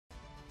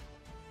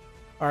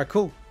All right,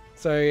 cool.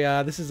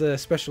 So this is a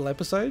special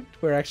episode.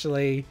 We're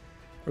actually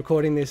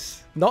recording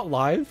this not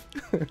live.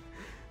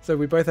 So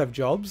we both have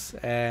jobs,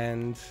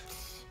 and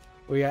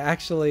we are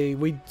actually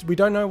we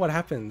don't know what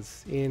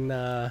happens in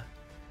the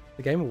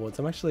Game Awards.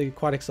 I'm actually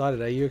quite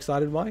excited. Are you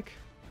excited, Mike?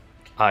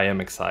 I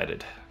am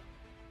excited.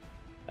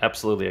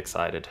 Absolutely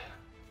excited.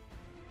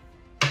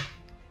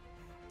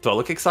 Do I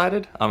look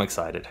excited? I'm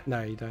excited.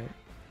 No, you don't.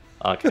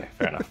 Okay,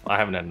 fair enough. I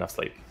haven't had enough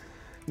sleep.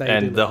 No,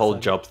 And the whole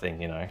job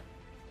thing, you know.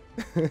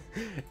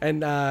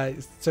 And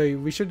so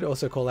we should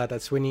also call out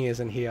that Swinny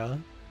isn't here.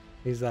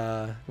 He's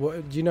do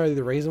you know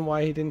the reason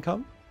why he didn't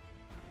come?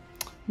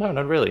 No,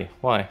 not really.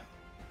 Why?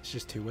 It's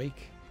just too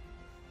weak.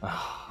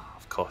 Oh,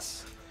 of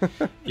course.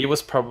 He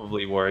was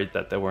probably worried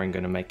that they weren't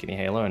going to make any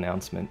Halo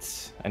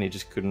announcements, and he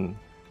just couldn't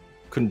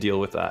deal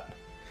with that.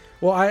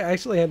 Well, I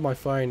actually had my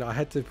phone. I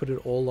had to put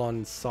it all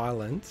on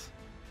silent,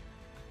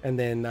 and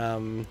then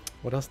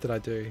what else did I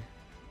do?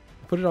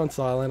 I put it on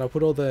silent. I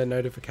put all the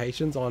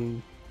notifications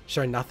on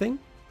show nothing.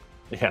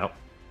 Yeah.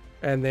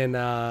 And then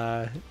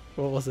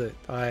what was it?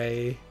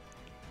 I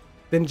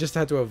then just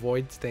had to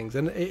avoid things.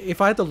 And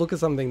if I had to look at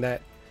something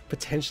that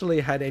potentially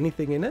had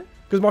anything in it,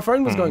 because my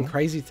phone was going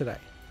crazy today.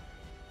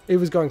 It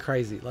was going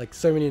crazy, like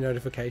so many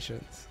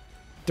notifications,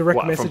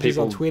 direct messages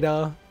on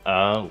Twitter.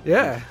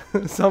 Yeah.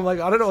 So I'm like,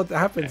 I don't know what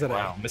happened today.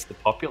 Wow, Mr.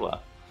 Popular.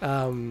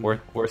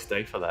 Worst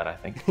day for that, I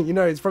think. You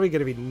know, it's probably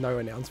going to be no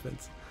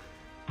announcements.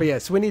 But yeah,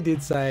 Swinny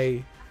did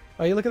say,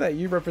 "Oh, you look at that!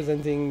 You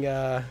representing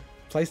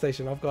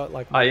PlayStation. I've got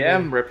like." I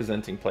am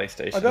representing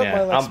PlayStation. I got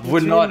my, like, we're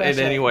not in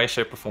any way,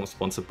 shape, or form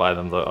sponsored by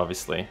them, though.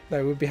 Obviously.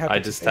 No, we'd be happy. I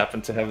just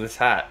happen to have this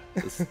hat,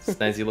 this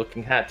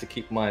snazzy-looking hat, to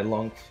keep my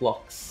long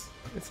locks.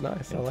 It's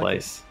nice. In I like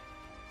place. it.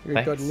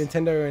 We've got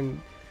Nintendo,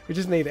 and we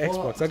just need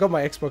Xbox. What? I got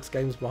my Xbox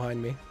games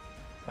behind me.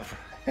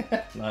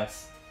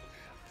 Nice.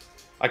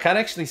 I can't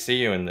actually see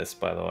you in this,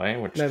 by the way,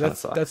 which No, kind of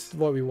sucks. that's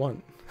what we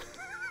want.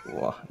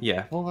 Well,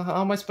 yeah. Well,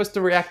 how am I supposed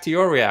to react to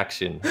your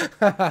reaction?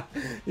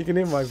 You can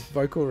hear my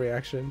vocal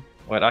reaction.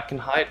 Wait, I can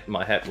hide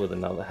my hat with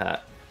another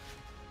hat.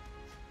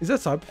 Is that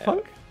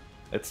Cyberpunk?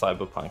 It's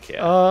Cyberpunk,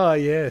 yeah. Oh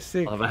yeah,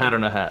 sick. I'll have a hat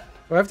on a hat.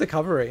 We'll have to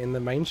cover it in the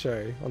main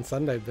show on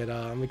Sunday, but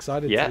I'm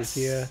excited to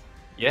hear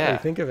what you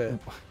think of it.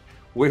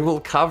 We will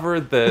cover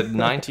the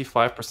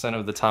 95%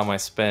 of the time I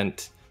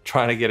spent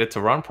trying to get it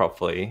to run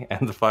properly,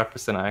 and the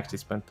 5% I actually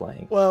spent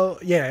playing. Well,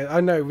 yeah,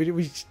 I know.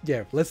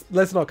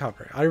 Let's not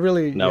cover it. I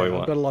really we won't.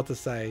 I've got a lot to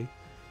say.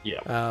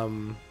 Yeah.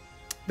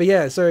 But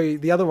yeah, so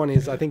the other one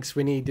is I think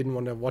Swinny didn't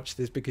want to watch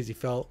this because he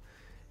felt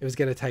it was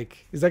going to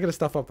take. Is that going to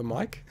stuff up the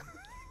mic?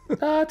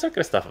 It's not going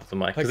to stuff up the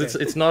mic because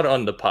it's not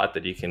on the part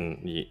that you can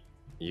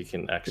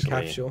actually. The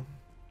capsule.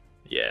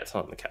 Yeah, it's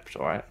not in the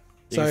capsule, right?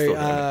 So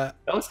that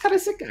looks kind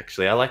of sick,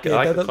 actually. I like it.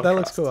 Yeah, that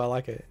looks cool. I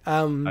like it.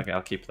 Okay,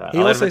 I'll keep that.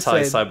 I'll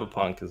advertise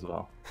Cyberpunk as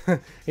well.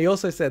 He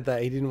also said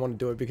that he didn't want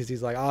to do it because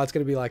he's like, oh, it's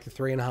going to be like a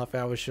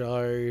 3.5-hour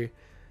show.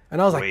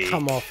 And I was like,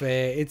 come off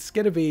it. It's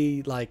going to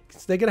be like,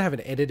 they're going to have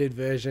an edited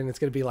version. It's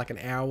going to be like an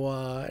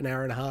hour and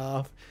a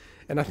half.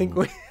 And I think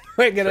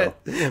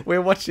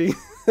we're watching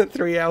the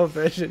 3-hour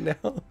version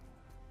now.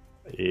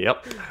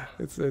 Yep.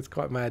 It's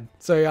quite mad.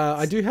 So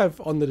I do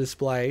have on the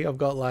display, I've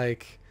got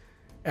like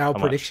our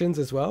predictions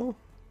as well.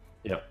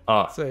 Yep.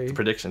 So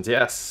predictions.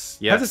 Yes.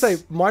 I have to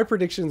say, my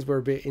predictions were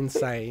a bit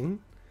insane.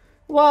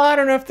 Well, I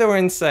don't know if they were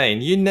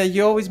insane. You know,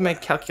 you always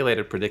make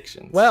calculated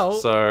predictions. Well,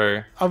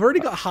 so I've already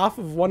got half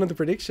of one of the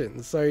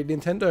predictions. So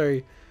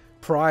Nintendo,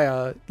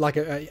 prior, like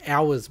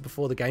hours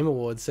before the Game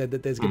Awards, said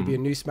that there's going to be a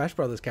new Smash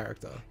Brothers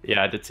character.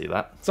 Yeah, I did see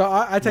that. So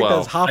I take that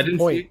as half a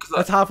point.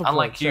 That's half a point.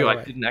 Unlike you,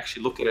 I didn't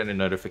actually look at any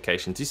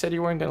notifications. You said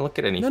you weren't going to look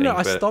at anything. No,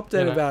 I stopped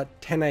at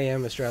about 10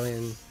 a.m.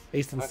 Australian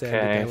Eastern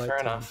Standard Daylight fair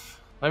Time. enough.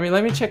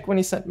 Let me check when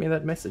he sent me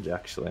that message.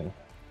 Actually,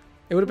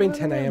 it would have been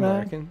 10 a.m. I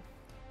reckon.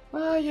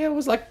 Yeah, it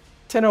was like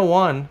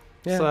 10:01.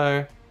 Yeah.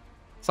 So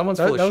someone's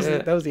full of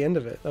shit. That was the end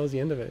of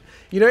it.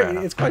 You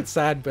know, it's quite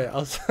sad, but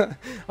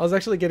I was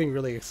actually getting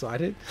really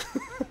excited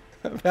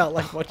about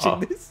like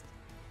watching this.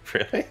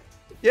 Really?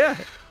 Yeah.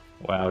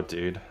 Wow,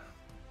 dude.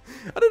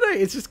 I don't know.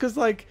 It's just because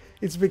like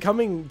it's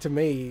becoming to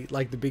me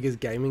like the biggest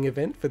gaming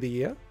event for the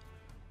year.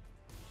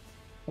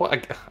 Well,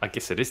 I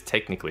guess it is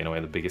technically in a way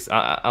the biggest,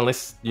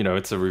 unless you know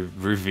it's a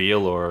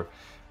reveal or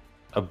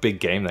a big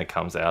game that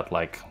comes out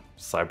like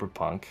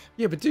Cyberpunk.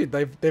 Yeah, but dude,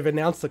 they've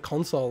announced the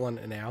console on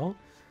it now.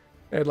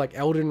 They had like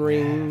Elden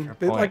Ring.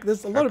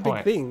 There's a lot of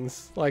big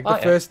things. Like the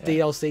first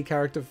DLC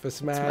character for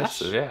Smash.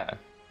 It's massive, yeah.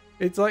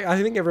 It's like I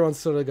think everyone's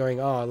sort of going,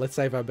 oh, let's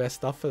save our best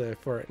stuff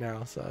for it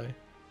now. So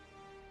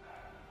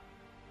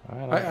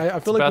I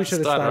feel like we should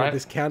have started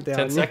this countdown.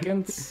 10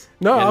 seconds.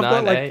 No, I've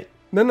got like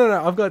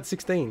no. I've got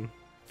 16.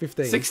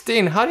 15.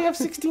 16? How do you have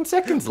 16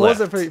 seconds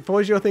left?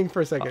 Pause your thing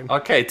for a second.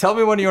 Okay, tell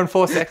me when you're on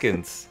 4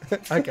 seconds.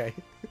 Okay.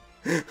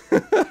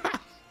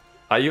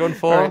 Are you on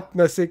 4? Right,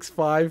 no, 6,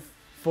 5,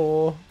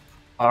 4.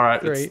 All right,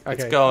 3. It's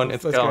Okay, going.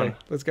 let's going. Go.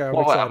 Let's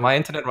go. My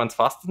internet runs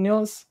faster than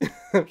yours?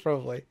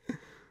 Probably.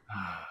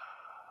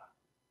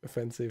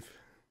 Offensive.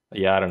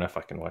 Yeah, I don't know if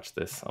I can watch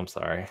this. I'm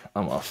sorry.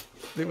 I'm off.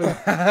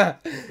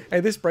 Hey,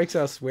 this breaks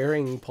our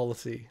swearing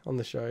policy on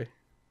the show.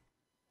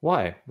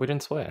 Why? We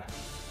didn't swear.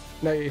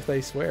 No, if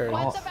they swear.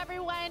 What's up,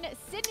 everyone?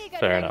 Sydney Fair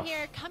Goodwin enough.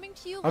 here, coming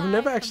to you I've live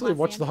never from actually Los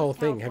watched the whole Angeles,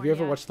 thing. Have you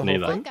ever California. watched the whole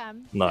Neither. thing?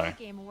 Welcome No. to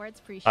the Game Awards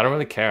pre-show. I don't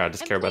really care. I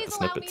just care about the please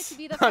allow me snippets. to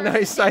be the I know,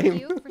 first. same.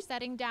 Thank you for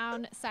setting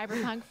down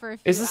Cyberpunk for a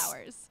few Is this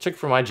hours. chick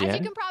from As you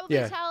IGN? can probably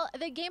Yeah. tell,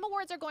 the Game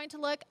Awards are going to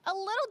look a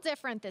little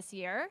different this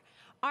year.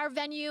 Our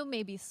venue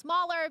may be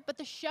smaller, but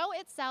the show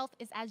itself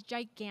is as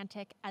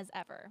gigantic as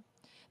ever.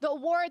 The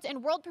awards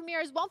and world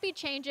premieres won't be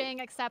changing,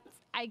 except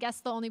I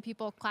guess the only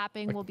people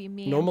clapping will be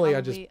me Normally, I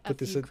and just probably put a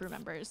this few at crew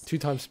members. 2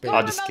 times speed. Going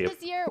I'll just remote skip.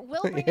 this year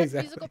will bring Yeah, us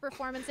exactly. musical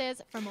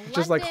performances from London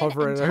Just like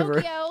hover and it over.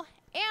 Tokyo.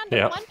 And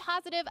Yep. one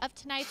positive of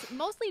tonight's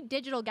mostly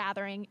digital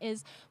gathering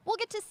is we'll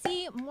get to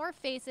see more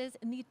faces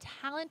in the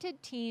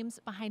talented teams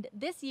behind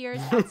this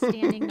year's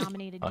outstanding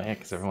nominated Oh games. yeah,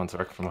 because everyone's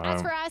working from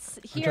As home. for us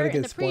trying here to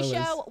in get the pre-show,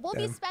 spoilers. we'll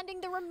be Damn. spending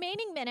the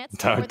remaining minutes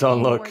Don't- before the don't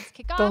Game look. Awards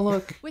kick Don't off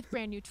look. with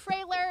brand new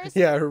trailers,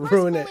 Yeah,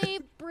 ruin it. forcefully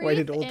brief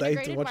Waited all day to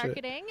integrated watch it.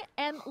 marketing,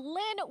 and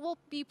Lynn will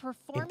be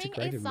performing a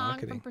Integrated song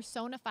marketing. from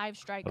Persona 5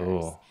 Strikers.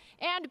 Ooh,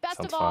 And best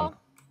sounds of all, fun.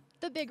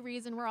 the big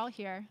reason we're all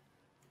here,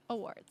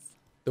 awards.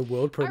 The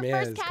world Our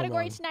premieres. first Come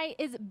category on. tonight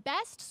is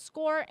Best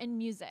Score in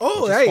Music.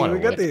 Oh, Just hey, one we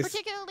got award. It's this.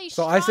 particularly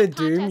So I strong said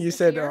Doom, contest you this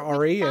said year with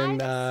Ori, 5 and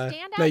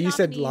standout no, you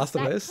said nominees Last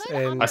of that Us, could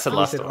and I said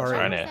almost Last of Us,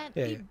 right? represent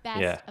Yeah. the best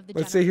Yeah. of the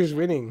Let's see who's generation.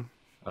 winning.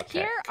 Okay,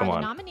 Here come are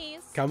on. the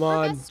nominees Come for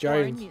on, Best Score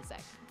in Jones. Music.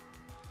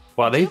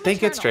 Wow, they Doom get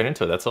Eternal. straight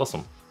into it. That's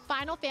awesome.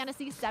 Final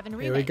Fantasy VII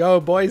Remake. Here we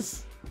go,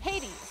 boys.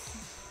 Hades.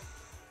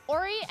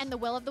 Ori and the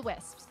Will of the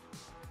Wisps.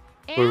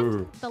 And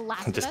Boo. The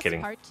Last I'm of just Us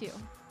kidding. Part 2.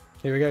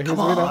 Here we go. Who's Come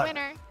the on. The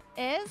winner?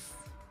 winner is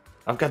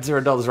I've got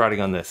 $0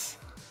 riding on this.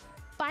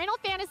 Final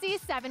Fantasy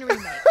VII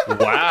Remake.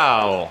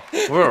 Wow,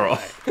 we're all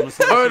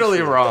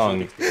totally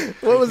wrong.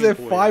 What was there?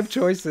 5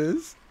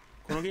 choices.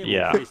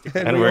 Yeah,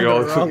 and we we all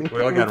all got it wrong.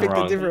 we all We got it picked a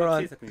wrong.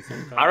 different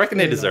one. I reckon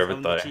they deserve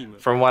it though.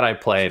 From what I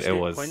played, it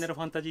was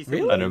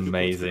Really? an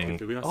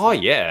amazing. Oh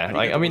yeah,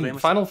 like I mean,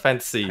 Final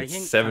Fantasy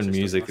VII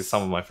music is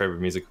some of my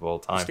favorite music of all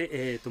time. So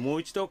this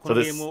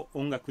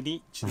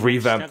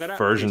revamped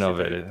version of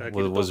it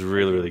was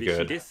really really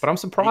good. But I'm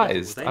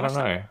surprised. I don't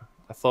know.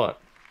 I thought.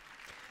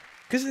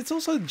 Because it's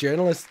also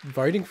journalists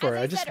voting for it.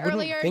 I As I just said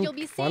wouldn't earlier, think you'll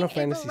be seeing Final a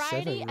Fantasy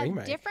variety VII of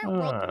remake. different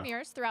world Ah.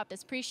 premieres throughout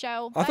this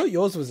pre-show. I but thought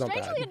yours was not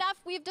strangely bad. enough,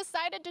 we've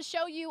decided to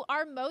show you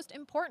our most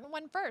important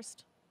one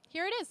first.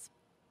 Here it is.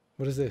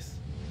 What is this?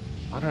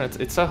 I don't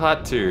know. It's so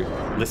hard to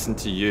listen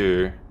to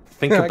you,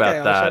 think Okay, about I'll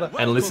shut that, up.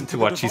 and listen to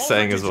what she's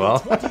saying as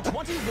well.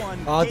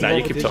 Oh, Now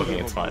you Devolver keep talking.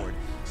 Digital. It's fine.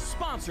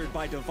 Sponsored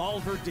by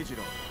Devolver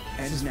Digital.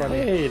 And is now, funny.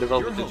 Hey, your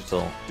Devolver host,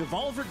 Digital.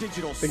 Devolver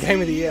Digital The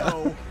game of the year.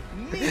 CEO,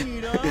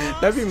 Nina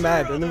That'd be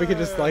mad, and then we could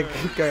just like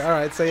go. All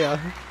right, see ya.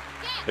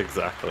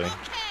 Exactly.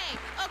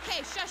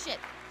 Okay, shush it.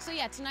 So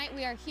yeah, tonight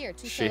we are here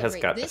to She has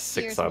celebrate got a this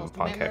sick year's most cyberpunk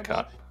memorable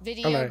haircut.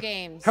 video Hello.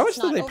 games. How much Let's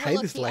do not they pay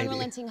overlook this the lady?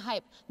 unrelenting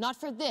hype, not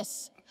for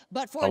this,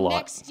 but for A lot,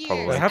 next year's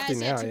probably. They have to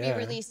as yet now, to yeah. be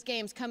released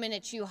games coming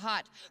at you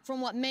hot from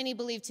what many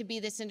believe to be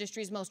this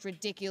industry's most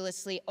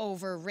ridiculously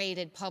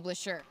overrated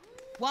publisher.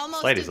 While most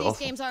of lady's these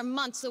awesome. games are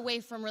months away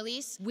from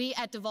release, we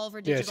at Devolver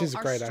Yeah, Digital she's a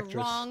are great actress.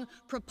 strong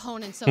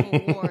proponents of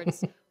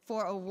awards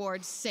for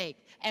awards' sake.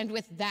 And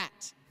with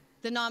that,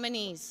 the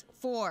nominees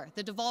for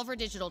the Devolver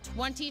Digital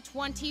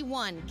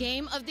 2021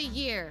 Game of the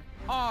Year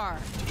are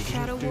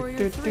Shadow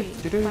Warrior 3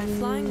 by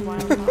Flying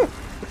Wild Hog.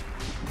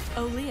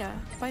 Olea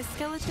by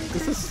Skeleton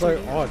This Crew is so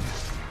Studio. odd.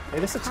 Hey,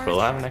 this looks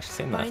cool. I haven't actually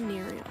seen by that.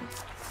 Nereal.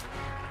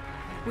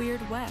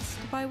 Weird West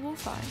by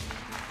Wolfeye.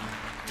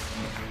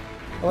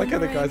 I like how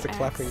the Boomerang guys are X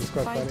clapping. It's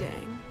quite by funny.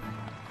 Dang.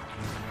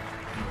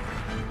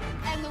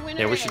 and the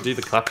winner Yeah, we should do the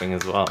is clapping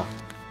as well.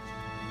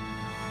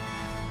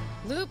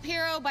 Loop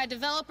Hero by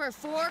developer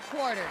Four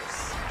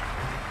Quarters.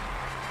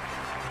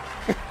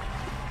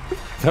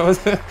 That was.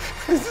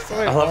 So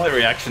I love odd. the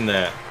reaction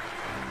there.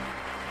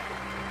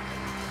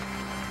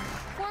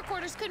 Four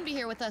Quarters couldn't be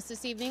here with us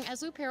this evening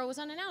as Loop Hero was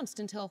unannounced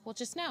until, well,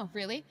 just now,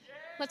 really.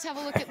 Let's have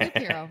a look at Loop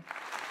Hero.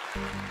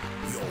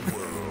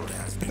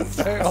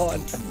 So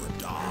odd.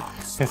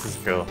 This is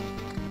cool.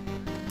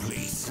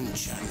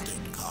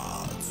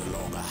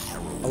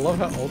 I love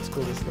how old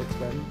school this looks,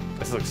 man.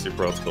 This looks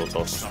super old school. It's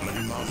awesome.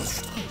 Summon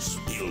monsters,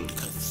 build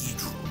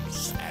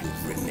cathedrals, and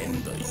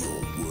remember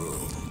your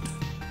world.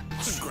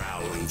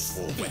 Scrounge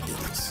for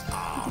weapons,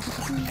 armor,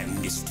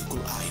 and mystical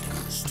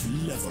items to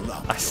level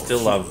up I still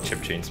love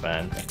chiptunes,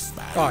 man.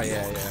 Oh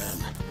yeah, yeah.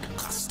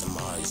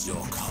 Customize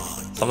your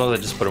card. Sometimes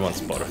I just put them on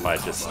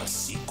Spotify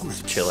just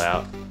to chill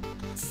out.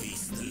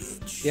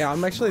 Yeah,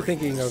 I'm actually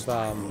thinking of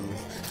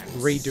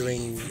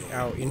redoing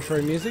our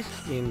intro music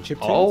in chiptunes.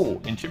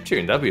 Oh, in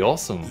chiptune, that'd be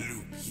awesome.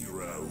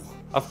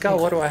 I've got,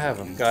 what do I have?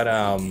 I've got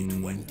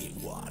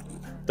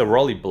the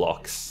Rolly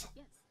blocks.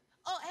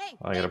 Oh, hey.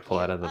 I gotta thank pull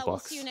you. out of the We'll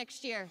box. see you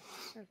next year.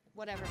 Or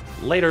whatever.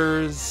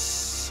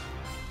 Laters.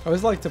 I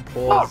always like to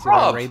pause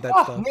and read that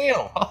stuff.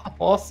 Neil.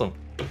 Awesome.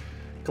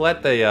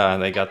 Glad they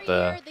got Every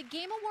the. year, the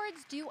Game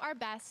Awards do our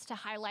best to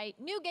highlight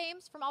new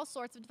games from all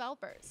sorts of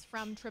developers,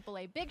 from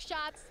AAA big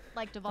shots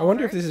like Devolver. I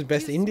wonder if this is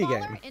best to indie smaller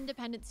game.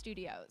 independent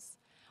studios.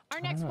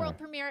 Our next Ah. world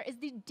premiere is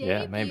the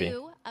Yeah, maybe.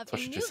 debut of That's what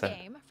a she new just said.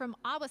 game from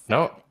Awaseb,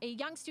 No. a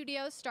young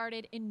studio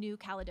started in New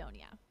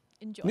Caledonia.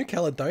 Enjoy. New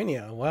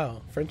Caledonia.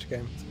 Wow, French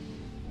game.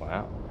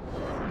 Wow.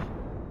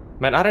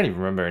 Man, I don't even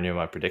remember any of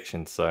my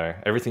predictions, so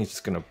everything's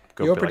just gonna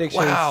go. Your be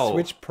predictions: like, wow.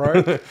 Switch Pro,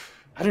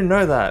 I didn't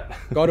know that.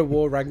 God of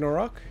War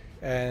Ragnarok,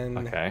 and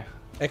Okay.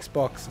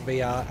 Xbox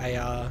VR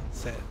AR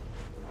set,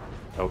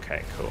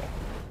 Okay, cool.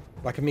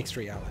 like a mixed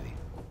reality.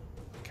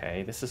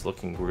 Okay, this is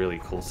looking really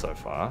cool so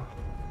far.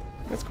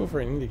 That's cool for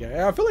an indie game.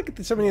 I feel like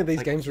so many of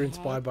these games are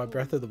inspired by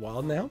Breath of the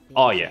Wild now.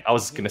 Oh yeah, I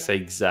was gonna say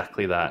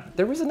exactly that.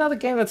 There is another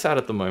game that's out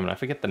at the moment. I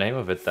forget the name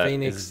of it. That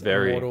Phoenix is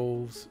very.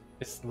 Immortals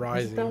Is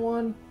Rising. that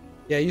one?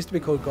 Yeah, it used to be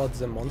called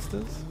Gods and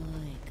Monsters.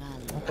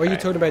 Or are you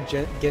talking about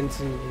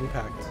Genshin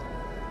Impact?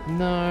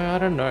 No, I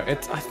don't know. I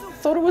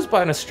thought it was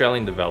by an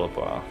Australian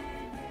developer.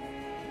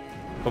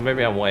 Or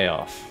maybe I'm way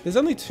off. There's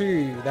only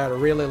two that are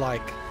really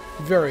like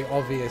very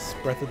obvious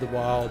Breath of the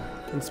Wild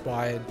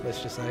inspired,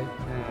 let's just say.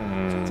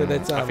 So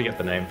that's I forget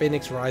the name.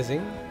 Phoenix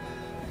Rising,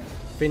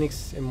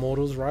 Phoenix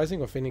Immortals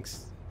Rising, or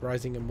Phoenix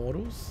Rising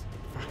Immortals.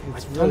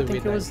 It's I really don't think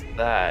weird it was name.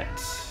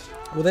 that.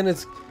 Well, then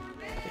it's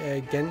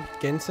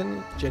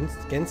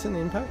Genshin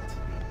Impact.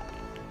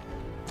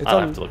 It's I'll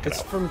have to look it It's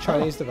up. from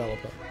Chinese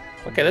developer.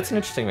 Okay, that's an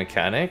interesting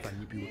mechanic.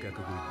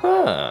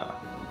 Huh.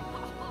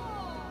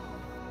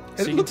 So It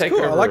you can looks take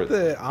cool. I over- like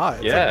the art.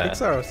 It's Yeah. like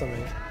Pixar or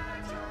something.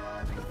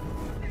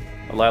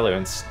 A Lilo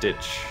and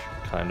Stitch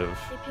kind of.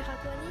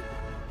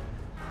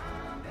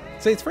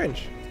 See, it's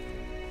French.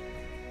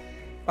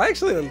 I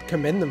actually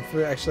commend them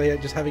for actually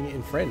just having it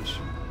in French.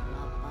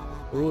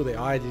 Ooh, the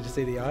eye. Did you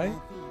see the eye?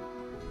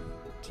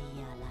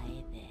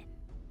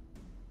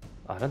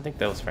 I don't think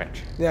that was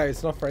French. No,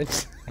 it's not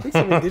French. It's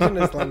some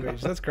indigenous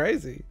language. That's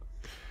crazy.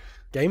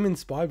 Game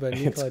inspired by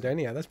New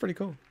Caledonia. That's pretty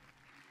cool.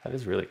 That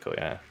is really cool,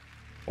 yeah.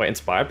 Wait,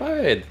 inspired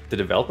by the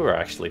developer or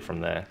actually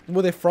from there?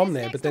 Well, they're from This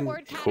there, next but then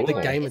award the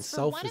category game is for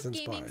itself one is of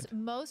gaming's inspired.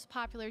 most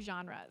popular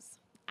genres,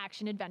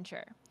 action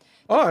adventure.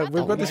 Oh,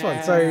 we've got this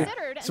one. So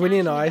Considered an Sweeney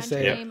and I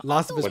action-adventure said game,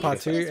 Last of Us also Part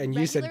lists 2, as and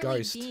you said regularly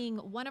Ghost. being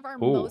one of our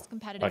Ooh, most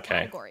competitive okay.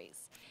 categories.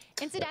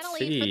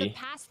 Incidentally, for the see.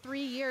 past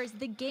 3 years,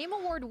 the Game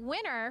Award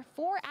winner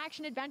for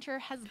action adventure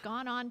has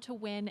gone on to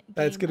win.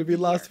 That's going to be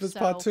Last of Us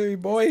Part 2,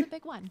 boy. This is a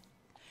big one.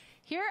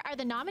 Here are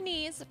the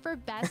nominees for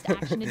Best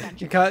Action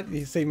Adventure.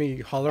 You see me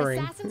hollering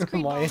Assassin's on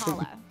Creed my end.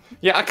 Valhalla.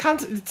 Yeah, I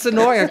can't. It's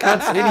annoying. I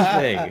can't see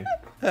anything.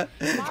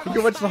 You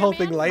can watch the whole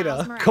thing Spider-Man, later.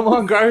 Miles Morales. Come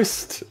on,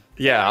 Ghost.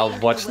 Yeah, I'll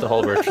watch the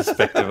whole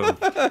retrospective.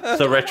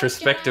 The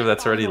retrospective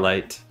that's already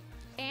late.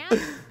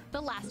 And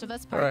The Last of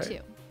Us Part Alright. 2.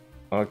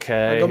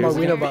 Okay. I got my here's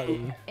winner the-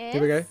 button.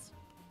 Here we go. Is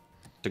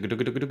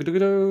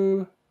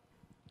Du-du-du-du-du-du-du.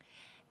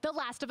 The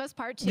Last of Us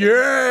Part 2.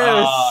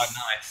 Yes! Oh,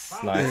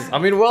 nice, nice. I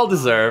mean, well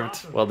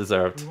deserved. Well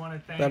deserved.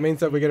 That means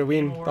that we're going to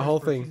win the whole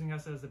thing. Choosing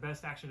us as the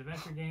best action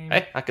adventure game.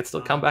 Hey, I could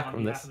still come back on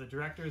from behalf this. of the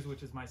directors,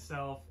 which is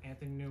myself,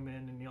 Anthony Newman,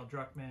 and Neil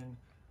Druckmann.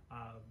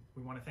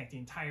 We want to thank the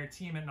entire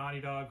team at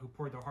Naughty Dog who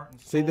poured their heart and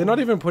soul. See, they're not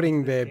even putting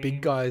into this their game.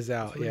 big guys It's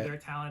out really yet. Their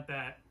talent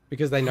that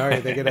Because they know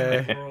they're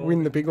going to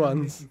win the big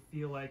ones. You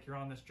feel like you're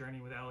on this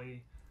journey with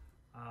Ellie.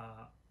 I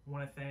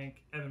want to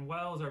thank Evan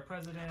Wells, our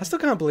president. I still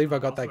can't believe I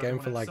got also that game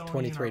everyone for at like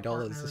Sony and our $23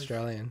 partners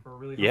Australian. for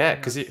really Yeah,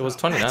 helping because us it was out.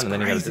 29 and then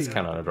you got a crazy.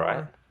 discount on it,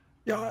 right?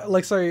 Yeah,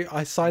 like so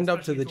I signed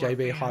up to the Especially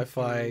to JB our fans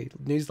Hi-Fi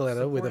who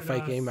newsletter with a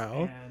supported fake us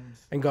email and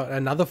and got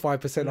another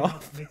 5% really off.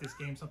 helped make this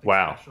game something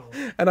Wow. special.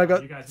 And I You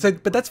got guys so, make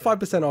it but that's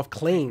worth it. 5% off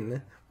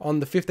clean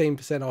on the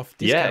 15% off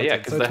Yeah, discount. yeah,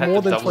 'cause so they it's had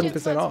more the than double-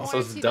 20% off. So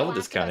it's a double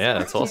discount. Yeah,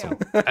 that's awesome.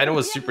 And it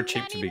was super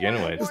cheap to begin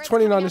with. It's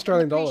 29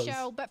 Australian dollars.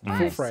 Full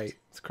Full freight.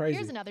 It's Here's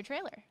crazy. another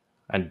trailer.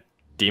 And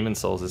Demon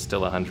Souls is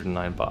still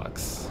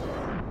 $109.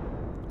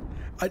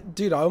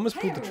 Dude, I almost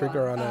pulled the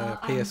trigger on a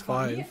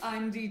PS5.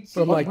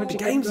 But I'm like, the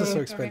games are so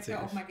expensive.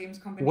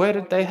 Where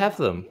did they have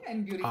them?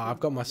 I've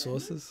got my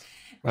sources.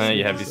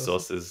 You have your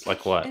sources.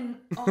 Like what?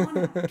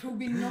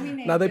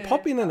 Now they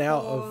pop in and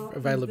out of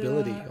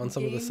availability on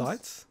some of the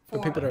sites,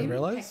 but people don't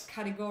realize.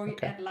 Category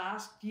at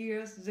last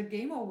year's The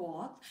Game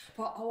Awards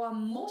for our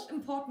most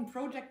important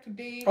project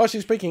today. Oh,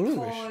 she's speaking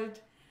English. Called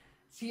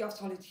Sea of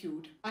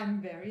Solitude.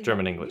 I'm very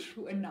German happy English.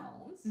 to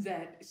announce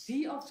that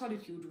Sea of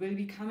Solitude will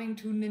be coming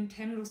to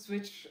Nintendo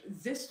Switch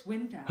this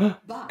winter.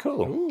 But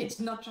Cool. it's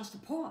not just a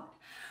port.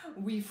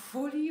 We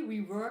fully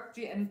reworked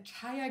the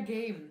entire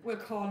game. We're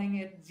calling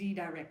it the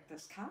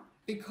Director's Cut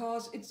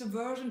because it's a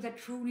version that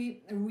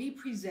truly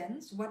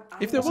represents what I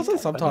If there want wasn't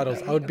to subtitles,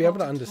 say I would be able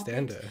to about the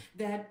understand topics her.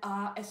 That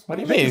are What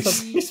do you mean?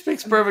 especially He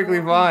speaks perfectly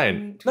fine.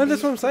 important No, to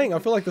that's what I'm this saying. I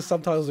feel like the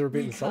subtitles are a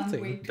bit we can't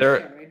insulting. wait to They're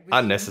share it with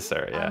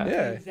unnecessary, you. yeah.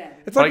 Yeah. Until then,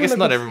 It's But I like guess when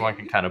they not put- everyone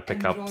can kind of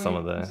pick up some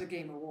of enjoy the.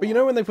 Game Awards But you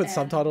know when they put and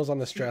subtitles on see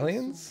you soon.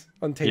 Australians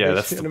on TV Yeah,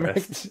 that's in the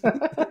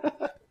America?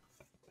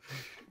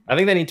 I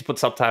think they need to put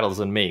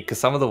subtitles on me because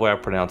some of the way I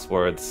pronounce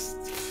words,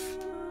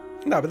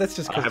 No, but that's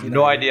just I because have you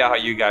no know. idea how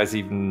you guys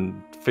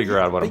even figure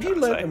out what I'm But you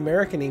trying to learned say.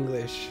 American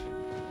English,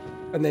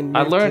 and then I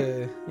moved learned-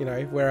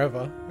 to where,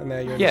 and now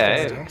you're in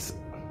Yeah. Australia.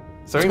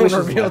 So I English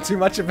don't is reveal too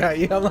much about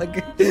you. I'm like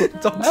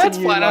doxing That's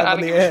you fine. live I on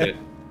don't the give a air.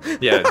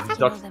 shit. Yeah, know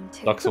docs, them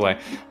too. docs away.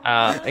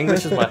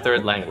 English is my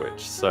third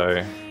language,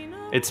 so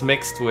It's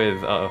mixed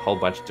with a whole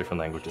bunch of different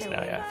languages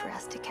now, yeah. For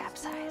us to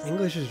capsize.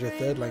 English is your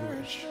third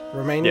language.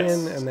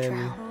 Romanian and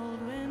then...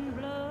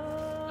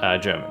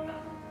 German.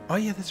 Oh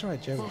yeah, that's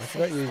right, German. I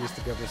forgot you used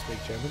to be able to speak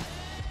German.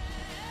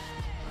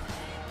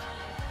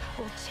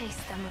 We'll chase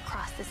them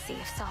across the Sea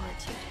of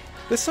Solitude.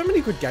 There's so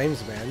many good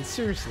games, man.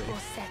 Seriously. We'll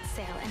set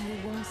sail and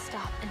we won't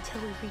stop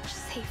until we reach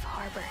safe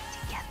harbor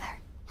together.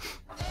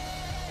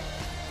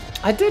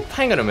 I did,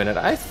 hang on a minute.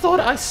 I thought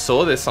I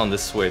saw this on the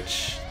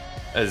Switch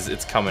as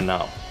it's coming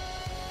up.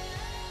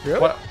 Really?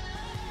 What?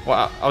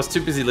 Well, I was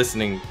too busy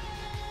listening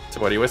to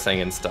what he was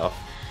saying and stuff.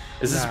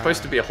 Is this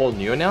supposed to be a whole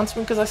new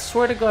announcement? Because I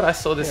swear to God, I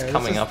saw this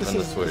coming up on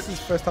the Switch. This is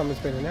the first time it's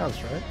been announced,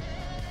 right?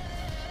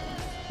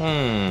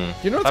 Hmm.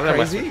 You know what's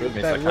crazy?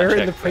 That we're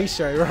in the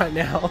pre-show right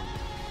now.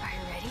 Are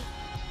you ready?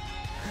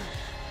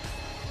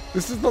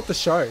 This is not the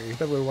show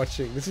that we're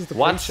watching. This is the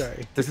pre-show.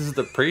 This is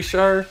the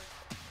pre-show?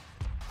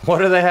 What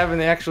do they have in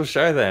the actual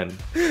show then?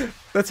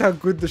 That's how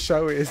good the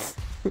show is.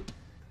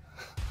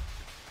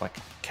 Like,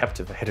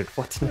 captivated.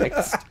 What's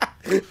next?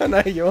 I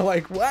know, you're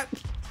like, what?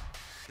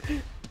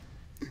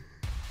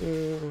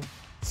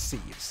 Sea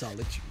of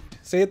Solitude.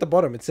 See at the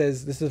bottom, it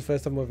says this is the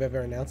first time we've ever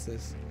announced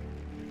this.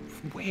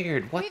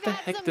 Weird. What the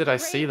heck did I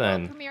see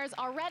then? Premieres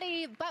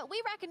already, but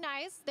we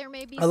recognize there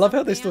may be I love some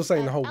how they're still fans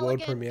saying the of whole world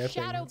elegant, premiere thing. It's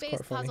shadow-based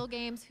quite funny. puzzle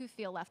games who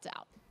feel left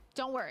out.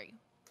 Don't worry,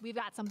 we've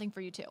got something for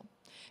you too.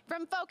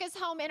 From Focus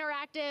Home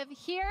Interactive,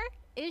 here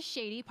is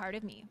Shady Part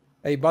of Me.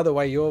 Hey, by the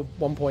way, you're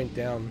 1 point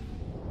down.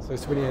 So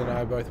Swinny and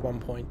I are both 1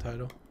 point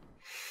total.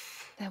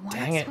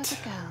 Dang it.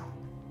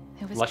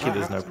 Lucky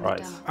there's no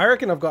prize. I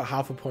reckon I've got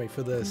half a point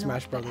for the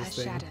Smash Brothers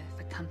thing.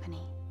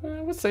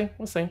 We'll see.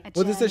 We'll see.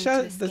 Well, there's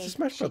the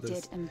Smash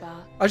Brothers.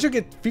 I should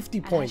get 50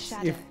 points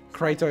if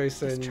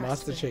Kratos and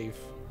Master Chief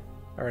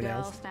are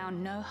announced.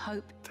 Found no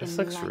hope This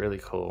looks really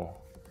cool.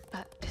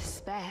 but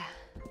despair.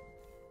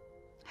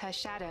 Her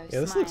shadow Yeah,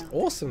 this looks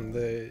awesome.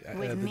 The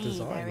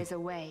design. There is a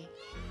way.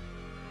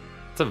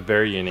 It's a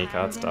very unique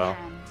art style.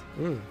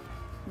 Mm.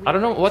 I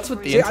don't know what's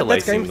with the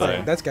interlacing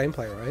though. That's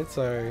gameplay, right?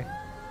 So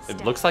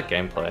it looks like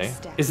gameplay.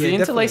 Is Yeah, the it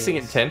interlacing definitely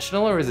is.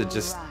 intentional or is it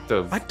just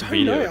the I don't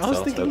video know. itself? I was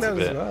thinking that's that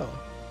a as bit- well.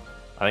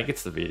 I think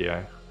it's the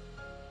video.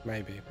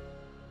 Maybe.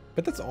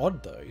 But that's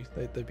odd though.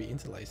 They'd be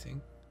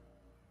interlacing.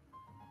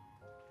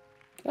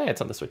 Yeah,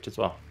 it's on the Switch as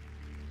well.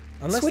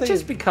 Unless Switch they-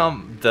 has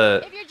become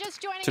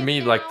to me,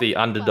 like the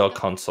underdog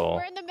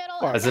console.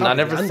 As in, I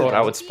never thought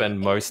I would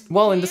spend most...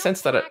 Well, in the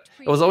sense that it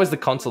was always the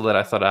console that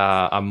I thought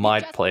I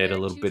might play it a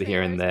little bit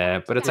here and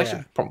there, but it's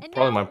actually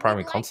probably my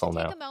primary console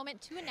now.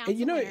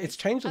 You know, it's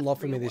changed a lot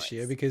for me this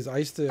year because I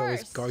used to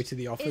always go to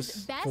the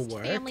office for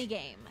work.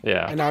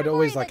 Yeah. And I'd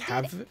always like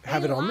have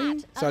it on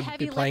me, so I'd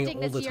be playing it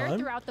all the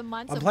time.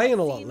 I'm playing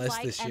a lot less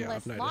this year,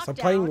 I've noticed. I'm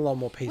playing a lot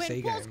more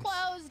PC games.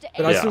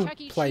 But I still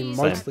play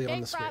mostly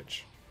on the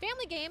Switch.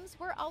 Family games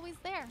were always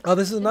there. Oh,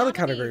 this is another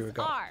category we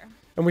got.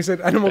 And we said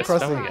Animal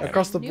Crossing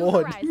across the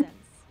board.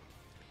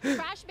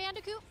 Crash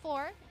Bandicoot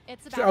 4,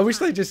 it's about I wish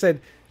they just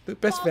said the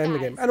best family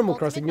game, Animal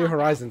Crossing, New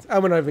Horizons.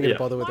 And we're not even going to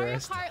bother with the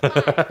rest.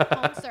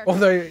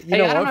 Although, you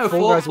know what?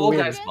 Fall Guys will win.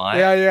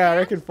 Yeah, I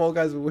reckon Fall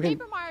Guys will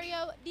win.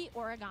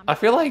 I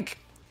feel like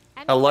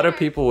a lot of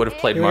people would have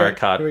played Mario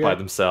Kart by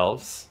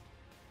themselves.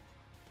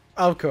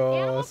 Of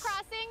course.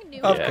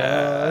 Of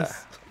course.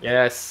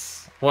 Yes.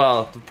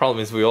 Well, the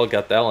problem is we all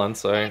got that one,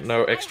 so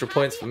no extra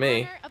points for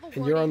me.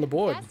 And you're on the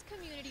board.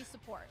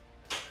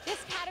 This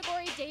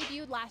category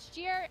debuted last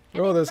year.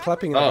 Oh, there's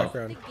clapping in the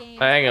background.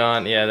 Hang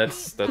on. Yeah,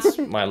 that's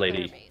my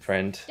lady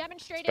friend.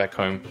 She's back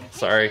home.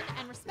 Sorry.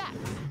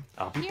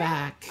 I'll be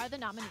back. Are the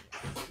nominees: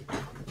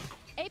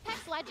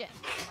 Apex Legends,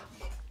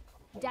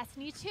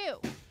 Destiny 2,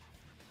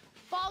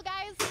 Fall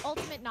Guys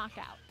Ultimate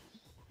Knockout,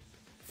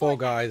 Fall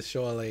Guys,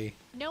 surely.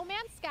 No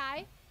Man's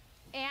Sky,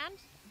 and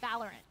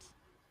Valorant.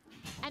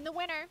 And the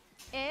winner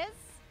is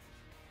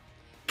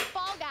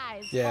Fall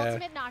Guys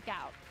Ultimate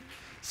Knockout.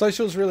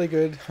 Social's really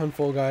good on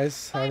Fall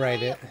Guys. Finally, I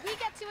rate it. we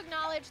get to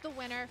acknowledge the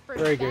winner for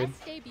Very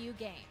Best good. Debut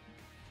Game.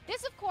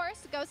 This, of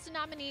course, goes to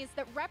nominees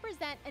that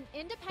represent an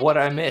independent What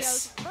I studio's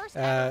miss? first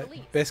ever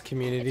release. Best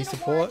community It's an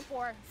award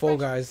support. for Fall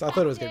fresh Guys. I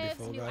thought it was going to be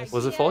perspectives, Fall new Guys.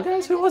 Was it Fall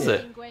Guys? Who was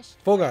it?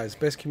 Fall Guys,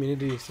 best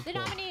community The support.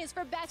 nominees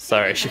for Best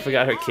Sorry, Debut she Game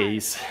forgot her are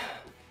keys.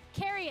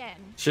 Carrion,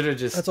 Should have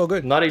just That's all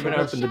good. not even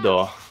opened the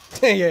door.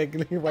 Yeah,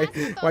 wait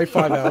 5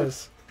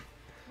 hours.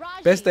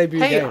 Best debut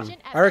game.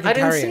 I reckon I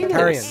didn't see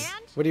Carrion. this.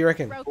 What do you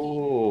reckon?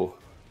 Ooh.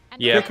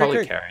 And Yeah, Quick, probably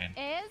quick. Carrion.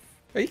 is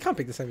Oh, you can't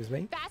pick the same as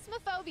me.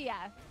 Phasmophobia.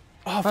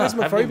 Oh, I haven't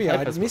Phasmophobia. played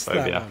I missed that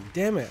Phasmophobia. one.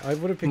 Damn it. I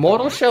would have picked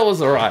Mortal that one. Shell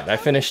was alright. I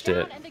finished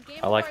it.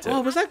 I liked Oh,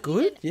 it. was that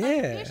good?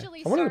 Yeah.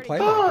 I wanted to play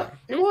Oh, that.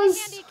 it was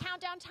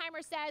Countdown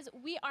timer says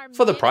we are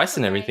for the price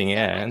and everything,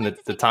 yeah, and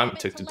the time it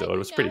took to do it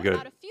was pretty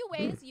good.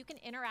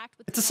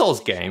 It's a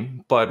Souls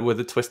game, but with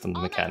a twist on the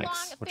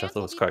mechanics, which I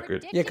thought was quite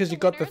good. Yeah, because you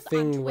got the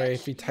thing where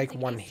if you take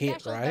one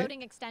hit, right,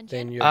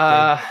 then you're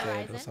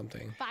dead or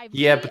something.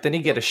 Yeah, but then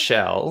you get a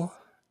shell,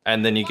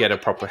 and then you get a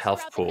proper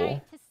health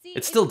pool.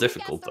 It's still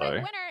difficult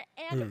though.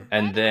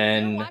 And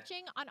then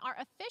watching on our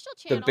official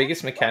channel, the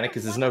biggest mechanic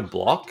is there's no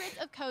block.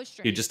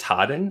 You just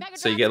harden,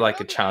 so you get like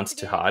a chance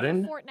to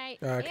harden,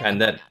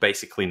 and that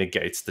basically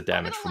negates the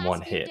damage from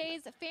one hit.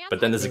 But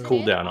then there's a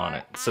cooldown on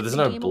it, so there's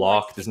no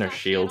block, there's no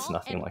shields,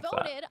 nothing like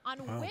that.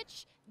 Wow.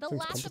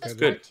 It's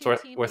good.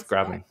 It's worth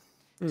grabbing.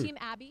 Team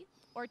Abby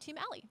or Team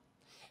Ellie.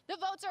 The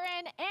votes are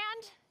in,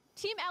 and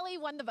Team Ellie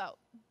won the vote.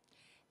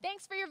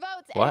 Thanks for your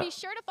votes, and be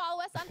sure to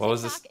follow us on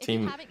TikTok if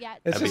you haven't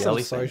yet. It's just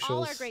some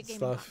social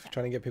stuff,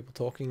 trying to get people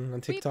talking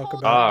on TikTok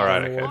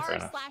about okay, fair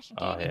enough.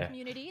 Oh yeah,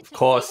 of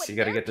course you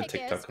got to get the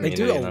TikTok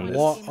community. They do a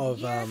lot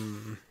of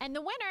and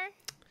the winner,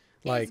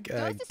 like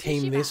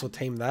team this or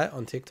team that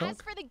on TikTok. As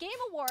for the game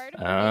award,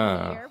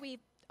 we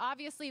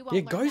obviously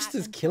won't Ghost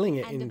is killing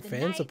it in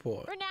fan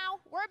support. For now,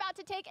 we're about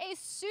to take a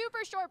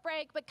super short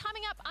break, but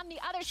coming up on the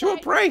other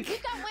side,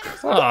 break.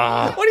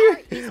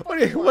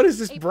 What is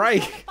this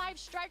break?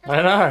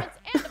 I know.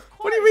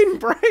 What do you mean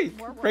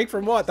break? Break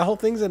from what? The whole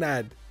thing's an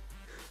ad.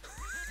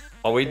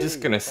 Are we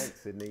just gonna?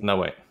 No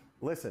wait.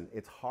 Listen,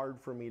 it's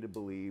hard for me to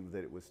believe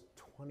that it was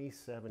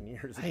 27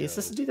 years ago. Hey, is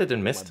this the dude that did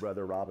Mist? My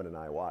brother Robin and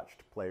I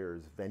watched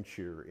players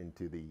venture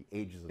into the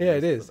ages of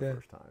Mist for the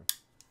first time.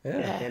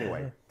 Yeah.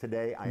 Anyway,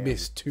 today I am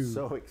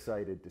so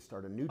excited to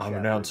start a new chapter. I'm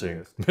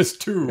announcing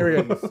Mist 2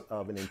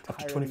 of an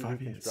entirely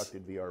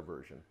reconstructed VR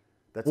version.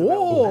 That's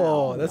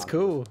whoa, that's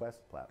cool.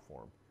 Quest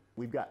platform.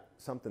 We've got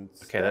something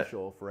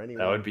special for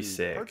anyone. That would be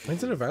sick.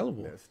 When's it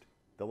available? Mist.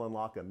 They'll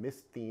unlock a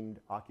Mist-themed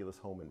Oculus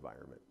home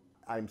environment.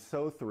 I'm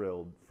so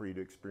thrilled for you to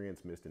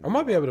experience Mist. I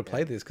might be able to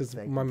play this because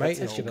my mate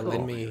is going to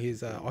lend me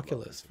his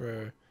Oculus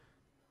for.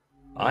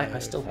 I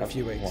still have a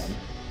few weeks. One.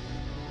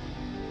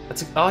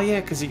 Oh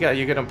yeah, because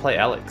you're gonna play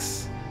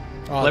Alex.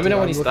 Oh, Let me know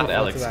when you start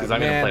Alex, because I'm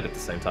gonna play it at the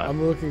same time.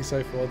 I'm looking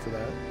so forward to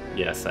that.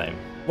 Yeah, same.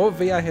 What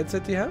VR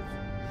headset do you have?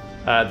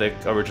 The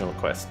original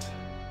Quest.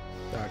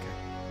 Okay.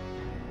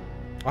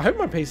 I hope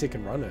my PC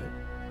can run it.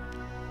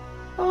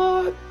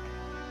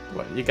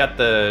 What, you got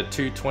the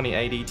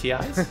 22080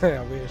 Ti's?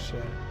 I wish.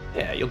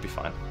 Yeah, you'll be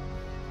fine.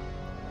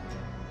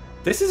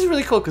 This is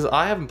really cool because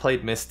I haven't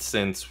played Myst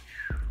since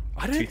 2000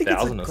 I don't think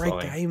it's a great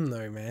something. game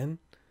though, man.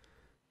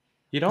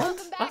 You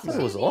don't? I thought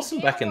it was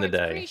awesome back in the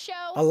day.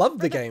 I loved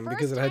the game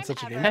because it had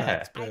such an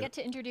impact. I get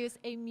to introduce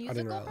a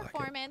musical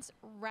performance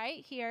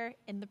right here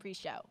in the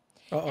pre-show.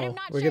 Uh-oh,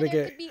 we're gonna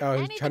get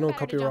our channel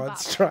copyright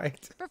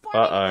striked.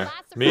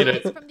 Meet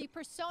it. From the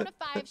Persona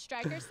 5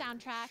 Striker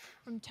soundtrack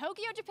from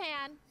Tokyo,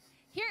 Japan,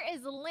 here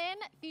is Lynn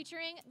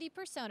featuring the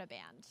Persona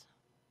Band.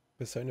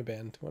 Persona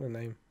Band, what a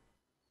name.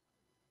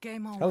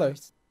 Game on. Hello.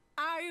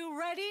 Are you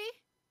ready?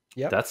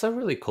 Yep. That's a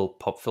really cool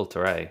pop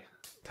filter, eh?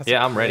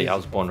 Yeah, I'm ready. I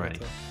was born ready.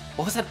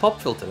 What was that pop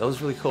filter? That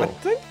was really cool. I don't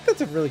think that's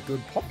a really good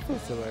pop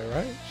filter though,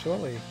 right?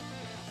 Surely.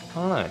 I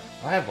don't know.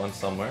 I have one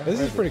somewhere. This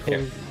is pretty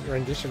cool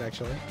rendition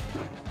actually.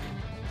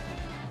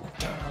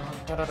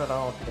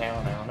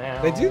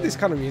 They do this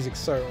kind of music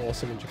so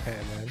awesome in Japan,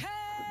 man.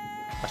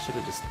 I should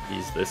have just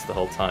used this the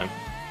whole time.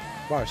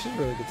 Wow, she's a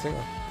really good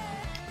singer.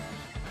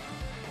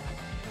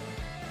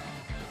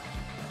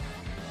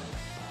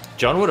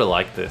 John would have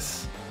liked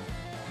this.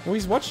 Well,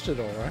 he's watched it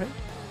all, right?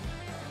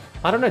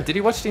 I don't know. Did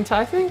he watch the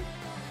entire thing?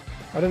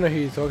 I don't know who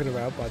you're talking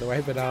about, by the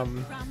way, but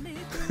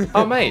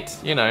Oh, mate,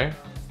 you know,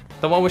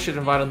 the one we should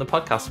invite on the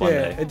podcast one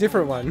day. Yeah, a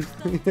different one.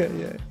 Yeah,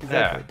 exactly.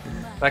 Yeah,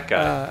 that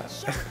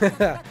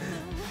guy.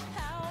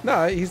 No,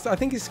 I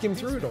think he's skimmed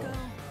through it all.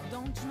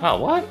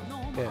 Oh, what?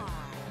 Yeah.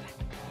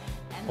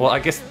 Well, I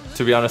guess,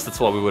 to be honest, that's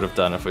what we would have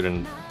done if we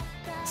didn't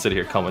sit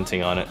here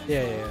commenting on it.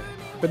 Yeah.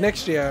 But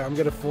next year, I'm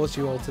going to force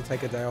you all to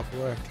take a day off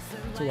work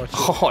to watch it.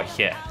 Oh,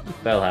 yeah.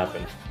 That'll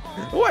happen.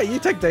 Wait, you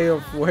take day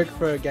off work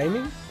for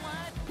gaming?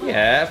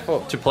 Yeah,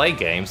 to play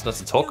games, not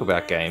to talk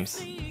about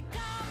games.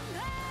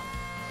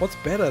 What's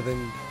better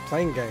than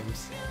playing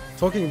games?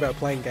 Talking about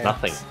playing games.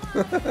 Nothing.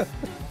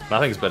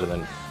 Nothing's better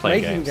than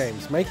playing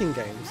games. Making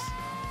games.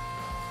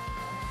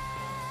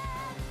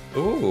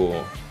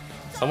 Ooh.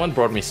 Someone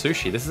brought me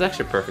sushi. This is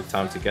actually a perfect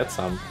time to get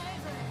some.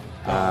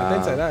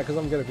 Don't say that, because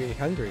I'm going to be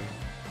hungry.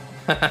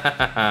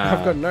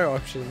 I've got no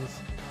options.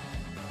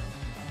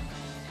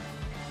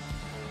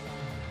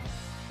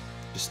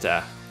 Just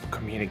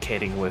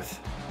communicating with...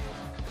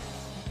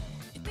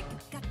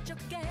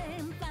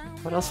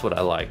 What else would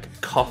I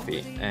like?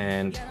 Coffee.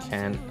 And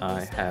can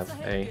I have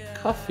a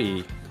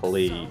coffee,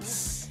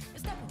 please?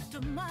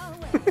 Am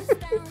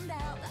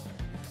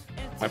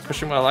I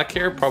pushing my luck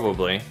here?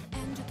 Probably.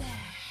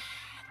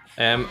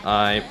 Am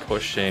I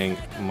pushing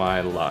my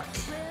luck?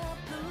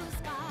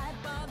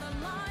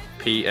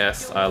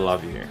 P.S. I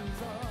love you.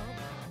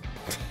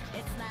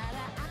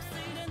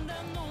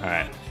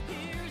 Alright.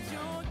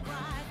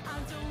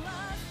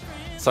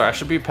 Sorry, I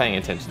should be paying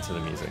attention to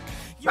the music.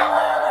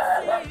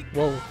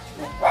 Whoa.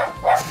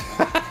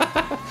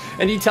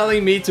 And you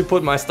telling me to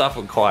put my stuff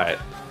on quiet.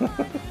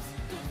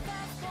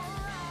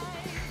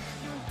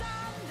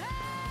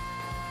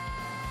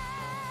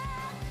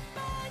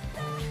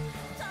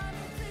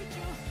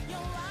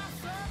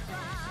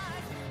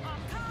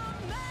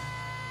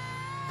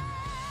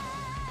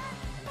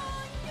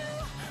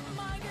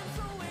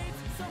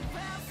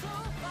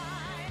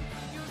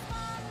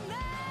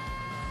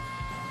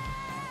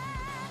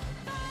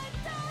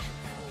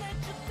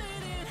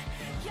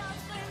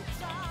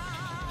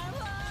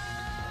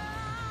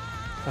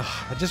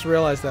 I just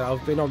realized that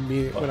I've been on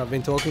mute when I've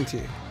been talking to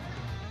you.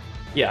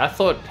 Yeah, I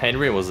thought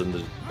Henry was in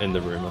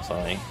the room or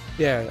something.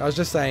 Yeah, I was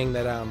just saying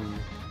that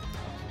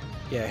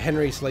yeah,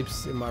 Henry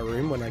sleeps in my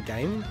room when I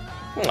game.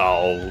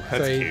 Oh,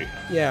 that's cute.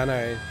 Yeah, I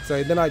know.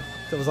 So then I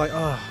was like,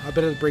 oh, I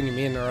better bring him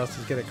in or else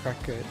he's gonna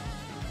crack it.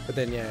 But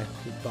then yeah,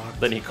 he barked.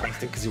 Then he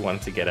cracked it because he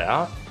wanted to get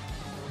out.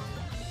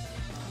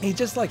 He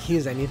just like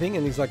hears anything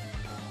and he's like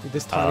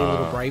this tiny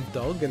little brave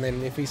dog, and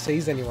then if he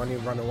sees anyone he'll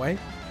run away.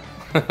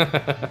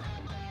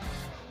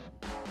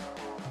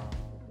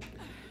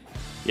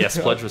 Yeah,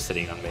 Spludge was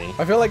sitting on me.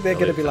 I feel like they're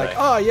gonna be like,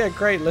 oh yeah,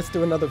 great, let's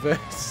do another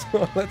verse.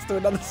 Let's do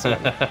another song.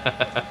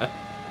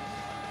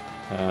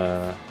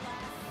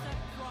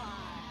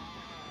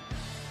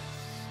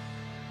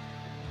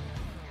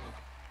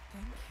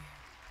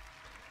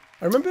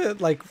 I remember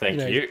like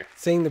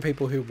seeing the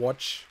people who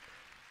watch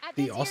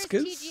the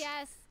Oscars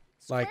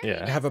like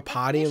have a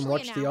party and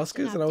watch the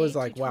Oscars, and I was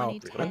like, wow,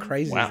 how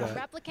crazy is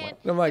that? And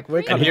I'm like,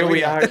 we're and here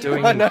we are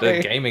doing the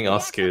gaming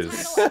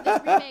Oscars.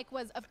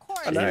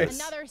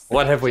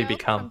 What have we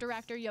become?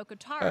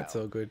 That's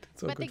all good.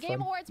 It's all but good the Game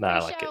fun. Awards No, I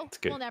like it. show It's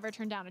good. will never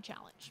turn down a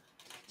challenge.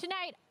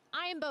 Tonight,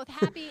 I am both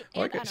happy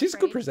and Okay, she's a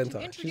good unafraid to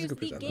presenter. She's a good introduce the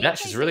presenter. Yeah,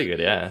 she's really good,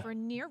 yeah. For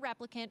Near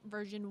Replicant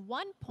version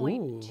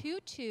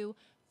 1.224744874139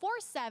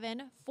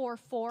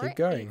 Keep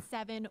going. ...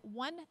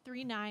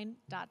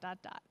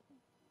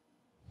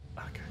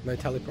 Okay. No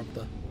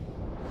teleprompter.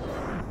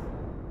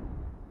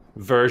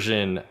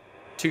 Version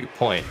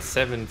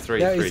 2.73331.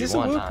 Yeah, is this a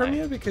world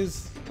premiere?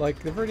 Because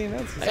like they've already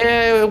announced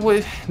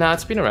this. Nah,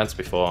 it's been around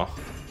before.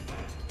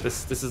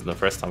 This isn't the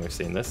first time we've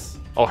seen this.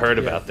 Or heard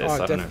about this,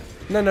 I don't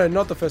know. No,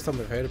 not the first time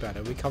we've heard about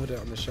it. We covered it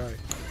on the show.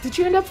 Did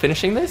you end up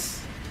finishing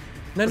this?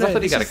 No, I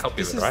thought you got a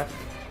copy of it, right?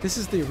 This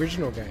is the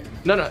original game.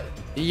 No.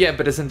 Yeah,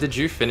 but did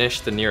you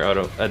finish the Nier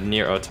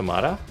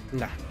Automata?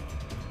 Nah.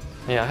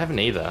 Yeah, I haven't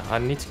either. I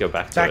need to go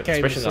back to it,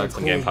 especially now it's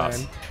on Game Pass.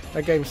 Man.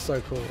 That game's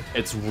so cool.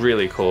 It's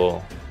really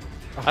cool.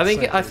 Oh, I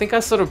think I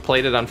sort of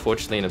played it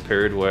unfortunately in a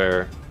period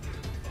where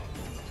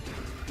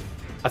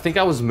I think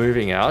I was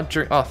moving out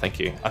during. Oh, thank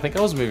you. I think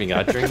I was moving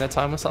out during that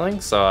time or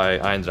something, so I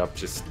ended up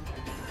just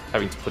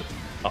having to put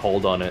a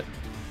hold on it,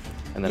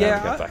 and then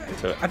I got back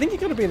into it. I think you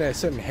got to be in a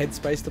certain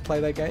headspace to play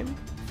that game.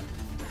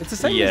 It's the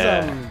same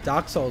as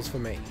Dark Souls for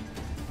me.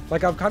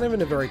 Like I'm kind of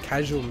in a very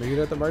casual mood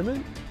at the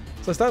moment.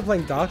 So I started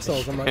playing Dark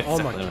Souls. I'm like, oh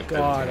my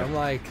god! I'm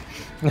like,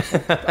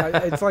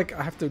 it's like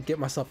I have to get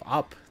myself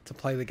up to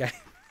play the game.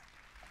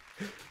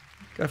 I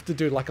have to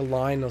do like a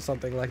line or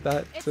something like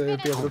that to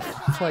be able to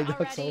play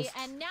Dark Souls.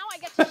 And now I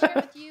get to share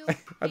with you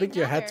I think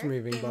your hat's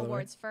moving, by the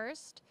way.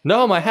 First.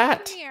 No, my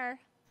hat. Premiere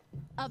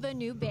of a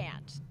new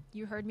band.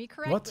 You heard me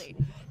correctly.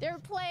 What? They're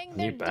playing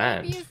their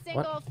debut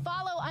single,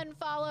 Follow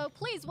Unfollow.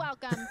 Please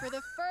welcome for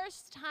the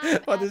first time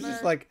Oh, this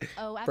is like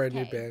OFK. brand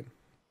new band.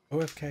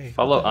 OFK.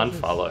 Follow,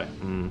 unfollow.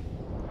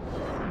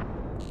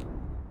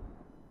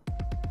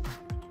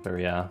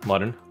 Very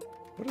modern.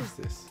 What is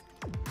this?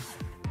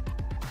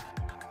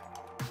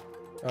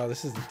 Oh,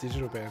 this is the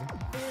digital band.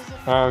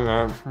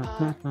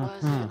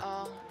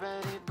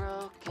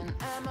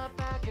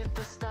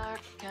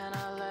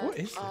 What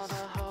is this?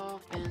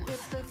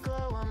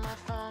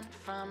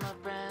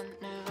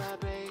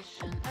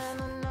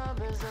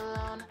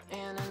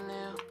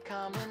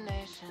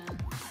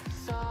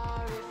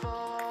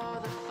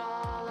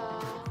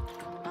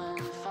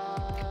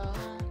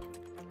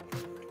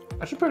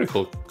 That's a pretty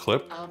cool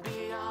clip. It's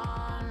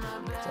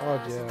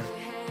odd, yeah.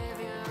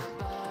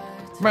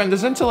 Man,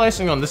 there's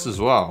interlacing on this as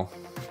well.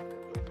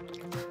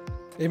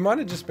 It might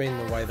have just been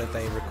the way that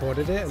they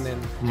recorded it and then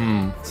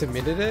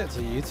submitted it to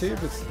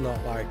YouTube. It's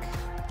not like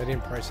they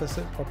didn't process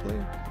it properly.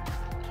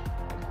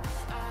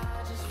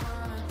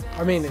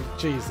 I mean,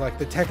 geez, like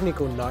the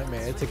technical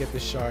nightmare to get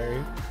this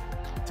show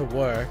to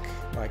work.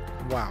 Like,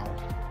 wow.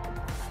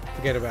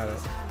 Forget about it.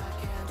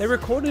 They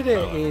recorded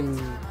it in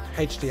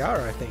HDR,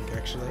 I think,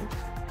 actually.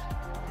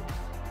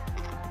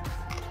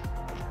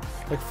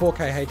 Like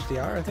 4K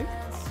HDR, I think.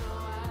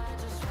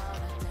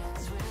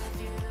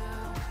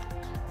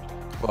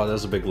 Wow, that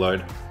was a big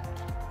load.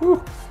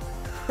 Whew.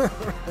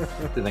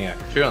 Didn't think I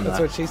could chew on that.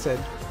 That's what she said.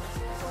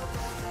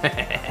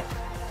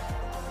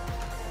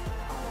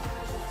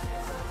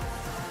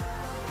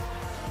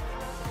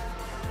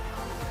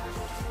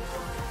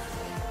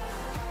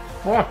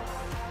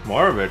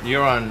 More of it.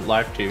 You're on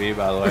live TV,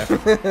 by the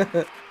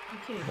way.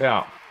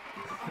 Yeah.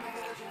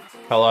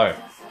 Hello.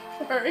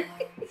 Sorry.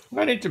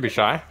 No need to be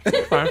shy.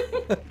 It's fine.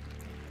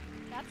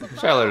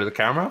 Say hello to the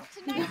camera.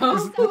 Do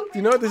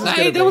you know what this is?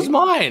 Hey, that was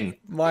mine.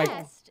 Mike,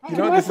 you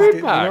know Yes. what this is?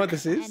 You know what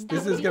this is?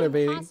 This is gonna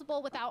be. Mike,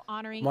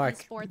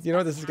 esports you know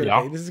what this is gonna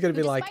Yeah. be? This is gonna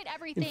be like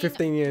in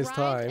 15 years'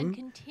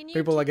 time.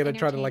 People are gonna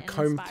try to like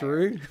comb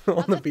through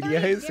all the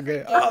videos and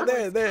go, oh,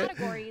 there.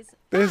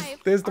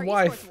 There's the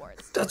wife.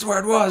 That's where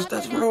it was.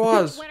 That's where it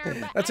was.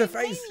 That's her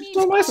face.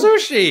 It's my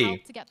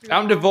sushi.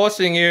 I'm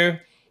divorcing you.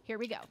 Here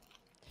we go.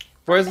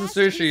 Where's the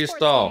sushi you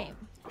stole?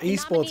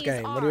 Esports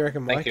game. What do you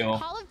reckon, Mike? Thank you.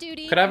 Call of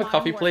Duty, Could I have a Modern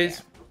coffee,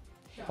 please?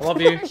 Warfare, I love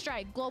you.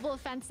 Counter-Strike, Global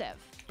Offensive,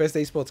 Best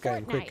esports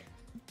game, Fortnite, quick.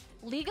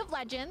 League of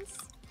Legends,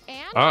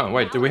 And Oh,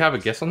 wait, do we have a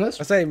guess on this?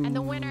 I say And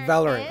the winner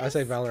Valorant. is- I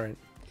say Valorant.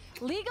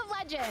 League of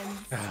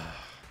Legends.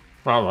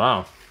 Oh,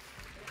 wow.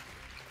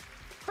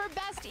 For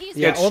best esports,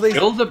 Yeah, It's all these-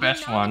 still the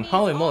best one.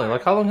 Holy moly,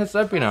 like how long has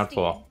that been out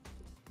for?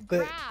 The-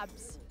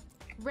 Grabs,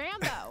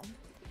 Rambo,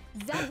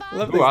 Zebba,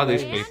 love Who are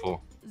these these and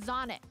people?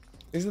 Zonic.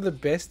 These are the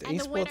best And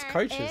the esports winner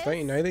coaches. Don't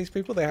you know these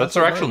people? They have That's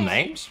their their actual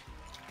names?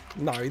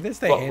 No, that's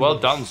their Well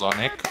handles. done,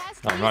 Zonic.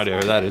 I have no idea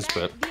who that is,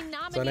 but... The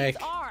nominees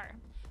Zonic. are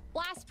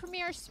Blast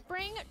Premier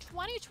Spring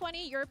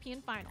 2020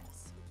 European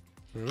Finals,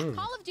 Mm.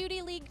 Call of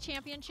Duty League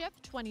Championship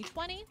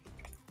 2020,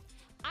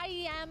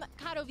 IEM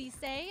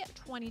Katowice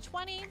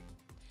 2020,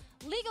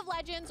 League of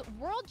Legends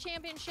World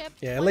Championship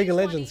Yeah, League of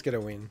 2020, Legends get a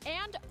win.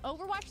 and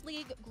Overwatch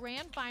League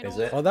Grand Finals.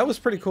 it? Oh, that was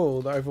pretty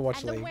cool, the Overwatch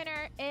And the League.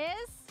 winner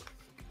is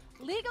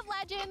League of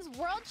Legends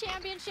World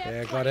Championship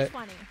Yeah, got it.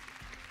 2020.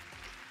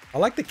 I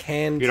like the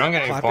canned You don't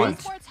get any clapping.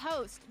 points. Esports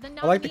host. The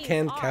I like the nominees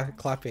canned are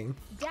clapping.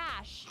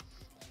 Dash,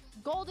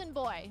 Golden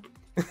Boy,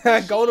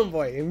 Golden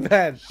Boy,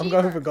 man. I'm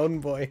going Sheever. for Golden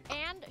Boy.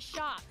 and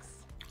Shocks.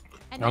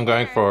 And the I'm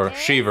going winner for is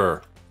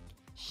Sheever.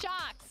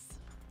 Shocks.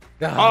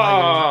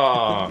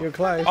 Oh! You're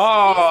close.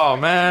 Oh,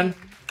 man.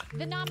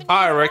 The nominees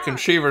I reckon are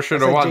Sheever I should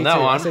say have won that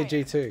G2. I one. say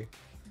G2.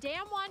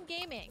 Damn One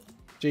Gaming,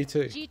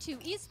 G2. G2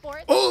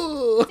 Esports,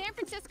 Oh! San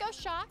Francisco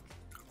Shock,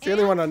 It's the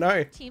only one I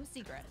know. Team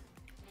Secret.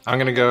 I'm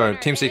gonna And the go winner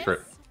Team is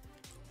Secret.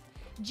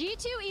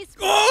 G2 Esports.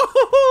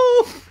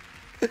 Oh!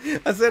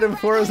 I said it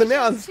before it was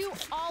announced.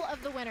 Congratulations to all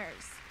of the winners.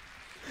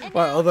 And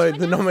Well, now, although to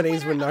the announce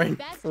nominees were winner of known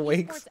Best for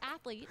weeks. Esports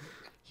Athlete,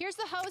 here's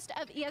the host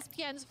of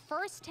ESPN's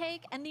First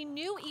Take and the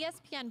new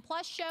ESPN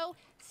Plus show,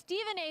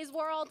 Stephen A's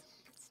World,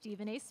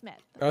 Stephen A. Smith.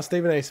 Oh,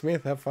 Stephen A.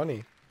 Smith, how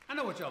funny. I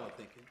know what y'all are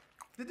thinking.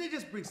 Did they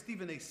just bring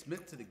Stephen A.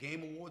 Smith to the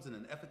Game Awards in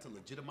an effort to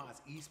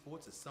legitimize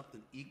esports as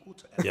something equal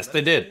to Yes, athletic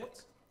they did.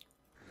 sports?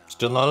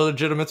 Still not a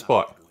legitimate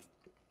spot.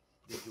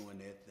 They're doing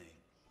their thing.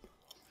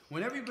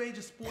 When every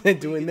major sport They're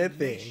league doing in their the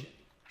thing. nation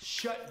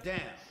shut down,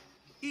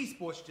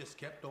 esports just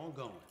kept on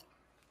going.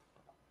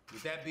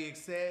 With that being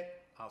said,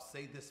 I'll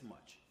say this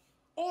much.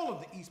 All of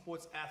the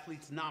esports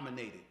athletes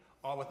nominated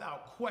are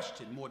without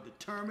question more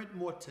determined,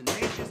 more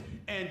tenacious,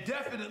 and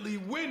definitely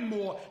win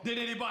more than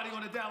anybody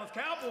on the Dallas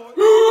Cowboys.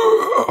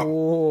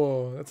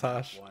 Oh, that's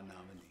harsh. One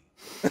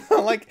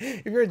nominee. Like,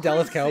 if you're a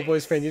Dallas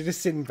Cowboys fan, you're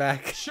just sitting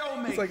back.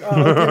 Showmaker. It's like,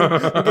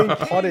 oh, I'm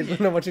getting potted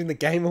when I'm watching the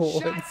Game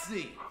Awards.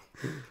 Shotzi.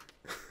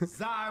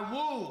 Zai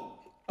Wu.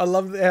 I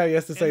love how he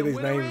has to say And the these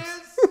winner names.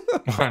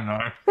 is I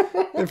know.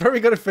 They've probably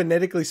got it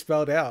phonetically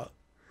spelled out.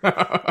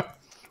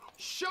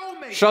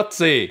 Showmaker.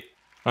 Shotzi.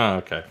 Oh,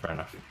 okay, fair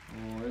enough.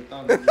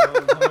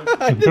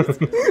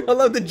 I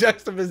love the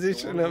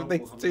juxtaposition of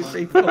these two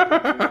people.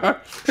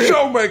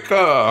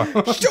 Showmaker!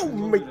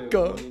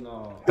 Showmaker.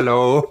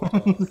 Hello.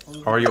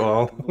 How are you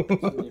all?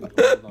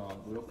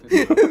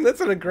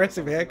 That's an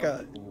aggressive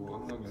haircut.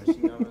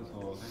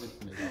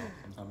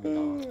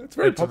 It's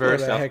very It's a popular, very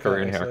that South haircut,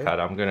 Korean actually. haircut.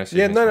 I'm gonna say.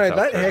 Yeah, no,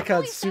 that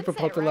haircut's super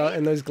popular,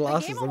 and those The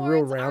glasses, Game the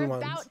real Awards round are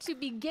ones. about to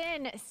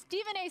begin.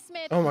 Stephen A.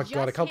 Smith Oh my just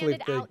God, I can't believe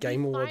handed the out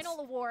Game Awards final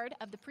award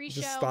of the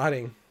pre-show. Just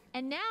starting.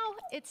 And now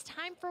it's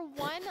time for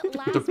one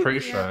last The premiere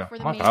pre-show. before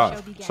the My main God,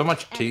 show begins. so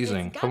much And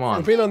teasing. it's Come got on.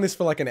 We've been on this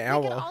for like an we could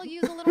hour. all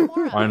use a little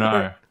more of. I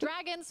know.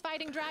 Dragons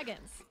fighting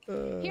dragons.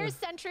 Here's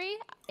Sentry,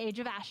 Age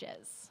of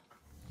Ashes.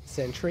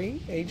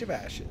 Century, Age of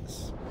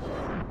Ashes.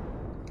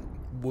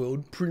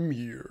 World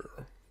premiere.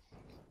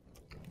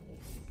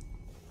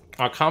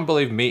 I can't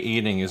believe me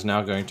eating is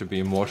now going to be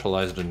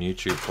immortalized on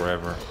YouTube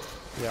forever.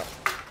 Yeah.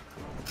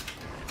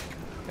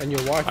 And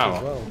your wife Oh.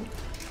 as well.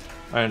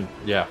 And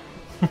yeah.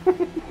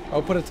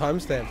 I'll put a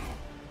timestamp.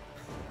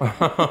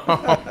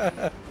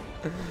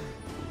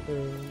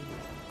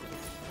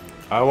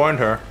 I warned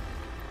her.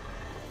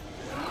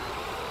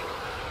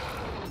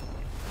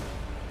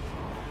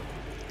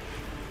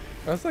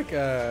 That's like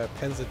a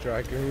Panzer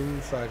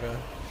Dragoon saga.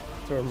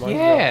 To remind me of.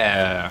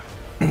 Yeah.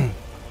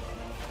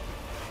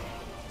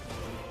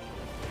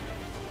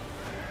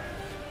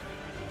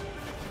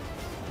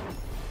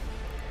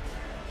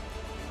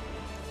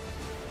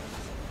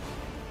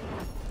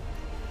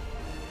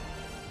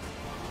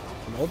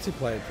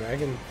 Multiplayer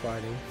dragon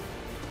fighting.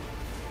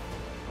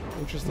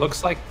 Interesting.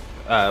 Looks like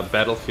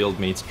Battlefield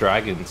meets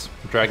Dragons.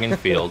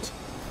 Dragonfield.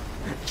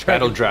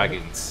 Battle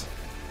Dragons.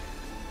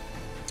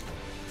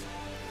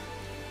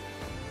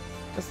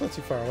 That's not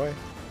too far away.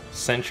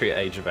 Century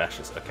Age of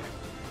Ashes. Okay.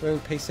 We're in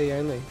PC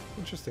only.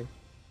 Interesting.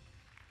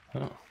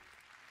 Oh.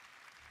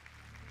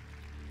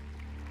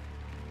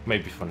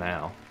 Maybe for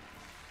now.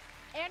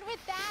 And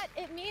with that,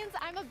 it means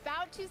I'm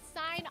about to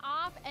sign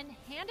off and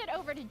hand it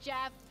over to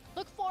Jeff.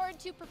 Look forward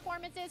to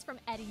performances from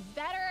Eddie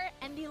Vedder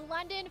and the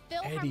London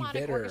Philharmonic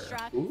Vedder.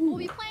 Orchestra, who will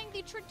be playing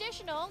the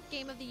traditional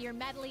Game of the Year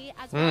medley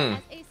as well as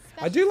a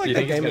special. I do like Do you the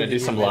think he's Game gonna of do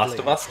the some Year Last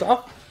medley. of Us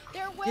stuff?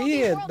 There will be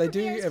Yeah, world they do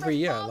premieres every for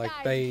year. Fall Like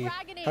Guys, they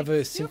Dragon Age, have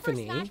a Super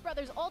symphony Smash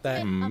Brothers Ultimate,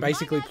 that Among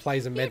basically Us,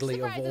 plays a huge medley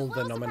of surprises, all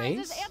the little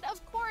nominees. surprises, and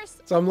of course,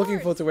 So I'm looking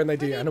awards forward to when they for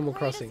do the Animal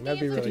greatest Crossing. That'd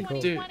be games of really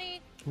cool.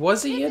 2020.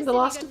 Was he This in is The Cindy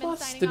Last of Goodman Us?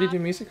 signing Did he do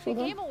off. music for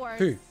The that? Game Awards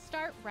Who?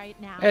 start right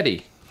now.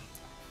 Eddie.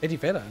 Eddie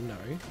Vedder? No.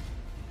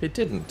 He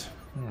didn't.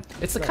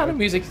 It's the kind of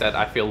music that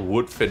I feel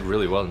would fit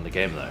really well in the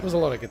game, though. There's a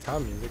lot of guitar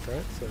music,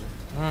 right? So.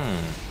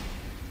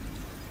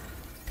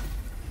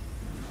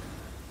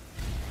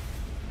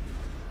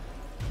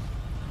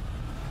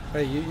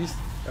 Hey,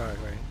 oh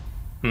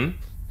wait.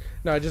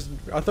 No,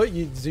 I thought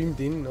you zoomed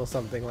in or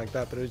something like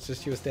that, but it was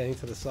just you were standing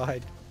to the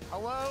side.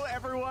 Hello,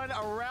 everyone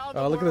around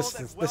the look at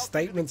the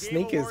statement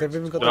sneakers. They've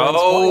even got the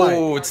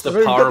spotlight. It's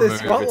the power move.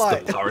 It's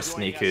the power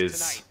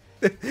sneakers.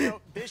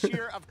 This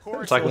year, of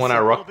course, it's like when I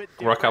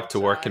rock up to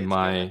work in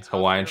my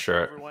Hawaiian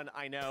shirt.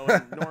 I know,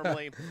 and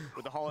normally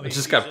with the holiday it's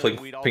just got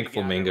season, pink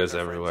flamingos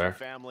everywhere.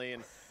 Family,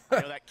 and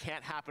I know that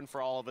can't happen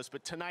for all of us,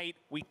 but tonight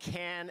we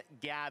can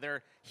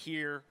gather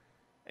here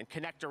and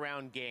connect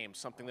around games,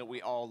 something that we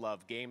all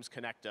love. Games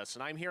connect us.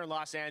 And I'm here in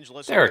Los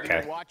Angeles.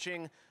 Okay.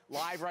 Watching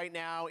live right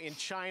now in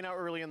China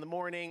early in the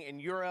morning, in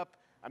Europe,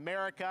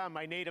 America,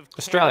 my native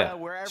Canada,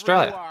 wherever you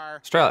are.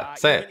 Australia.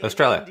 Say it.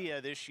 Australia. India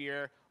this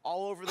year,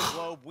 all over the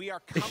globe, we are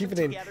coming even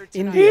together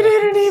in India.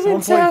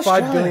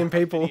 1.5 billion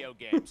people.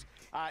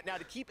 Now,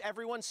 to keep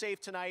everyone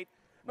safe tonight,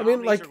 I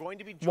mean, like,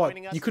 what?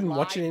 You couldn't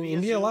watch it in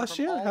India last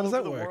year? How does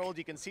that work?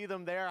 You can see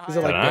them there. Is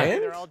it like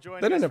banned?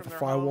 They don't have a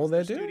firewall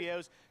there, do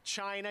they?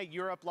 China,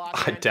 Europe,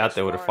 I doubt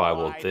they would have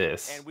firewalled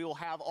this. And we will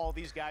have all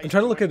these guys I'm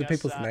trying to look at the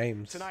people's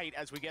names. Tonight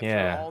as we get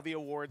through all the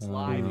awards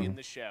live in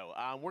the show.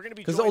 We're going to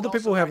be because all the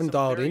people who haven't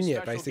dialed in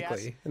yet,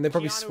 basically, and they're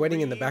probably sweating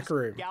in the back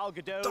room.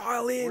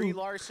 Dial in.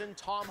 Larson,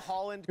 Tom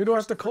Holland, who do I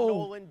have to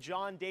call? Nolan,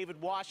 John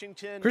David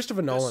Washington,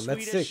 Christopher Nolan.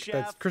 That's sick.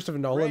 That's Christopher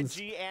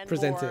Nolan's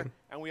presenting.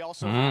 And we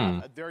also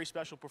have a very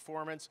special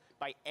performance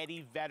by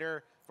Eddie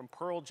Vedder from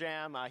Pearl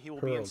Jam. He will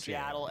be in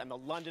Seattle, and the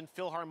London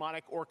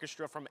Philharmonic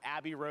Orchestra from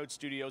Abbey Road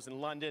Studios in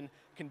London,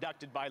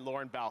 conducted by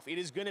Lauren Balfe. It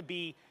is going to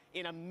be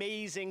an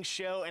amazing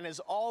show, and as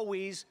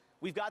always,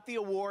 we've got the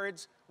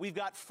awards, we've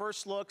got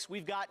first looks,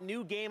 we've got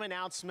new game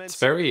announcements. It's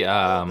very,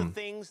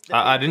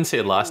 I didn't see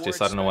it last year,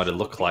 so I don't know what it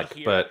looked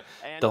like, but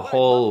the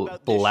whole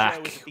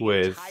black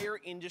with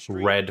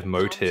red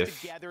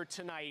motif,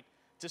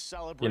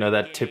 you know,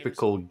 that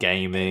typical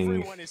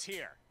gaming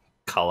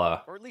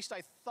color, or at least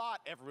I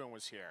thought everyone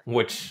was here,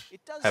 which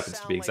happens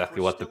to be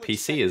exactly what the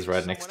PC is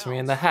right next to me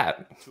in the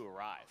hat.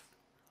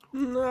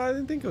 No, I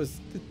didn't think it was.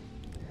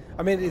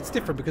 I mean, it's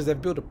different because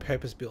they've built a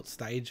purpose-built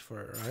stage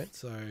for it, right?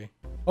 So,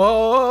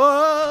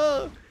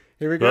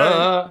 here we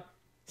go.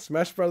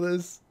 Smash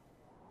Brothers.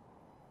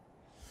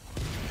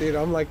 Dude,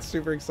 I'm like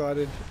super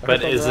excited.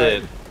 But is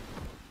it?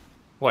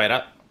 Wait,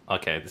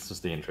 okay, this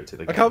was the intro to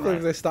the game. I can't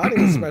believe they're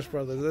starting with Smash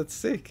Brothers. That's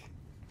sick.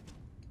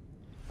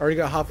 Already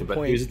got half a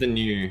point. Who's the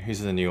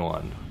new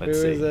one?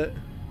 Let's see. Who is it?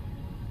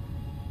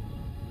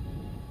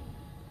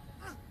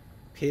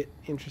 Pit.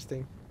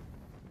 Interesting.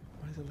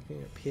 Why is it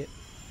looking at Pit?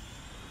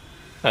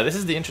 No, this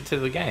is the intro to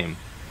the game.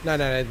 No.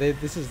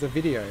 This is the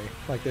video.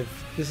 Like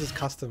this is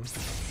custom.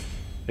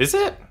 Is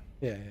it?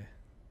 Yeah.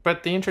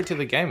 But the intro to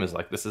the game is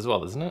like this as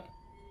well, isn't it?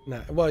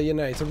 No. Well, you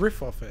know, it's a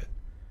riff off it.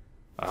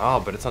 Oh,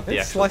 but it's not the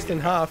actual. Sliced in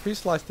half. Who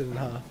sliced it in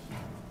half?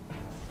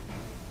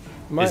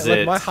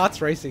 My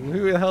heart's racing.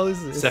 Who the hell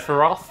is this?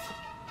 Sephiroth?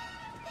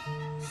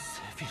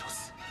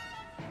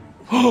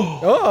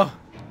 Oh!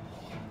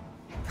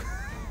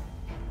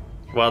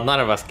 Well,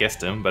 none of us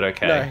guessed him, but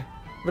okay. No,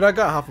 but I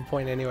got half a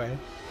point anyway.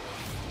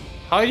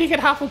 How did you get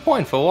half a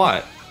point for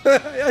what?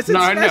 I said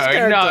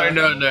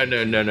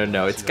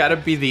No. It's got to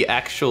be the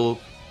actual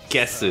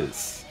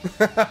guesses.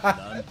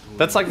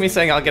 That's like me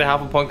saying I'll get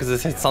half a point because it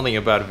said something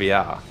about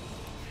VR.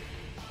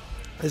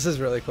 This is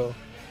really cool.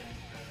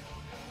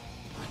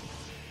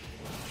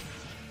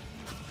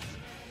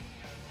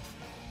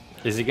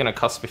 Is it gonna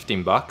cost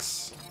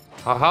 $15?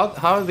 How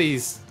are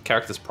these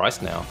characters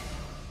priced now?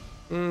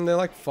 They're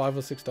like $5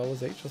 or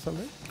 $6 each or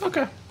something.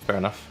 Okay, fair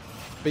enough.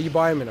 But you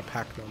buy them in a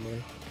pack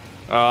normally.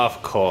 Oh,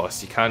 of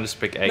course, you can't just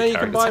pick 8 characters.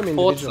 Can buy them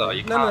individually.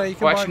 You can't. You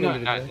can buy them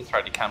individually. No, that's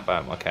right, you can't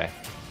buy them. Okay.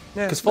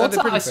 Yeah, because Forza,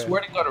 I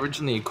swear to God,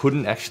 originally you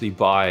couldn't actually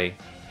buy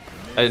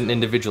an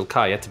individual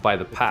car. You had to buy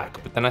the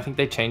pack. But then I think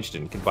they changed it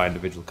and you can buy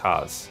individual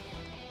cars.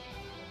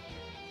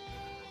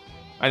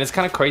 And it's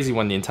kind of crazy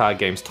when the entire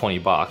game's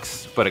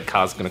 $20, but a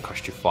car's gonna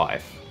cost you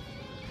 $5.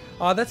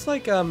 Oh, that's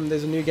like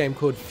there's a new game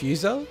called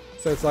Fuser.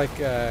 So it's like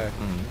a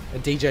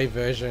DJ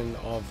version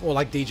of, or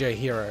like DJ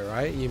Hero,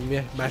 right? You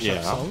mash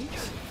up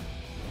songs.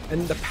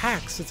 And the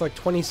packs, it's like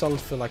 20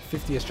 songs for like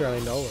 50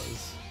 Australian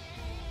dollars.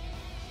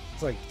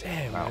 It's like,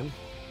 damn, man.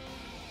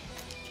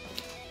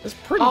 It's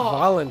pretty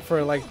violent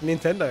for like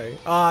Nintendo.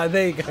 Ah,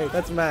 there you go.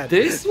 That's mad.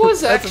 This was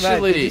that's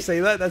actually. Mad. Did you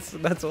see that? That's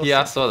awesome.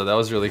 Yeah, I saw that. That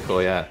was really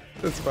cool. Yeah.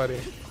 That's funny.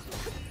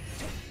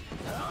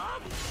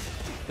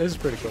 This is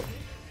pretty cool.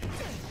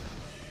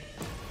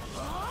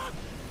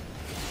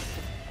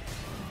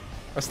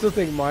 I still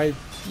think my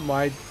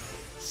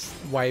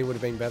way would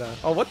have been better.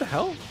 Oh, what the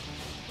hell?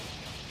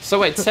 So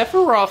wait,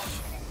 Sephiroth.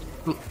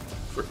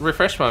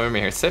 Refresh my memory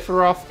here.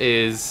 Sephiroth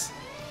is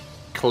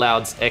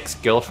Cloud's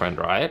ex-girlfriend,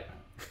 right?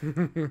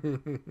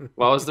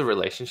 What was the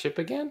relationship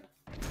again?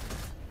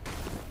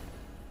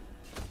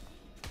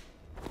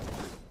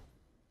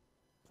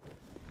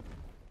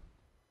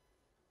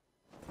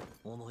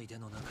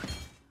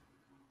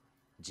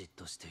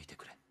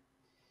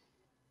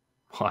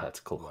 Wow, that's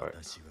a cool quote.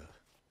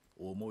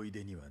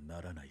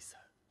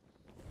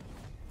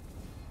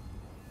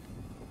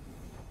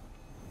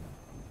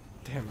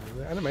 Damn,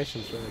 the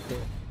animation's really cool.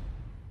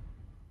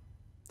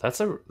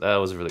 That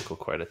was a really cool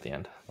quote at the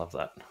end. Love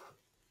that.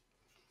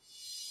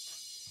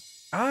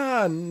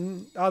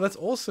 Oh, that's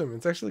awesome.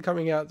 It's actually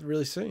coming out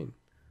really soon.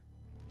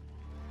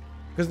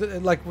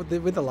 Because like with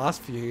the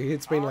last few,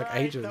 it's been like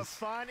ages. The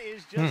fun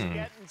is just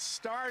getting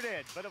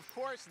started, but of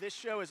course, this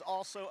show is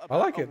also about I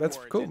like it. That's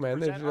cool,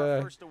 man.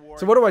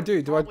 So what do I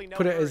do? Do I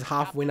put it as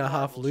half winner,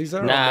 half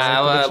loser?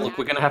 Nah, look,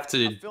 we're gonna have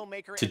to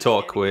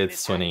talk with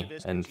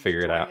Swinny and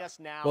figure it out.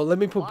 Well, let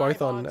me put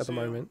both on at the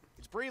moment.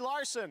 It's Brie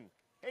Larson.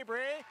 Hey, Brie.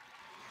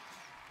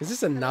 Is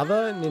this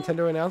another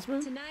Nintendo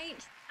announcement?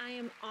 Tonight, I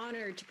am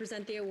honored to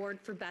present the award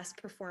for Best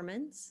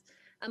Performance.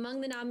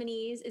 Among the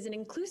nominees is an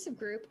inclusive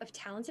group of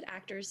talented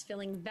actors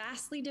filling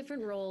vastly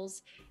different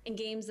roles in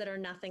games that are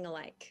nothing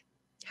alike.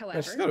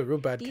 However, she's got a real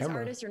bad these camera.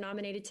 artists are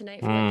nominated tonight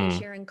for what they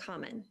share in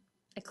common: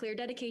 a clear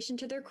dedication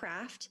to their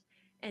craft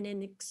and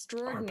an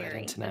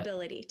extraordinary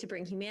ability to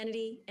bring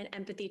humanity and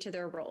empathy to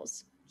their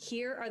roles.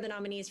 Here are the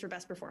nominees for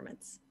Best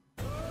Performance.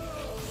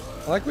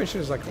 I like when she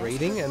was like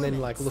reading and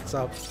then like looks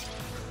up.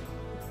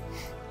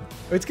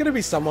 It's gonna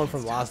be someone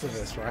from Last of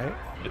Us, right?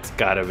 It's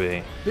gotta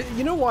be. But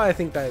you know why I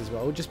think that as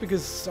well? Just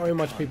because so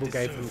much people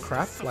gave them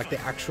crap, like the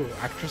actual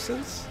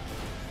actresses.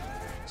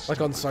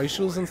 Like on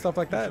socials and stuff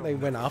like that, they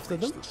went after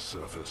them.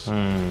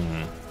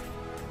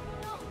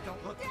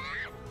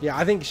 Yeah,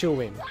 I think she'll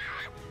win.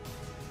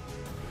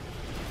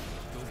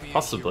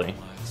 Possibly.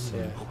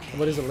 Yeah.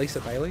 What is it, Lisa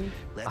Bailey?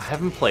 I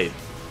haven't played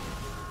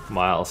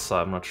Miles, so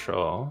I'm not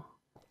sure.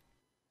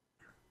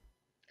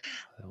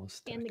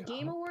 And the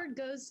Game Award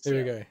goes to...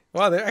 Here we go.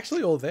 Wow, they're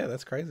actually all there.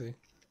 That's crazy.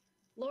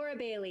 Laura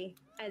Bailey.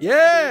 As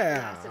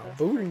Yeah!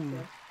 Boom.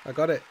 I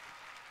got it.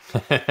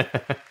 Oh, man.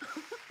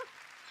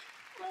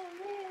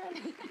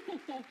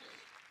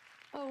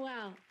 Oh,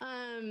 wow.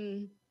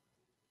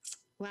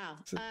 Wow.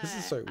 This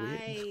is so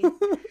weird.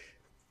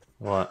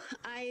 What?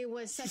 I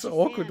was such It's a so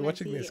awkward fan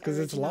watching of the this because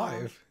it's original,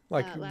 live.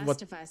 Like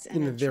Last of Us, in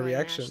and their Troy and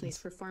reactions. Ashley's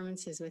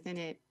performances within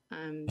it.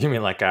 You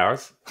mean like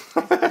ours?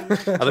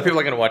 Other people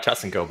are gonna watch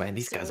us and go, man,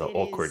 these guys are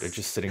awkward. They're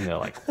just sitting there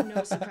like.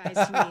 No surprise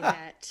to me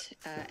that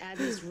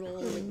Abby's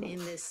role in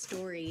this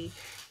story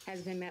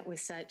has been met with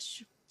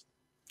such.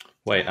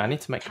 Wait, I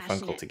need to make a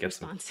phone call to get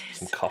some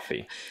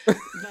coffee. But,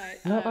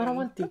 no, I don't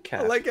want decaf.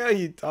 I like how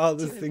you dial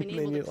this thing and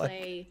then you're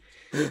like.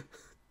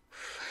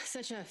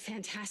 Such a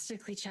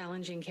fantastically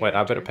challenging character. Wait,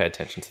 I better pay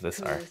attention to this.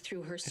 Sorry.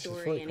 Through her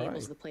story,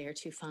 enables the player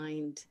to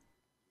find.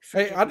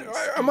 Hey,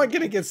 am I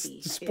gonna get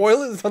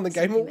spoilers on the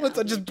Game Awards?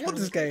 I just bought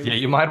this game. Yeah,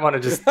 you might want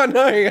to just. I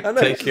know.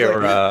 Take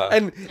your.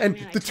 And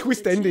the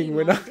twist ending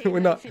when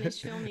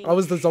I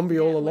was the zombie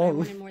all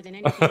along. More than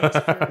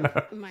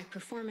anything, my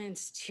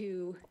performance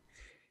to.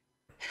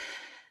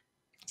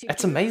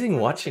 It's amazing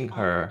watching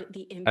her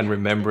and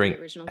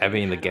remembering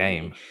Abby in the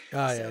game.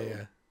 Oh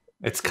yeah.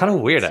 It's kind of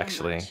weird,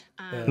 actually.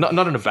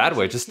 Not in a bad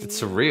way, just it's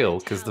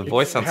surreal because the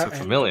voice sounds so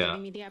familiar.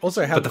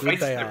 Also, how but the good face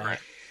they is are different.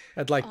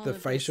 at like the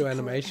facial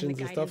animations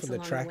and stuff, and the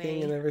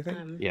tracking and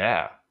everything.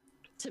 Yeah.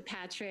 To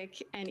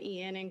Patrick and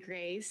Ian and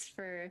Grace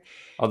for.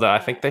 Although I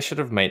think they should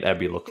have made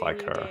Abby look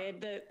like her.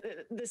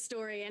 The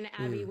story and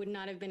Abby would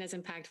not have been as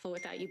impactful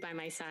without you by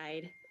my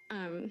side.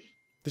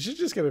 Did she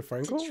just get a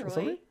phone call or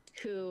something?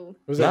 Who?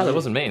 No, that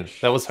wasn't me.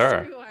 That was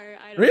her.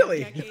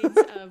 Really?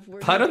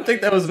 I don't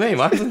think that was me.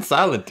 Mine was in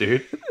silent,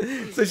 dude.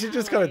 So she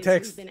just got a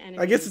text.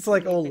 I guess it's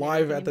like all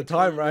live at the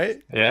time,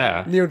 right?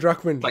 Yeah. Neil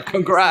Druckmann. Like,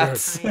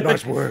 congrats.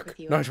 Nice work.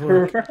 Nice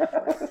work.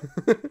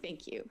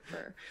 Thank you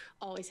for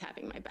always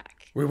having my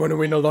back. We want to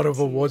win a lot of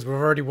awards. We've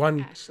already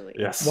won.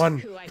 Yes.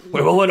 One.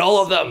 We will win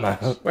all of them.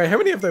 Wait, how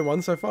many have they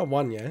won so far?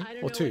 One, yeah?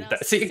 Or two?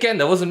 See, again,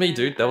 that wasn't me,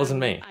 dude. That wasn't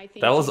me.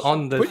 That was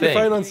on the Put thing.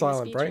 your phone on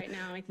silent, bro.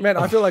 Man,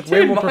 I feel like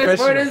we're more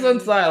professional. My phone is on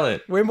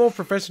silent. We're more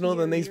professional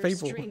than these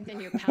people.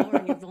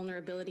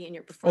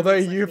 Although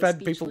you've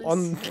had people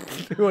on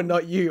who are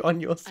not you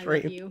on your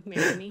stream. I love you,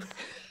 marry me.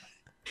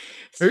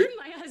 Who?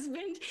 My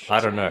husband. I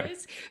don't know.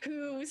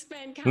 Who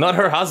spent Not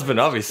her husband,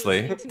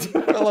 obviously.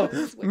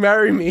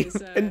 Marry me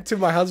and to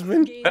my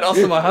husband. And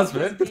also my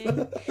husband.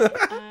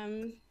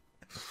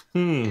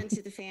 And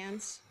to the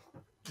fans.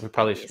 We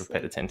probably should have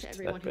paid attention to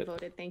everyone that bit. who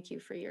voted, thank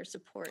you for your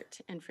support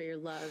and for your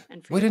love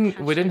and for We your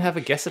didn't have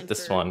a guess at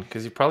this one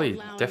because you probably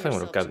definitely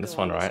would have gotten this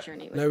one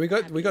right. No, we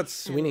got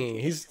Swinny.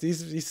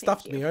 He's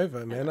stuffed me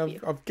over, man.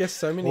 I've guessed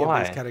so many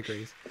Why? of these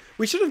categories.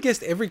 We should have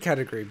guessed every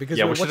category because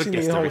Yeah, we're we should have watching the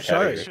guessed whole every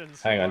show. category.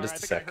 Hang on,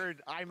 just a sec.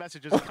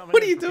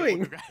 What are you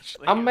doing?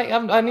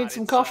 I need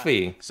some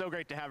coffee. So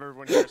great to have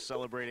everyone here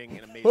celebrating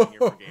an amazing year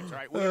for games. All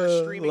right, we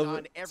are streaming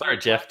on every Sorry,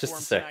 Jeff. Just a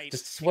platform sec. tonight,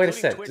 Just wait a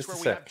including sec. Twitch, Just a where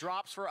we sec. have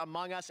drops for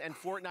Among Us and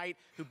Fortnite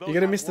You're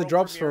gonna miss the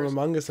drops from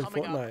Among Us and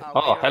Fortnite.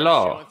 Oh,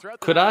 hello.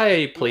 Could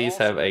I please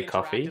have a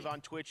coffee?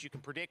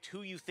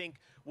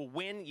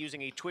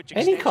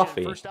 Any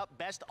coffee.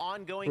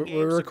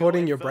 We're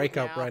recording your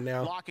breakup right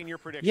now.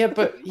 Yeah,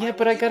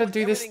 but I gotta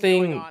do this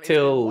thing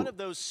till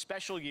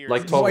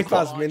like 12 way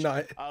o'clock. past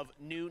midnight.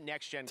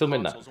 Till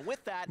midnight.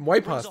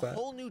 Way past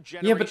that.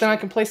 Yeah, but then I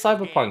can play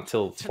Cyberpunk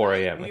till 4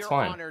 a.m. It's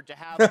fine.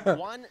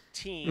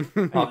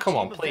 Oh, come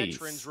on, please.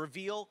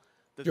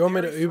 Do you want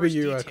me to Uber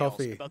you a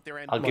coffee?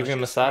 I'll give you a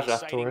massage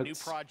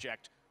afterwards.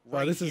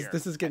 Well, this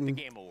is getting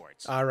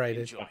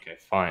R-rated. Okay,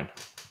 fine.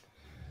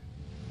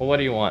 Well, what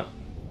do you want?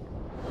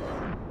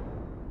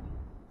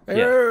 Hey,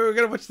 we're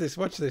gonna watch this.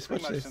 Watch this.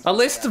 A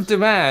list of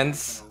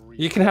demands.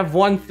 You can have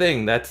one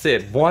thing. That's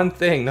it. One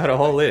thing, not a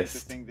whole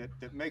list.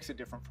 That makes it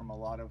different from a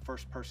lot of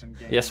first-person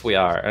games. Yes, we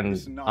are,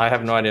 and I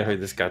have no idea who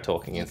this guy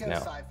talking is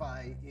now.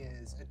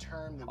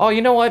 Oh,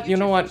 you know what?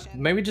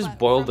 Maybe just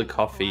boil the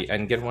coffee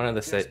and get one of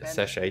the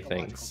sachet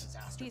things.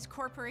 These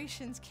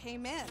corporations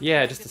came in.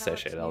 Yeah, just a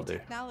sachet. That'll do.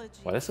 Wow,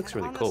 this looks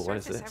really cool. What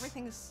is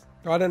this?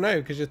 I don't know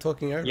because you're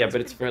talking over. Yeah,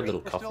 but it's very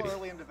little coffee. Still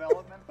early in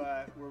development,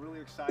 but we're really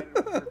excited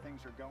where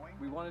things are going.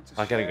 We wanted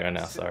to I gotta go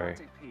now. Sorry.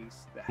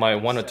 My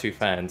 1 or 2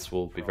 fans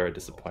will be very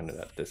disappointed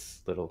at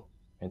this little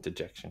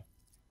interjection.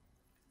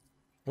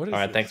 What is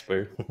Alright, this? thanks,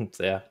 Boo.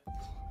 So yeah.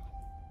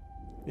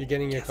 You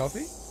getting your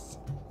coffee?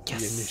 Yes. The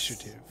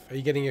initiative. Are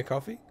you getting your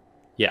coffee?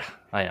 Yeah,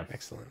 I am.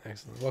 Excellent.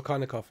 What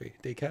kind of coffee?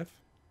 Decaf?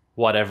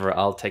 Whatever.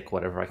 I'll take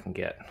whatever I can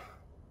get.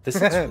 This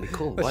is really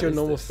cool. That's what your is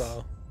normal this?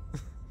 style.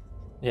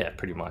 Yeah,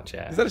 pretty much.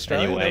 Yeah. Is that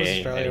Australia? Anyway, That was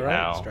Australia, right?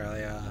 anyhow.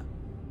 Australia.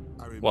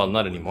 Well,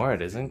 not anymore.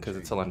 It isn't because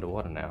it's all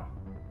underwater now.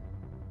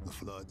 The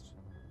floods.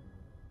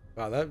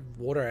 Wow, that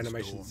water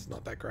animation's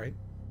not that great.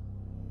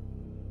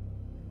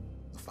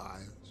 The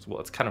fires. Well,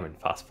 it's kind of in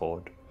fast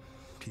forward.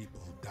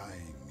 People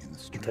dying in the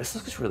streets. This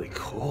looks really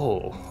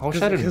cool. I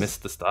wish I didn't miss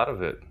the start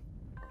of it.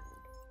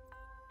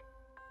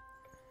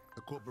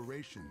 The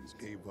corporations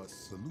gave us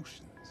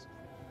solutions.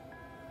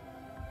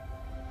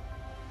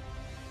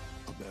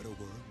 A better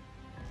world.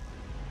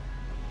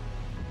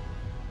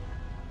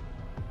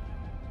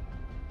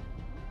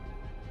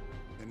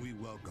 And we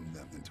welcome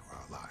them into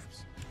our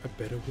lives. A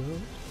better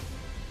world?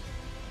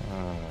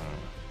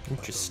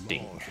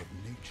 Interesting. But the laws of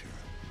nature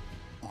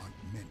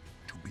aren't meant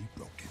to be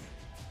broken.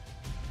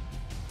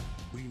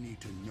 We need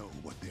to know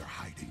what they're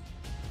hiding.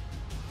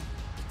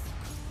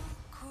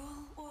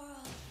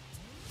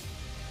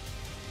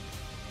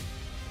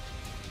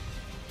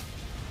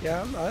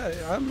 Yeah,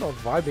 I'm not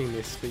vibing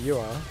this, but you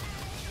are.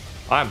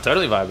 I'm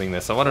totally vibing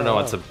this. I want to know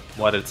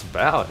what it's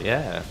about.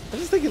 Yeah. I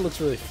just think it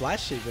looks really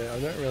flashy, but I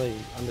don't really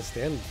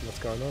understand what's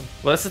going on.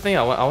 Well, that's the thing.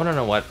 I want to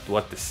know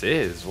what this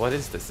is. What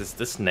is this? Is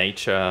this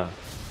nature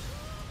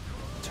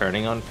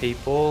turning on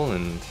people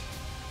and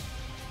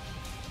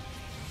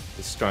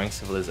destroying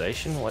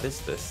civilization? What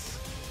is this?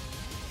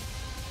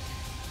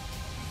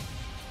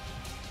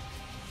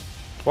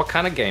 What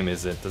kind of game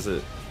is it? Does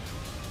it?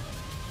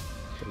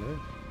 I don't know.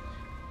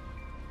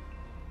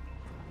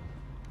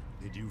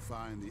 Did you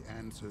find the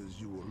answers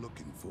you were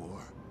looking for,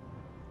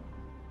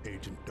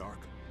 Agent Dark?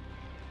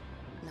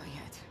 Not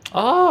yet.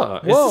 Oh,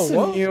 Whoa, is this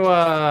a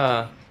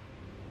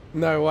new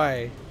No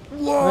way.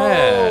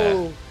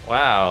 Whoa! Yeah.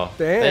 Wow.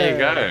 Damn. There you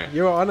go.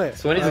 You're on it.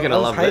 Sweaty's gonna I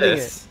was love hating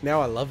this. It.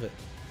 Now I love it.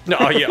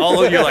 No, yeah.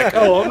 Oh, you're like,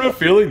 oh, I'm not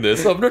feeling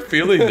this. I'm not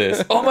feeling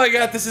this. Oh my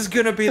god, this is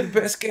gonna be the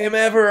best game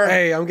ever.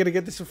 Hey, I'm gonna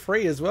get this for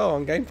free as well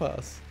on Game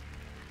Pass.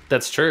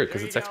 That's true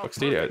because it's Xbox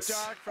Studios.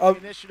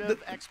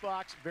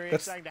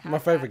 That's my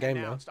favorite game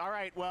now. All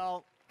right,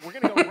 well, we're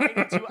gonna go right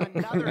into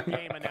another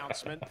game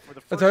announcement for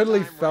the first I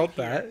totally time felt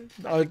right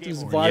that. I was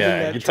vibing Yeah,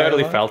 that you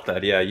totally trailer. felt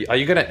that. Yeah, are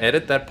you gonna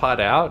edit that part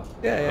out?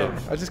 Yeah.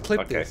 I just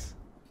clipped this.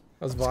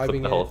 I was Just clip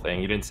vibing the whole it.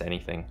 thing. You didn't say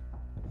anything.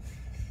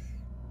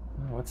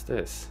 Oh, what's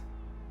this?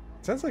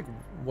 Sounds like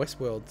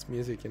Westworld's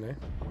music, you know.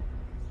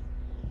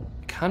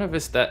 Kind of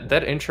is that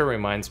intro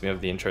reminds me of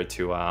the intro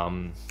to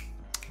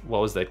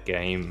what was that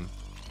game?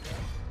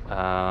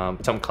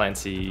 Tom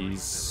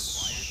Clancy's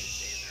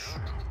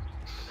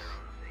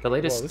the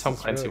latest Tom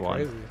Clancy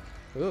one.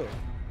 Ugh.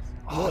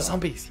 Oh,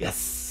 zombies!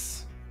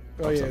 Yes.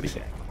 Oh Love yeah. zombie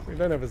game. We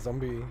don't have a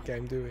zombie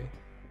game, do we?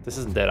 This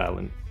isn't Dead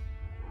Island.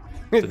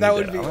 That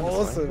would be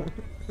awesome.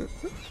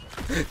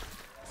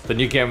 The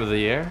new game of the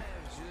year?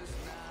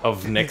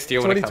 Of next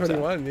year when it comes out?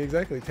 2021,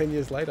 exactly. 10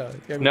 years later.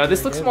 No,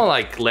 this looks more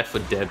like Left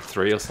 4 Dead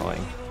 3 or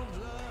something.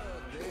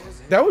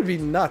 That would be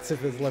nuts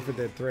if it's Left 4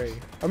 Dead 3.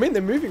 I mean,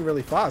 they're moving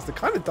really fast. It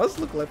kind of does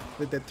look Left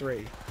 4 Dead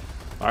 3.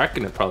 I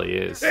reckon it probably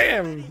is.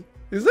 Damn!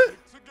 Is it?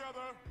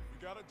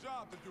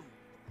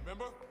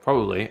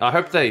 Probably. I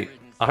hope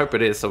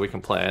it is so we can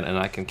play it and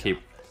I can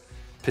keep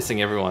pissing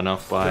everyone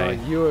off by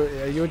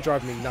You're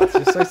driving me nuts.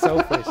 You're so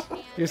selfish.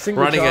 You're a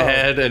single running child.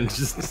 ahead and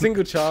just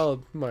single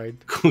child mode.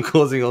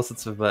 causing all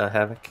sorts of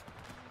havoc.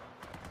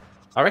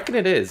 I reckon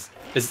it is.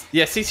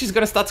 Yeah, see, she's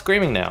gonna start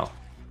screaming now.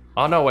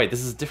 Oh no, wait, this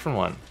is a different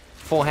one.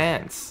 4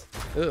 hands.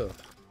 Ugh.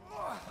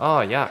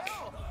 Oh, yuck.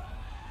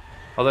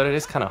 Although it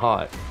is kind of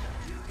hot.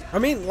 I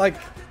mean, like,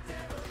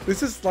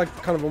 This is like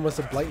kind of almost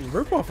a blatant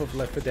rip-off of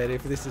Left 4 Dead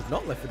if this is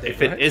not Left 4 Dead,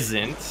 If it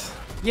isn't...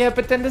 Yeah,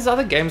 but then there's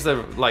other games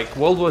that like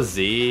World War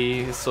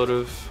Z, sort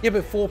of... Yeah,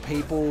 but 4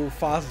 people,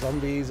 fast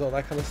zombies, all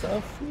that kind of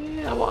stuff.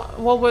 Yeah,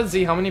 World War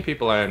Z, how many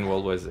people are in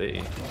World War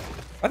Z?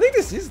 I think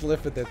this is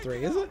Left 4 Dead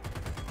 3, is it?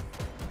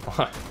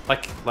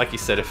 like you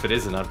said, if it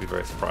isn't, I'd be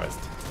very surprised.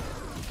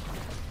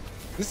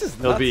 This is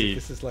It'll nuts be if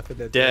this is Left 4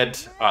 Dead 3. Dead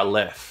are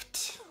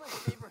left.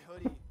 A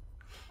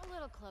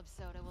little club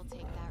soda will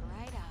take that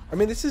right out. I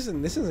mean, this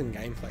isn't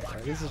gameplay,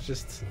 right? This is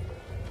just...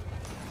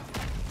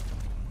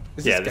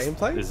 Is Yeah, this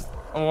gameplay?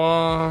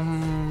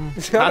 Hard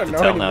to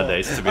tell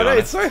nowadays, to be I know,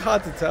 honest. it's so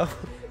hard to tell.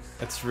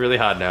 It's really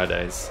hard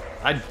nowadays.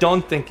 I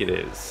don't think it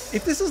is.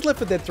 If this is Left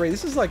 4 Dead 3,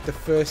 this is like the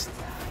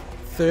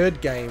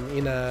third game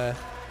in a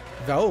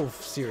Valve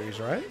series,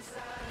 right?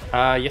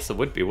 Yes, it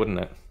would be, wouldn't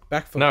it?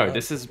 Back 4 No, Blood.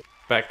 this is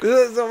Back...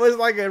 This is almost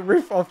like a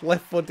riff off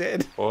Left 4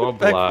 Dead. For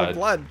Back Blood. 4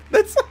 Blood.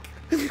 That's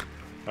like...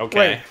 Okay.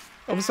 Wait,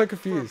 I'm so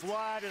confused.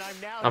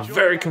 I'm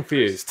very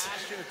confused.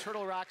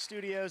 Turtle Rock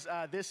Studios.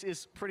 This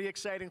is pretty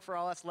exciting for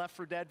all us Left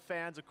 4 Dead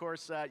fans. Of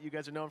course, you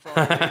guys are known for all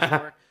the amazing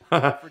work.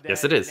 Left 4 Dead.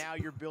 Yes, it is. Now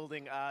you're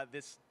building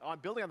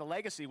building on the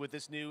legacy with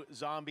this new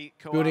zombie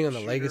co-op Building on the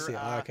shooter. legacy.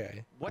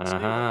 Okay. What's new?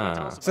 Tell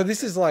us So about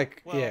this it. is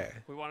like, Well, yeah.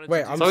 we wanted Wait,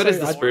 to do I'm So it is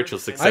sorry, the spiritual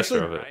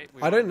successor of it.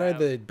 I don't know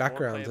the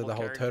background to the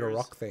whole Turtle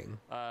Rock thing.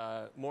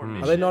 More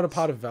Are they not a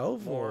part of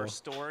Valve more or?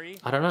 story.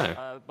 I don't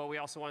know. But we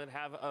also wanted to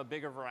have a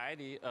bigger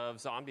variety of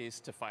zombies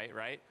to fight,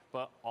 right?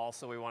 But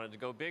also we wanted to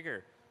go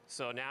bigger.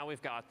 So now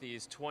we've got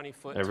these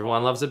 20-foot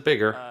Everyone loves it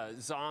bigger.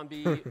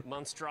 zombie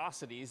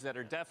monstrosities that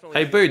are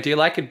definitely... Hey, Boo, do you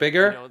like it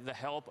bigger? You know, the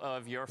help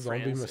of your Zombie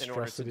friends in order to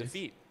monstrosities.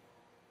 defeat.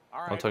 All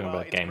right, I'm talking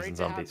about it's games great and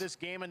to have zombies. this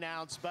game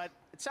announced, but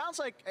it sounds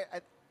like I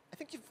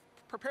think you've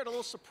prepared a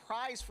little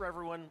surprise for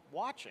everyone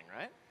watching,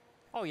 right?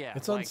 Oh yeah,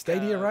 It's on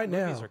Stadia right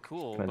movies now. are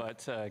cool, Gonna but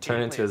turn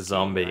gameplay into a is king,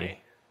 zombie. right?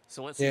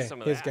 So let's Yeah, see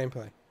some of here's that.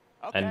 gameplay.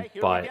 And Okay,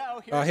 here buy we it.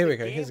 go. Oh, here we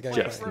the go. Here's gameplay gameplay.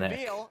 Jeff's neck.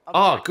 reveal of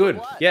Oh, Back 4 good.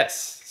 Blood.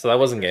 Yes. So that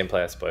wasn't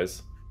gameplay, I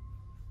suppose.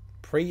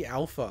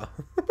 Pre-alpha.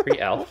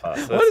 Pre-alpha.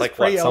 So What that's is like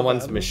what pre-alpha?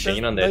 someone's There's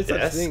machine on no their such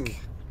desk. thing.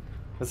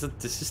 It's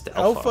just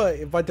alpha.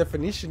 Alpha, by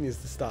definition, is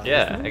the start.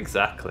 Yeah, isn't it?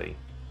 exactly.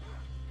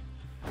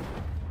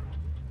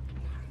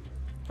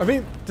 I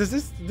mean, does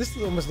this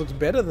almost looks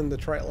better than the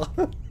trailer?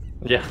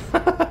 Yeah.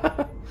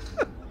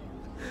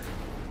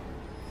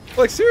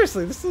 Like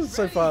seriously, this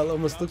so far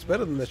almost looks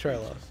better than the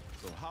trailer.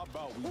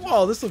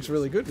 Wow, this looks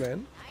really good,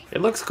 man.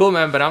 It looks cool,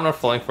 man, but I'm not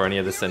falling for any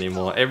of this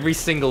anymore. Every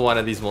single one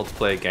of these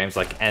multiplayer games,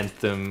 like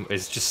Anthem,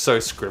 is just so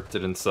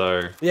scripted and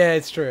so... Yeah,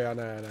 it's true. I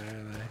know.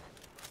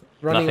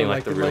 Running Nothing on like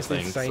like the the real most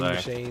thing, insane so-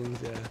 machines.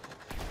 Yeah.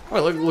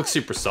 Well, it looks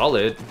super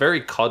solid.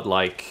 Very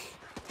COD-like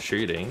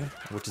shooting,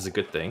 which is a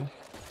good thing.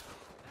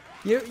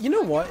 Yeah, you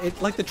know what? It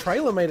like the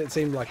trailer made it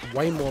seem like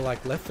way more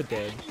like Left 4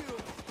 Dead,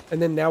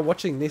 and then now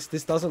watching this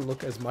doesn't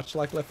look as much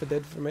like Left 4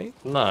 Dead for me.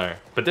 No,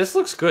 but this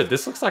looks good.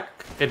 This looks like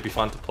it'd be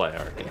fun to play,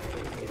 I reckon.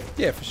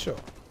 Yeah, for sure.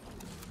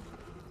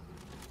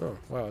 Oh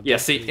wow. Yeah,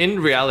 see, in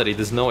reality,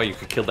 there's no way you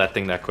could kill that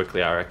thing that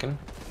quickly, I reckon.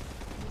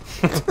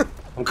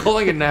 I'm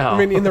calling it now. I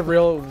mean, in the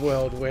real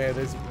world where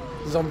there's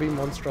zombie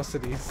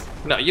monstrosities.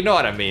 No, you know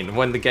what I mean,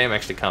 when the game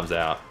actually comes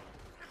out.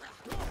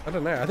 I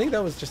don't know. I think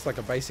that was just like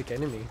a basic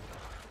enemy.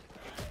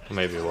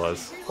 Maybe it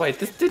was. Wait,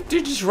 did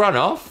you just run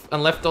off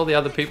and left all the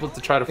other people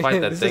to try to fight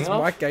that This thing is off?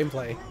 Mike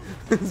gameplay.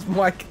 This is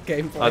Mike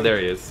gameplay. Oh, there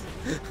he is.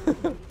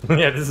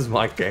 Yeah, this is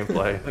Mike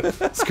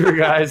gameplay. Screw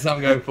guys,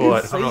 I'm going for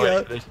it. See I'm not ya.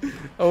 ready for this.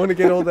 I want to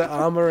get all the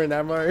armor and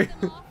ammo.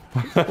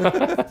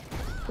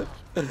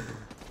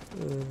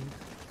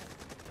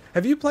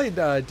 Have you played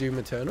Doom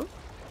Eternal?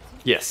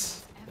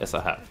 Yes. Yes,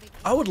 I have.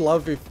 I would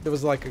love if there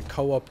was like a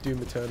co-op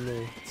Doom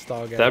Eternal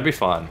style game. That'd be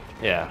fun.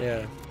 Yeah.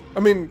 Yeah. I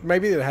mean,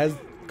 maybe it has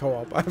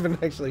co-op. I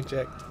haven't actually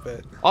checked,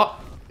 but... Oh,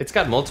 it's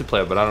got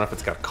multiplayer, but I don't know if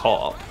it's got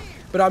co-op.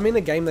 But I mean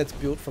a game that's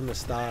built from the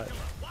start.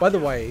 By the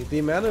way, the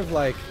amount of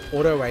like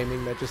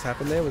auto-aiming that just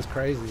happened there was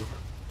crazy.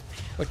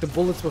 Like the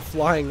bullets were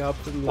flying up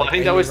and Well, like I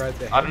think that aiming was... right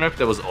there. I don't know if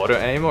that was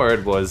auto-aim or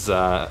it was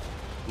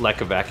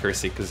lack of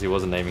accuracy because he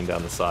wasn't aiming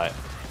down the sight.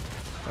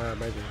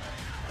 Maybe.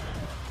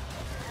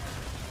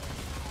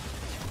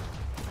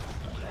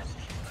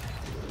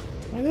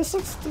 I mean, this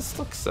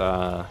looks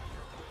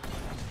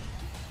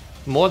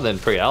more than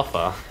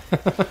pre-alpha.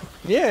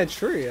 Yeah,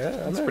 true,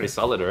 yeah. It's pretty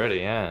solid already,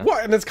 yeah.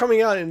 What? And it's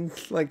coming out in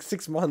like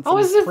 6 months. How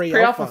and is it's it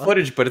pre-alpha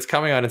footage, but it's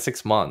coming out in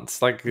 6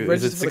 months? Like, is it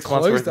Registered 6 for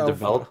months worth closed of alpha.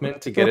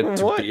 development to get it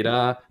to What?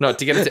 beta? No,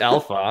 to get it to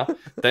alpha,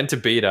 then to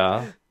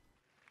beta,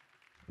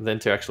 then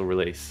to actual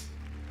release.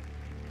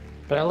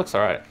 But it looks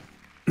alright.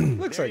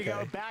 Looks There you okay.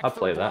 go. Back I'll 4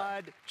 play that.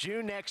 Blood,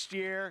 June next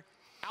year.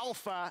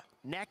 Alpha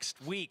next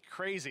week.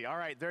 Crazy. All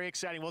right, very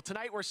exciting. Well,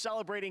 tonight we're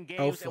celebrating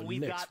games, Alpha and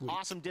we've next got week.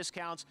 awesome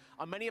discounts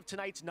on many of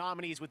tonight's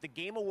nominees with the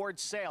Game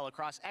Awards sale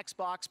across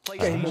Xbox, Game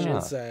PlayStation,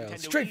 Awards sale. Nintendo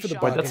Straight for the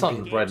eShop, bargain That's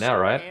not bin. right now,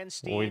 right? and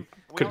Steam. We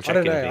couldn't I check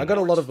don't know. anything. I got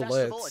a lot of Festival,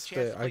 a alerts, chance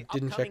to but I play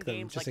didn't check upcoming them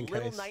games just like in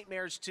Little case.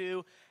 Nightmares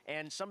 2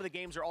 And some of the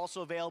games are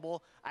also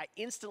available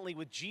instantly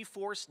with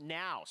GeForce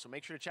Now. So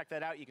make sure to check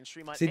that out. You can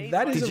stream on any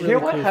that is device. a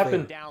really cool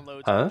happened? thing.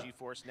 Downloads on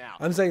GeForce Now.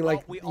 I'm saying,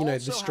 like, Well, you know,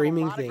 the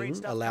streaming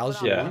thing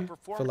allows you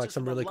for like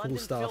some really cool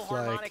stuff,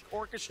 like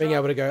being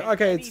able to go,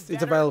 okay,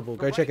 it's available.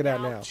 Go check it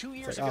out now. It's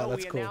like, oh,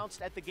 that's cool.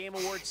 At the Game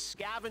Awards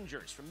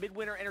scavengers from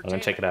Midwinter I'm gonna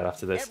check it out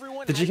after this.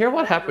 Did you hear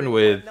what happened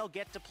with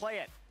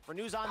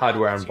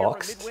Hardware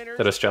Unboxed,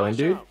 that Australian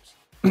dude?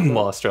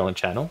 Well, Australian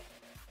channel.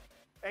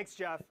 Thanks,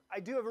 Jeff. I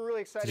do have a really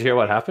exciting. Did you hear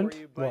what happened?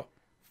 What?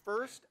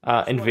 First,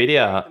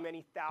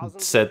 Nvidia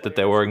said that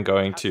they weren't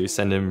going to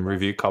send him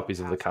review copies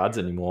of the cards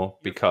anymore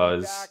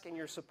because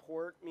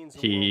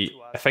he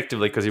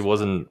effectively, because he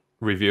wasn't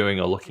reviewing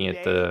or looking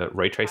at the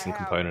ray tracing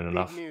component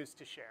enough. I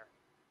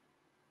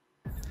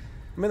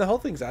mean, the whole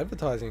thing's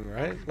advertising,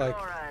 right? Like,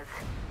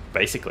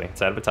 basically,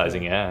 it's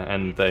advertising, yeah.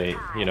 And they,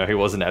 you know, he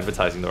wasn't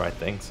advertising the right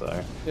thing,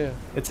 so yeah,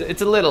 it's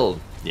a little,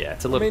 yeah,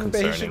 it's a little but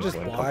he concerning. should just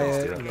buy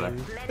it. And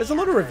there's a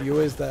lot of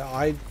reviewers that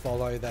I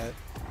follow that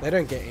they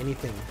don't get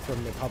anything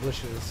from the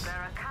publishers,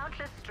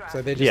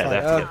 so they're just they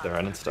like, have to get their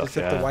own and stuff. just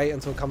have to wait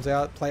until it comes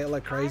out, play it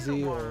like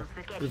crazy, or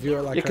review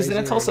it like because crazy.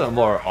 then it's also a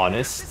more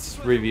honest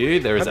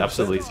review. There is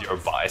absolutely zero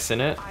bias in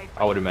it,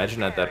 I would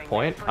imagine, at that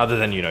point, other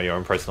than, you know, your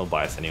own personal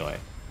bias anyway.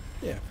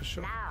 Yeah, for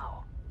sure.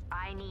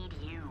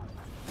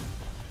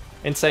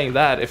 In saying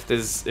that,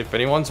 if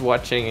anyone's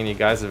watching and you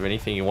guys have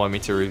anything you want me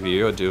to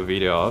review or do a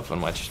video of on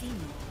my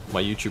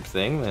YouTube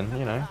thing, then,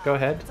 you know, go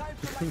ahead.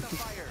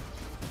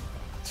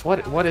 So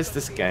what is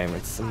this game?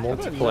 It's a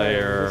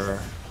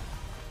multiplayer.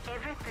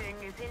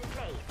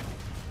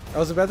 I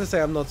was about to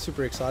say I'm not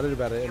super excited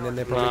about it, and then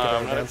they're probably going to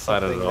I'm not announce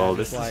excited something at all.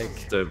 that's This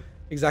like is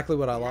exactly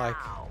what I like.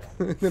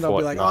 Then I'll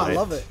be like, oh, I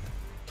love it.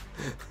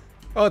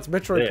 Oh, it's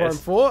Metroid Prime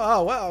 4?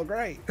 Oh, wow,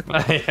 great.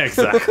 Yeah,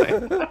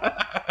 exactly.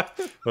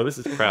 Well, this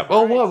is crap.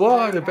 Oh,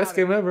 what? The best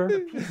game ever.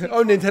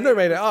 Oh, Nintendo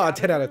made it. Oh,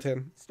 10 out of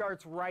 10.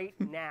 Starts right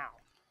now.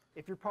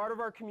 If you're part of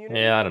our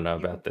community, yeah, I don't know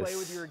about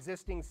this.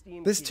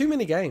 There's too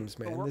many games,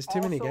 man. There's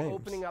too many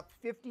games.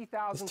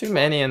 There's too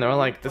many, and they're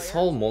like this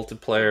whole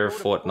multiplayer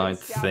Fortnite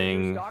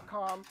thing.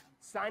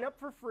 Sign up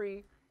for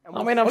free.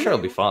 I mean, I'm sure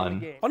it'll be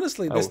fun.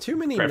 Honestly, there's too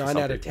many 9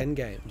 out of 10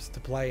 games to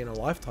play in a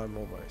lifetime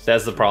almost.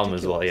 That's the problem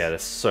as well. Yeah,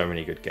 there's so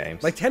many good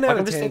games. Like 10 out of 10.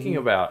 I'm just thinking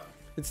about.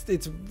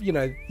 It's you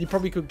know, you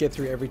probably could get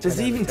through every 10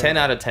 There's even 10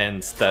 out of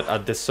 10s that are,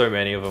 there's so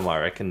many of them, I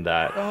reckon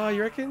that. Oh,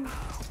 you reckon?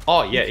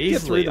 Oh yeah,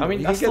 easily. I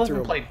mean, I still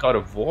haven't played God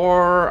of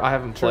War. I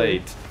haven't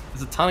played.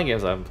 There's a ton of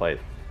games I haven't played.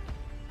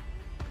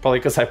 Probably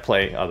because I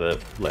play other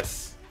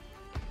less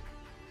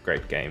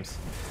great games.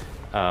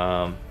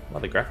 Well,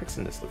 the graphics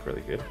in this look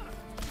really good.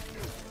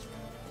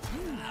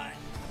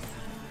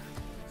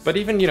 But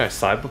even, you know,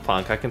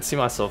 Cyberpunk, I can see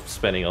myself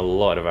spending a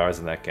lot of hours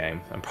in that game.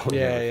 I'm probably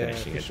never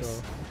finishing it. Sure.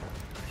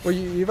 Well,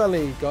 you've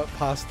only got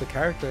past the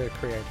character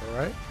creator,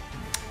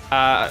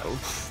 right?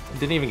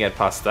 Didn't even get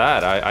past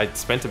that. I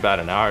spent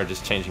about an hour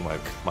just changing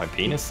my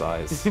penis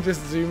size.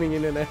 Just zooming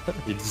in and out.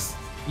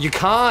 You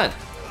can't.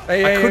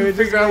 Hey, I couldn't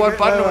figure out what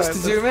button was to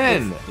zoom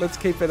in. Let's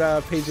keep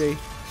it PG.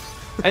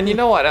 And you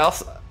know what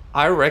else?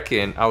 I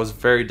reckon I was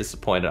very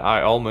disappointed.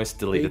 I almost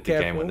deleted the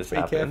game when this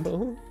happened.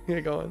 Careful. Yeah,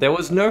 go on. There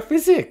was no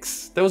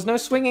physics. There was no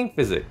swinging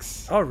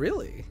physics. Oh,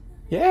 really?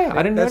 Yeah,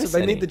 I didn't notice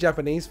They need the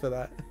Japanese for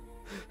that.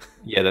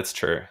 Yeah, that's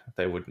true.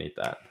 They would need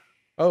that.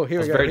 Oh, here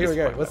we go. Here we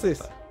go. What's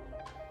this?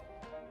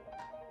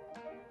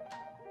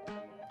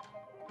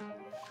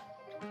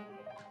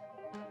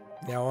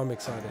 Now I'm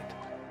excited.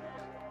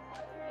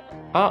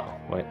 Oh,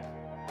 wait.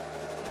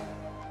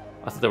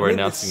 I thought they were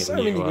announcing there's it.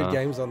 So many good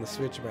games on the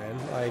Switch, man.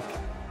 Like,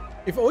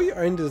 if all you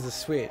owned is the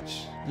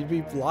Switch, you'd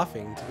be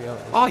laughing, to be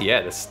honest. Oh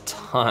yeah, there's a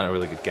ton of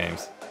really good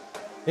games.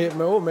 Yeah,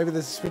 well, maybe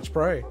there's a Switch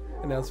Pro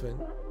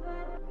announcement.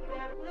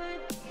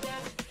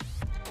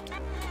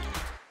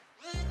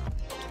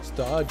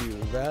 Stardew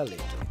Valley.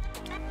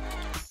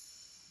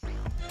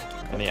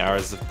 How many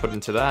hours have put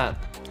into that?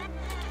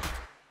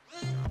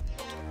 I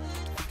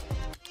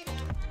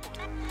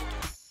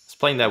was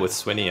playing that with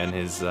Swinny and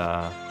his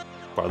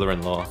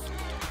brother-in-law.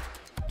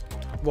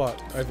 What?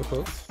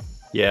 Overcooked?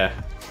 Yeah.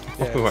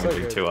 Yeah, we weren't so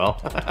doing good. too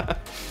well.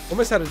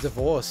 Almost had a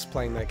divorce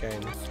playing that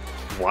game.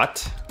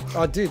 What?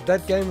 Oh, dude,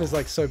 that game is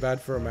like so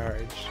bad for a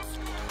marriage.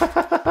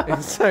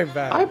 It's so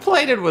bad. I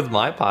played it with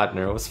my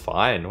partner. It was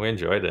fine. We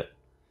enjoyed it.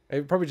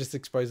 It probably just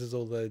exposes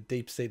all the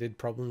deep-seated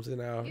problems in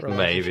our relationship.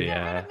 Maybe,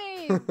 yeah.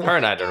 Her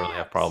and I don't really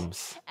have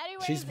problems.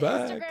 Anyways, She's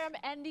back. Instagram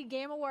and the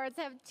Game Awards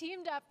have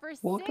teamed up for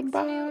Welcome 6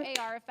 back. new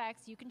AR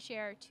effects you can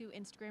share to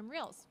Instagram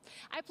Reels.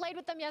 I played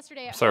with them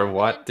yesterday. At Sorry, home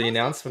what? and The posted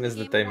announcement to is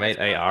the that they Game made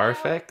Awards AR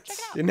profile.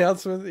 effects? The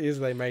announcement is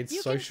they made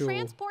You social can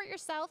transport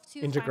yourself to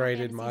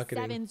integrated Final Fantasy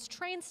marketing. VII's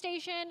train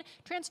station,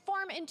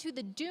 transform into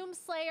the Doom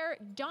Slayer,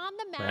 don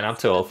the mask Man, I'm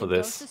too old of for the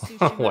this. Ghost of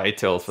Tsushima, Way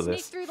too old for sneak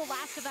this. through The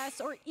Last of Us,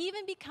 or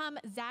even become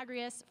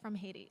Zagreus from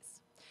Hades.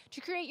 To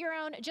create your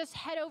own, just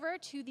head over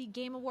to the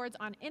Game Awards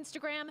on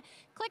Instagram,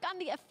 click on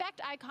the effect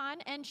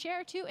icon, and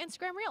share to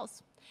Instagram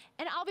Reels.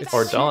 And I'll be back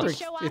later to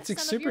show off It's some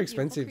of super your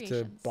expensive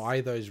beautiful to buy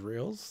those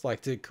reels,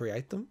 like to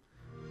create them.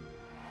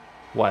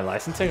 Why,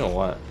 licensing or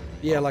what?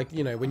 Yeah, like,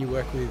 you know, when you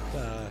work with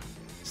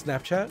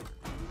Snapchat.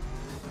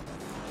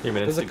 You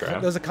mean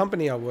Instagram? There's a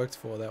company I worked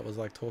for that was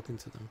like talking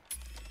to them.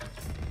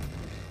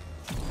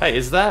 Hey,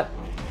 is that?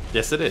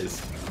 Yes, it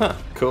is. Huh,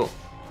 cool.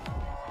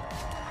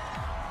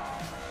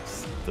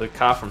 It's the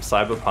car from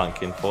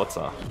Cyberpunk in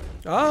Forza.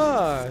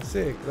 Ah,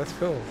 sick. That's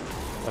cool.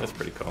 That is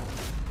pretty cool.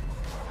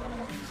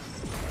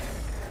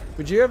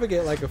 Would you ever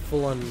get like a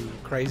full-on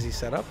crazy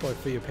setup like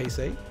for your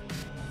PC?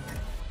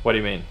 What do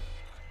you mean?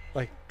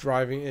 Like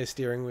driving a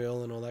steering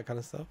wheel and all that kind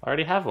of stuff? I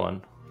already have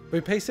one.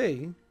 With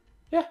PC?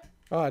 Yeah.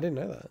 Oh, I didn't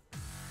know that.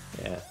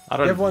 Yeah, I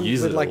don't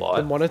use it like a lot.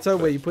 The monitor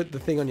where you put the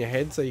thing on your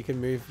head so you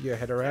can move your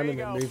head around and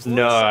it moves.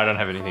 No, I don't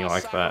have anything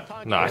like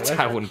that. No,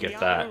 I wouldn't get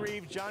that.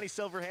 Johnny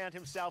Silverhand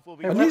himself will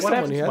be I knew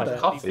someone who had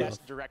that. the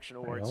Best Direction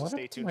Awards, so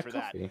stay tuned for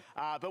that.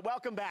 But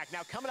welcome back. Now,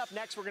 coming up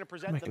next, we're going to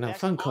present the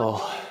Best Online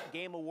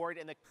Game Award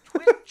in the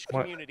Twitch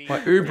community.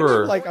 My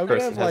Uber like, I'm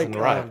gonna have like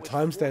arrived.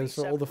 timestamps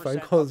for all the phone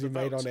calls you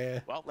made on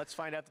air. Well, let's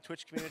find out the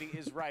Twitch community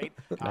is right.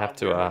 I have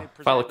to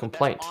file a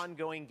complaint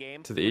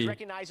to the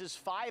recognizes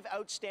 5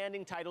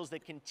 outstanding titles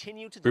that continue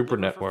to Uber deliver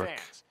Network. for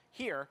fans.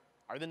 Here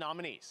are the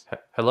nominees.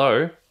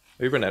 Hello,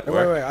 Uber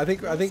Network. Wait. I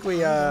think we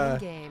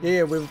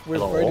we've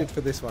voted for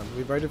this one.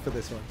 We voted for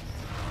this one.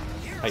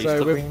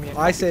 So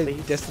I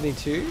said Destiny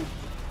 2.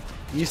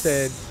 You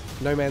said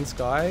No Man's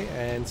Sky,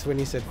 and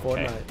Swinny said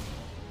Fortnite.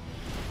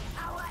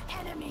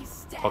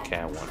 Okay,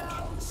 I won.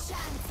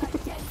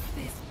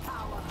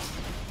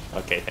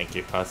 Okay, thank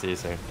you. I'll see you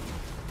soon.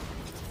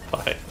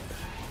 Bye.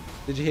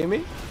 Did you hear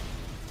me?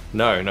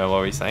 No, what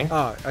were you saying?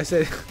 Oh, I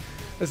said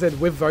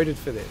we've voted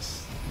for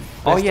this.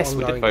 Oh yes,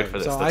 we did vote for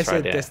this. So That's I said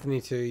right, yeah.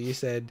 Destiny 2, you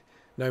said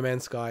No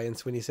Man's Sky, and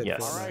Swinny said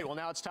Fortnite. All right, well,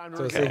 now it's time to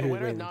so reveal see who the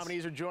winner. wins.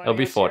 Nominees are joining It'll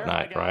be us here.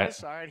 Fortnite,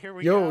 right? All right, here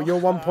we You're go.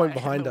 1 point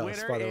behind and the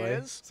us, by the way.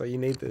 is- So you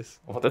need this.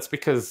 Well, that's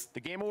because The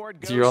Game Award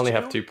goes you only to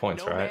have 2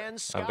 points, No right?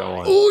 Man's I've got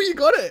 1. Oh, you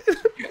got it!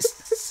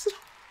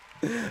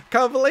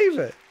 Can't believe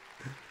it.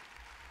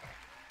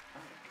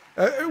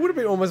 It would have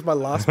been almost my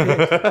last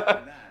pick.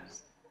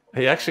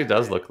 He actually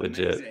does look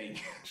legit.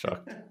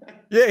 Shocked.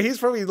 Yeah, he's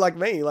probably like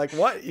me. Like,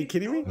 what? Are you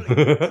kidding me?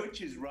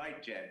 Which is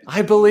right, Jet.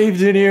 I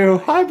believed in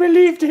you. I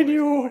believed in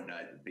you.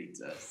 Fortnite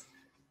beats us.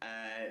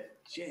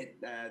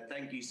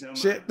 Thank you so much.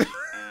 Shit.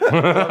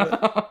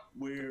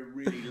 We're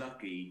really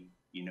lucky,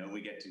 you know,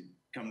 we get to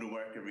come to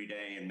work every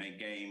day and make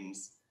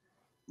games.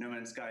 No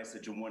Man's Sky is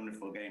such a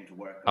wonderful game to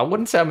work I on.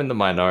 wouldn't say I'm in the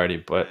minority,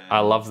 but I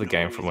love the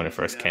game from when it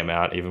first came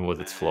out, even with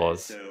its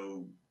flaws.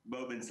 So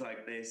moments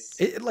like this,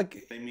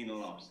 Like, they mean a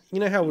lot. you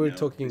know how we were This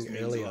talking means a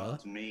earlier lot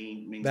to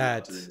me, means a lot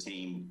that to the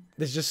team.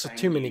 there's just Thank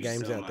too many you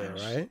games so out there,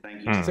 much. right?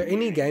 Thank you So for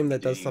any game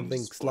that does games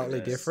something for slightly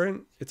us.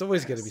 different, it's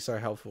always going to be so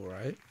helpful,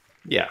 right?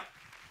 Yeah.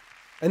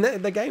 And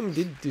the game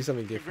did do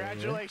something different.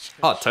 You know?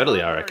 Oh,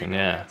 totally, I reckon,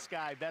 yeah.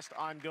 Best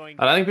ongoing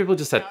And I think people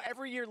just had Now,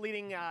 every year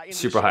leading into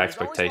super the show, high there's always a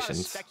lot of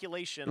expectations.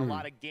 speculation, a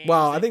lot of games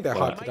Well, I that think they you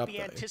hyped might it up, be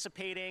though.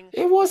 anticipating,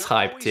 It was but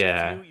hyped, always a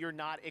yeah. few you're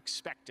not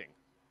expecting.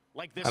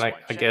 Like this And one. I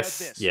Check out guess,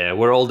 this. yeah,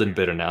 we're old and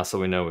bitter now, so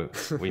we know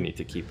we need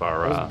to keep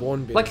our... I was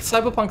born bitter. like,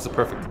 Cyberpunk's a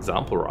perfect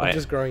example, I'm right?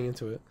 just growing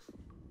into it.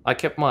 I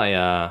kept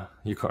my...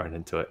 you got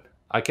into it.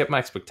 I kept my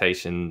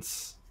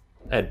expectations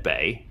at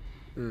bay.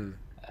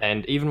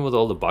 And even with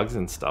all the bugs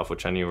and stuff,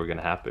 which I knew were going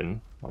to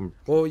happen, I'm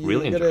Well,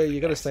 really you enjoying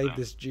gotta it, save so.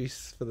 this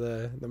juice for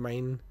the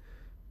main,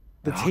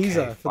 the Okay,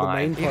 teaser for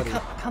fine. the main Yeah,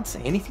 party. I can't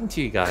say anything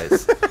to you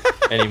guys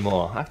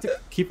anymore. I have to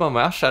keep my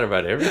mouth shut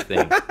about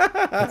everything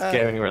that's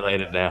gaming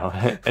related now.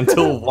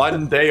 Until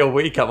one day a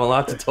week I'm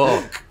allowed to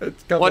talk.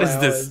 What is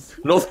this?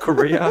 North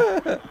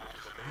Korea?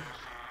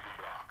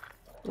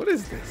 What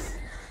is this?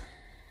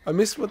 I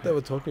missed what they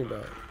were talking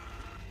about.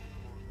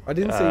 I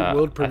didn't see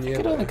world I premiere.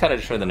 think it only kind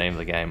of showed the name of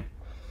the game.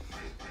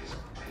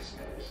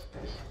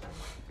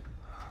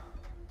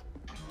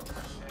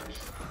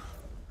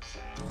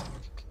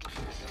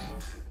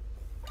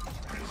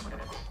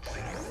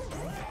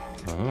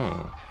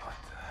 Oh.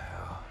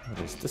 What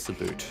is this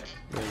about?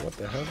 Yeah, what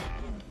the hell?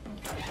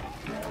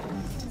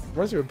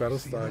 Reminds me of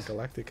Battlestar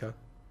Galactica.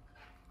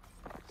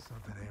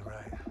 Something ain't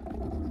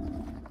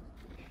right.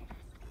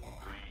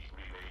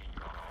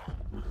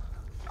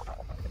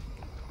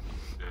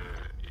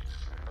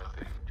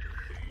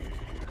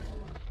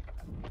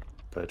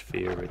 But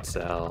fear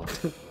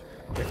itself.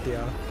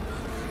 FDR.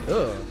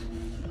 Ugh.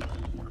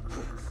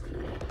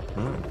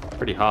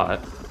 Pretty hot.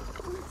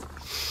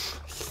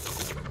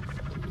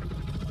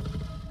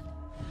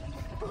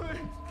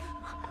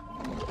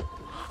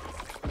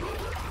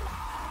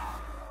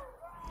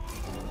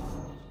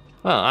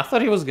 Oh, I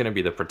thought he was going to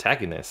be the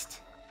protagonist.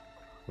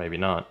 Maybe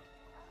not.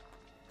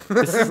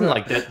 This isn't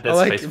like Dead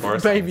Space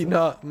Force. Maybe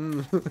not.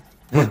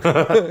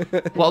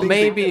 Well,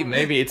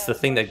 maybe it's the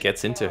thing that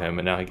gets into him,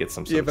 and now he gets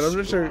some. Yeah, but I'm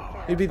not sure.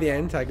 He'd be the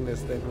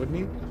antagonist then, wouldn't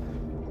he?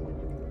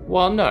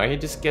 Well, no, he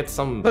just gets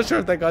some. I'm not sure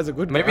if that guy's a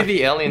good guy. Maybe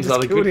the aliens You are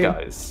just the good killed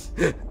him. guys.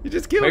 You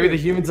just killed Maybe him. the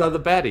humans are the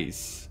baddies.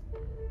 Is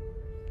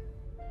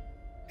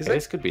Okay, that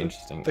this could be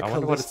interesting. The I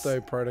wonder what it's.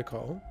 Callisto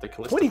Protocol. The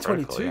Callisto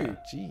 2022. Protocol, yeah.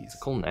 Jeez. It's a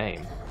cool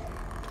name.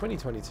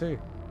 2022.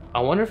 I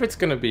wonder if it's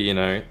going to be, you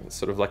know,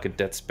 sort of like a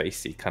Dead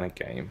Spacey kind of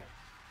game.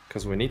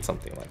 Because we need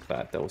something like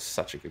that. That was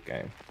such a good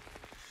game.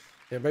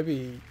 Yeah,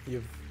 maybe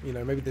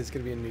maybe there's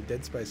going to be a new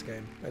Dead Space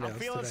game I'm announced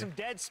feeling today. some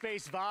Dead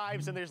Space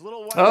vibes, and there's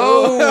little.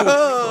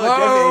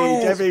 Oh,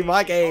 Jeffy,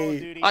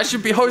 Mikey! I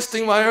should be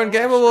hosting my own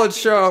Game Awards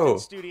show.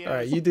 All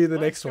right, you do the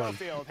next one.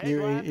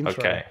 New intro.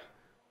 Okay.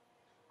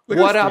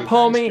 What up,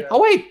 homie?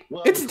 Oh wait,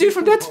 it's the dude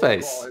from Dead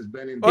Space.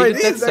 Oh, it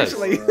is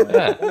actually.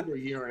 Yeah. Over a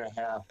year and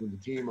a half with a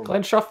team of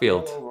Glenn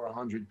Schofield. well over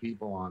 100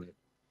 people on it.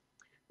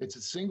 It's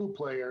a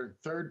single-player,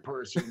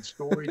 third-person,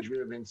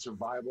 story-driven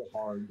survival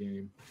horror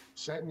game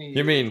set in the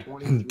You mean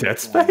 2320 Dead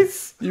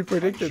Space? You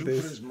predicted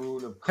this.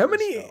 How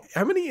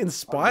many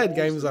inspired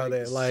games are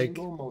there? Like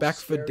Back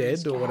 4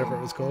 Dead or whatever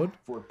it was called?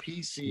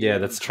 Yeah,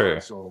 that's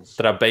true.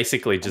 That are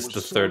basically just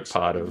the third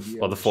part of,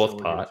 or the fourth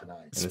part.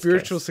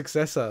 Spiritual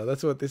successor.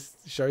 That's what this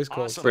show's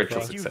called. Awesome. Spiritual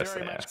Thank you successor,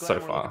 very yeah, much, so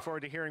Glenn. We're far. looking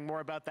forward to hearing more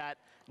about that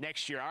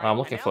next year. All I'm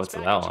looking forward to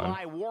that one.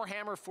 July,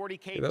 Warhammer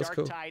 40k Yeah, that's Dark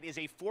cool. Tide is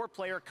a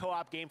 4-player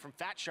co-op game from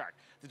Fat Shark,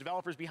 the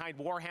developers behind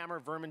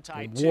Warhammer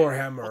Vermintide 2.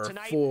 Warhammer Well,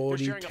 tonight, they're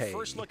sharing a 40K.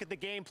 first look at the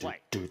gameplay.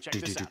 Check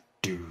this out.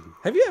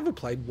 Have you ever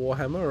played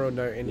Warhammer or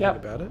know anything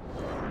about it?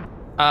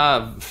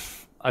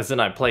 As in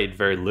I played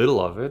very little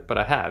of it, but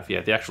I have,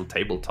 yeah, the actual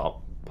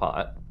tabletop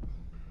part.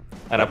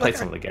 And I played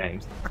some of the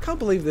games. I can't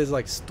believe there's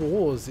like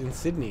stores in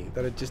Sydney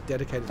that are just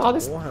dedicated to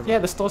Warhammer. Yeah,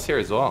 the store's here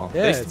as well.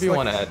 Yeah, there used to it's be like-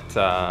 one at,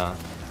 I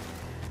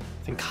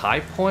think High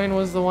Point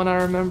was the one I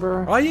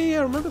remember. Oh yeah,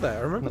 I remember that.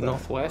 I remember The that.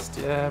 Northwest,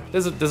 yeah.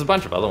 There's a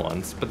bunch of other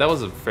ones, but that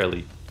was a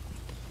fairly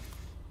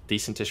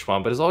decentish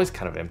one, but it's always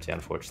kind of empty,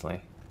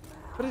 unfortunately.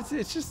 But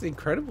it's just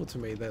incredible to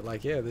me that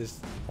like there's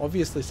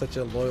obviously such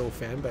a loyal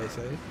fan base,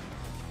 eh?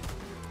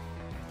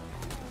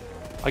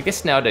 I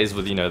guess nowadays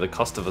with, you know, the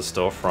cost of a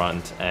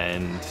storefront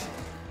and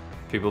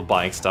people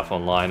buying stuff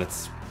online,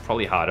 it's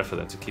probably harder for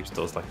them to keep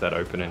stores like that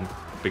open in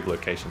big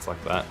locations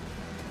like that.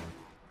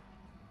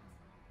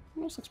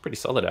 This looks pretty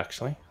solid,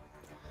 actually.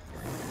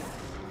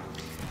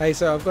 Hey,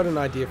 so I've got an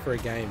idea for a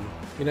game.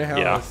 You know how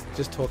Yeah. I was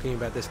just talking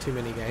about there's too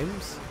many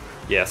games?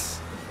 Yes.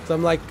 So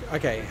I'm like,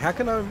 okay, how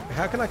can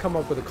I come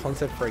up with a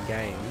concept for a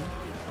game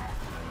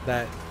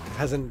that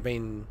hasn't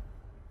been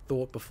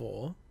thought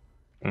before?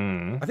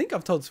 I think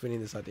I've told Swinny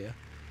this idea.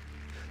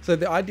 So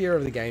the idea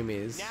of the game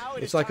is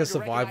it's like a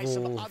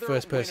survival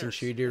first-person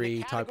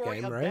shootery type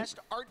game, right?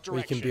 Where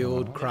you can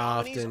build,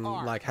 craft, and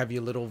like have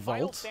your little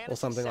vault or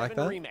something like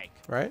that,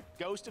 right?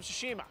 Ghost of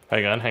Tsushima.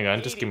 Hang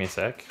on, just give me a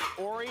sec.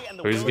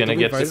 Who's Did gonna we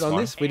get vote this on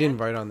one? this? We didn't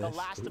vote on this.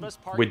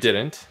 We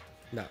didn't.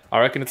 No. I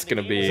reckon it's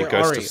gonna be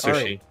Ghost of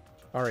Sushi.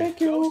 Ori. Thank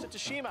you. Ghost of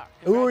Tsushima.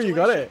 Ooh, you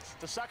got it.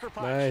 The Sucker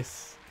Punch.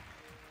 Nice.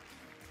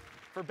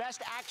 For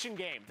best action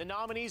game, the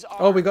nominees are.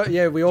 Oh,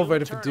 we all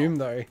voted for Doom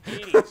though.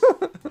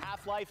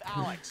 Half-Life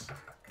Alex.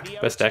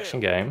 Neo Best 2, action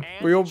game.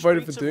 and We all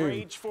voted for Streets of Doom.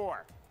 Rage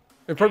 4.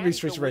 It'd probably be And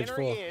Streets the of Rage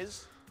winner 4.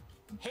 is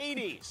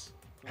Hades.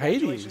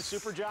 Hades.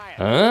 Supergiant.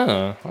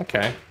 Oh,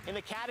 okay. In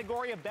the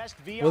category of best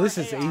VR Well, this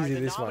is AR, easy, the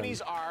this one.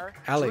 nominees are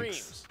Alex.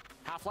 Dreams,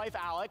 Half-Life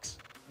Alex,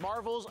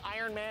 Marvel's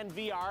Iron Man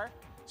VR,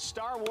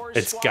 Star Wars.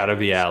 It's gotta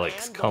be Squadrons,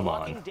 Alex. and Come The on.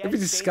 Walking Dead It'd be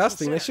Saints and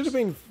disgusting. They should have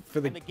Sinners. been for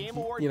the, And the Game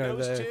Award you know,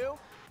 goes the to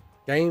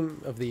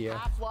game of the year.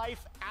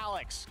 Half-Life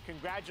Alex.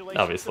 Congratulations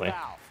Obviously. to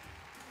Valve.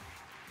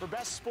 For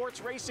best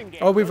sports racing game.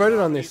 Oh, we those voted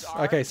on nominees this.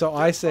 are Okay, so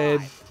I Dirt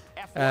said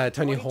 5,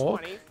 Tony F1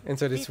 Hawk, 2020, and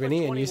so did FIFA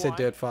Swinny, and you said 21,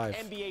 Dirt 5.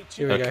 NBA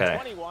Here we go. Okay.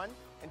 21,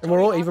 And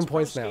we're all Tony even Hawk's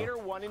points Pro now. Skater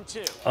 1 and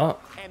 2. Oh,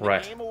 And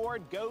right. the Game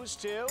Award goes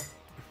to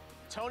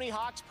Tony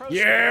Hawk's Pro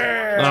Yeah!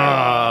 Skater.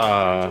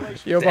 Ah,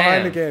 Congratulations. You're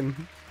behind damn.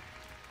 again.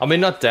 I mean,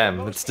 not damn.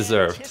 It's Most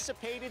deserved.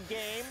 anticipated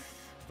game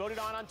voted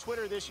on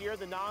Twitter this year.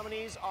 The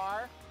nominees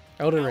are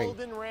Elden Ring.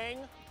 Elden Ring.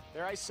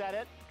 There I said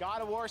it.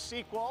 God of War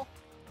sequel,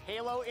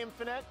 Halo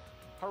Infinite,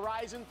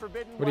 Horizon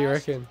Forbidden What do you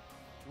West, reckon?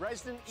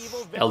 Resident Evil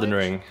Village, Elden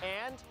Ring.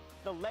 and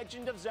The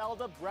Legend of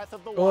Zelda: Breath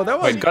of the Oh, Wild.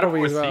 that Wait, was God of probably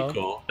War as well.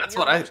 sequel. That's And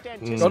what your I.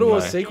 most God of War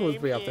no. sequel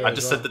would be up there. I as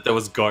just well. said that there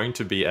was going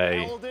to be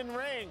a. Elden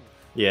Ring.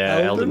 Yeah,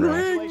 Elden Ring.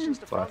 Congratulations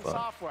to That's what I From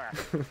thought. Software.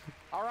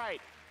 All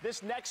right.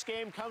 This next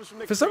game comes from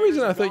the For some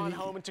reason, I creators of thought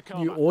Gone Home in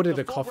Tacoma. you ordered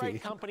The a coffee.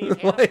 Fulbright Company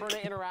of Like-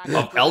 Annapurna Interactive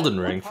Of Elden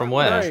Ring, from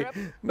where?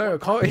 No,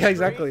 yeah,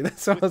 exactly.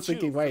 That's what I was With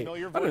thinking. two Wait,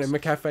 familiar I don't know, voices.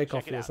 McCafe Check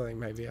coffee it or out. something,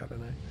 maybe. I don't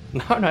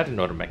know. No, I didn't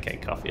order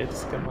McCain coffee. I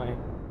just got my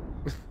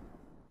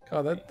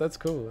Oh, that's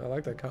cool. I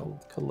like that color.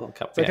 cool little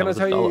cup. So Yeah, can it I was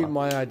tell you $1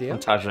 my idea? on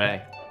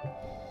Target.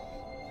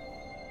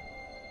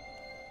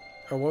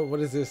 Oh, what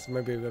is this?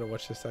 Maybe we're gonna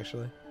watch this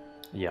actually.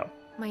 Yep.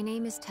 My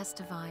name is Tess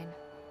Divine,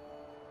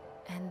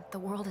 and the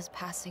world is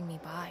passing me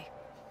by.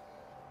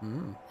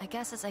 I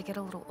guess as I get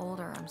a little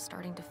older, I'm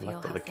starting to feel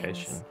Like the how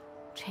location. things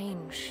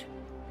change.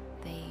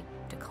 They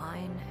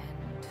decline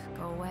and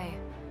go away.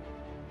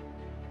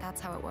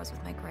 That's how it was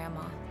with my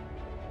grandma.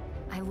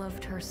 I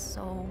loved her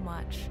so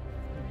much.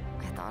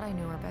 I thought I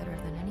knew her better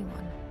than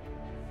anyone.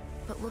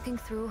 But looking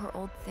through her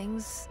old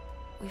things,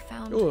 we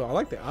found Oh, I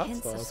like the art hints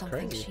style. of It's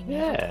something crazy. she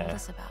never told Yeah.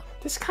 us about.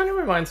 This kind of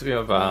reminds me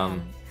of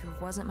Man who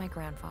wasn't my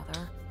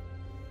grandfather.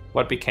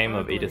 what became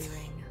of Burglary Edith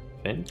ring.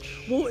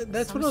 Finch. Well,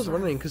 that's Some what I was sort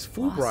of wondering. Because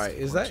lost Fulbright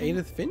is that fortune?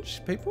 Edith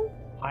Finch people?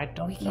 I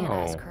don't We can't know.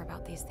 ask her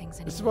about these things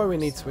anymore. This is why we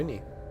need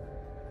Swinny.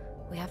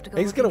 We have to go.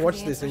 He's gonna looking for watch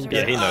the this and answers go,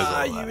 Yeah, he knows all ah,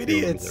 that. you He knows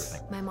idiots.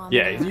 everything. My mom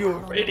Yeah, and dad you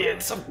are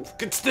idiots.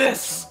 It's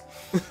this.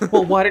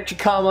 Well, why don't you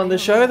come on the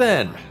show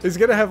then? He's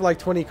gonna have like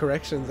 20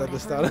 corrections at the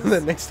start of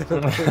the next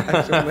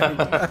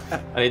episode.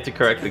 I need to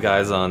correct the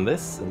guys on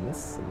this and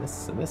this and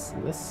this and this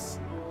and this.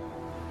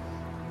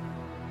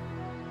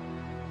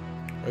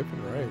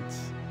 Open roads.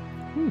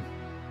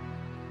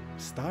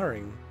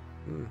 Starring.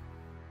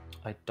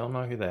 I don't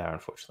know who they are,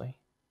 unfortunately.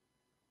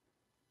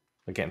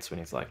 Again,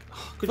 Swinny's like,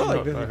 oh, I could feel you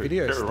like not know the who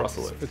video Jerry stuff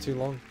Russell is is? for too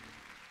long.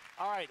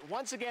 All right,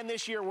 once again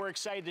this year, we're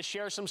excited to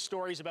share some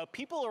stories about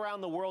people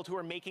around the world who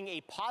are making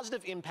a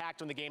positive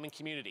impact on the gaming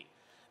community.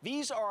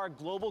 These are our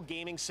global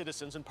gaming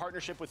citizens in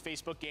partnership with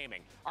Facebook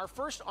Gaming. Our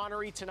first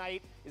honoree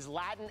tonight is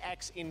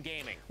Latinx in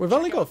Gaming. We've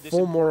only got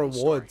 4 more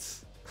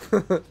awards.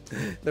 that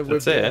we've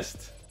That's it.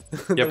 guessed.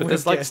 Yeah, but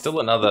there's like still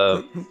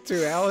another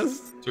 2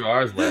 hours. 2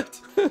 hours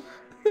left.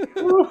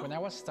 When I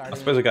was starting, I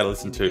suppose I gotta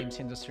listen to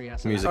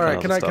music. All right,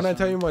 and can other I stuff.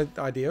 tell you my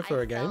idea for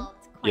a game?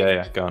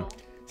 Yeah, go on.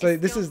 So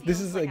this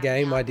is a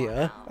game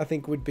idea I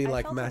think would be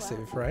like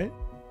massive, right?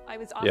 I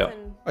was Yeah.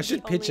 often I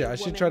should the pitch it. only I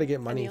should woman try to get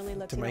and money the only to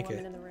Latino make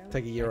woman it. in the room.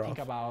 Take a year Think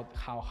off. about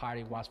how hard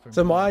it was for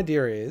So me my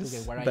idea to is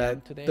get where I am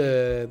that today.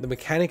 the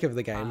mechanic of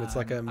the game, it's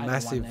like a I don't want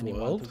massive anyone to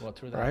world, go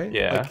through that. right?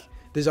 Yeah. Like,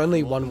 there's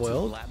only one Welcome to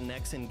world.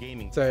 Latinx in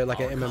Gaming. So like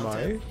an Our MMO.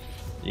 content,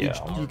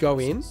 Yeah. You go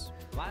in,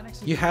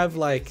 you have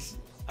like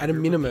at a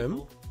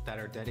minimum, that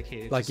are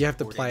dedicated like to you have to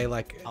supporting play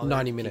like other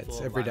 90 minutes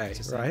people every day, alive to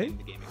right? celebrating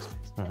the gaming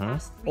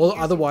space. Or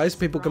otherwise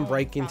people can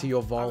break into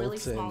your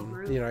vaults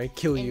and, you know,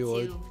 kill you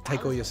or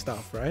take all your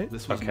stuff, right?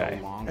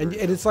 Okay. And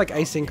it's like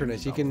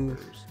asynchronous. You can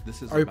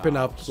open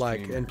up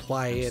like and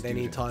play at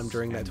any time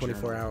during that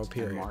 24-hour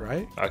period,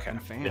 right? Okay.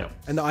 Yeah.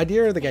 And the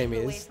idea of the game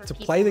is to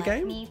play the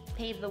game.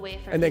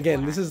 And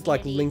again, this is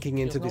like linking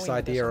into this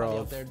idea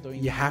of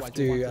you have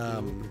to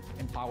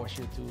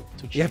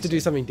you have to do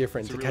something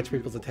different to catch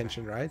people's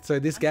attention, right? So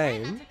this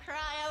game,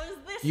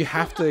 you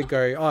have to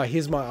go, oh,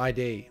 here's my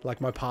ID,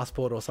 like my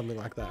passport or something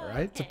like that,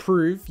 right? To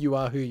prove you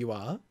are who you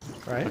are,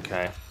 right?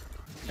 Okay.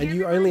 And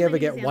you only ever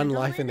get one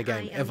life in the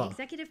game, ever.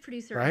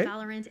 Right?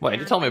 Wait,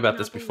 you told me about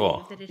this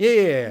before.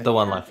 Yeah. The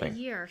one life thing.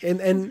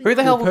 And Who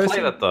the hell the will play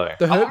person- that though?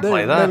 The, I won't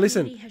play no, that.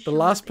 listen, the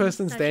last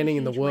person standing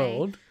in the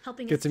world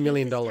helping gets us $1 take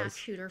million. this tax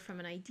shooter from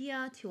an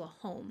idea to a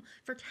home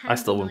for I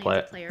still wouldn't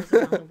play millions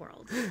of it. players around the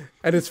world.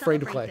 And it's To free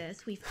to celebrate play.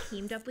 This, we've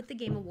teamed up with the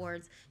Game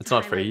Awards. It's to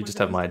not free, highlight you one just of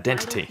have the my most vital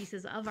identity.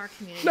 pieces of our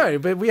community. No,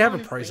 but we have a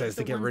Honestly, process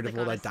to the get ones rid of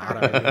all got that us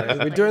data.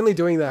 started. You know? We're only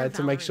doing that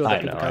to make sure that I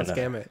people know, can't I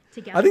know. scam it.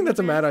 Together I think with that's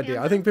a mad Brand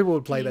idea. I Fandom, think people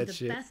would play named that the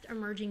shit. best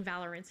emerging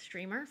Valorant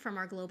streamer from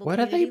our global Where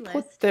do they community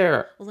put list.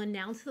 their... We'll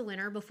announce the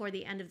winner before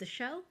the end of the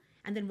show,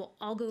 and then we'll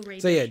all go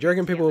rate. So yeah, do you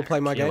reckon people will play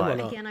my game or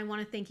not? Again, I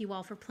want to thank you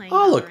all for playing.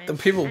 Oh look, Valorant, the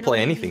people and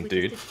play I'll leave anything, you with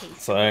dude. just a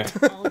taste So of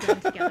what we've all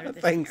done together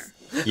this Thanks.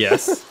 year.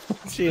 yes.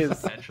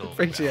 Cheers.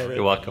 Appreciate it.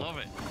 You're welcome.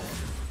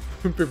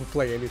 People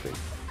play anything.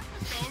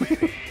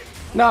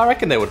 No, I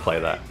reckon they would play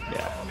that.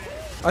 Yeah.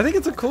 I think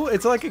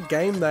it's like a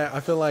game that I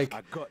feel like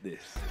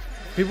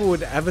people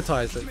would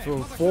advertise it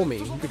for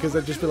me because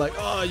they'd just be like,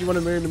 oh, you want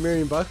to earn $1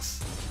 million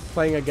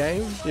playing a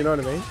game? You know what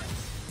I mean?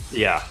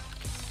 Yeah.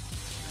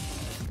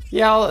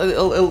 Yeah,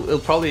 it'll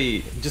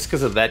probably, just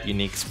because of that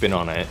unique spin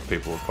on it,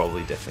 people will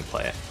probably definitely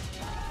play it.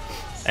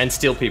 And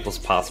steal people's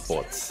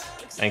passports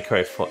and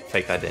create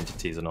fake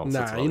identities and all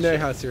sorts of Nah, you other know shit.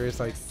 how serious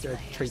I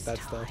treat that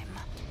stuff.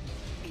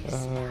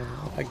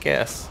 I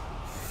guess.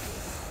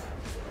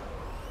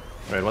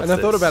 Wait, what's And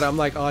I thought this? about it, I'm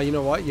like, oh, you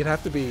know what? You'd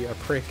have to be a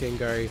prick and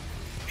go,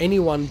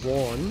 anyone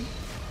born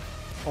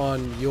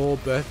on your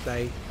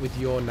birthday with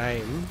your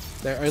name,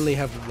 they only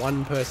have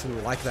one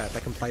person like that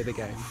can play the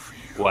game.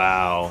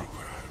 Wow.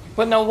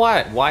 But no,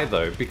 why? Why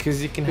though?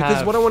 Because you can have...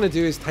 Because what I want to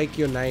do is take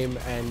your name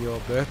and your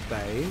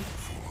birthday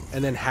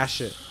and then hash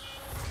it.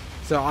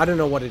 So I don't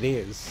know what it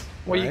is.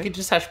 Well, you right? could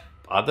just have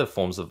other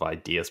forms of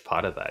ID as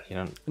part of that, you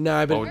know? No,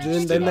 Why but would you then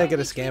just do they that? get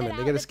to scam it.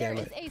 They get to scam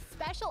it. A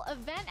special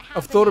event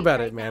I've thought about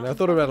it, man. I've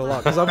thought about it a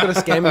lot because I've got a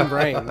scamming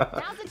brain.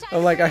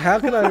 I'm like, how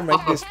can I make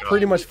this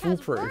pretty much We're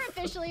foolproof?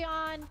 officially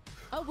on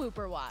a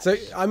Whooper watch. So,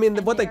 I mean,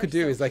 what they could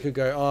do is they could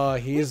go, oh,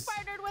 here's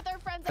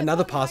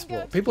another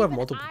passport. People have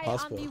multiple On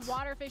passports. the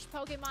waterfish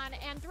Pokemon,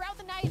 and throughout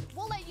the night,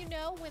 we'll let you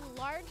know when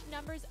large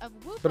numbers of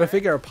Whooper. But I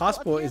figure a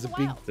passport is a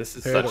big This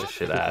is hurdle such a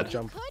shit people ad.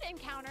 jump. could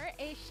encounter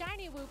a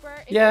shiny Whooper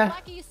if Yeah. you're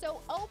lucky.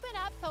 So open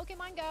up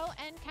Pokemon Go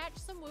and catch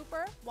some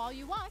Whooper while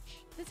you watch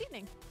this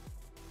evening.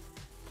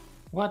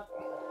 What?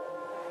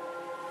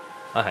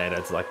 I hate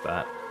ads like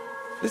that.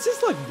 This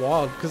is like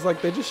wild because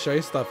like they just show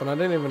stuff and I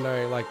don't even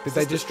know like did Is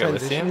they this just Disco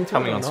transition Elysium into it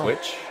coming or on not?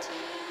 Switch?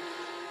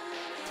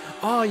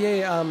 Oh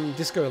yeah,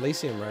 Disco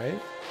Elysium,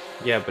 right?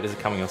 Yeah, but is it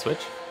coming on Switch?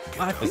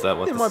 I think Is that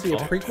what there this might is be a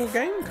for? prequel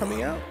game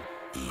coming out.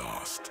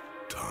 Lost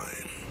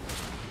time.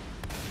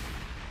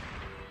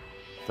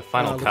 The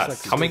final looks cut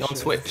like coming it's on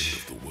good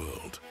Switch. The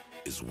world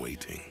is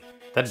waiting.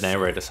 That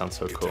narrator sounds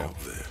so cool.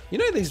 You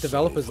know these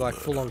developers are like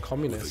full on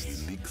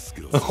communists.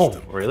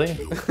 Oh, really?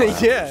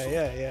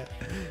 Yeah.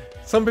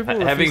 Some people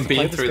having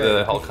been through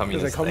the whole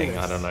communist thing,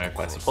 I don't know if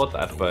I support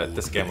that, but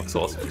this game looks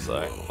awesome,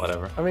 so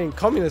whatever. I mean,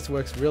 communist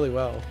works really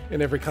well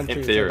in every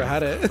country that's ever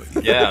had it.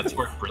 Yeah, it's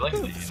worked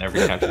brilliantly in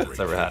every country that's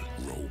ever had it.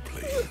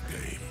 Role-playing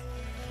game.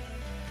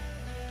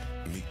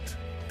 Meet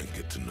and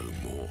get to know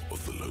more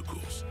of the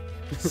locals.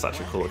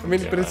 Such a cool. I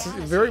mean, but it's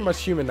very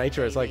much human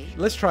nature. It's like,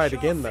 let's try it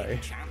again, though.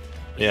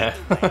 Yeah.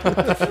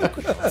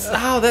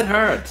 Ow, that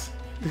hurts.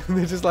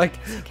 They're just like,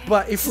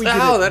 but if we did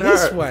it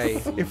this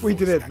way, if we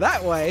did it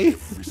that way.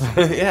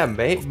 Yeah,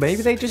 maybe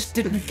they just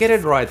didn't get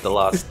it right the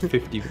last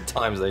 50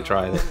 times they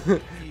tried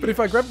it. But if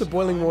I grabbed the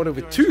boiling water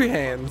with 2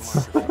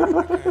 hands.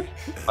 Well,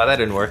 that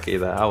didn't work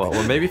either. Oh well.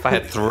 Well, maybe if I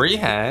had 3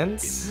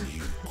 hands.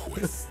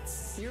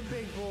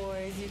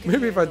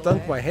 Maybe if I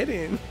dunked my head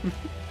in.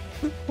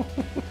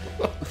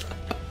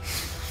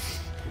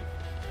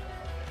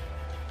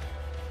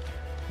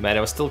 Man,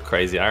 it was still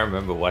crazy. I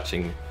remember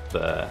watching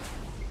the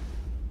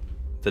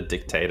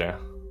dictator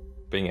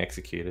being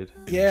executed.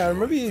 Yeah, I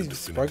remember you've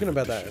spoken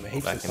about that in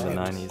heaps back of in the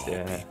times.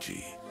 90s.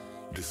 Yeah.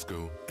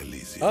 Disco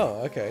Elysium.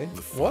 Oh, okay.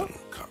 What?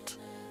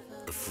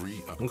 A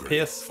free On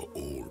upgrade PS. for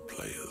all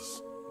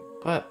players.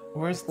 But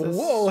where's this?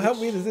 Whoa, how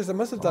weird is this? I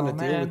must have done Oh, a deal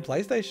man. with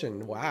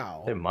PlayStation.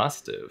 Wow. They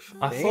must have.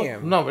 I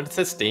Damn. thought no, but it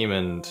says Steam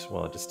and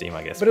well, just Steam,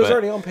 I guess. But it was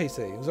already on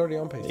PC. It was already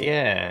on PC.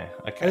 Yeah.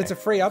 Okay. And it's a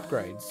free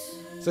upgrade.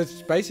 So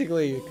it's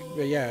basically, what's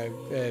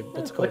it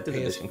called? collector's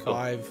edition,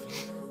 PS5.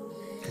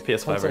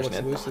 PS5 console version.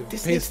 exclusive.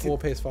 This needs PS4,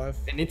 PS5.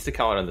 It needs to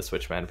come out on the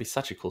Switch, man. It'd be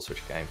such a cool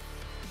Switch game.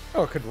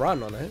 Oh, it could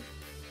run on it.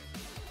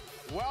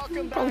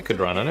 Welcome back. Probably could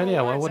run on it.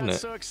 Yeah, why wouldn't it?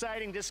 So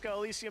exciting. Disco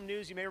Elysium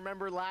news. You may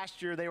remember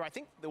last year I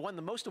think they won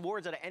the most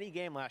awards out of any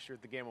game last year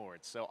at the Game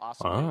Awards. So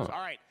awesome news. All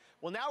right.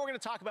 Well, now we're going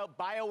to talk about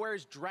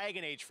BioWare's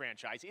Dragon Age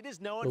franchise. It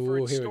is known for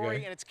its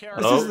story and its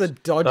characters. This is the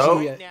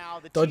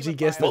dodgy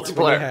guess that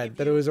we had,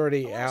 that it was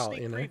already out,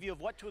 you know. Preview of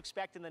what to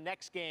expect in the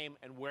next game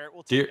and where it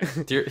will take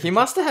us. He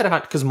must have had a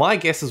hunt because my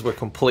guesses were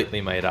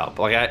completely made up.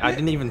 Like I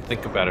didn't even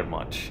think about it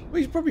much.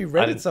 Well, you probably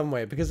read it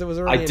somewhere because it was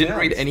already I didn't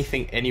read announced.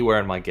 anything anywhere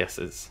in my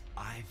guesses.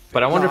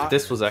 But I wonder if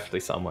this was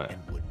actually somewhere.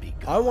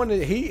 I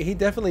wanted. He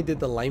definitely did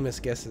the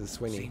lamest guesses,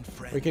 Swinny.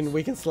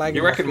 We can slag.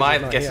 You him off reckon because my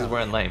he's not guesses here.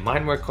 weren't lame?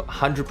 Mine were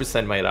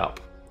 100% made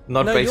up,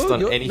 not based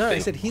on anything. No, I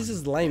said his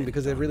is lame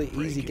because they're really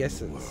easy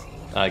guesses.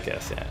 I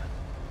guess, yeah.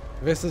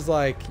 Versus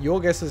like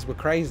your guesses were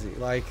crazy.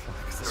 Like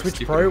Switch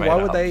stupid Pro. made Why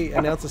would up. they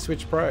announce a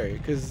Switch Pro?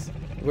 Because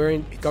we're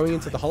going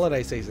into the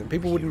holiday season.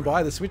 People wouldn't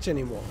buy the Switch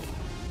anymore.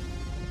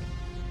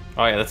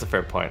 Oh yeah, that's a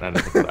fair point. I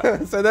didn't think of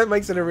that. So that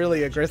makes it a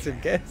really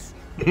aggressive guess.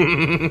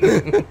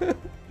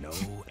 No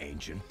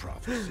ancient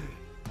prophecy.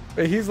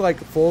 But he's like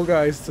Fall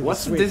Guys to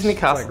What's the the Switch. Disney It's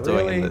Castle like,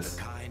 doing really? in this?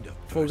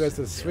 Fall Guys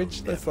to the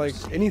Switch? That's like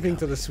anything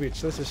to the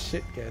Switch. That's a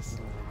shit guess.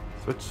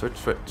 Switch.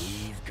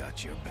 We've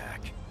got your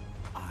back.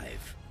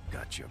 I've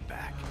got your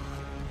back.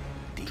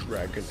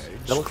 Dragon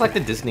Age. They look like the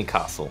Disney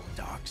Castle.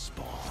 Dark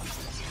Spawn.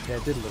 Yeah,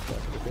 it did look like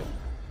it a bit.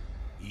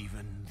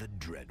 Even the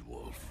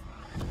Dreadwolf.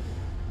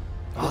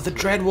 Oh, the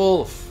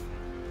Dreadwolf.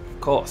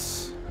 Of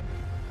course.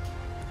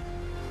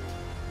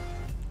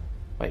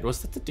 Wait,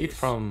 was that the dude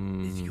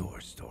from... Your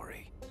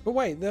story. But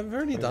wait, they've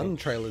already done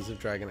trailers of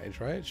Dragon Age,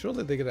 right?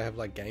 Surely they're gonna have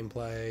like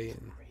gameplay.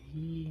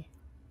 And...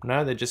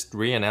 No, they're just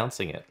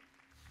re-announcing it.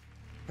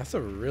 That's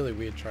a really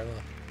weird trailer.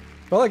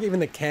 But like even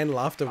the canned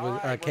laughter, was,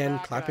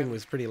 canned clapping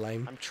was pretty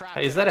lame.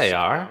 Hey, is that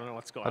AR? I don't know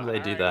what's going How do they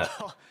on. do All that?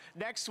 well,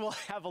 next, we'll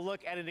have a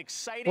look at an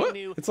exciting What?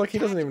 new It's like he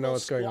doesn't even know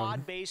what's going on.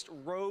 squad-based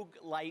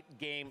roguelite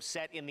game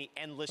set in the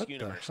Endless What the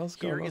Universe. hell's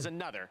Here going is on?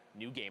 another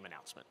new game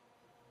announcement.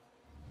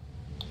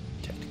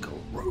 Tactical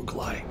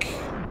roguelike.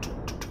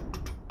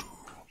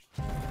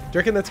 Do you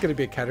reckon that's gonna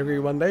be a category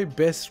one day?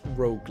 Best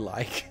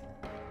roguelike.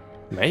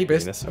 Maybe.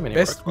 Best, There's so many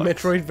best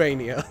roguelikes.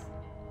 Metroidvania.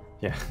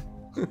 Yeah.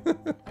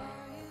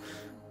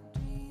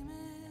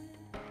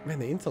 Man,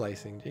 the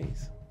interlacing,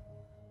 jeez.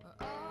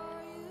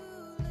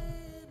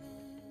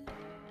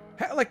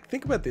 How, like,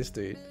 think about this,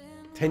 dude.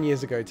 10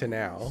 years ago to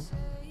now,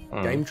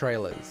 game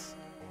trailers.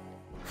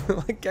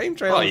 Like, game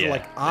trailers are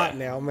like art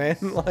now, man.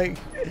 Like,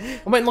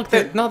 I mean, look,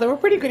 they were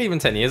pretty good even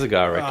 10 years ago,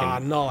 I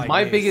reckon. not like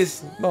My this.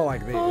 biggest... Not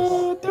like this.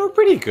 Oh, they were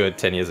pretty good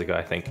 10 years ago,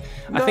 I think.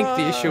 I think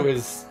the issue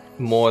is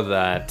more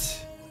that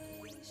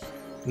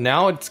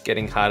now it's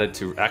getting harder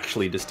to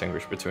actually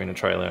distinguish between a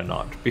trailer and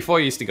not. Before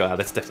you used to go, oh,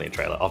 that's definitely a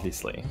trailer,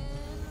 obviously.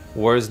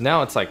 Whereas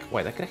now it's like,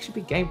 wait, that could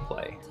actually be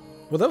gameplay.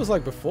 Well, that was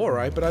like before,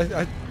 right? But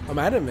I'm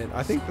adamant.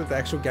 I think that the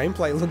actual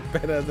gameplay looked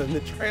better than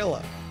the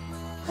trailer.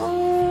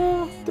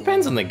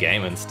 Depends on the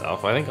game and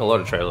stuff. I think a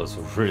lot of trailers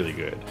were really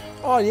good.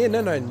 Oh, yeah,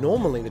 no.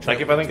 Normally the trailer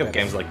Like if I think looks of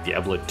better. games like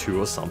Diablo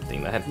 2 or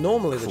something, they had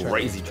Normally the trailer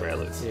crazy looks better.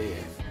 trailers. Yeah.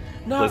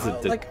 No,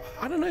 Blizzard did- like,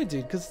 I don't know,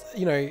 dude, because,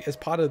 you know, as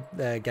part of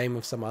the game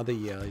of some other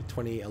year, like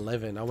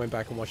 2011, I went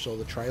back and watched all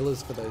the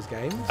trailers for those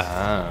games.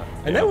 Ah.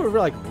 And they were,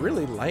 like,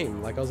 really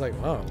lame. Like, I was like,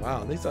 oh,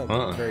 wow, these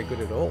aren't very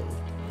good at all.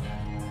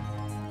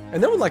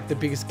 And they were, like, the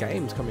biggest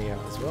games coming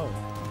out as well.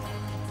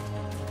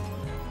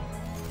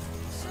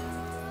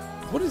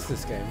 What is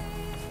this game?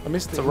 I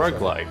missed the It's a intro.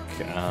 roguelike.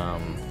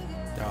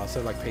 Oh,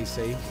 so, like,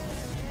 PC?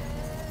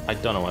 I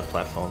don't know what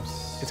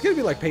platforms. It's gonna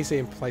be like PC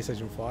and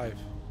PlayStation 5.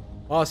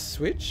 Oh,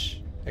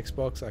 Switch,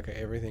 Xbox, okay,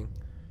 everything.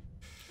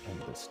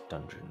 Endless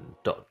Dungeon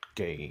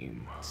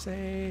 .game.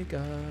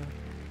 Sega.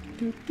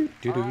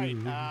 All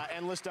right,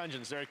 Endless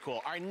Dungeons, very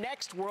cool. Our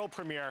next world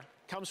premiere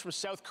comes from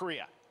South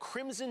Korea,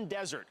 Crimson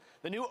Desert,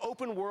 the new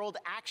open-world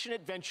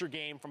action-adventure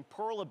game from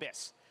Pearl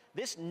Abyss.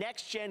 This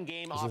next-gen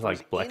game offers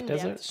like Black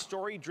in-depth, Desert?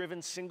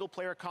 story-driven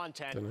single-player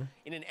content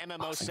in an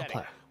MMO setting.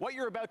 player. What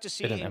you're about to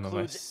see In an MMO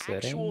includes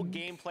actual setting?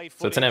 gameplay footage.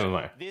 So it's an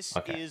MMO. This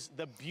Okay. is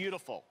the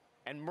beautiful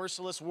and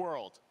merciless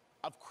world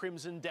of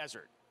Crimson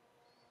Desert.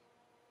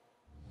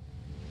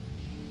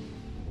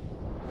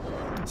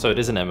 So it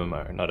is an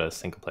MMO, not a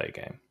single-player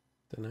game.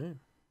 Don't know.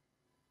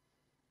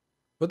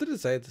 What did it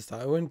say at the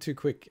start? I went too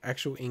quick.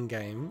 Actual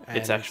in-game.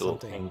 It's actual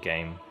something.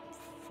 in-game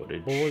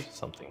footage, What was-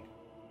 something.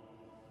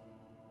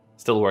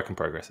 Still a work in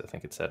progress, I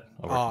think it said.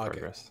 A work in okay.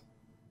 progress.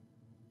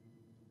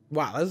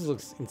 Wow, this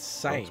looks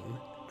insane.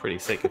 Pretty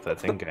sick if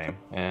that's in-game.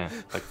 Yeah,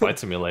 like Flight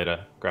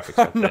Simulator graphics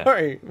I up there.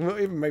 know. Well,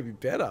 even maybe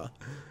better.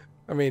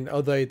 I mean,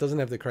 although it doesn't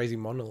have the crazy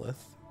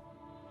monolith.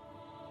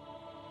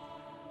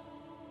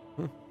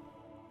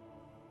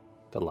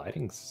 The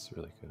lighting's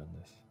really good on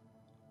this.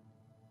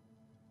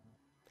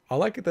 I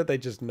like it that they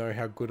just know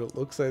how good it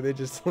looks, so they're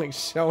just like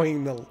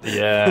showing the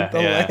Yeah,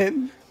 the yeah.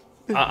 land.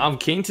 I'm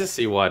keen to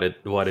see what it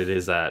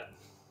is at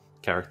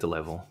character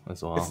level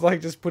as well. It's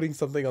like just putting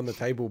something on the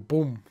table,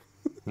 boom.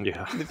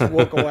 Yeah. Just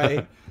walk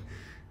away.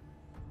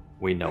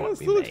 We know Yeah, what it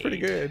we still made. looks pretty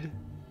good.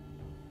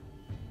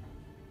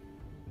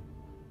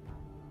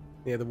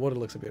 Yeah, the water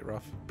looks a bit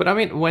rough. But I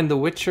mean, when The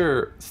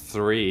Witcher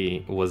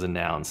 3 was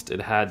announced,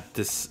 it had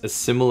a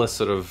similar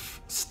sort of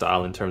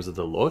style in terms of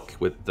the look,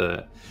 with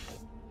the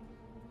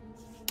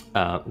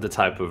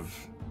type of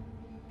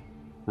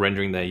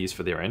rendering they used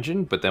for their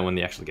engine. But then when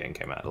the actual game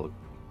came out, it looked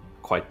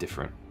quite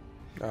different.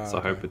 So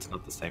I hope it's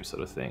not the same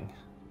sort of thing.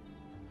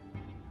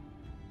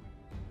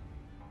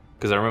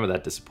 Because I remember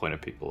that disappointed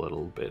people a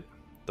little bit,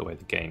 the way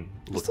the game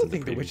I looked. still in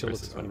think The preview Witcher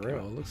versus looks when it came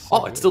unreal. out. It looks so Oh,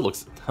 good. it still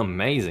looks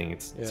amazing.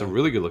 It's a Yeah.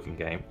 really good looking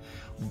game.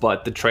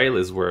 But the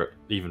trailers were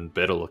even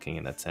better looking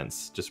in that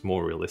sense, just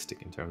more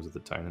realistic in terms of the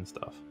tone and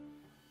stuff.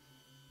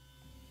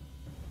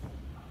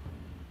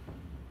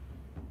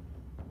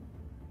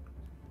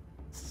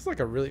 This is like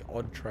a really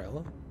odd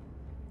trailer.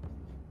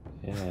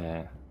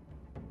 Yeah.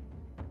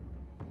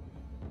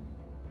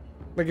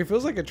 Like, it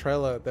feels like a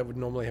trailer that would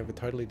normally have a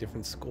totally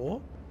different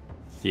score.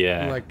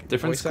 Yeah. Like,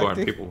 different voice score,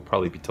 acting. and people will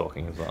probably be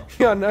talking as well.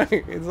 Yeah, I know.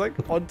 It's like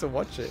odd to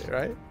watch it,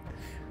 right?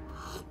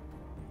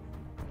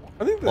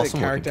 I think the Awesome looking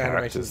character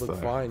animations characters, look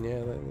though. fine. Yeah,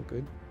 they look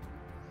good.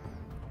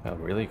 Oh,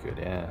 really good,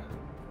 yeah.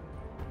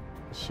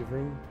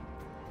 Shivering.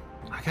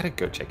 I gotta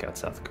go check out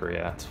South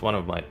Korea. It's one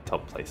of my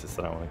top places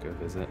that I want to go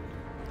visit.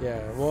 Yeah,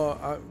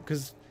 well,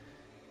 because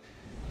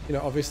you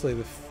know, obviously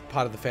the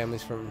part of the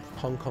family's from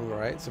Hong Kong,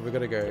 right? So we've got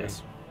to go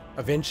Yes.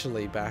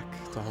 eventually back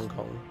to Hong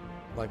Kong,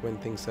 like when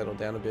things settle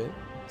down a bit.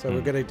 So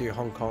we're going to do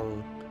Hong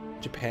Kong,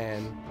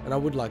 Japan, and I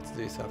would like to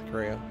do South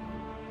Korea.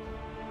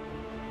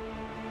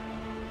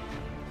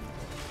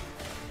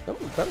 That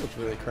looks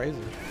really crazy.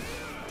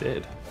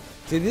 Did.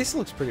 See, this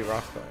looks pretty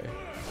rough though.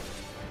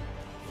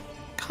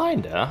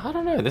 Kinda. I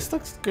don't know. This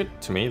looks good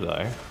to me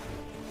though.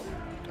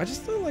 I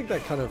just don't like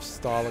that kind of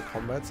style of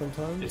combat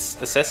sometimes. It's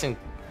Assassin's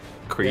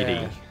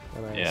Creedy. Yeah,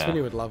 I know. Yeah.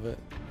 Swinny would love it.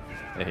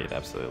 Yeah, he'd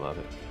absolutely love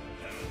it.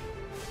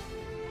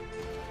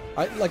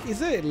 Is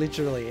there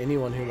literally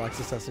anyone who likes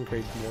Assassin's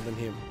Creed more than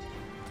him?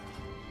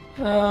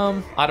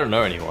 I don't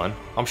know anyone.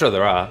 I'm sure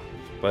there are,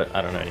 but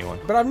I don't know anyone.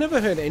 But I've never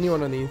heard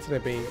anyone on the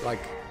internet being like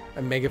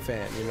a mega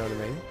fan, you know what I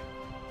mean?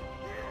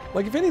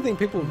 Like, if anything,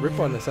 people rip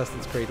on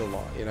Assassin's Creed a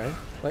lot, you know?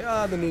 Like,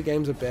 the new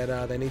games are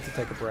better, they need to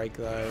take a break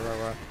though,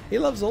 rah, rah. He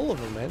loves all of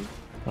them,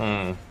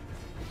 man.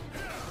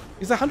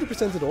 He's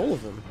 100%ed all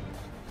of them.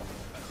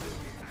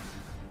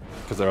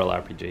 Because they're all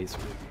RPGs.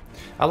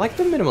 I like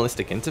the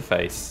minimalistic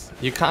interface.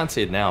 You can't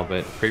see it now,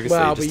 but previously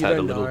Well, it just but you had a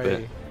don't little know.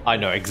 bit. I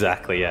know,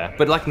 exactly, yeah.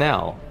 But like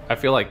now, I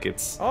feel like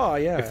it's... Oh,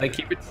 yeah. If they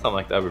keep it to something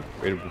like that, it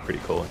would be pretty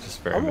cool. It's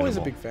just very I'm always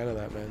a minimal. big fan of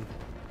that, man.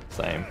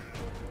 Same.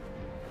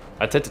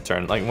 I tend to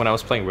turn, like when I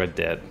was playing Red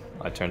Dead,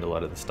 I turned a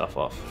lot of the stuff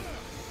off.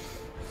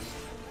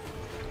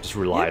 Just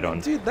relied on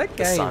Dude, that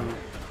the sun. game,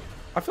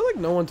 I feel like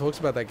no one talks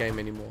about that game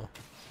anymore.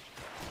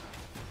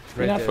 It's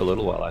been out for a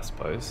little while, I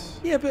suppose.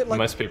 Yeah, but like...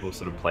 Most people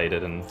sort of played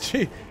it and...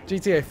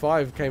 GTA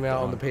 5 came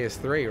out on the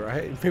PS3,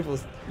 right? And people...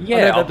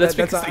 Yeah, that's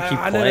because they keep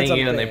playing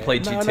it and they play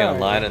GTA No,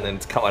 Online and then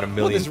it's come out a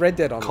million there's Red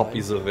Dead Online.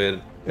 copies of it.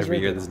 There's Every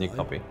Red year Dead there's a new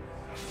copy.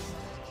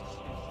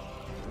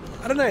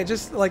 I don't know, it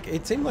just like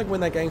it seemed like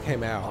when that game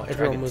came out,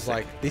 everyone Dragon's was sick.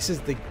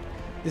 like,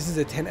 this is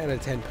a 10 out of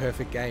 10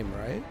 perfect game,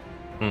 right?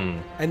 Hmm.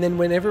 And then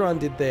when everyone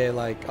did their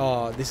like,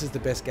 oh, this is the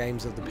best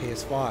games of the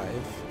PS5,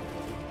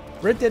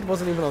 Red Dead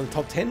wasn't even on the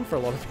top 10 for a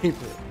lot of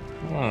people.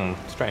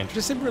 Strange. It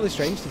just seemed really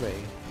strange to me.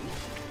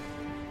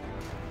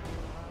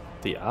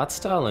 The art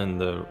style and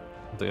the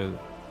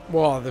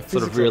Well, the sort physics of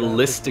of that is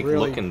realistic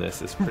really look in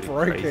this is pretty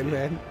broken, crazy.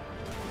 man.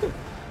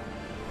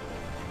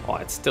 Oh,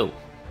 it's still.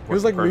 It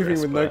was like moving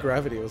progress, with no but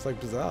gravity. It was like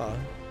bizarre.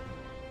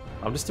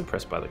 I'm just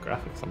impressed by the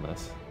graphics on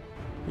this.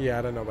 Yeah,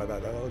 I don't know about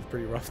that. That was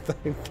pretty rough though,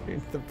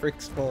 dude. The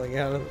bricks falling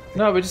out of it.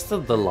 No, but just the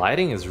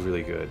lighting is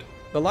really good.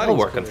 The lighting. I'll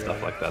work on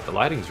stuff like that. The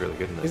lighting's really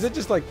good in this. Is it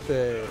just like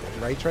the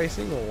ray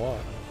tracing or what?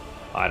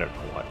 I don't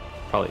know what.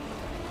 Probably.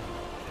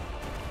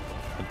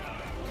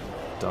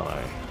 I don't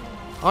know.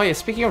 Oh yeah,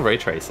 speaking of ray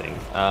tracing,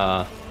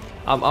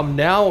 I'm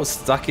now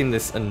stuck in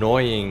this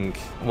annoying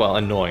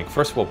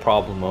first of all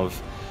problem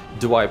of,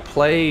 do I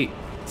play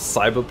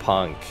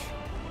Cyberpunk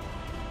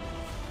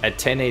at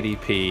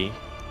 1080p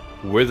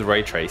with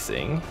ray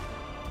tracing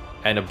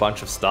and a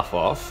bunch of stuff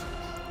off,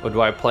 or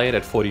do I play it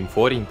at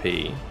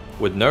 1440p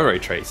with no ray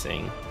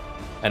tracing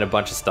and a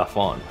bunch of stuff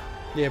on?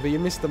 Yeah, but you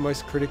missed the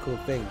most critical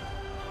thing.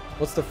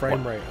 What's the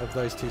frame rate of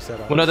those two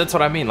setups? Well, no, that's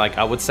what I mean. Like,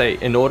 I would say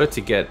in order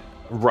to get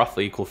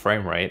roughly equal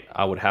frame rate,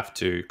 I would have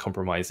to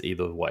compromise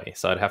either way.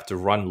 So I'd have to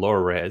run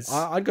lower res.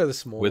 I'd go the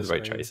smaller with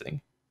ray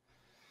tracing.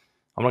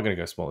 I'm not going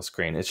to go smaller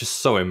screen. It's just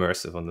so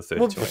immersive on the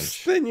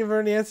 32-inch. Then you've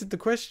already answered the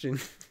question.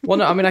 Well,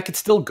 no, I mean, I could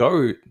still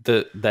go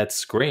that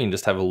screen,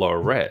 just have a lower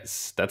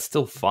res. That's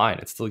still fine.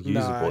 It's still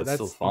usable. It's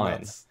still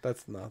fine.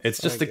 That's nuts.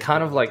 It's just the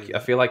kind of like, I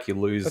feel like you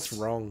lose That's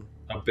wrong.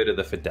 a bit of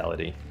the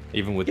fidelity,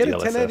 even with Get the a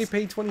LSS.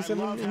 1080p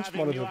 27-inch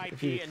monitor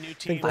if you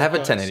think I have a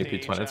that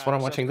 1080p 20. That's what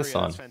I'm watching this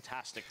on.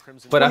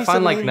 But I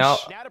find like now,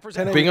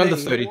 being on the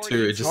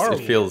 32, it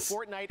feels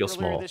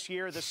small. This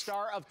year, the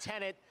star of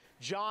Tenet,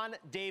 John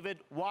David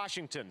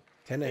Washington.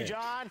 Tenet. Hey,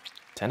 John.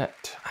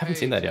 Tenet. I haven't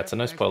seen that yet, so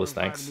no spoilers,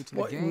 thanks.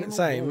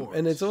 Same,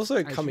 and it's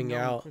also coming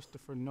out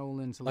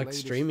Nolan's like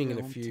latest streaming in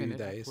a film, few Tenet,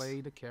 days.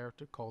 Played a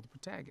character called the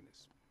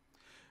protagonist.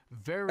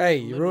 Very Hey,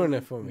 you ruined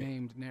it for me.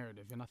 Named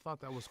narrative, and I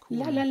thought that was cool.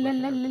 La la la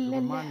la It la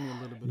reminded me a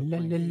little bit of la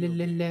playing la video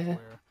la games la.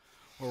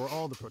 where we're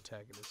all the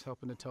protagonists,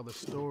 helping to tell the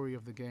story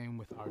of the game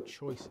with our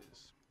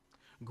choices.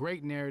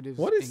 Great narratives.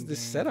 What is in this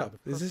games setup? are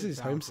the Is this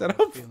his perfect home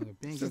balance of setup? feeling of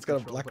being It's in got a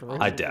control, black but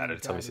room. I also doubt being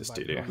it's always his guided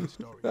by studio. brilliant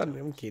storytelling.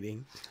 I'm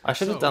kidding. I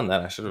should have So, done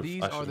that. I should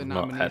these have are the not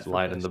had nominees for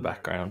light in Best the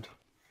background.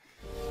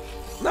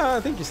 No, I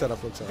think your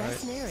setup looks alright.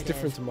 It's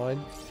different to mine.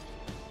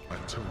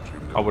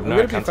 I would I'm know.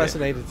 gonna be can't say.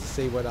 fascinated to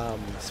see what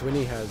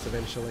Swinny has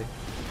eventually.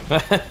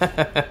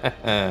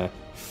 Yeah,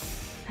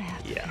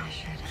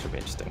 should be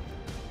interesting.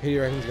 Who do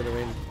you reckon's gonna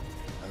win?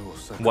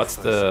 What's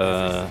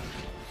the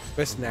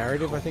Best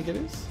narrative? I think it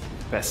is.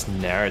 best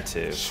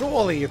narrative?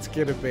 Surely it's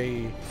gonna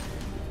be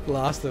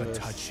Last of Us.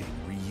 Touching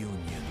reunion.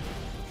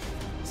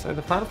 So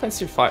the Final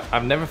Fantasy V,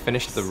 I've never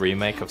finished the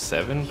remake of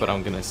 7, but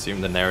I'm gonna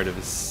assume the narrative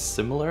is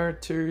similar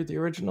to the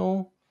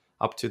original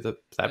up to that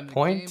And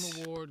point. The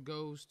Game Award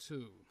goes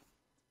to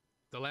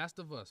The Last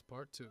of Us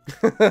Part 2.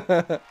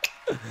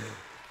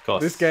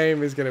 This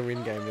game is gonna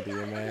win Game of the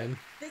Year, man.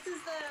 This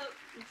is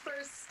the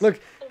first. Look,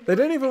 they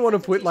don't even want to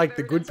put like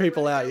the good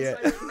people out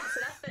yet.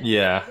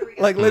 Yeah.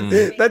 Like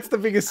that's the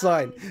biggest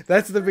sign.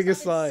 That's the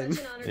biggest sign.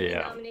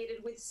 Yeah.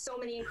 Nominated with so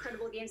many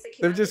incredible games that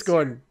came They've out just this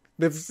year. gone.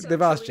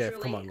 They've asked Jeff,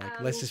 come on,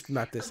 like let's just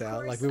map this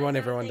out. Like we want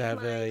everyone to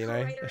have a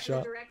Co-writer a and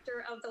shot. the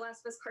director of The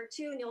Last of Us Part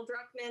 2, Neil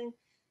Druckmann,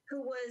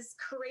 who was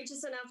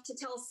courageous enough to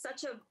tell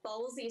such a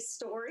ballsy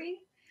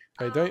story.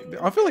 Hey, don't.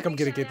 I feel like I'm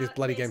gonna get this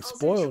bloody game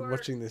spoiled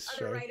watching this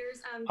show.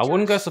 I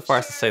wouldn't go so far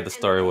as to say the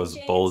story was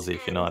ballsy,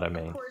 if you know what I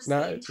mean.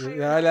 No,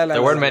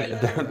 There weren't many.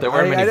 There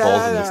weren't many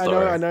balls in the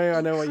story. I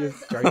know what you're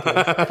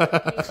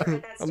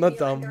joking. I'm not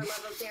dumb.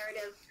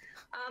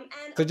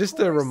 So just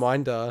a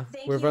reminder,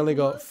 we've only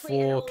got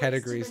 4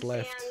 categories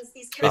left.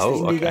 Best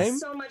indie game,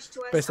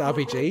 best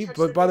RPG.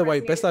 But by the way,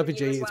 best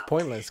RPG is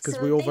pointless because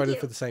we all voted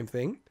for the same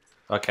thing.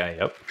 Okay,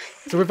 yep.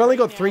 So we've only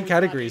got 3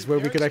 categories where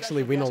we could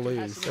actually win or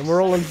lose, and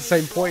we're all on the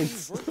same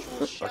points.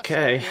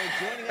 Okay.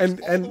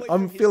 And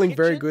I'm feeling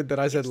very good that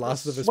I said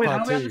Last of Us Wait,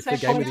 Part how are we on 2 the for same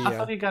Game of point? the I Year.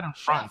 thought you got in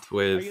front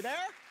with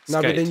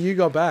No, but Skate. then you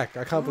got back.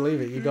 I can't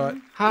believe it. You got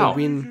How? the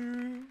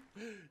win.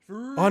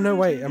 Oh no,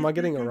 wait, am I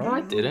getting it No, I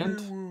wrong?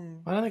 didn't.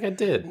 I don't think I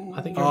did.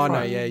 I think you're Oh no,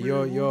 front. yeah,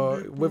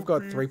 you're. We've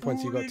got 3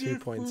 points. You got 2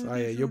 points. Oh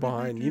yeah, you're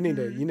behind. You need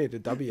a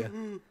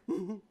W.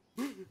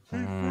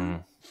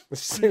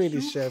 Let's see me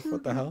this chef.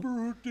 What the hell?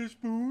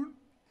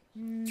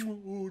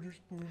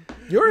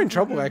 You're in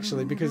trouble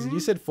actually because you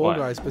said Fall What?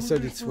 Guys, but so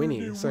did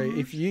Swinny. So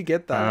if you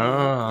get that,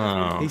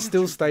 Oh. he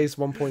still stays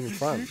 1 point in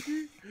front.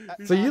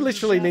 So you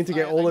literally need to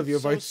get all of your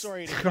votes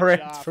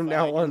correct from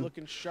now on.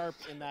 Looking sharp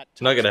in that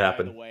Not gonna toast, by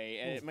happen. the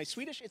way. My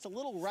Swedish, it's a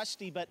little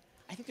rusty, but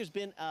I think there's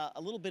been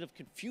a little bit of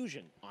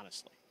confusion,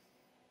 honestly.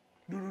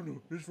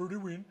 No, it's for the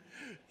win.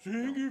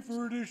 Sing it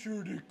for the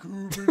sure the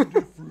Cuban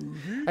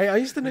fruity. Hey, I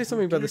used to know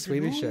something about the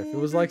Swedish Chef. It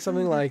was like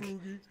something like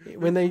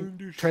when they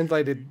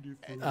translated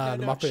the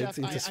Muppets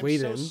into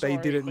Sweden, they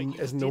did it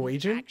as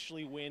Norwegian.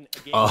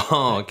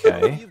 Oh,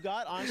 okay.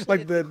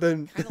 Like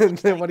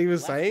the what he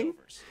was saying.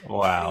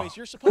 Wow. Anyways,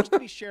 you're supposed to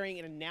be sharing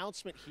an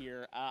announcement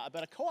here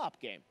about a co-op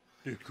game.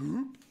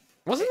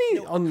 Wasn't he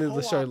on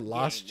the show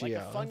last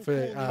year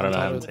for I don't know,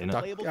 I haven't seen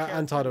it.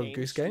 Untitled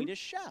Goose Game?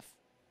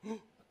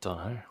 Don't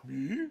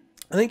know.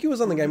 I think he was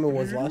on the Game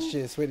Awards last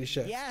year, Swedish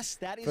Chef. Yes,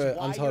 that is for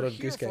why Untitled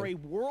you're Goose here for a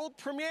Game. world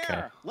premiere.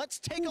 Okay. Let's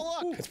take a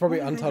look. It's probably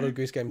Untitled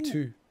Goose Game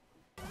 2.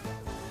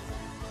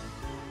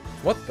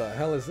 What the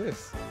hell is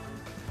this?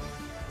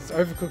 It's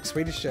Overcooked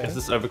Swedish Chef. Is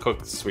this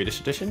Overcooked Swedish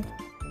edition?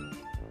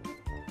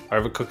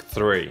 Overcooked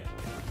 3.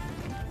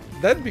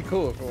 That'd be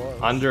cool if it was.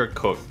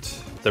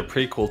 Undercooked. The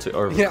prequel to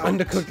Overcooked. Yeah,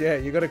 Undercooked, yeah.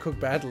 You gotta cook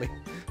badly.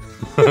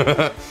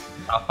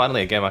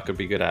 Finally, a game I could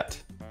be good at.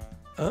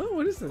 Oh,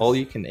 what is this? All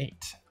you can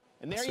eat.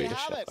 And there you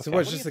have it. So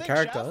what's just a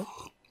character?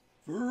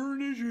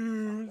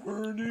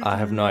 I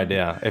have no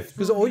idea. If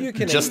Because all you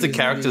can just the eat is-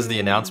 character's the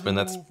announcement,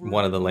 that's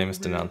one of the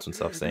lamest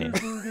announcements I've seen.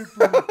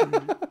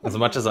 As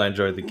much as I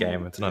enjoyed the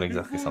game, it's not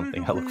exactly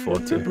something I look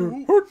forward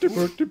to.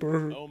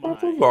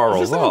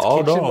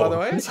 Oh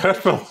no! His head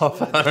fell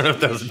off. I don't know if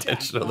that was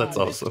intentional. That's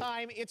awesome.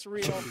 Time it's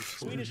real.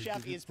 Swedish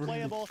Chef is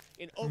playable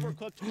in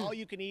Overcooked All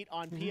You Can Eat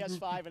on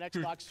PS5 and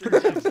Xbox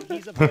Series X.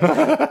 He's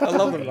a I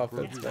love the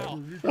Muppets,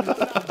 man.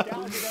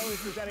 Gallagher is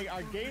presenting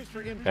our Games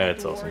for Impact Yeah,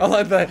 it's awesome. I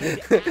like that.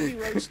 Abbey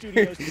Road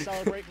Studios to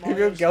celebrate If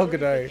you're Gal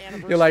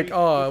Gadot, you're like,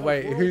 oh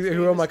wait,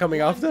 who am I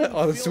coming after?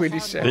 Oh, the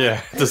Swedish Chef.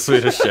 Yeah, the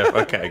Swedish Chef.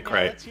 Okay,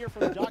 great. Let's hear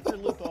from Dr.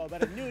 Lupo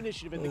about a new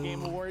initiative in the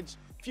Game Awards,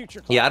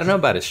 Future Yeah, I don't know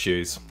about his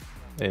shoes.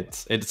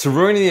 It's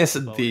ruining the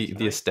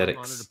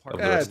aesthetics of the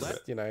rest of it.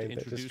 You know, they're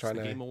just trying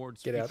to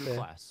get out there.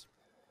 Class,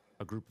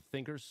 a group of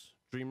thinkers,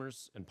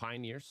 dreamers, and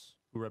pioneers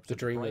who The represent a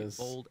dreamers.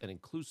 bright, bold, and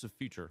inclusive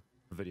future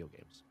for video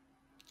games.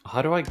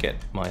 How do I get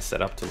my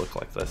setup to look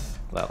like this?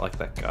 Like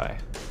that guy.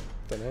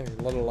 Don't know.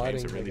 A lot of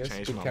lighting, Games have really I guess.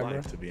 changed Good my camera.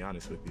 life, to be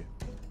honest with you.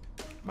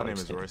 My I name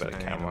just is think Royce about a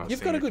Payne. camera. I'm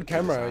You've got a good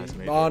camera.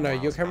 Oh no,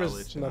 your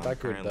camera's not that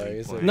good though,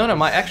 is it? No,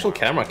 my actual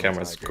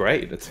camera's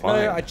great. It's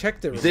fine. No, I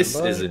checked it. This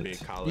remember?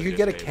 isn't. You could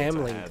get a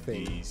cam link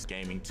thing.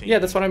 Yeah,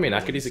 that's what I mean. I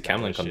could use a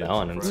cam link on that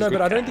one. And it's a No, good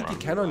but I don't camera.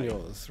 think you can on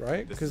yours,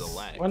 right? Because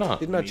Why not?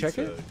 Didn't I check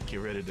it?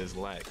 Get rid of this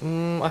lag.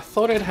 I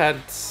thought it had.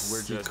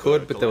 You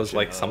could, but there was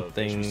like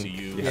something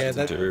you Yeah, had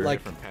that to do.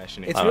 like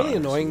it's I don't really know.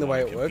 annoying the way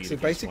it works. It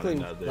basically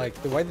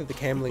like the way that the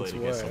cam links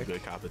work.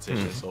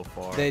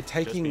 They're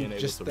taking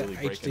just the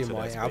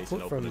HDMI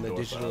output from the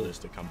digital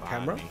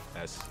camera,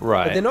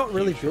 Right. but they're not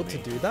really built to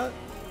do that.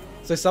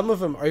 So some of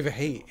them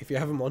overheat if you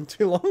have them on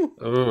too long.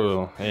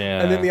 Ooh,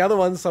 yeah. And then the other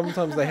ones,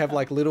 sometimes they have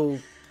like little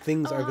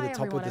things over the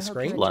top everyone, of the I hope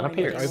screen. you're Lana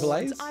enjoying Pierce. this.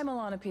 Overlays. I'm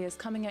Alana Pierce,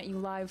 coming at you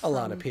live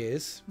Alana from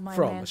Pierce my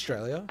from mansion.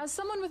 Australia. As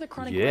someone with a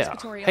chronic Yeah.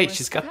 respiratory Hey, illness,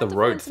 she's got I've the had to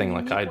road find some thing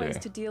like unique I do. ways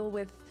to deal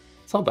with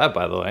It's not bad,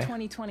 by the way.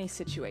 2020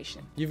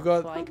 situation. You've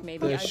got Like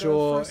maybe the I go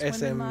Shure for a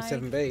swim in my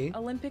SM7B.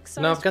 Olympic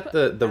No, I've got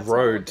the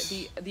road.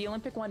 The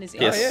Olympic one is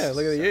Yes. Oh yeah,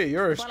 look at you.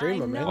 You're a But I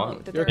streamer, know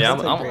man. that You're there a are Yeah, some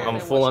content people I'm creator. a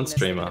that are full-on watching this that are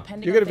streamer.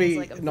 depending You're on gonna be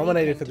things like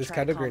nominated vaping for to this try to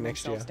calm category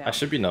next themselves year. down. I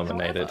should be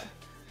nominated. However,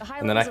 the high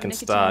And then I levels can of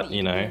nicotine start, that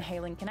you could be know.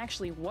 inhaling can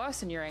actually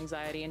worsen your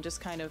anxiety and just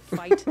kind of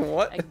fight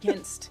What?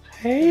 against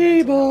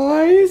Hey,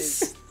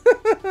 boys.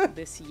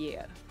 this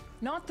year.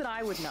 Not that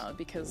I would know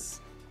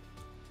because,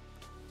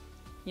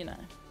 you know.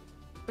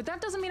 But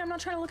that doesn't mean I'm not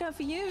trying to look out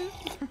for you.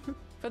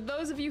 For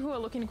those of you who are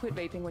looking to quit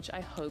vaping, which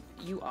I hope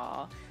you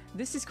are,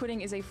 This Is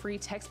Quitting is a free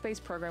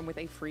text-based program with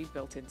a free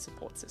built-in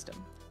support system.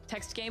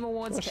 Text Game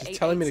Awards Oh, to she's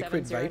telling me to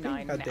quit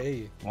 88709 vaping? How now. dare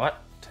you?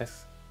 What?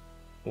 Test.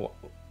 What?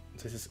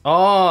 This is.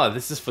 Oh,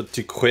 this is for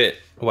to quit.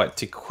 What?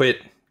 To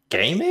quit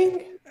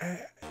gaming?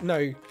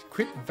 No,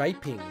 quit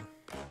vaping.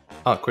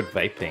 Oh, quit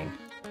vaping.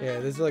 Yeah,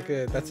 there's like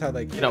a. That's how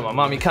they. You know, my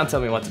mom, you can't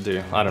tell me what to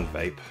do. I don't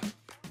vape.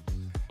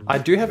 I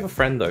do have a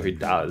friend though who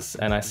does,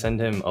 and I send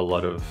him a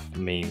lot of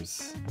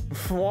memes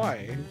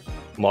Why?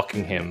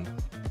 mocking him.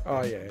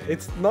 Oh yeah,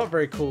 it's not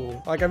very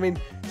cool. Like I mean,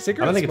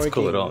 cigarette I don't think it's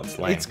cool smoking, at all, it's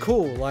lame. It's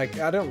cool. Like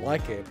I don't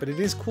like it, but it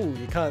is cool.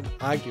 You can't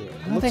argue it.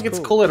 I don't think it's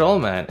cool at all,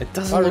 man. It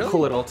doesn't Oh, look really?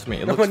 cool at all to me.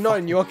 It No, looks not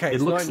in your case.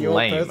 it looks not in your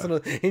lame.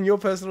 in your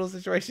personal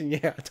situation.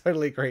 Yeah, I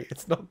totally agree.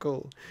 It's not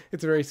cool.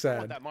 It's very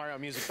sad.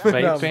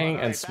 Vaping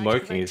and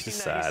smoking is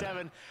just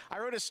sad. I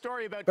wrote a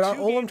story about But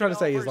all I'm trying to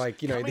say is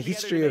like, you know, the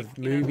history of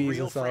movies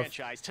and stuff.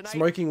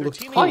 Smoking looks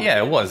cool. Oh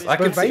yeah, it was. I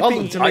But could see.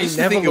 vaping to I me used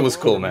to never think it was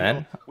looked cool,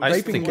 man. I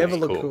used to Vaping think it never was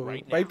looked cool. cool.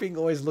 Vaping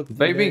always looked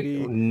Vaping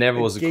nerdy never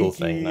and was a cool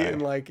thing, geeky no.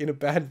 and like in a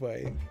bad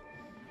way.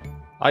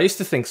 I used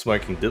to think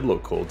smoking did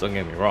look cool. Don't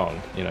get me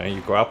wrong. You know,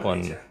 you grow up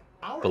on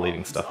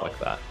believing stuff like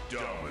that.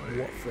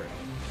 What for?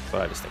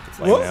 But I just think it's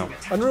lame What? now.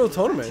 Unreal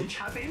Tournament?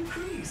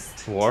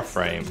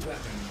 Warframe.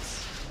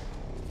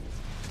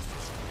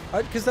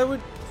 Because they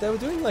were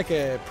doing like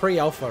a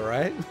pre-alpha,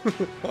 right?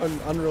 On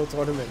Unreal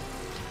Tournament.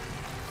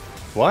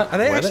 What? Are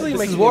they Were actually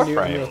This is making a new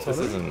Unreal Warframe. This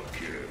Tournament?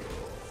 isn't.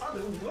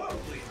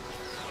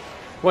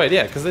 Wait,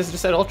 yeah, because they just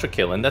said Ultra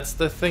Kill, and that's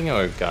the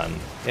thingo gun.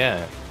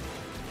 Yeah.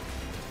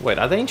 Wait,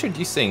 are they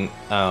introducing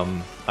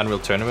Unreal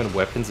Tournament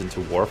weapons into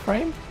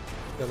Warframe?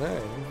 I don't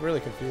know. I'm really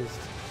confused.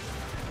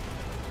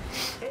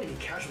 Enemy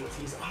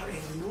casualties are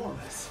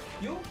enormous.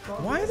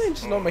 Why are they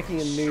just not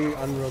making a new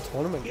Unreal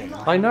Tournament game?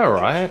 I know,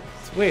 right?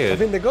 It's weird.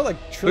 I mean, they've got like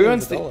Who trillions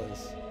owns of the-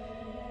 dollars.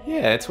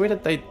 Yeah, it's weird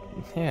that they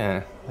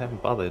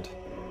haven't bothered.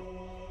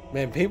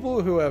 Man,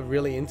 people who are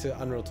really into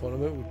Unreal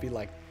Tournament would be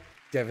like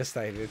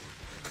devastated.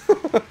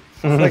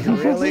 Like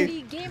really?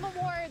 The Game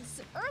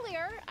Awards.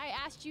 Earlier, I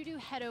asked you to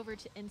head over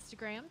to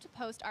Instagram to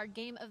post our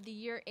Game of the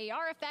Year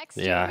AR effects.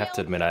 Yeah, I have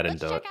to admit I didn't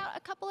do Let's it. check out a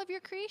couple of your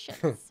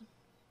creations.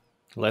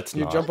 Let's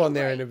You not. jump on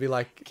there and it'd be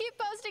like... Keep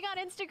posting on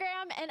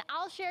Instagram, and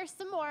I'll share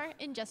some more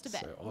in just a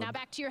bit. Now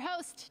back to your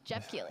host,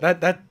 Jeff Keighley. They're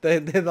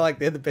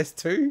the best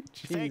two?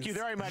 Jeez. Thank you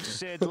very much,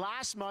 Sid.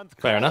 Last month,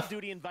 Fair enough. Call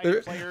of Duty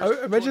invited players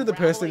Imagine the to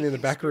person unravel in the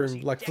a back room,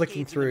 conspiracy like,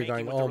 flicking decades in the through, making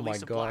going, with the oh my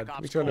release of god, Black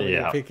Ops which one are we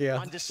going to pick here?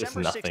 On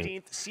December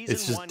 16th, Season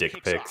It's just 1 dick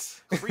kicks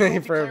pics. off. Free Forever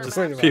multiplayer just maps,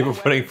 thinking People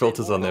weapons, putting and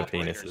filters on their more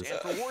operators. penises. And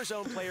for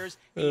Warzone players,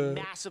 a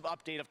massive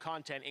update of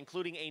content,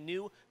 including a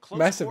new close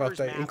Massive quarters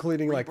update, map,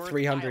 including like Rebirth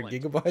 300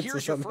 Island. gigabytes Here's or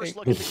your something. first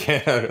look at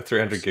the Yeah,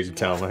 300 gig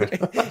download.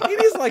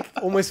 It is like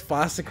almost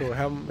farcical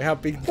how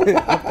big the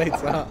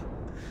updates are.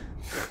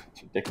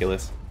 It's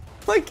ridiculous.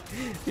 Like,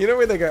 you know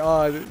where they go,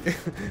 oh,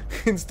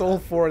 install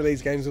 4 of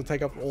these games will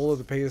take up all of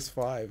the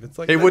PS5. It's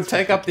like It would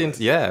take up the...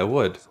 Yeah, it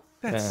would.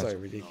 That's Yeah. so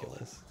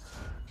ridiculous.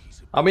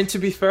 I mean, to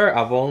be fair,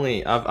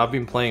 I've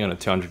been playing on a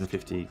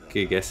 250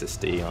 gig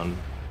SSD on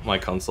my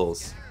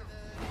consoles,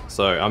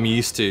 so I'm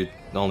used to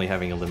only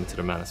having a limited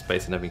amount of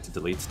space and having to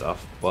delete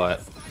stuff.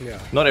 But Yeah.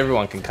 not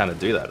everyone can kind of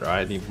do that,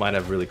 right? You might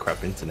have really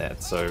crap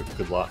internet, so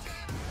good luck.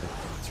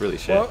 It's really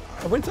shit. Well,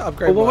 I went to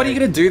upgrade Well, what are my- you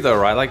gonna do though,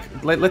 right? Like,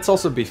 let's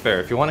also be fair.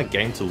 If you want a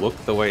game to look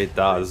the way it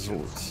does,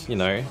 you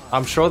know,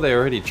 I'm sure they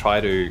already try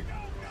to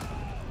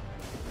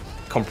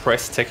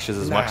compress textures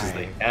as much as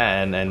they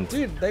can and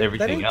Dude, they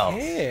everything don't else.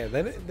 care.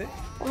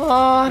 Well,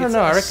 I don't It's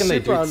know. I reckon they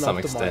do super to some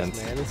unoptimized, extent.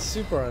 Man. It's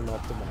super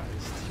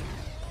unoptimized.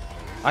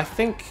 I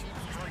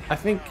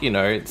think you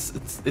know it's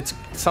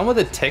some of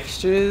the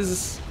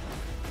textures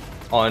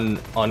on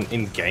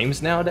in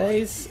games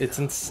nowadays. It's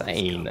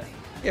insane.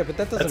 Yeah, but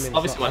that doesn't That's mean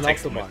obviously it's what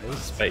takes not the unoptimized.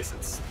 space.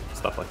 It's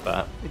stuff like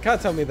that. You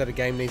can't tell me that a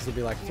game needs to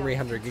be like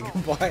 300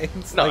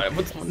 gigabytes. No,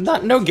 like,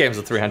 but no games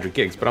are 300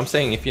 gigs. But I'm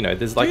saying if you know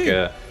there's like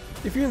Dude,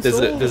 if you there's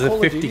install a Call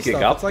of 50 Duty gig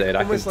stuff, it's like update, I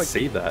can almost like-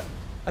 see that.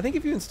 I think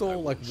if you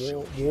install like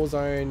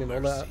Warzone and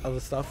all that other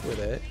stuff with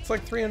it, it's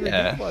like 300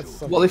 Yeah. gigabytes or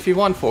something. Well, if you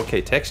want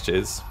 4K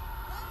textures,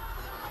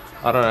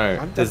 I don't know.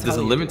 I'm There's a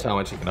telling limit you, to how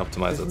much you can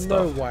optimize that There's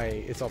stuff. no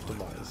way it's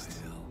optimized.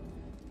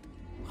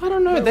 I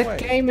don't know. No That way.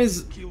 game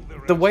is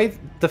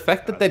the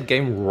fact that that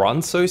game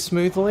runs so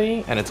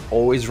smoothly and it's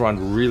always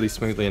run really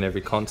smoothly in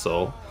every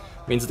console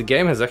means the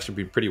game has actually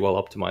been pretty well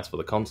optimized for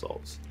the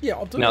consoles. Yeah,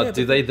 Now, yeah,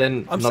 do but they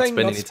then I'm not saying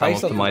spend not any time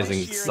space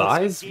optimizing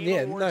size?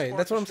 Yeah, no,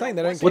 that's what I'm saying.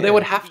 They don't. What they care.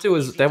 would have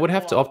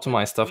to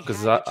optimize stuff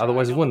because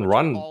otherwise it wouldn't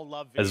run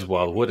as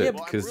well, would it?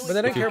 Because but they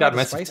don't if care you've got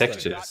about the massive space, though.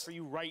 textures.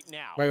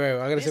 Wait,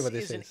 I gotta see what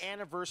this an is.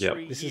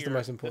 anniversary This is the year,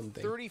 most important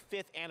the thing.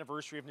 35th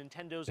anniversary of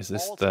Nintendo's Is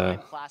this all-time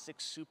the- classic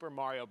Super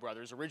Mario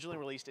Brothers, originally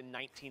released in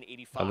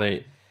 1985. Are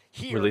they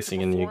Here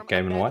releasing to a new perform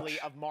Game and medley Watch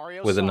of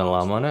Mario with an songs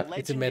alarm on from it? the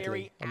It's a medley.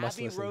 legendary I must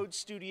Abbey listen. Road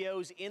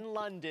Studios in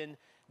London.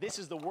 This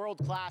is the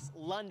world-class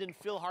London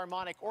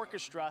Philharmonic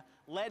Orchestra,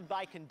 led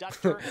by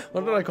conductor.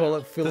 What did I call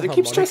it? Does it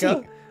keep stressing?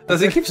 Philharmonica?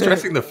 Does it keep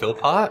stressing the Phil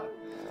part?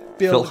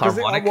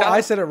 Philharmonica? Well, I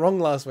said it wrong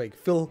last week.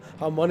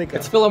 Philharmonica.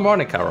 It's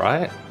Philharmonica,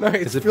 right? No,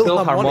 it's Is it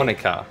Philharmonic.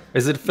 Philharmonica?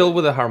 Is it Phil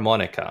with a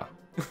harmonica?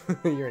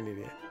 You're an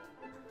idiot.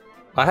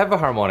 I have a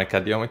harmonica.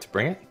 Do you want me to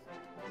bring it?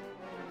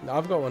 No,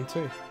 I've got one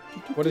too.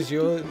 What is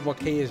your? What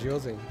key is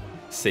yours in?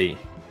 C.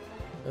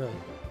 Oh.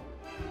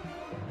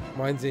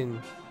 Mine's in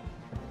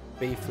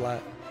B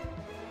flat.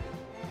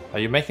 Are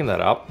you making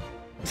that up?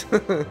 No,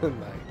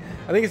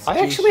 I think it's. I G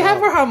actually have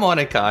sharp. a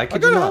harmonica. I I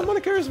could got a not.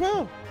 harmonica as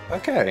well.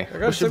 Okay, I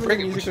got so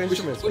many musical we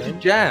instruments, should man.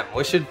 jam.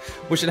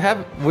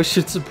 We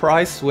should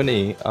surprise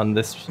Swinny on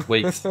this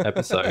week's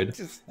episode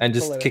and pull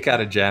just it kick out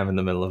a jam in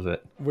the middle of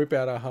it. Whip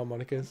out our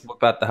harmonicas.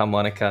 Whip out the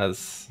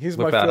harmonicas. Here's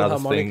whip my out other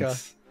Philharmonica.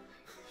 things.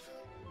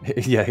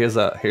 Yeah, here's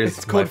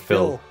It's my called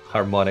Phil Phil.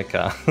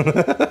 harmonica.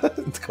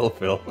 It's called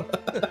Phil.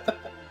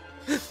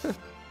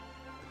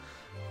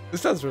 This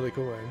sounds really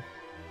cool, man.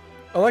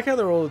 I like how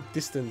they're all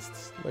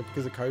distanced, like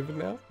because of COVID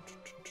now.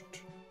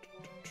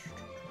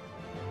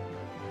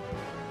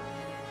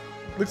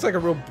 Looks like a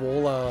real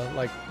baller,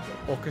 like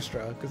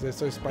orchestra, because they're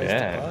so spaced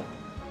Yeah. apart.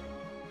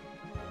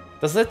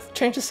 Does that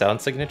change the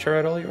sound signature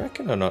at all, you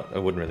reckon, or not?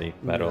 It wouldn't really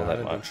matter all No, I that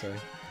don't much. think so.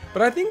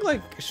 But I think,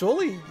 like,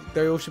 surely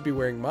they all should be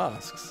wearing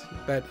masks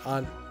that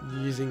aren't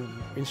using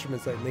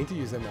instruments that need to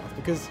use their mouth,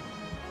 because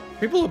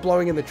people are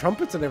blowing in the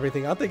trumpets and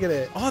everything. Aren't they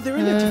gonna? Oh, they're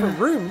in a different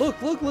room. Look,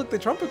 the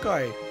trumpet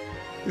guy. Is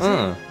he-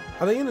 Hmm.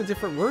 Are they in a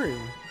different room?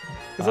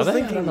 Are I was they? I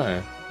thinking don't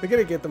know. they're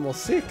gonna get them all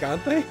sick,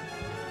 aren't they?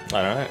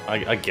 I don't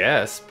know. I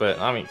guess, but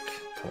I mean,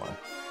 come on.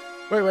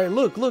 Wait,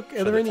 look. Are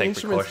Should there they any take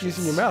instruments precautions?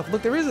 using your mouth?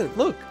 Look, there isn't.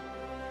 Look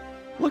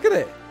at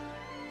it.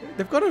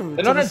 They've got them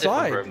They're to not the in a different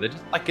side. room. They're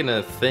just like in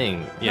a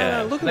thing. No, Yeah.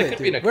 no, look That at could it.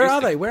 be an Dude. Where are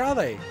acoustic. they? Where are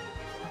they?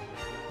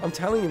 I'm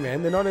telling you,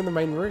 man, they're not in the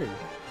main room.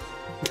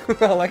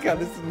 I like how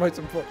this is the most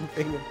important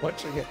thing of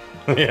watching it.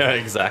 Yeah,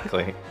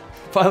 exactly.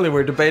 Finally,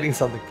 we're debating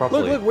something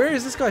properly. Look, where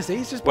is this guy? See,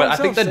 he's just by Well, I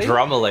himself. think the see?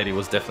 drummer lady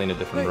was definitely in a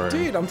different No, room.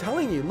 dude, I'm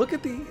telling you, look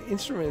at the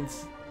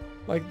instruments,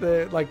 like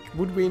the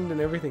woodwind and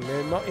everything.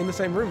 They're not in the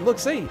same room. Look,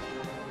 see,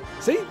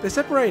 they're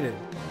separated.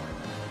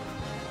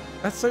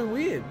 That's so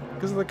weird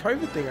because of the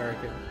COVID thing, I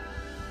reckon.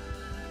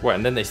 Well,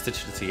 and then they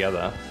stitched it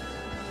together.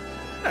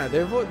 No,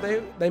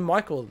 they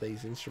mic all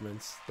these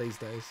instruments these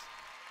days.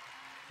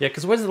 Yeah,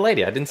 because where's the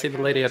lady? I didn't see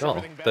the lady at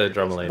all. The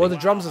drummer lady. Well, the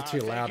drums are too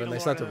loud and they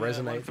start to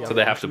resonate. So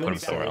they have to put him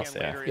somewhere else,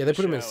 yeah. Yeah, they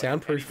put him in a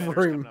soundproof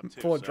room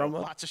for a drummer.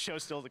 Lots of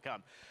shows still to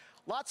come.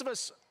 Lots of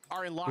us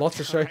are in lockdown. Lots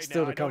of shows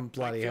still to come,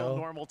 bloody hell.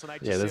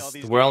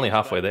 Yeah, we're only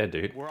halfway there,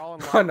 dude.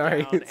 I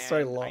know, it's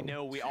so long.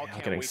 I'm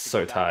getting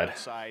so tired.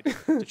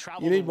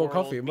 You need more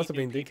coffee. It must have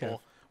been decaf.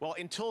 Well,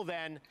 until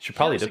then, She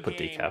probably here's did a put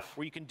game decaf.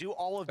 where you can do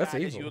all of That's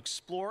that as evil. you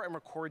explore and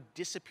record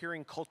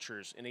disappearing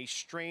cultures in a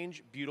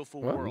strange,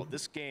 beautiful What? world.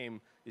 This game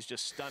is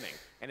just stunning,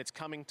 and it's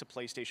coming to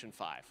PlayStation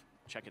 5.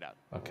 Check it out.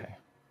 Okay.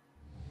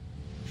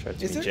 Show it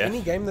to Is me, there Jeff.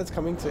 any game that's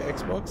coming to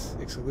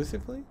Xbox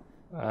exclusively?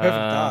 Perfect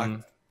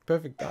Dark.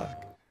 Perfect Dark.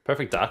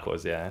 Perfect Dark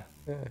was, yeah.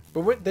 Yeah.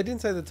 But wait, they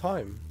didn't say the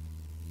time.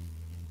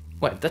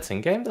 Wait, that's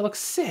in-game? That looks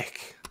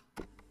sick.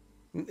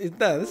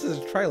 No, this is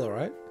a trailer,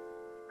 right?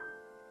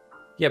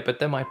 Yeah, but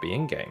that might be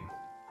in-game.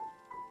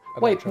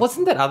 don't Wait, trust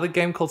wasn't that other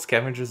game called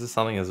Scavengers or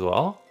something as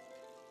well?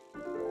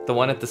 The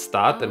one at the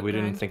start that we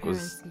didn't think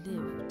was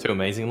too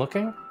amazing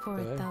looking? For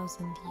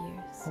 1,000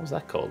 years. What was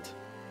that called?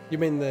 You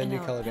mean the New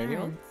Caledonia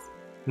one?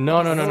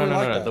 No. like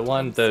that. The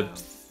one, the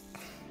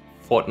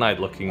Fortnite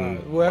looking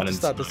We'll have one to in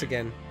start snow. this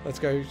again. Let's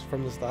go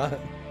from the start.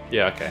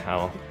 Yeah, okay,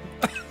 how?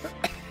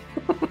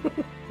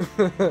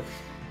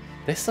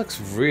 This looks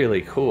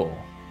really cool.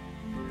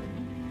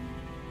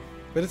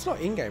 But it's not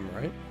in-game,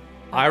 right?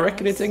 I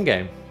reckon it's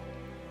in-game.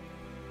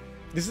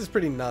 This is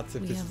pretty nuts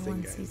if We this have is one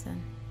in-game.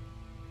 season.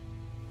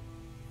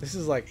 This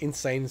is like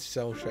insane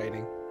cell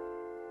shading.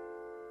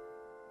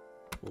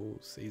 Ooh,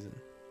 season.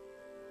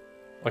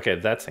 Okay,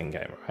 that's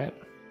in-game, right?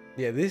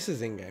 Yeah, this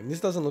is in-game. This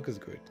doesn't look as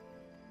good.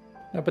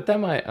 No, but that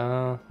might,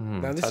 No,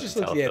 it's this hard just to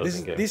looks, tell if yeah, that was this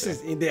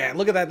in-game is, too. yeah,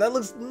 look at that. That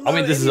looks I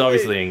mean, this is anyway.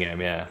 obviously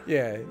in-game, yeah.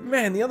 Yeah,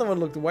 man, the other one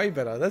looked way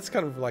better. That's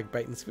kind of like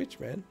bait and switch,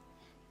 man.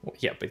 Well,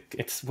 yeah, but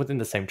it's within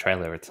the same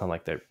trailer. It's not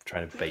like they're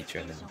trying to bait you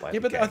and then buy Yeah, the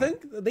but game. I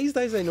think these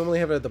days they normally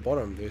have it at the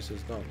bottom. This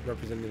is not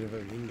representative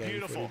of in-game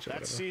Beautiful. footage or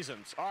That's whatever.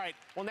 seasons. All right.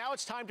 Well, now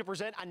it's time to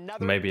present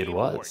another Maybe it Game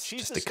was, Award.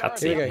 She's just the a star of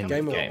cutscene the in the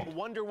upcoming game. film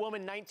Wonder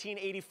Woman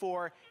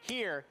 1984.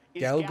 Here is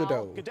Gal Gal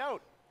Gadot. Gadot.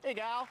 Hey,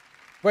 Gal.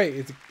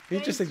 Wait, he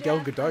just said Gal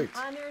Gadot.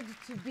 I'm honored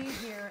to be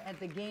here at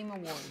the Game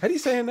Awards. How do you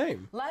say her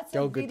name? Lots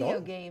Gal of video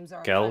Gadot? games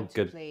are Gal fun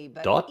to play,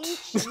 but Gadot?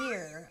 each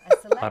year, a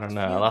select I don't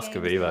know. few I'll ask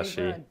games Aviva, deliver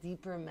she- a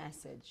deeper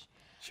message.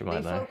 She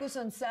might They know. focus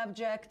on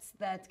subjects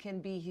that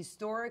can be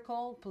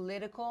historical,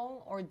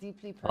 political, or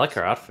deeply I like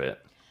her personal. outfit.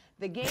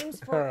 The Games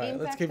for Alright,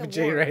 let's Impact keep it Award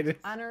G-rated.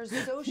 honors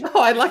social No,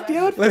 I like the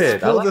justice outfit.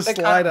 Let's I pull like the the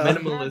slider. kind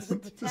of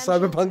minimalist. The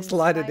cyberpunk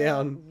slider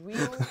down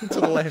to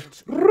the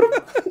left.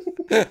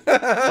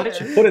 What did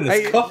you put in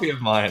this Hey, coffee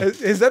of mine?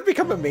 Has that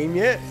become a meme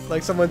yet?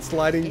 Like someone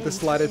sliding the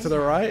slider to the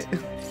right?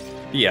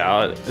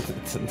 Yeah,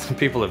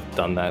 people have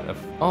done that.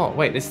 Oh,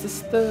 wait, is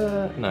this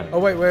the... No. Oh,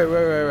 wait.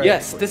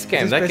 Yes, this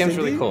game. Is That Best game's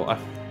really Indie? cool.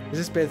 Is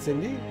this Bad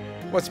Cindy?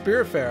 What,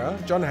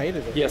 Spiritfarer? John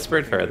hated it. Yeah,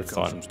 Spiritfarer, that's the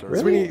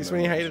one.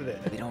 Sweeney hated it.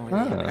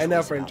 Ah. And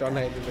our friend John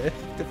hated it.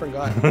 Different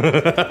guy.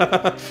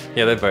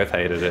 Yeah, they both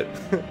hated it.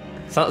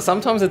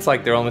 Sometimes it's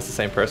like they're almost the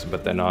same person,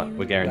 but they're not.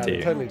 We guarantee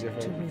you. Totally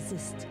different.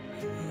 resist,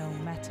 no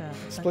matter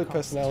the Split cost.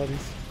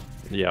 personalities.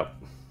 Yep.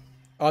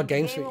 Oh,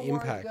 Games for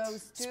Impact.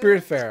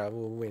 Spiritfarer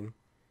will win.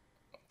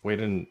 We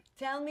didn't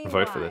Tell me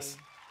vote for why. this.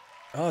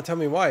 Oh, tell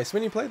me why.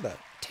 Sweeney played that.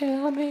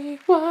 Tell me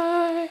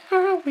why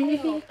are we...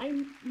 Hello,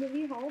 I'm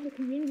Lily Hall, the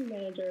community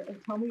manager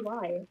of Tell Me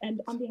Why, and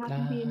on behalf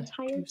of the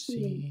entire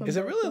team from Is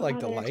it both really, like,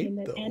 Full delayed,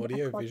 Entertainment the and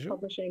audio Xbox visual?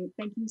 Publishing,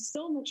 thank you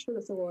so much for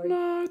this award.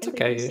 No, it's and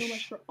thank you so okay-ish.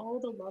 much for all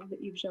the love that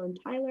you've shown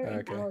Tyler and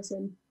Okay.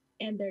 Allison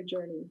and their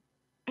journey.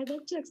 I'd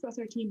like to express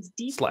our team's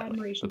deep Slightly,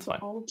 admiration that's for fine.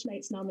 all of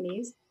tonight's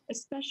nominees,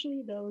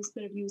 especially those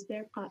that have used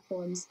their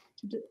platforms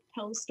to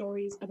tell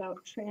stories about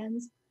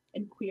trans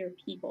and queer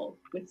people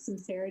with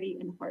sincerity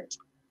and heart.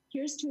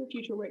 Here's to a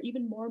future where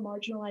even more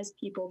marginalized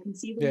people can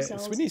see Yeah,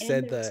 themselves Sweeney and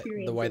said their that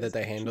the way that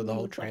they experiences handle the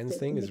whole truly trans reflected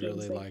thing in is the games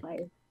really they like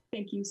play.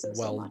 Thank you so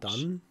well much.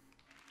 done.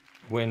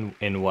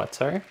 In what,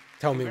 sorry?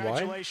 Tell me why.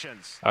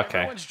 Congratulations. Okay,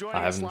 Everyone's joining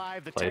I us haven't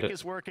live. The played tech it.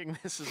 is working.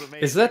 This is amazing.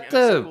 Is that and it's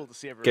so the cool to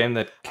see everyone. game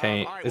that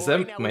came... All right, Is well,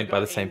 that right now made we've by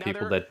the got same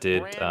people another that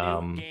did...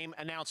 brand new game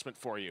announcement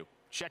for you.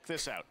 Check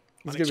this out.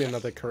 Let's give you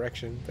another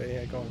correction, but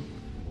yeah, go on.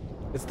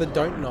 It's the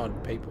Don't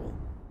Nod people.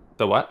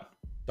 The what?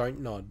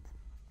 Don't Nod.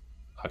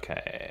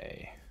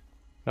 Okay.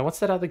 Now, what's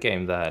that other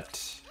game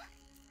that...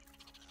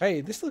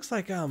 Hey, this looks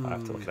like I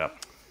have to look it up.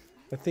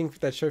 I think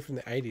that show from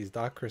the 80s,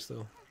 Dark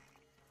Crystal.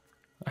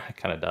 It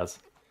kind of does.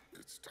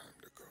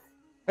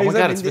 Hey, Oh is my that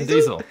god, it's Vin Vin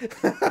Diesel.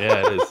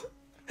 Yeah, it is.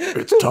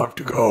 It's time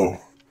to go.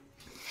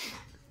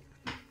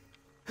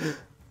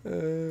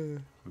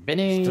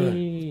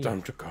 Vinny.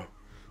 Time to go.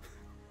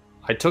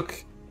 I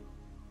took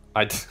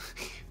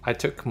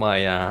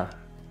my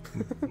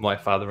my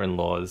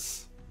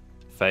father-in-law's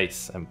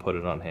face and put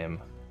it on him.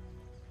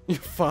 Your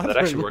father. That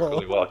actually worked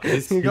really well.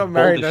 'cause You he's got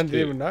married, bald I as didn't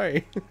shit. even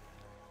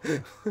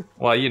know.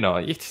 Well, you know,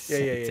 it's, Yeah,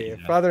 it's yeah. easier.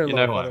 Father-in-law. You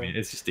know what I father-in-law. mean?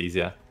 It's just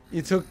easier.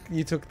 You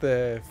took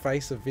the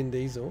face of Vin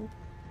Diesel.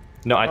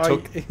 No,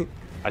 Oh,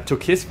 I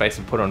took his face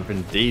and put on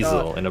Vin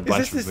Diesel in a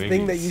bunch Is this of movies.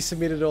 thing that you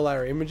submitted all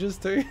our images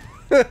to?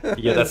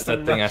 Yeah, that's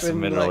that thing I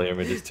submitted all the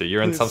images to.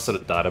 You're in some sort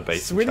of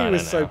database. Swinny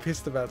was so now.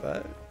 pissed about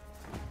that.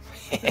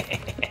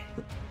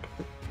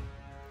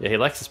 Yeah, he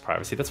likes his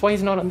privacy. That's why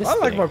he's not on this. I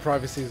like thing. my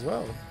privacy as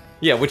well.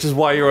 Yeah, which is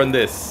why you're on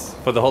this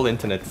for the whole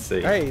internet to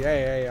see.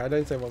 Hey! I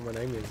don't say what my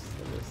name is.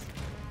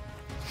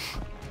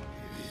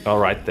 All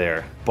right,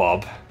 there,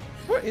 Bob.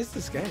 What is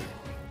this game?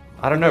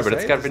 I don't know, but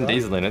it's got Vin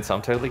Diesel in it, so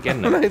I'm totally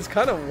getting it. It's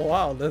kind of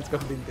wild that it's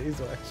got Vin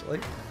Diesel actually.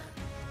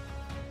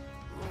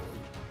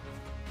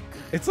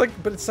 It's like,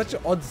 but it's such an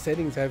odd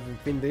setting to have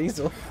Vin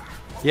Diesel.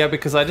 Yeah,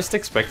 because I just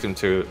expect him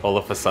to all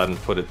of a sudden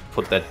put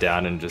that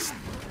down and just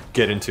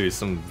get into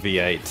some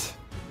V8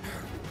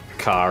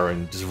 car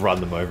and just run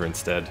them over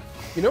instead.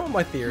 You know what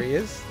my theory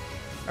is?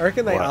 I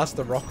reckon they asked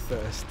The Rock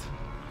first.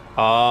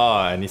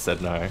 Ah, and he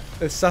said no.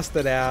 They sussed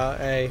it out.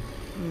 Hey,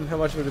 how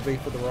much would it be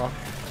for The Rock?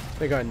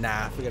 They go,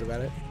 nah, forget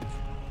about it.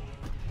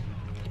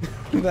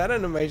 That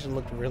animation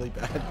looked really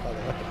bad, by the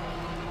way.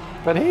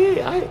 But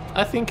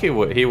I think he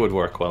would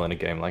work well in a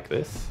game like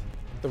this.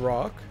 The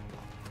Rock?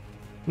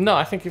 No,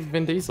 I think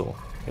Vin Diesel.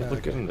 He'd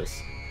look good in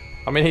this.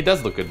 I mean, he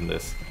does look good in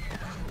this.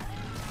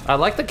 I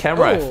like the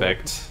camera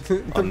effect.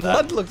 The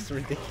blood looks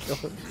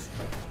ridiculous.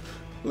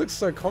 It looks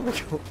so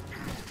comical.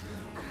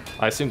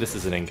 I assume this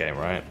is an in-game,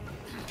 right?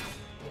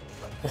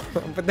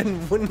 But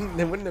then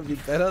wouldn't it be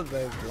better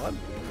than blood?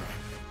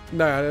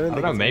 No, I don't think.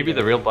 I don't know. Maybe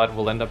the real blood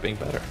will end up being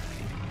better.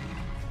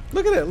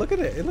 Look at it! Look at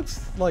it! It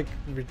looks like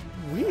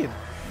weird.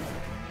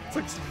 It's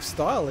like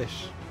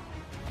stylish,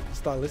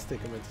 stylistic.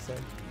 I meant to say.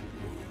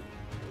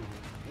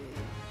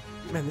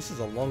 Man, this is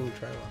a long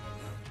trailer.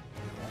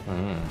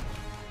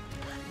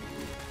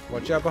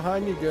 Watch out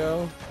behind you,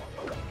 girl.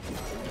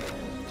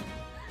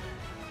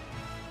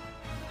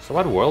 So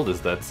what world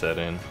is that set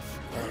in?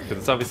 Because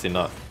it's obviously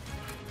not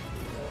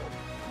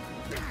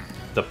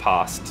the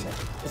past.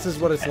 This is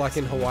what it's like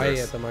in Hawaii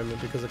at the moment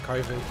because of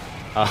COVID.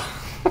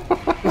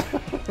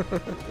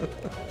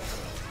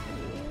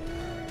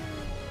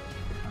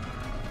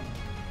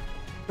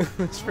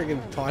 It's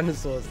freaking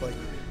dinosaurs. Like,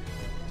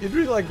 you'd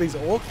really like these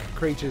orc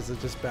creatures are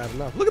just bad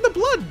enough. Look at the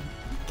blood.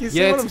 You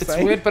see what I'm it's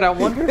saying? weird, but I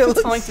wonder if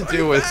it's something to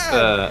do with.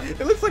 It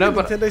looks like a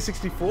Nintendo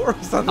 64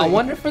 or something. I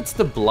wonder if it's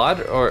the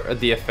blood or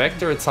the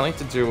effect, or it's something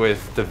to do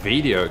with the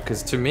video.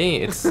 Because to me,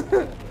 it's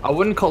I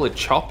wouldn't call it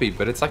choppy,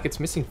 but it's like it's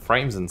missing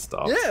frames and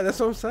stuff. Yeah, that's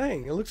what I'm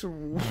saying. It looks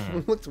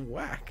it looks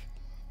whack.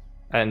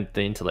 And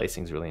the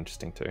interlacing is really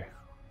interesting too.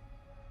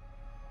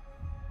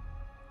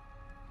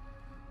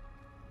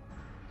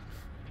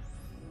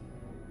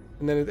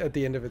 And then at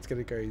the end of it's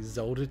gonna go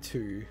Zelda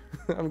 2.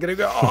 I'm gonna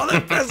go, oh,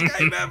 the best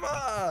game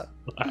ever!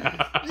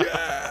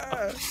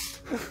 Yeah!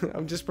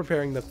 I'm just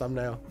preparing the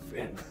thumbnail.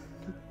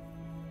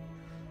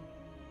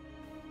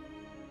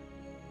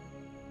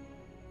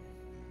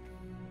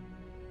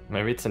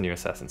 Maybe it's a new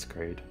Assassin's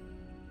Creed.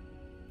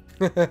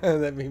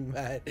 That'd be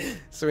mad.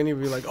 So when he'd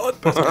be like, oh, the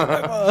best game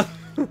ever!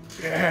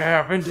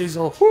 Yeah, Vin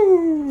Diesel.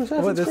 Woo!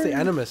 Oh, that's the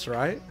Animus,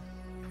 right?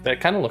 That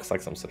kind of looks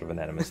like some sort of an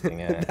Animus thing,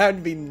 yeah.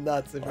 That'd be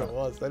nuts if it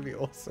was. That'd be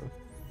awesome.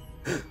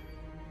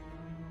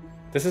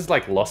 This is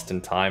like Lost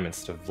in Time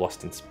instead of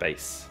Lost in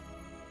Space.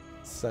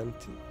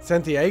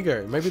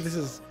 Santiago. Maybe this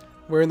is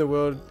where in the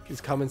world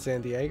is Carmen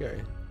Sandiego.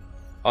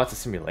 Oh, it's a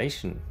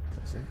simulation.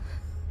 Is it?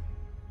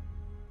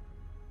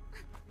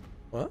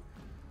 What?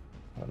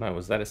 I don't know.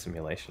 Was that a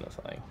simulation or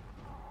something?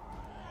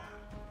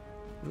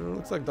 It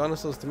looks like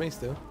dinosaurs to me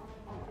still.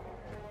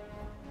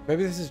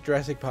 Maybe this is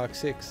Jurassic Park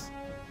 6.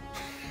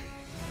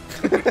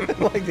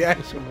 Like the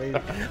actual movie.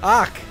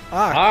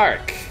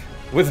 Ark!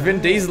 With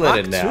Vin Diesel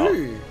in it now.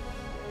 2.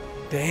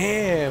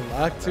 Damn,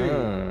 Ark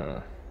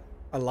 2.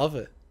 I love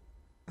it.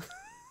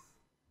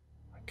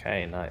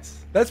 Okay,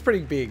 nice. That's pretty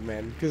big,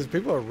 man, because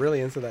people are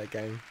really into that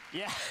game.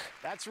 Yeah,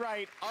 that's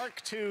right.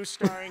 Ark 2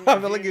 starring I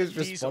feel like he was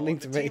Diesel. responding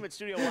to The me. team at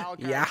Studio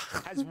Wildcard Yeah.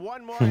 has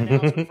one more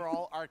announcement for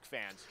all Ark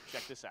fans.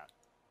 Check this out.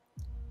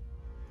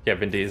 Yeah,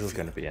 Vin Diesel's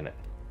going to be in it.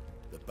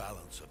 The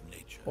balance of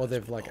nature. Or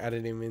they've like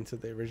added him into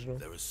the original.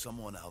 There is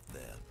someone out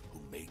there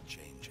who may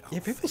change our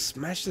Yeah, people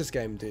smash this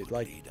game, dude.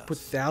 Like, put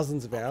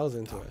thousands of hours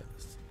into it.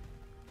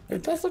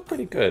 It does look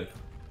pretty good.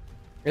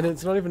 And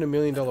it's not even $1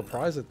 million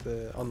prize on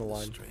the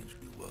line.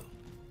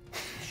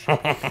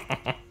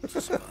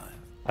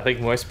 I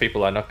think most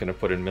people are not going to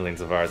put in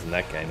millions of hours in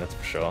that game, that's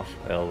for sure.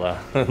 They'll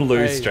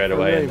lose straight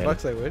away. $1 million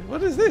they would.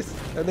 What is this?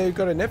 And they've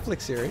got a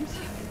Netflix series?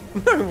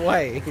 No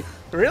way.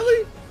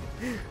 Really?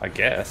 I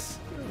guess.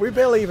 We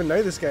barely even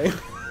know this game.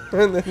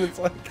 And then it's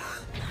like...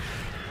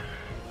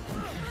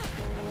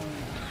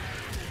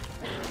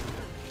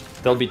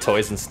 There'll be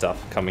toys and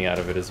stuff coming out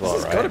of it as well,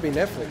 This right? has got to be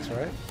Netflix,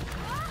 right?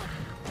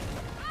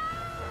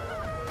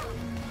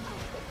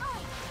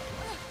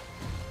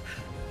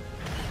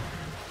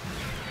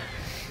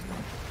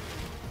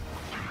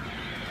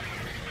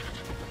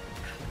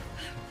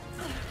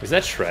 Is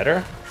that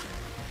Shredder?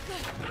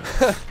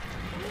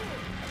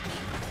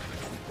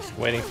 Just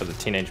waiting for the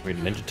Teenage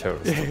Mutant Ninja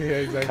Turtles Yeah,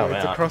 to exactly. come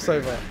It's out. a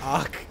crossover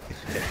arc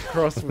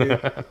cross with...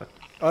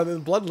 Oh, the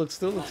blood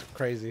still looks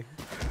crazy.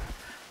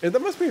 That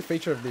must be a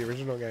feature of the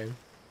original game.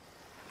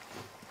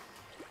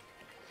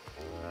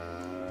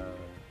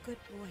 good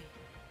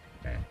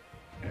boy.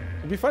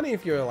 It'd be funny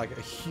if you're like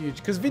a huge,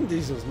 because Vin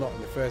Diesel's not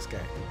in the first game,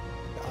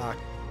 the Ark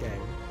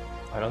game.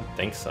 I don't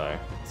think so.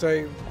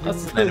 So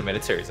that's an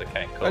animated series.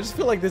 Okay, cool. I just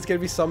feel like there's gonna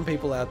be some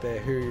people out there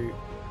who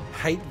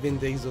hate Vin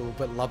Diesel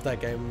but love that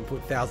game and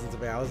put thousands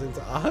of hours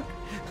into Ark,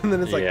 and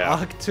then it's like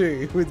Ark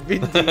 2 with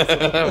Vin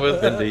Diesel.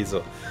 With Vin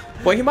Diesel.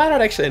 Well, he might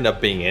not actually end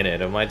up being in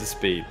it. It might just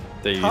be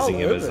they're using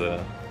him as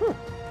a.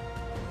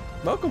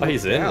 Malcolm. Oh,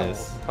 he's in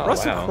this. Oh,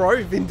 Russell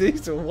Crowe, Vin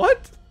Diesel.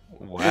 What?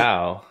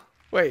 Wow.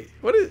 Wait,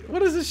 what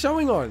is this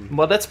showing on?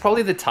 Well, that's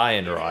probably the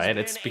tie-in, right?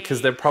 It's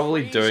because they're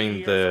probably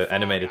doing the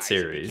animated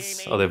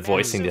series, or they're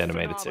voicing the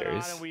animated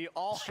series.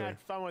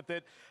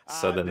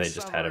 So then they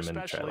just had him in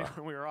the trailer.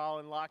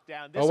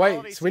 Oh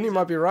wait, Sweeney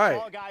might be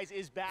right.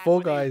 Fall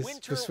Guys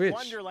for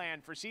Switch.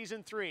 For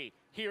season 3.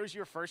 Here's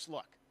your first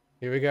look.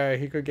 Here we go.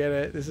 He could get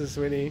it. This is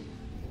Sweeney.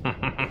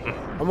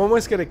 I'm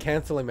almost gonna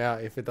cancel him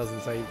out if it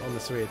doesn't say on the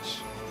Switch.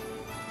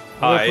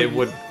 It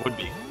would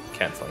be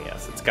cancelling,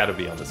 yes. It's got to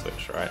be on the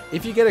Switch, right?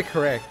 If you get it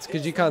correct,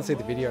 because you can't see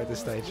the video at this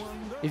stage.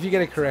 If you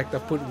get it correct,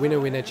 I've put winner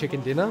winner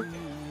chicken dinner.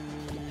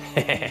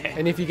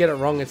 And if you get it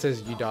wrong, it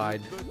says you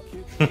died.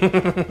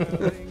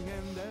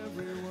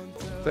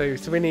 So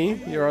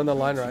Sweeney, you're on the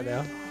line right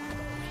now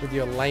with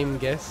your lame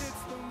guess.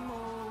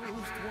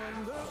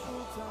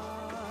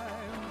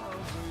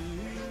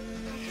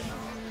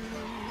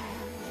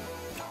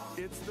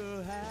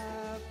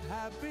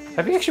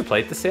 Have you actually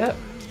played this yet?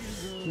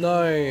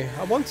 No,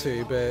 I want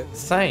to, but...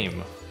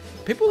 Same.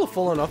 People have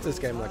fallen off this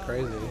game like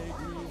crazy.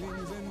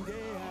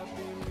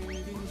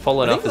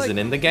 Fallen off as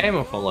in the game,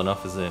 or fallen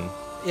off as in...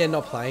 Yeah,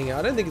 not playing it.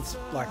 I don't think it's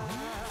like...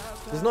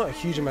 There's not a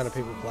huge amount of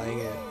people playing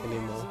it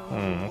anymore.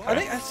 Okay. I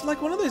think it's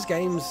like one of those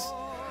games...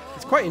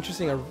 It's quite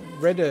interesting. I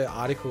read an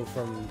article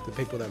from the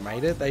people that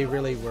made it. They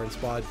really were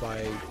inspired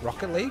by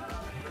Rocket League.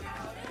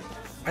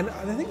 And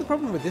I think the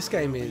problem with this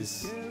game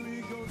is...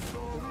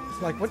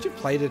 Like, once you've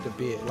played it a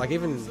bit, like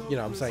even, you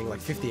know, I'm saying like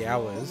 50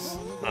 hours.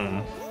 A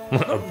I'm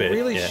not bit,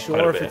 really yeah,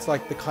 sure if it's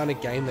like the kind of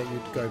game that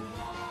you'd go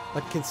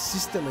like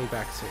consistently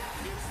back to.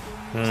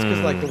 Just because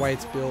like the way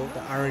it's built,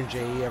 the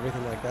RNG,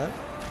 everything like that.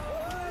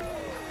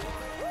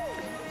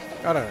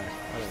 I don't know.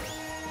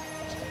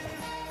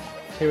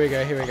 Here we go.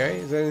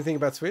 Is there anything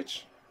about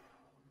Switch?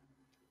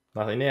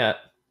 Nothing yet.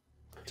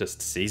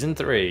 Just season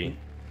 3.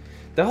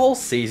 The whole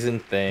season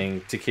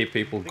thing to keep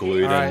people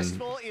glued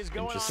and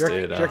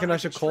interested. Do you reckon I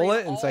should call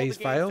it and say he's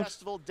failed?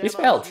 He's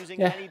failed,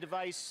 yeah.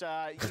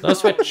 No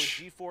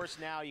Switch.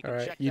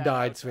 Alright, you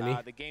died, Sweeney.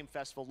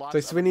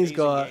 So Sweeney's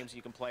got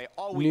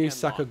new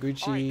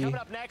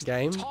Sakaguchi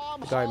game.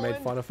 The guy who made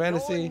Final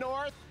Fantasy.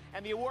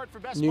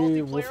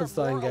 New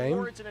Wolfenstein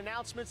game.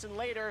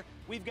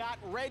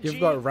 You've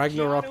got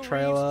Ragnarok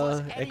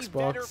trailer,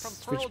 Xbox,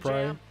 Switch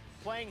Pro.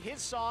 Playing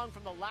his song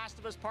from The Last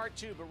of Us Part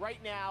 2, but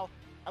right now,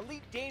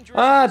 Elite Dangerous.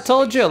 I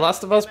told you,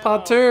 Last of Us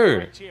Part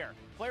 2.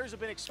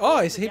 Oh,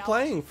 is he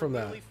playing from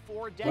that?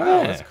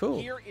 Wow, that's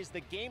cool. Here is the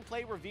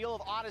gameplay reveal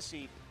of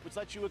Odyssey, which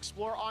lets you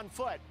explore on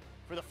foot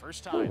for the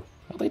first time.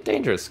 Elite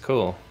Dangerous,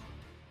 cool.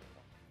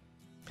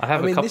 I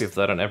have a copy of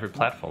that on every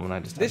platform, and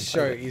I just this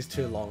show is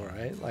too long,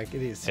 right? Like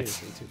it is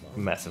seriously too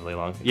long. Massively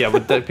long. Yeah,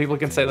 but people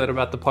can say that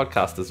about the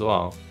podcast as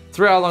well.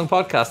 3-hour-long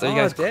podcast. Are you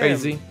guys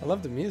crazy? I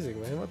love the music,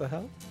 man. What the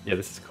hell? Yeah,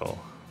 this is cool.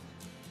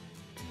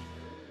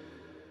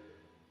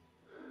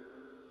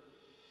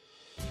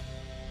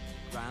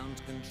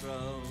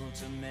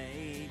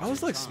 I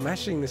was like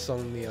smashing this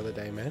song the other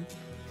day, man.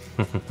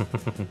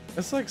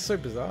 It's like so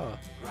bizarre.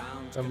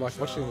 I'm like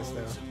watching this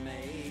now.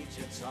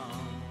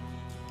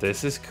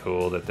 This is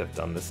cool that they've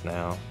done this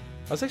now.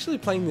 I was actually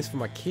playing this for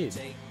my kid.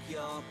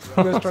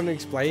 I was trying to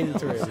explain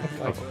to him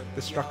like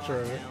the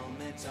structure of it.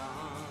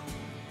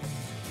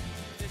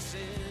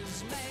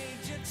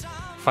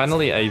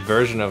 Finally, a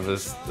version of the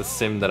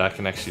sim that I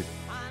can actually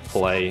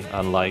play,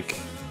 unlike...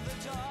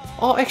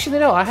 Oh, actually,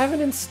 no, I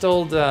haven't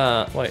installed...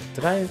 Wait,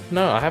 did I?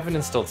 No, I haven't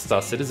installed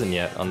Star Citizen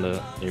yet on the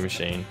new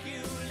machine.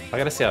 I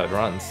gotta see how it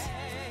runs.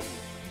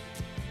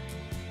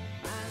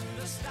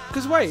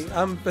 Because wait,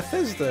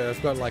 Bethesda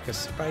have got like a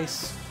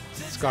space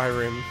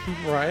Skyrim,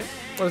 right?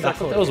 What is that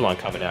called? There was one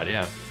coming out,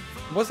 yeah.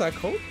 What's that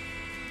called?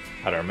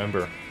 I don't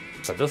remember.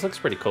 But this looks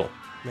pretty cool.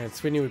 Man,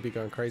 Sweeney would be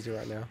going crazy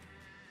right now.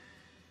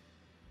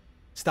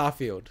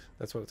 Starfield,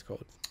 that's what it's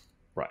called.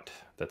 Right,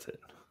 that's it.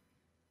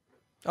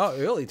 Oh,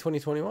 early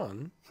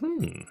 2021.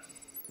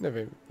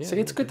 Never. Yeah, see,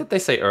 it's good that they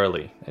say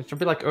early. It should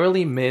be like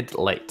early, mid,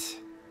 late.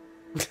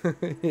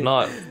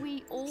 Not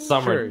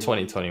summer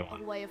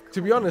 2021.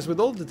 To be honest, with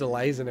all the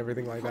delays and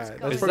everything like that,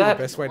 that's probably the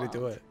best way to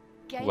do it.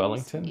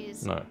 Wellington?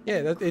 No.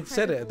 Yeah, it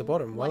said it at the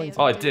bottom.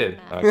 Wellington. Oh, it did.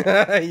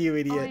 Okay. You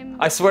idiot.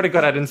 I swear to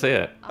God, I didn't see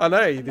it. I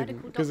know you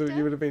didn't, because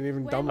you would have been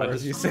even dumber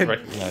if you said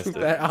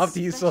that after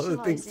you saw the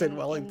thing said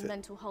Wellington.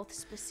 Mental health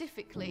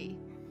specifically,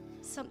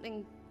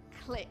 something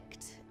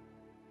clicked.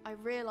 I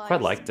realized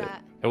quite liked it.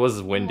 It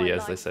was windy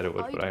as they said it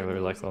would, but I really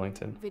like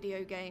Wellington.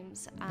 Video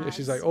games. Yeah,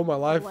 she's like, all my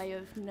life,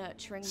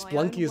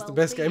 Splunky is the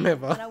best game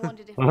ever. And I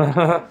wondered if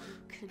I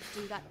could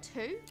do that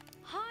too.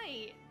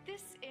 Hi,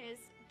 this is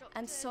Dr.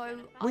 And so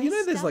well, you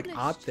know, there's like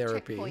art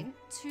therapy.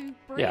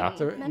 Yeah.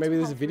 So maybe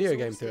there's a video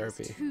game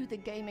therapy.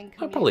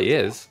 There probably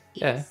is.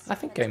 Yeah, I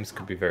think games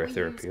could be very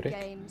therapeutic.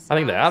 I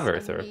think they are very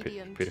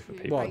therapeutic for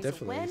people. Well,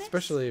 definitely,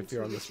 especially if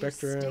you're on the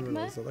spectrum and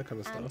all that kind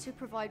of stuff. And to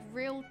provide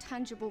real,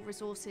 tangible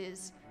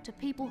resources to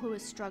people who are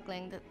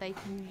struggling that they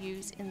can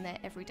use in their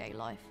everyday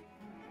life.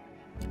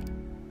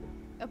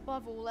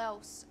 Above all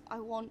else, I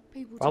want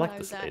people to I like know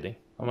this that lady.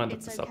 I might look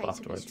it's this up okay to be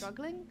afterwards.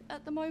 struggling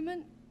at the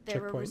moment. There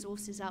are Checkpoint.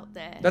 resources out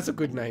there. That's a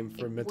good name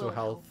for mental will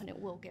help health. and it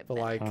will get For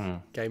better.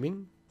 like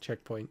gaming.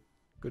 Checkpoint.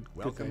 Good.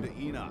 Welcome good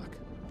to Enoch.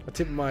 I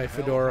tip my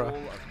fedora.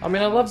 I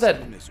mean, I love that.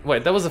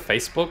 Wait, that was a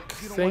Facebook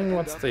thing?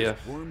 What's the...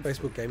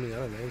 Facebook gaming, I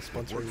don't know,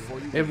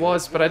 sponsoring. It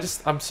was, but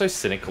I'm so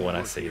cynical when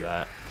I see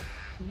that.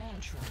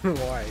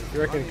 Why?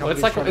 You reckon Well,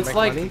 it's companies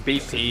like trying to make money?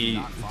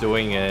 BP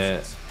doing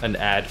an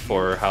ad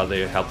for how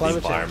they help the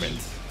Climate change. environment.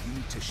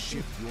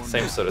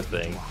 Same sort of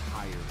thing.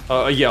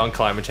 Oh yeah, on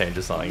climate change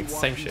or something. It's the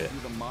same shit.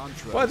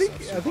 Well, I think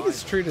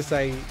it's true to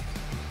say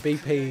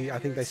BP, I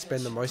think they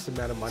spend the most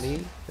amount of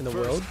money in the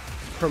world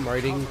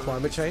promoting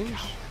climate change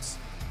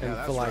and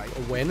for like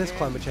awareness,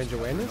 climate change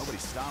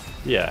awareness.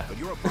 Yeah.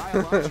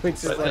 Which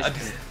is like,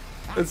 it's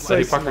the so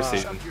hypocrisy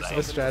smart, is insane.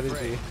 the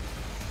strategy.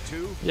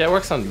 Yeah, it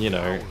works on, you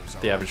know,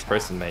 the average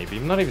person maybe.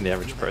 Not even the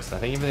average person. I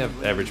think even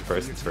the average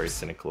person is very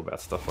cynical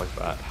about stuff like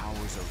that.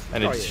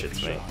 And it just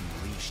shits me.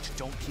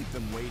 Don't keep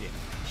them waiting.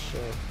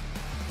 Sure.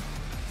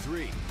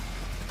 3.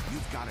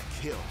 You've got to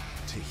kill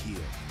to heal.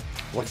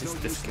 What There's is no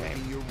this use game?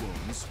 licking your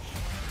wounds.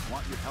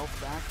 Want your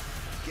health back?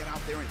 Get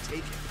out there and take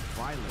it.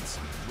 Violence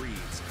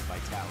breeds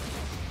vitality.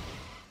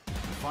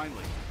 And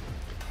finally,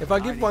 If I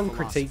give one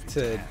critique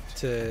to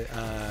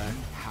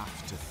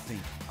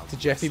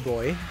Jeffy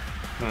Boy.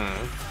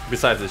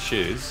 Besides the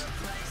shoes.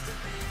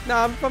 No,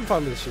 I'm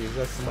fine with the shoes.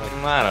 That's like,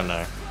 I don't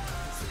know.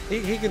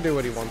 He can do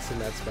what he wants in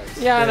that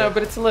space. Yeah, I know,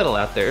 but it's a little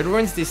out there. It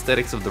ruins the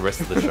aesthetics of the rest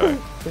of the show.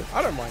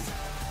 I don't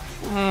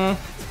mind.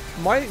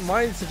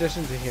 My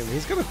suggestion to him,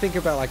 he's got to think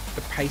about like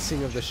the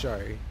pacing of the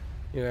show.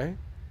 You know,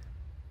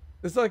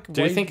 it's like.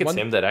 Do you think it's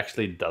him that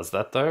actually does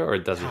that though, or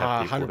does he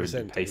have people who do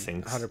 100%,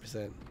 pacings?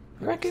 100%.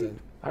 I reckon.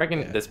 I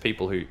reckon there's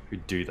people who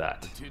do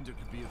that.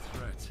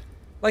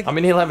 Like, I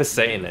mean, he'll have a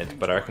say in it,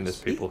 but I reckon there's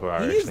people who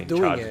are he is actually in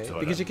doing charge it of doing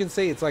because it. you can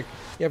see it's like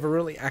you have a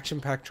really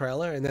action-packed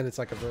trailer, and then it's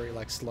like a very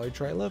like slow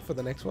trailer for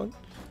the next one.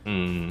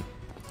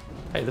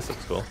 Hey, this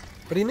looks cool.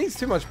 But he needs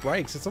too much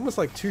breaks. It's almost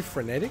like too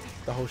frenetic.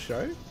 The whole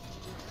show.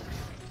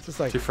 It's just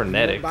like Too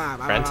frenetic.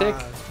 Frantic?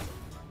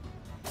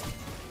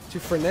 Too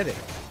frenetic.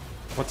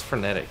 What's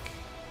frenetic?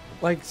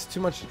 Like it's too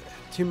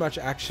much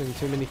action,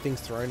 too many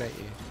things thrown at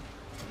you.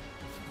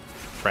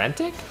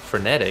 Frantic?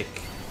 Frenetic?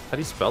 How do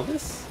you spell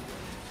this?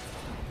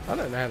 I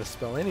don't know how to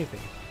spell anything.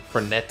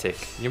 Frenetic.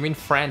 You mean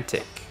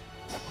frantic?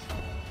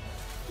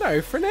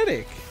 No,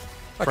 frenetic.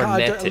 I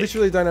Frenetic.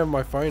 literally don't have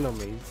my phone on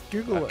me.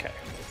 Google it.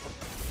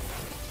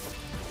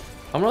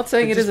 I'm not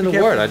saying But it just isn't be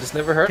a word. careful- I just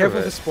never heard of Careful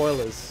it. for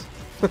spoilers.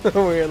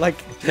 We're like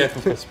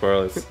Careful for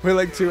spoilers. We're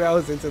like 2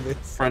 hours into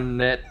this.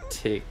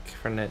 Frenetic.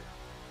 Frenetic.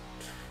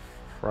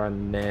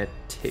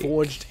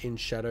 Forged in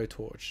Shadow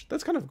Torch.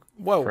 That's kind of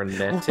whoa.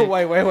 Frenetic.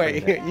 Wait.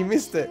 Frenetic. You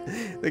missed it.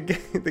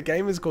 The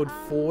game is called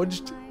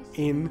Forged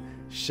in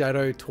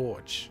Shadow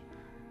Torch,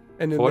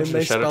 and then Forged they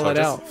in Shadow spell it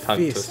Torch out. is tongue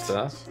Fist.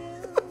 twister.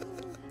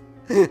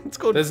 It's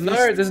called. There's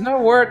Fist. no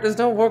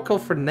word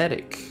called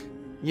frenetic.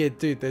 Yeah,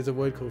 dude. There's a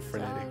word called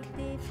frenetic.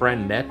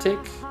 Frenetic?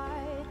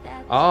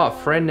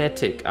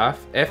 Frenetic.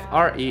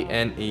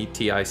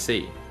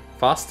 Frenetic.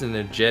 Fast and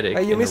energetic.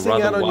 Hey, you're in a missing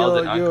rather out on wild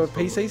and your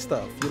uncontrollable- PC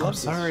stuff. You I'm love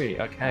this. sorry.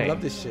 Okay. I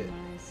love this shit.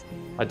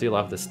 I do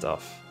love this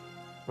stuff.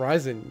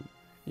 Ryzen.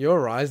 You're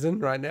Ryzen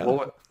right now.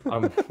 Well, no,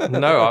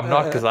 I'm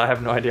not, because I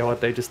have no idea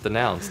what they just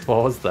announced.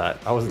 What was that?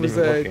 I wasn't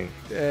even looking.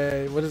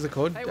 What is it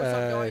called? Hey, what's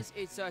up, guys?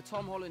 It's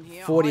Tom Holland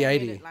here.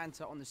 4080. I'm in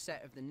Atlanta on the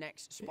set of the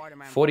next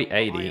Spider-Man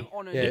 4080.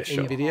 Yeah,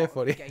 sure. Nvidia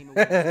 40.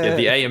 Yeah,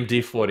 the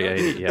AMD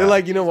 4080. Yeah. They're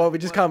like, you know what? We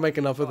just can't make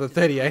enough of the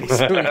 3080.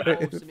 So we're We're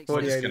just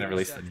 4080. gonna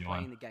release the new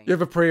one. You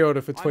have a pre-order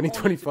for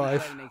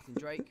 2025.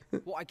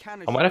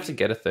 I might have to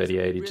get a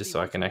 3080 just so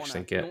I can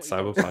actually get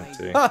Cyberpunk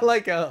 2. I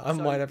like I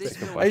might have to.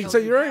 So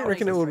you don't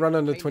reckon it would run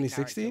under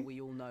 2060?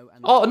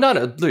 Oh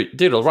no,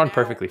 dude, it'll run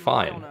perfectly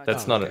fine.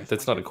 That's not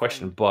a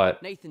question. But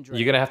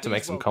you're gonna have to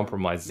make some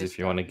compromises if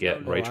you want to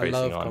get ray I tracing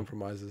love on.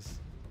 compromises.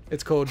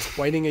 It's called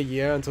waiting a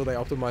year until they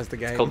optimize the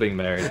game. It's called being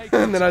married.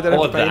 And then I don't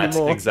All have to pay that,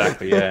 anymore.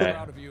 exactly.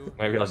 Yeah.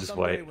 Maybe I'll just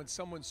wait. When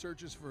someone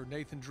searches for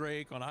Nathan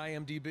Drake on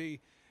IMDb,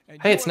 and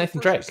Hey, you it's are the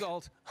Nathan first Drake.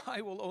 Result,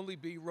 I will only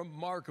be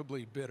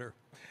remarkably bitter.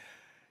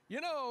 You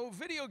know,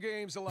 video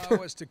games allow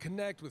us to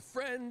connect with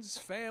friends,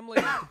 family,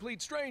 and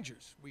complete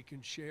strangers. We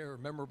can share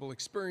memorable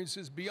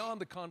experiences beyond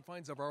the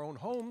confines of our own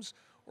homes,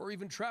 or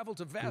even travel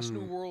to vast new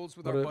worlds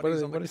with our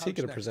buddies on the What is he couch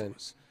going to next present?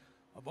 us.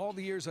 Of all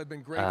the years I've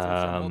been grateful for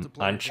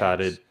multiplayer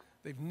Uncharted games,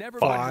 they've never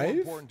been more 5?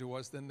 important to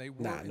us than they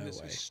were in no this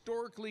way.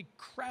 historically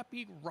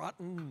crappy,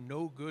 rotten,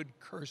 no good,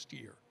 cursed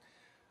year.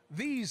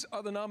 these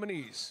are the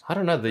nominees. I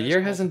don't know. The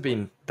year hasn't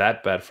been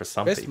that bad for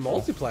some Best people.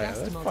 multiplayer.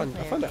 That's fun.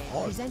 I find that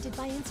odd. Presented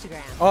by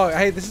Instagram. Oh,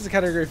 hey, this is a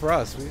category for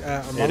us.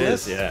 Among It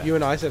Us. is, yeah. You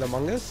and I said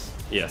Among Us.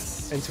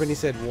 Yes. And Swinny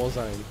said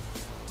Warzone.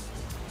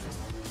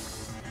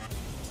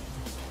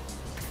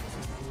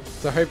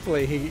 So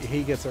hopefully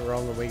he gets it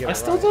wrong and we get it right. I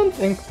still don't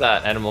think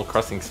that Animal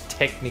Crossing's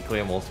technically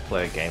a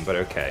multiplayer game, but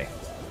okay.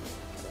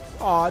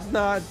 Oh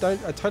no, I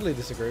totally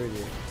disagree with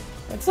you.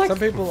 It's like some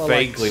people are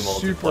vaguely like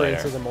super multiplayer.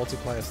 into the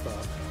multiplayer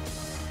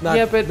stuff. No,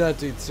 yeah, but no,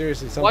 dude,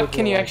 seriously. Some what people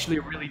can you are like, actually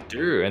really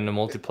do in the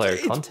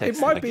multiplayer context?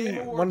 It might Like, be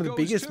one of the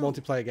biggest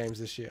multiplayer games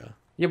this year.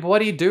 Yeah, but what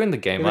do you do in the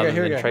game Here we other go,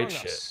 here than we go. trade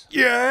shit?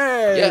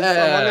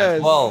 Yeah.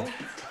 Well,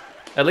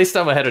 at least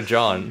I'm ahead of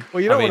John.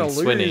 Well, you don't I mean, want to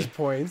Swinny. lose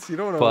points. You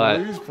don't want But-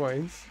 to lose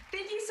points.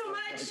 Thank you so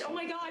much. Oh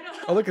my god.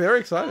 Oh look, they're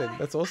excited.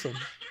 That's awesome.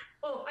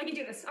 Oh, I can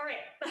do this. All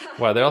right.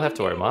 Wow, they all have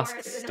to wear Awards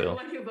masks and still.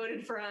 everyone who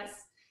voted for us.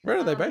 Where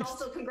are they And based?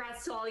 Also,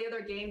 congrats to all the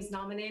other games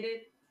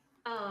nominated.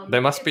 They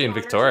must be in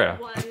Victoria.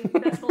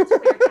 Best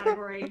multiplayer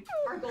category.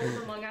 Our goal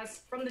with Among Us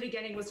from the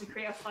beginning was to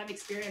create a fun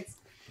experience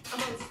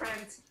amongst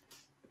friends.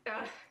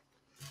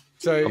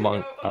 So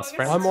Among us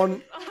friends.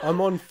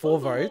 I'm on 4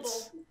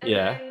 votes.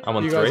 Yeah, I'm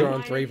on You 3. guys are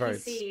on 3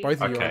 votes.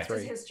 Both of you are on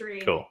Okay.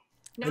 3. Cool.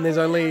 And there's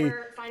only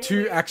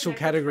 2 actual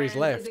categories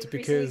left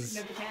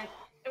because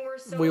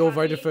we all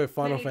voted for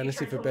Final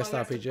Fantasy for best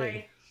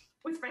RPG.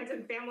 With friends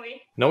and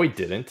family. No, we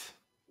didn't.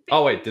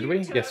 Oh wait, did we?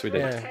 Yes, we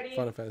did. Yeah,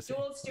 Final Fantasy.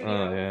 Dual Studio,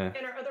 Oh yeah.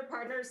 and our other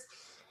partners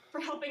for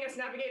helping us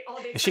navigate all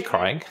the Is she excitement.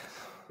 crying?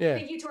 Yeah.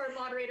 Thank you to our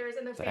moderators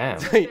and the Damn.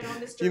 fans who have been on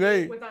this You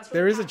journey know, with us for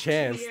there the is a past 2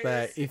 chance years.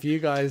 that if you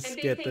guys And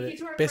get thank the you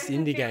to our best friends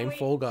and indie game, family.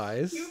 Fall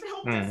Guys, You've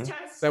helped Mhm. us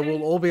test that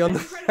will all be on the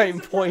same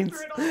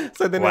points.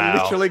 So then Wow.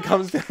 it literally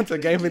comes down to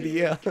Game of the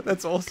Year.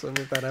 That's awesome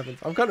if that happens.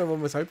 I'm kind of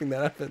almost hoping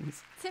that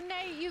happens.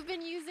 Timney, you've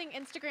been using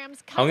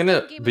Instagram's I'm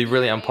gonna custom be Game of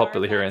really the Year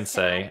unpopular here and events to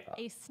say add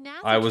a snazzy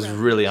I was twist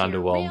really to your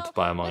underwhelmed reel.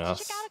 by Among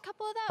Let's Us. check out a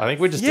couple of I think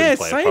we just Yeah, didn't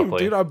play it same,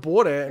 properly. dude. I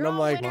bought it and You're I'm all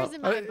like, winners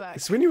in my book.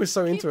 Swinny was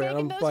so Keep into it, and making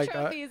I'm those like,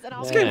 trophies, and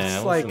I'll this see you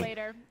game's like,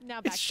 later. Now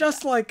back it's to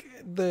just like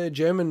the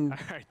German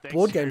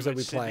board games that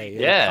we play.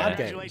 Yeah. Card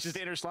games.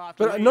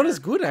 But not as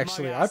good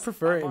actually. I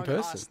prefer it in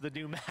person.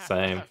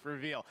 Same.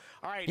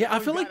 Yeah, I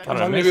feel like I don't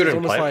know, Among maybe Us we is didn't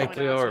almost play it like,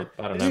 properly or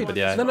I don't know, dude, but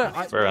yeah. no,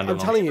 we're I'm underwhelmed.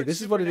 telling you,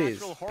 this is what it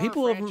is.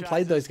 People haven't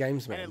played those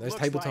games, man. Those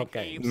tabletop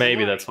games.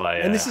 Maybe that's why.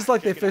 Yeah. And this is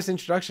like their first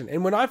introduction.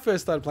 And when I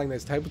first started playing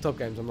those tabletop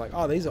games, I'm like,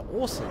 oh, these are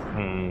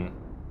awesome.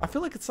 I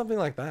feel like it's something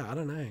like that. I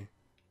don't know.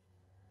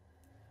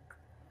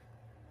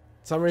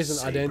 For some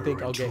reason, I don't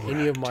think I'll get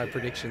any of my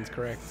predictions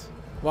correct.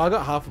 Well, I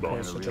got half a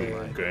point for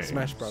the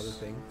Smash Brothers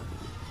thing.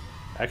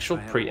 Actual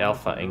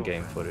pre-alpha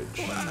in-game footage.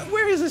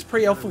 Where does this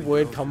pre-alpha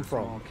word come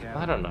from?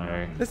 I don't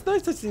know. There's no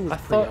such thing as I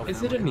thought, pre-alpha.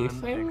 is it a new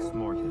thing?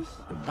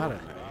 I don't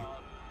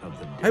know.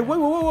 Hey, whoa,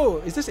 whoa, whoa, whoa!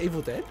 Is this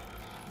Evil Dead?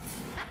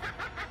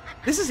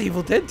 This is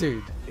Evil Dead,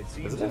 dude.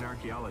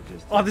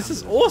 Oh, this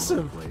is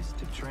awesome!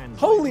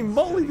 Holy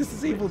moly, this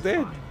is Evil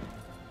Dead.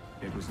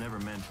 It was never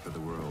meant for the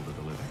world of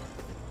the living.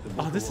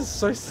 Oh, this is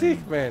so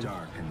sick, man.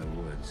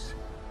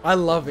 I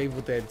love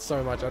Evil Dead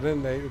so much. I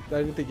didn't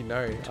think you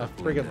know.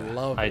 I freaking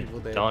love I Evil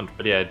Dead. don't,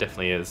 but yeah, it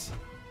definitely is.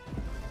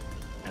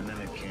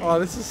 Oh,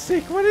 this is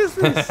sick. What is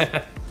this?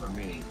 For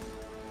me.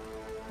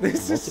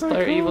 This is so cool.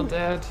 Multiplayer Evil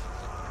Dead.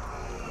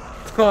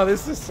 Oh,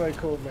 this is so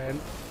cool, man.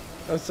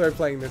 I'm so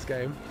playing this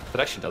game. It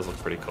actually does look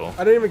pretty cool.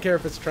 I don't even care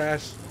if it's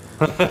trash.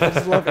 I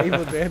just love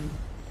Evil Dead.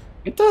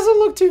 It doesn't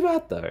look too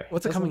bad though.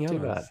 What's it coming out Too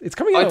on? bad. It's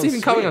coming out it's on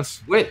even coming on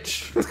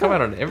Switch. Switch. It's coming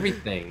out on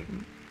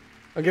everything.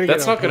 I'm getting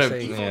That's it on not gonna.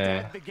 PC.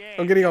 Yeah.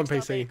 I'm getting it on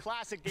PC.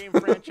 Classic game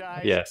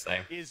franchise Yeah,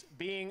 same. is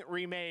being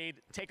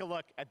remade. Take a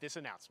look at this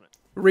announcement.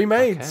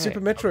 Remade, Okay. Super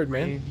Metroid,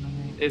 man.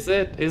 Is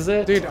it? Is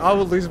it? Dude, I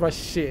will lose my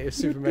shit if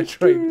Super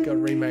Metroid got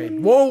remade.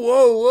 Whoa,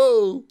 whoa,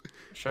 whoa!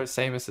 Show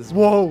Samus as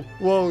Whoa,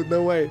 whoa,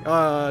 no way.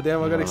 Ah,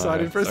 damn, I got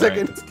excited for a Sorry,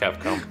 second. It's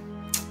Capcom.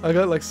 I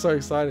got like so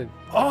excited.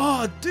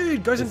 Oh,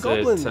 dude, Ghosts and Is it,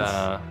 Goblins.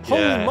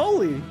 Holy yeah.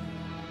 moly.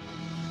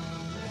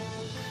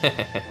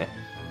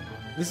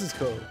 This is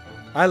cool.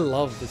 I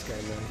love this game,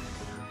 man.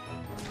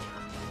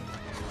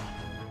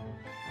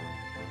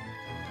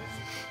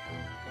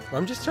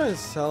 I'm just trying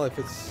to tell if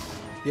it's...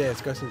 Yeah,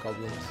 it's Ghosts and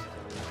Goblins.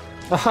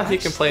 You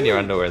can play in your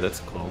underwear.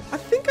 That's cool. I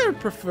think I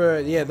prefer...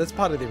 Yeah, that's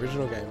part of the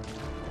original game.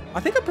 I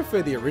think I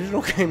prefer the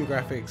original game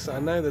graphics. I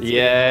know that's...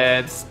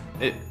 Yeah,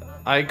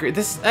 I agree.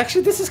 This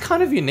is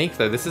kind of unique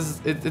though. This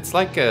is it's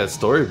like a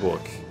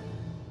storybook,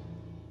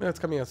 Yeah, it's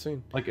coming out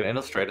soon. like an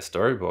Illustrator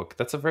storybook.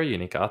 That's a very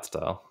unique art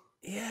style.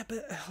 Yeah,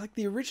 but like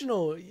the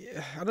original...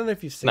 Yeah, I don't know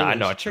if you've seen No, it. I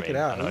know You what should you check mean. it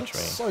out. I know It what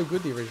looks you mean. so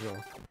good, the original.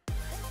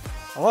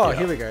 Oh, Yeah.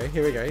 here we go.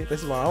 Here we go.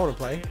 This is what I want to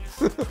play.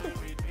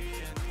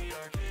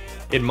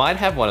 It might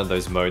have one of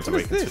those modes What where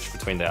you is can this? switch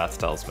between the art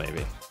styles,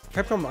 maybe.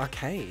 Capcom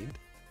Arcade?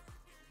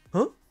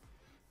 Huh?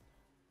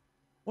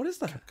 What is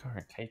that? Capcom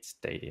Arcade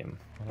Stadium.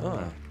 I don't Oh,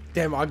 know.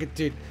 damn! I get,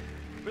 dude.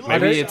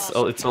 Maybe it's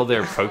all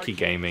their pokey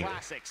gaming.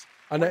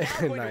 I know. No,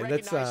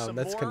 that's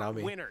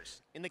Konami.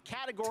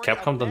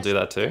 Capcom don't do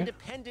that too.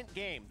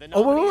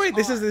 Oh wait!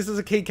 This is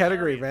a key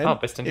category, man. Oh,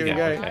 best indie Here we game.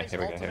 go. Okay, here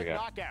we go. Here we go.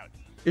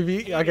 If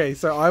you okay,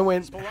 so I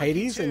went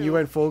Hades and you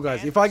went Fall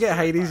Guys. If I get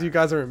Hades, you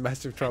guys are in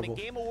massive trouble.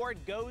 The game award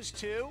goes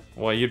to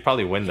Well, you'd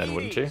probably win then,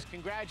 wouldn't you?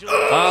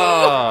 Congratulations.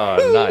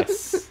 Oh,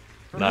 nice.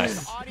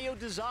 Nice. Audio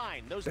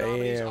design. Those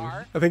nominees Damn.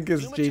 are I think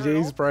it's Doom GG's,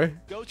 Eternal, bro.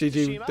 Ghost of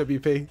Tsushima,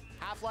 GGWP.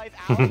 Half-Life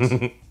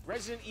Alyx,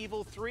 Resident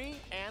Evil 3,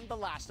 and The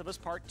Last of Us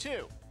Part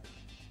 2.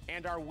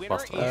 And our winner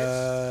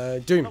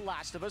is Doom. The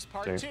Last of Us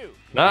Part 2.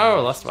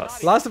 No, Last of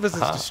Us. Last of Us is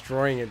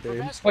destroying it, dude.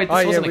 Wait, oh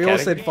this yeah, wasn't a we all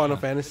category? said Final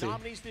Fantasy. The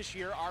nominees this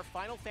year are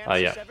Final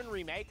Fantasy yeah. VII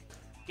Remake,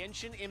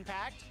 Genshin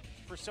Impact,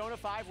 Persona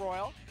 5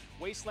 Royal,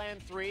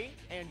 Wasteland 3,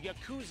 and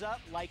Yakuza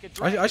Like a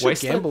Dragon. I should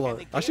gamble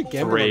on. I should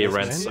gamble on 3 this,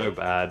 ran man. so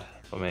bad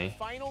for me.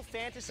 Final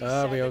Fantasy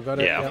We all got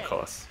it. Yeah, of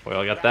course. We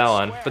all got that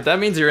one. But that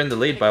means you're in the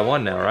lead by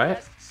 1 now,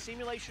 right?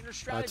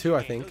 2,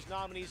 I think.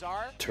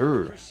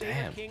 2.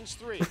 Damn.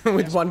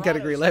 With 1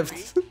 category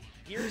left.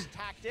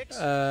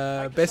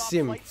 Best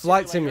sim,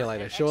 Flight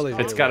Simulator. Surely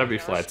It's got to be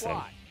Flight Sim.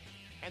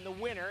 And the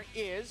winner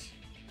is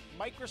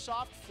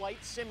Microsoft Flight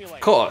Simulator.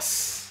 Of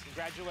course.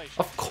 Congratulations.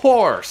 Of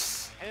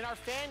course. And in our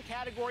fan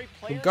category,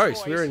 Player's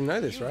Ghost, we Choice, already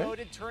know this, you right?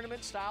 voted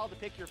tournament style to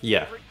pick your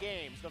Yeah. favorite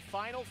games. The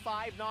final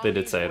 5 They did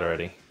nominees say it were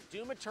already.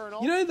 Doom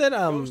Eternal, You know that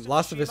Ghost of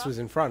Last of Us Tsushima, was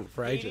in front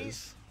for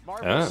ages.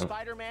 Marvel's Oh.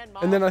 Spider-Man,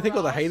 And then I think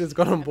all the Miles haters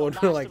got on board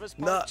and and The were Last like, of Us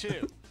Part nah.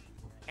 2.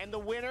 And the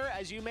winner,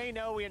 as you may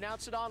know, we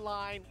announced it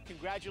online.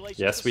 Congratulations.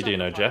 Yes, to we do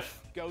know, Cyberpunk,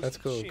 Jeff. Ghost That's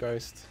of cool, Tsushima.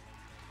 Ghost.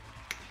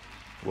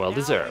 Well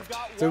deserved.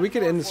 So we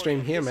could end the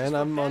stream here, man.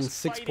 I'm on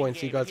 6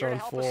 points. You guys are on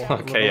 4.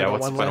 Okay, yeah,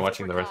 what's the point of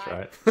watching the rest,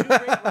 right?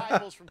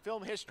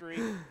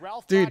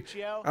 Dude,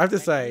 I have to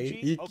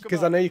say,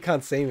 because I know you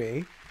can't see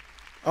me,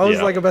 I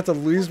was like about to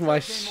lose my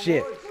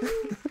shit.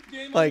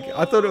 Like,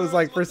 I thought it was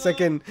like for a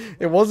second,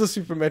 it was a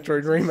Super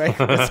Metroid remake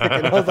for a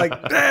second. I was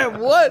like, damn,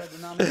 what?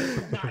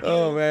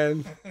 Oh,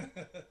 man.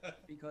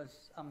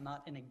 Because I'm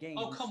not in a game.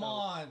 Oh, come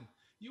on.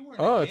 You were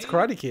in Oh, a it's game?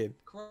 Karate Kid.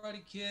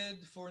 Karate Kid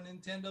for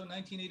Nintendo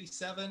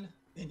 1987.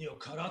 And your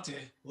karate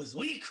was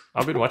weak.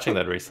 I've been watching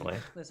that recently.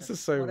 This is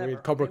so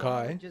weird. Cobra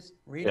Kai. Just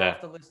read Yeah.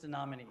 off the list of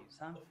nominees,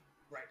 huh?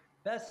 Right.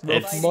 Best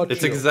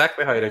It's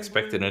exactly how you'd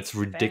expect it, and it's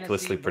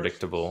ridiculously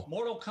predictable.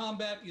 Mortal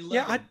Kombat 11.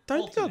 Yeah, I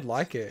don't think I'd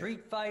like it.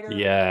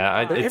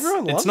 Yeah, But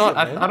everyone it's loves not.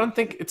 it, man. I don't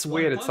think it's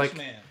weird. It's like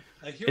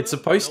it's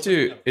supposed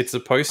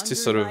to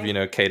sort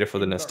of cater for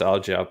the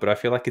nostalgia, but I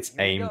feel like it's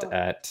aimed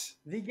at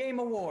The Game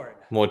Award.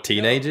 more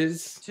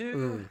teenagers.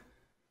 To...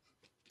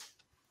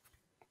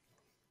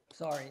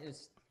 Sorry,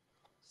 this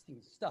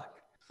thing's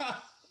stuck.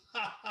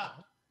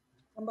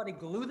 Somebody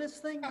glue this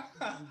thing?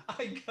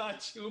 I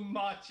got you,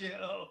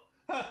 Macho.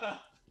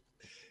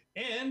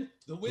 And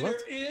the winner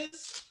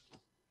is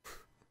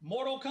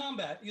Mortal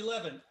Kombat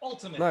 11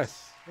 Ultimate.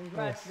 Nice.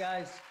 Congrats,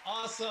 guys.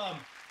 Awesome.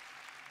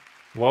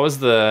 What was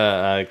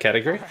the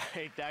category?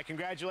 Right,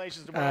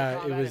 congratulations to Mortal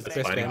Kombat. It was and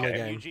Best Fighting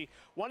Family Game.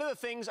 One of the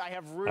things I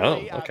have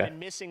really okay. been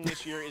missing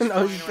this year is No,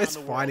 flying it's around Best the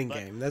world, Fighting but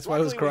Game. That's why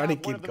it was luckily we Karate have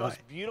one Kid of the guy.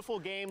 most beautiful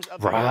games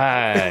of the year.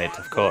 Right,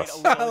 of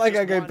course. Like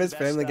I go Best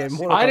Family Game.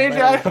 Mortal I didn't.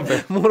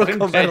 Kombat. Mortal I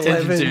didn't Kombat pay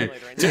attention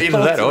 11. to either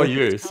that or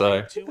you.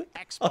 So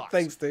Oh,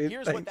 thanks, dude.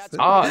 Thanks. this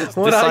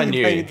What are I you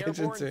knew. paying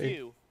attention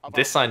to?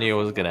 This I knew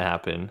was gonna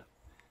happen.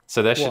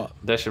 So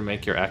that should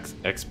make your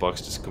Xbox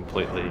just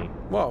completely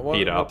What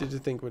heat up. did you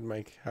think would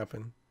make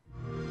happen?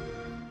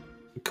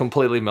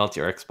 Completely melt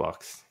your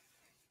Xbox.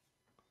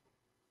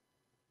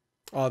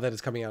 Oh, that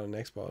is coming out on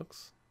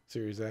Xbox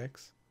Series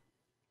X.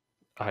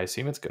 I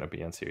assume it's gonna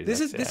be on Series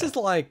This X. is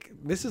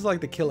this is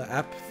like the killer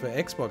app for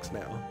Xbox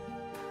now.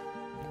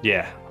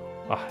 Yeah.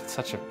 Oh, it's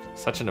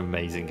such an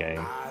amazing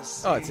game.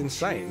 Oh, it's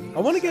insane. I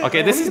want to get.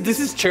 Okay, this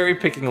is cherry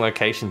picking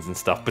locations and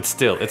stuff, but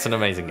still, it's an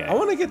amazing game. I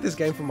want to get this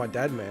game for my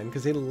dad, man,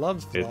 because he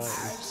loves flying.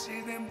 It's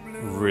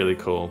really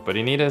cool, but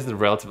you need a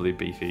relatively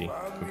beefy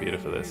computer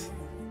for this.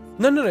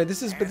 No.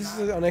 This is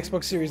on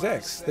Xbox Series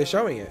X. They're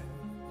showing it.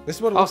 This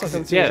is what it looks like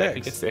on Series yeah,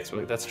 X. it's the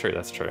Xbox. That's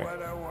true.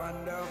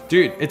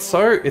 Dude, it's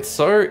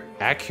so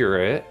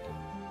accurate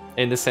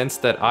in the sense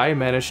that I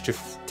managed to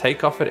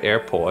take off at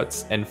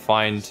airports and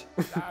find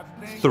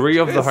 3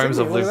 of the homes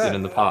I've lived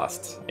in the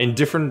past in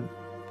different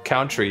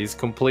countries,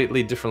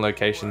 completely different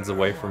locations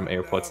away from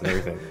airports and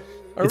everything.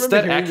 It's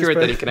that accurate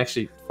that you can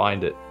actually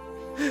find it.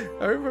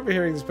 I remember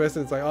hearing this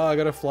person. It's like, oh, I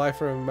got to fly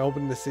from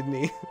Melbourne to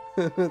Sydney.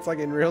 It's like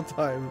in real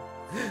time.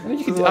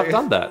 I've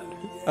done that.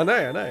 I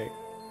know.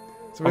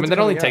 So I mean, that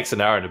only takes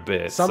an hour and a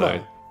bit, Summer.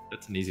 so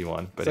that's an easy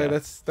one. But so yeah.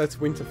 that's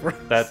winter for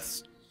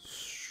us.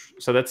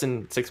 That's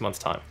in 6 months'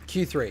 time.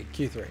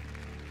 Q3.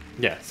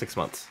 Yeah, 6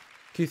 months.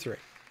 Q3.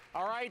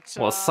 All right.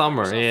 Well,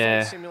 summer, Microsoft yeah.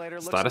 Flight Simulator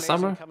looks Start of amazing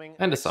summer, coming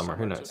end of next summer.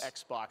 Who to knows?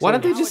 Xbox. Why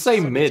don't they Now just it's say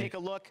time to mid take a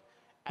look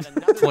at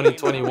another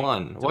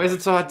 2021? Why is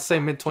it so hard to say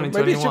mid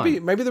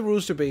 2021? Maybe the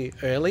rules should be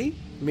early,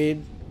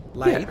 mid,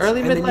 late,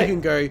 early, and mid, then late. you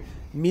can go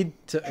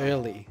mid to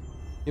early.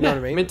 You know what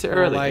I mean? Mid to Or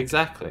early, like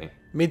exactly.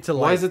 Mid to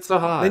late. Why is it so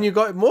hard? Then you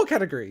got more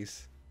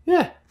categories.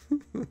 Yeah.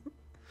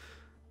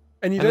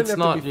 And you And don't it's have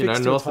not, to be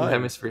fixed to a Northern time.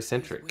 Hemisphere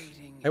centric.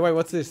 Hey, wait,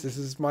 what's this? This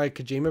is my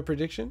Kojima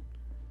prediction?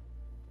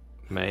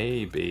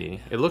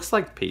 Maybe. It looks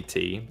like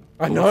PT.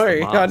 I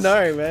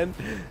know, man.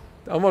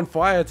 I'm on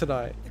fire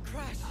tonight.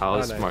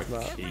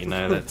 Housemarque.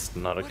 No, that's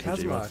not a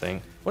Kojima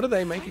thing. What do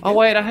they make again? Oh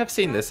wait, I have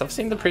seen this. I've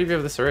seen the preview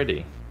of this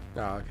already.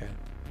 Oh, okay.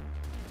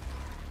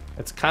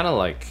 It's kind of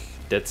like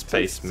Dead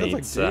Space Sounds like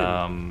meets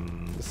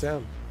Doom. The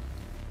sound.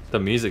 The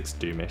music's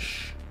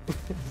Doomish.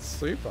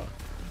 Super.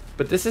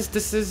 But this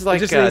is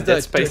like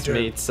Dead Space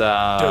meets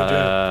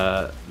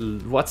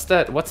what's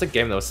that? What's the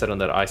game that was set on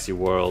that icy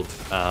world?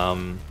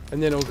 And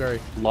then it'll go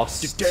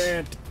Lost.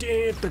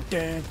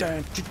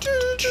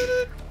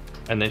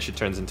 And then she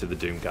turns into the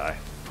Doom guy.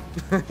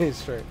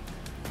 It's true.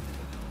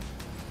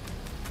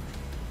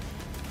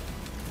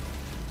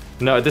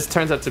 No, this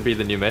turns out to be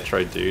the new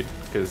Metroid, dude.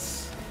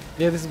 Because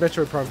yeah, this is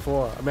Metroid Prime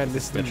 4. I mean,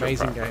 this is an Metroid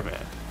amazing Prime game. 4,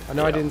 man. I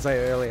know I didn't say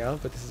it earlier,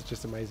 but this is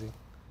just amazing.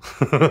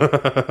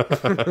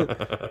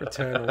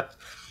 Returnal.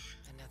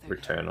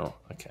 Returnal.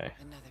 Okay.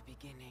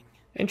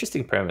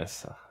 Interesting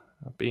premise.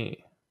 I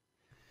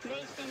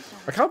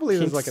can't believe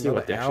there's like see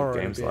what another the actual hour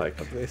game's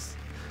like. of this.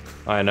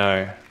 I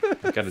know.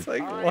 Gotta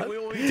like, what?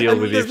 deal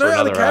with you for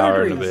another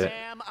hour and a bit.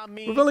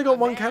 We've only got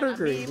one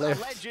category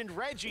left.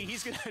 Reggie,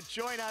 he's gonna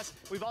join us.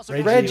 We've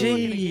also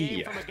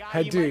Reggie!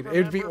 Hey, dude,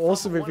 it would be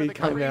awesome if he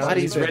came out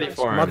and said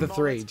Mother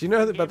 3. Do you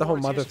know about the whole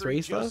Mother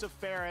 3 stuff?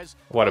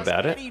 What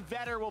about it?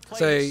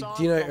 So,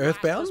 do you know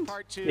Earthbound?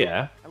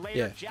 Yeah.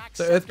 Yeah.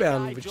 So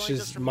Earthbound, which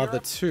is Mother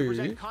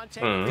 2,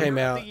 came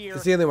out.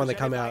 It's the only one that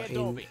came out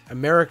in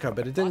America,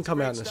 but it didn't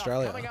come out in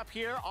Australia.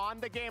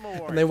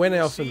 And they went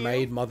off and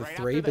made Mother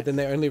 3, but then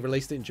they only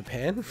released it in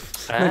Japan.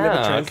 They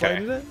never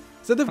translated it.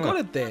 So they've got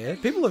it there.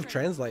 People have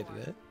translated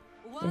it.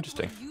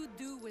 Interesting.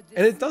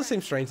 And it does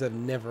seem strange they've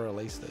never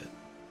released it.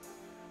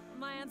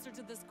 My answer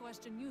to this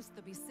question used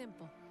to be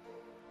simple.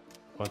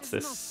 What's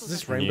this? Is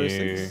this Rainbow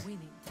Six?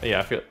 Yeah,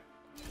 I feel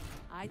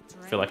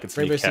like it's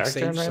Rainbow new Six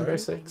character in Siege, Rainbow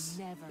sorry. Six.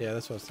 Yeah,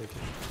 that's what I was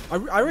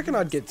thinking. I reckon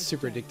I'd get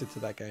super addicted to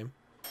that game.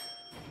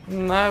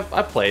 No,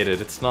 I played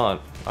it. It's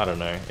not. I don't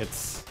know.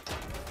 It's.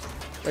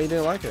 But you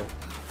didn't like it?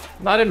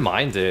 No, I didn't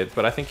mind it,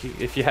 but I think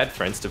if you had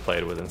friends to play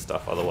it with and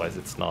stuff, otherwise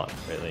it's not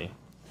really.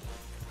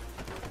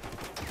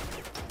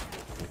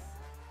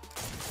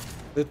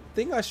 The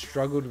thing I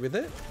struggled with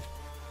it.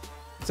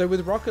 So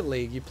with Rocket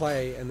League, you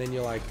play and then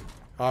you're like,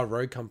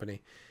 Rogue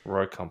Company.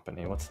 Rogue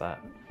Company, what's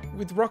that?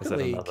 With Rocket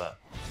League. Another?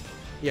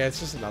 Yeah, it's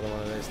just another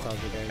one of those types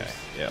of games.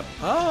 Okay,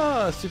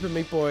 yeah. Super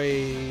Meat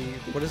Boy.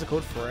 What is it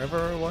called?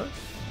 Forever or what?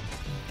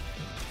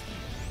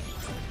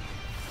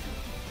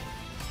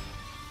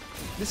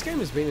 This game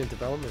has been in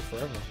development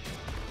forever.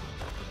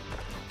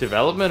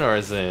 Development or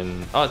as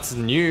in... Oh, it's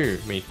new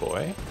Meat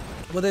Boy.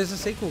 Well, there's a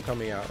sequel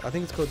coming out. I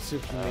think it's called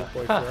Super Meat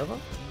Boy Forever.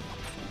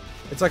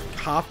 It's like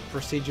half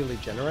procedurally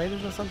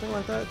generated or something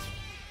like that.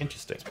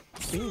 Interesting.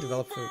 It's being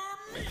developed for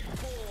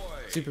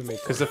Super Meat Boy.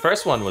 Because the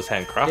first one was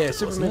handcrafted, Yeah,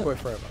 Super Meat Boy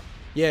Forever.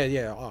 Yeah,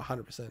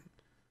 100%.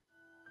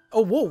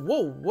 Oh,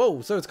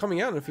 whoa. So it's coming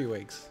out in a few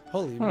weeks.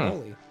 Holy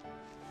moly.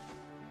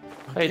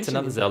 Hey, it's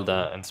another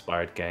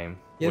Zelda-inspired game.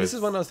 Yeah, this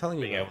is one I was telling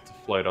you being able to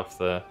float off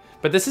the...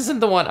 But this isn't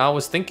the one I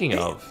was thinking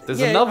of.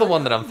 There's another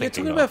one that I'm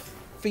thinking of. You're talking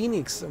about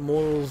Phoenix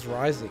Immortals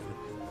Rising.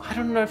 I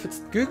don't know if it's...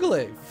 Google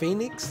it.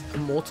 Phoenix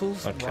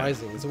Immortals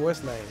Rising. It's the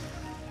worst name.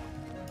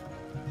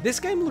 This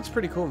game looks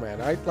pretty cool,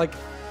 man.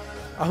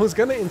 I was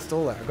going to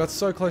install it. I got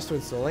so close to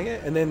installing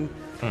it, and then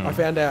I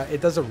found out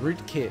it does a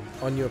rootkit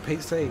on your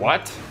PC.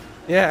 What?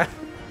 Yeah.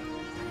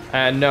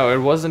 No, it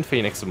wasn't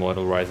Phoenix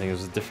Immortal Rising. It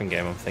was a different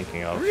game I'm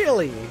thinking of.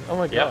 Really? Oh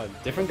my god.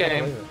 Different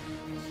game.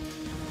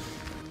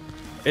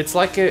 It's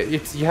like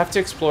you have to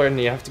explore and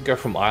you have to go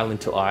from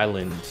island to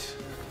island,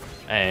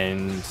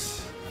 and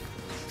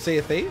Sea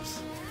of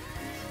Thieves?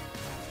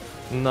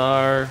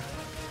 No.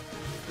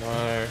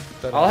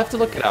 I'll have to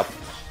look it up.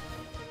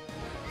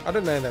 I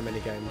don't know that many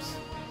games.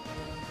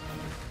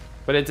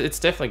 But it's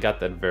definitely got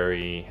that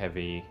very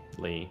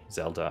heavily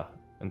Zelda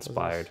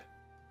inspired.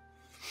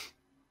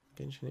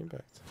 Genshin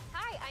Impact.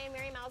 Hi, I am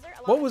Mary Mauser.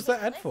 What was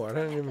that ad for? I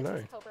don't even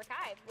know.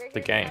 The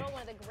game.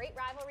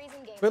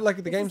 But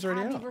like the game's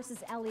already Abby out.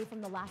 versus Ellie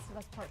from The Last of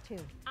Us Part 2.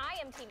 I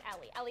am Team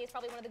Ellie. Ellie is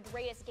probably one of the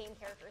greatest game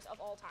characters of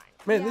all time.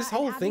 Man, this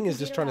whole thing is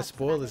just trying to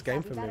spoil this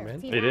game for me,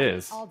 man. It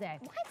is. All day.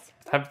 What?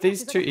 Have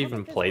these two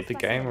even played the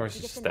game, or is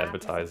it just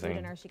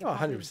advertising? Oh,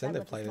 100%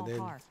 they've played it. They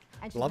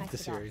love the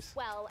series.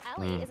 Well,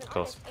 Ellie is an of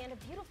course. artist and a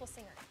beautiful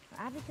singer.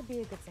 Abby could be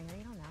a good singer,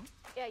 you don't know.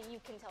 Yeah, you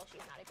can tell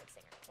she's not a good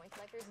singer. Point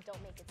collectors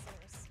don't make good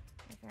singers.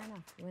 Okay, fair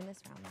enough. You win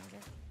this round, Mauser.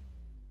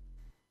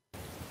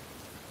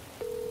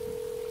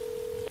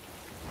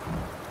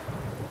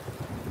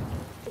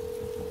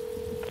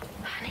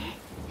 Honey,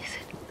 is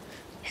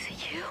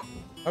it you?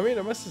 I mean,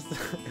 I must just,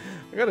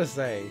 I gotta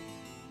say,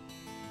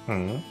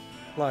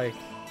 like,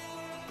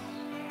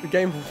 the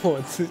Game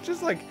Awards is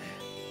just like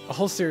a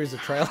whole series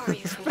of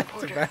trailers back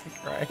to back,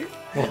 right?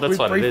 Well, that's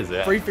what it is,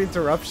 yeah. Brief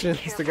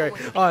interruptions to go,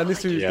 and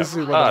this is this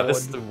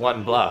is the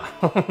one blah.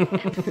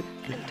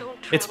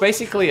 It's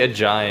basically a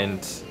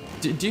giant...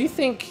 Do you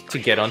think to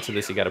get onto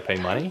this you gotta pay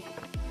money?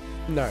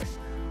 No.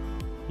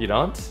 You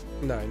don't?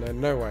 No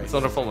way. It's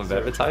not a form of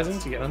advertising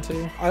to get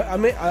onto? I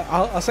mean,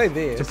 I'll say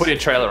this. To put your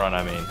trailer on,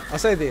 I mean. I'll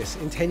say this.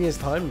 In 10 years'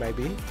 time,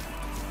 maybe.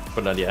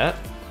 But not yet?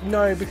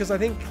 No, because I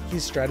think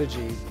his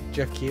strategy,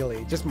 Jeff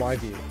Keighley, just my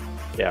view,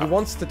 he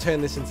wants to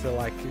turn this into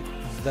like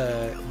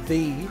the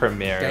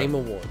Premier Game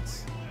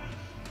Awards.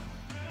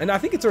 And I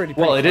think it's already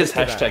well, it is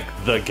close to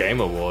hashtag the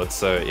Game Awards,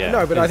 so yeah.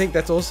 No, but I think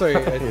that's also a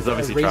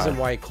obviously reason trying.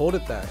 why he called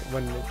it that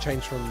when it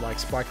changed from like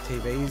Spike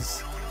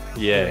TV's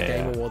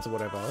Game Awards or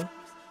whatever.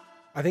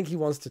 I think he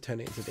wants to turn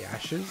it into the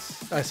Ashes.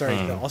 The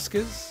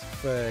Oscars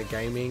for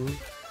gaming,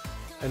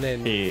 and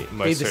then be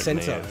the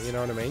center. You know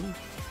what I mean?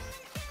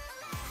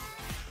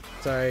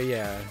 So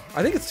yeah,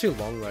 I think it's too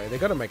long though. They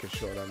got to make it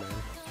shorter, man.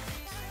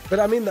 But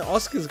I mean, the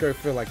Oscars go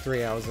for like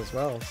 3 hours as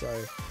well,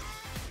 so.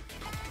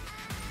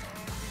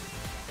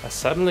 I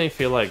suddenly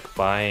feel like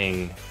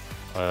buying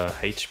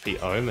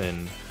HP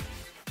Omen.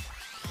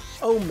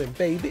 Omen,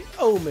 baby.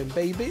 Omen,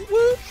 baby.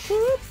 Whoop,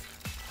 whoop.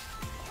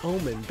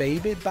 Omen,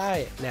 baby. Buy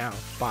it now.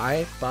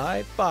 Buy.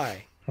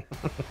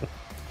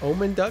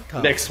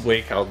 Omen.com. Next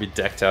week, I'll be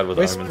decked out with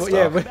Omen stuff.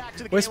 Yeah,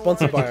 we're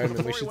sponsored by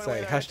Omen, we should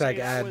say. Hashtag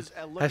ad.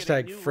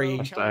 Hashtag free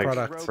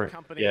product.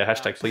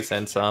 Hashtag please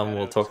send some.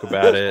 We'll talk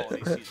about it.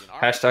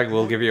 Hashtag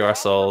we'll give you our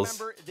souls.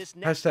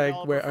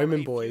 Hashtag we're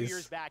Omen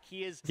boys.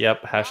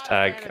 Yep.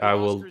 Hashtag I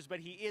will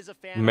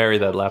marry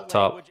that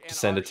laptop.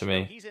 Just send it to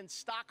me.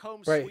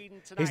 Right.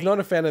 He's not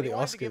a fan of the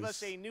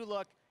Oscars.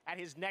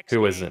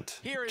 Who isn't?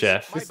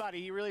 Jeff. My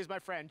buddy, he really is my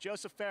friend,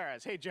 Joseph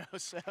Ferris. Hey,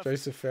 Joseph.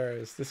 Joseph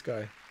Ferris, this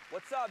guy.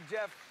 What's up,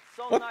 Jeff?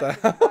 So what nice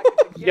the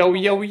hell?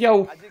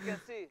 Yo. As you can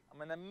see,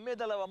 I'm in the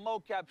middle of a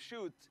mocap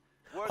shoot.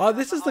 Oh,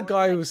 this is the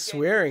guy who was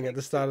swearing at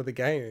the start of the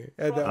game,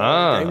 at the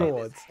Game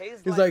Awards.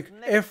 He's like,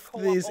 F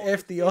these,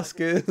 F the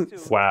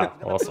Oscars. Wow,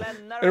 awesome.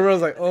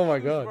 Everyone's like, oh my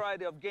god.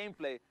 Variety of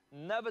gameplay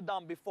never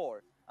done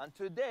before. And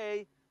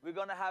today, we're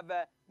gonna have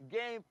a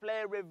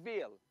gameplay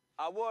reveal.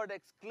 A word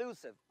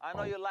exclusive. I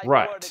know you like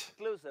word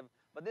exclusive,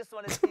 but this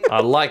one is I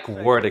like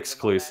word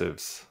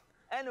exclusives.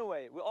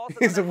 Anyway, we also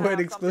it's a word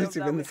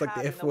exclusive and it's like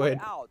the F word.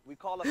 We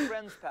call a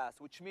friends pass,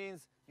 which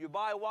means you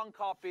buy one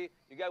copy,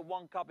 you get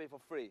one copy for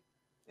free.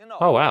 You know,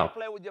 oh wow, you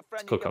play with your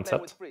friend, cool you can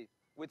concept. Play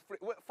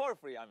for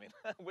free, I mean,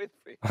 with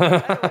free.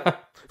 Anyway,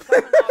 it's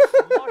coming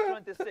out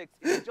March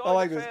 26th. I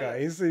like this guy.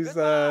 He's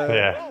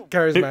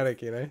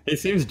charismatic, you know. He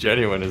seems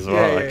genuine as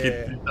well. He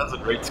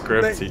doesn't read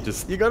scripts. He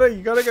just you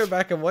gotta go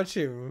back and watch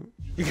him.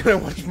 You gotta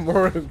watch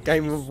more of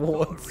Game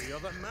Awards. You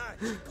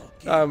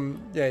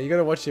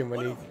gotta watch him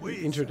when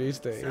he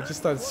introduced it. He just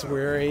started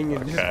swearing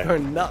and just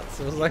going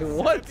nuts. I was like,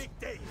 what?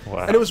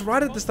 Wow. And it was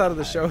right at the start of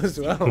the show as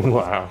well.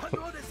 Wow.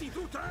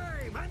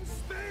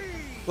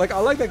 Like, I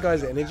like that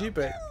guy's energy,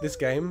 but this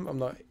game, I'm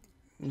not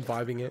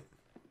vibing it.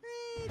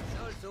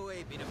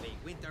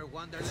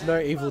 It's no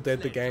Evil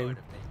Dead the game.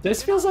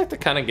 This feels like the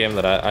kind of game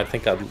that I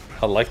think I'd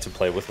like to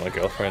play with my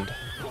girlfriend.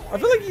 I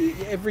feel like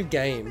every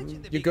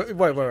game you go.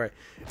 Wait.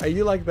 Are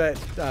you like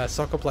that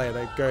soccer player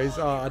that goes,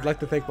 "Oh, I'd like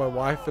to thank my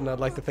wife and I'd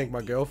like to thank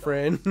my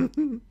girlfriend"?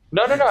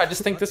 No. I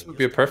just think this would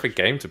be a perfect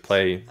game to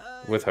play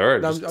with her.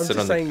 No, I'm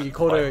just saying you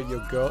called her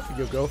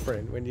your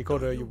girlfriend when you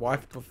called her your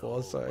wife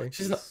before. So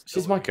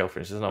she's my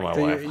girlfriend. She's not my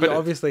so wife. You but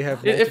obviously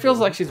have. It feels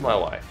like she's my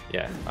wife.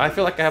 Yeah, I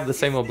feel like I have the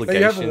same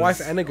obligations. So you have a wife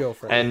and a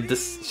girlfriend. And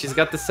she's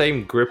got the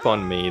same grip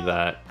on me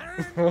that.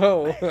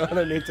 Whoa! I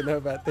don't need to know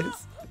about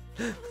this.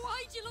 Why'd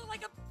you look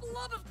like a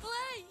blob of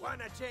clay?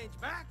 Wanna change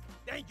back?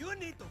 Then you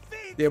need to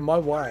feed. Yeah, my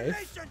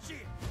wife.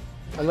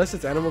 Unless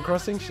it's Animal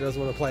Crossing, she doesn't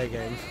want to play a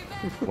game.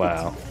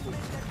 Wow.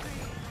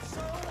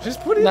 Just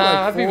put in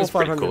like 400 or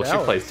 500 cool. hours.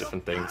 She plays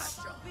different things.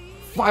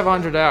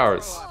 500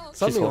 hours.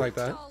 Something like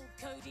that.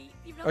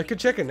 I could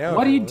check it now.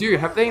 What do you do?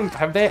 Have they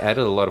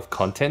added a lot of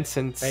content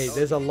since? Hey,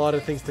 there's a lot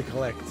of things to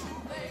collect.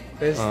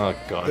 There's oh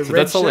god, so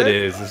that's all it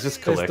is. It's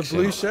just collection. There's the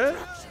blue shirt.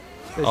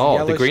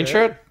 Oh, the green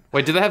shirt?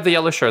 Wait, do they have the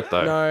yellow shirt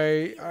though?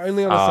 No,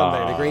 only on a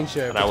Sunday. The green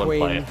shirt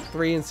between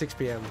 3 and 6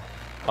 p.m.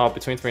 Oh,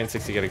 between 3 and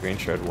 6 you get a green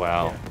shirt.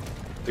 Wow, yeah.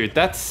 Dude,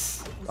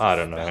 that's I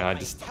don't know.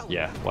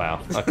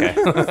 Wow. Okay.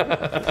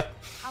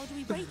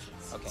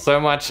 So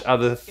much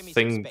other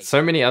thing,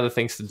 so many other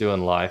things to do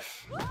in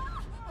life.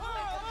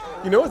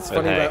 You know what's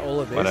funny about all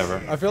of this?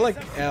 Whatever. I feel like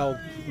our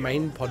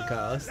main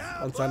podcast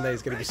on Sunday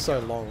is going to be so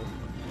long.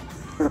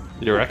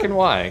 You reckon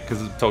why?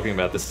 Because we're talking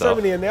about this stuff. So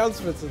many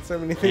announcements and so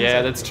many things.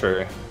 Yeah, that's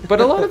true.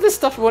 But a lot of this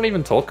stuff we won't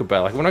even talk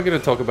about. Like, we're not going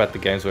to talk about the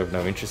games we have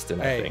no interest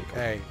in, I think.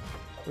 Hey,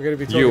 we're going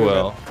to be talking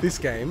about this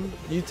game.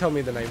 You tell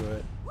me the name of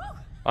it.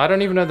 I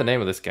don't even know the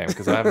name of this game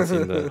because I haven't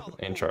seen the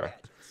intro.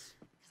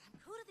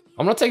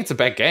 I'm not saying it's a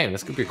bad game.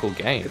 This could be a cool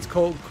game. It's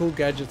called Cool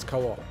Gadgets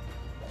Co-op.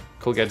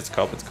 Cool Gadgets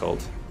Co-op, it's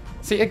called.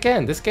 See,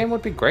 again, this game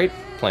would be great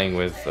playing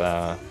with...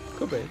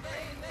 Could be.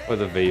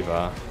 With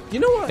Aviva. You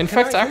know what? In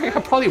fact, I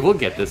probably will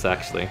get this,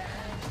 actually.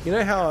 You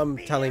know how I'm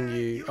telling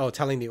the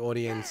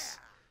audience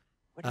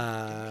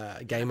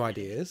game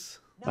ideas?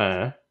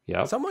 Yeah.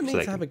 Someone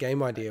needs to have a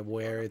game idea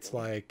where it's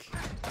like...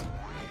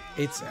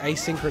 It's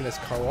asynchronous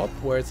co-op,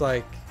 where it's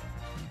like...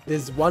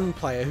 There's one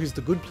player who's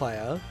the good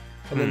player,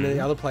 and then the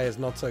other player is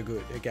not so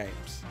good at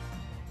games.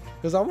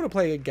 Because I want to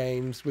play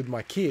games with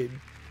my kid,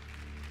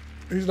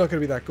 who's not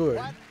going to be that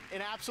good.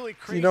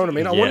 You know what I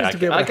mean? I want him to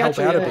be able to help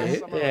out a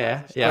bit.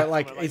 Yeah. But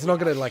like, it's not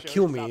gonna like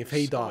kill me if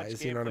he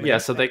dies. You know what I mean? Yeah,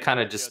 so they kind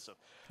of just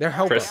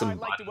press some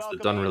buttons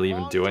that don't really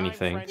even do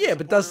anything. Yeah,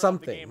 but does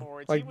something.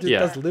 Like,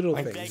 does little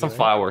things. Some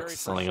fireworks or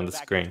something on the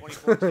screen.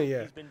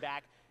 Yeah.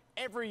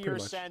 Every year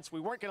since. We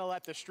weren't going to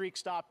let the streak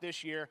stop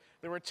this year.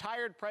 The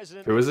retired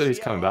president Who is it? He's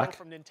coming back.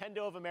 From Nintendo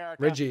of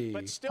America, Reggie.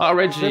 Oh,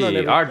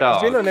 Reggie, our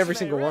dog. He's been on every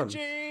single one.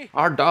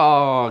 Our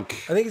dog.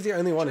 I think he's the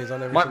only one who's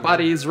on every My single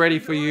buddy is ready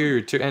for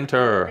you to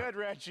enter.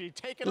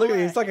 Look at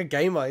him, he's like a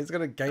gamer. He's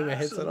got a gamer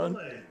headset on.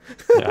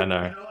 Yeah, I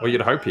know. Well,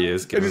 you'd hope he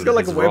is. And he's got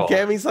like a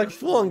webcam. He's like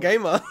full-on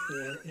gamer.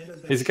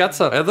 He's got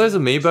some. Are those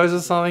amiibos or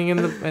something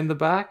in the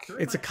back?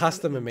 It's a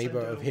custom amiibo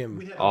of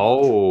him.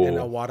 Oh. And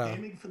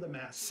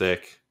Awada.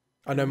 Sick.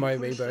 I know my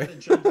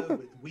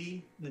amiibo.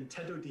 Wii,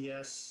 Nintendo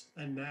DS,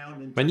 and now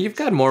Nintendo. Man, you've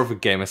got more of a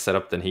gamer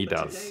setup than he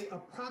does.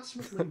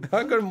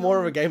 I've got more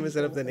of a gamer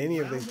setup than any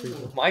of these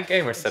people. My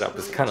gamer setup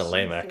is kind of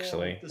lame,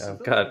 actually.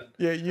 I've got.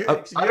 Yeah,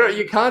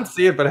 you can't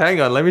see it, but hang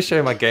on. Let me show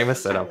you my gamer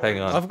setup. Hang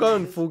on. I've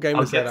gone full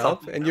gamer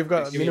setup, and you've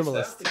got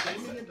minimalist. The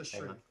gaming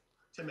industry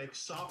to make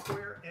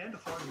software and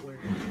hardware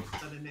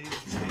that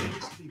enables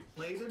games to be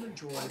played and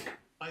enjoyed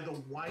by the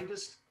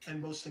widest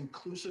and most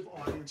inclusive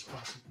audience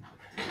possible.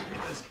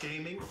 Because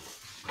gaming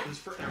is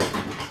for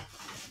everyone.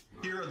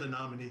 Here are the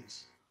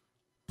nominees.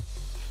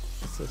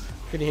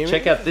 Can you hear me?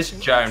 Check out this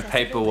giant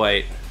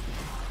paperweight.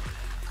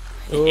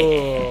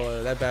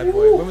 Oh, that bad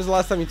boy. When was the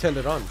last time you turned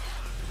it on?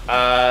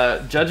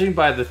 Judging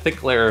by the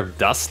thick layer of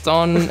dust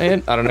on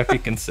it, I don't know if you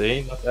can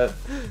see.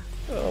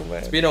 Oh man.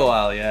 It's been a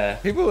while, yeah.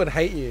 People would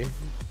hate you.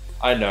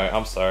 I know,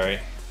 I'm sorry.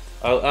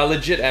 I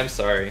legit am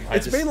sorry.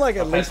 It's been like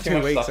at least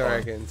 2 weeks, I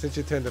reckon, since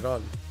you turned it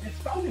on. It's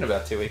probably been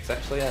about 2 weeks,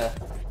 actually, yeah.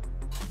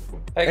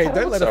 Hey,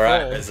 don't let it fall.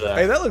 As,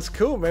 hey, that looks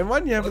cool, man. Why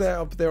didn't you have that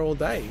up there all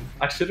day?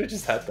 I should have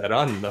just had that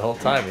on the whole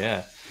time,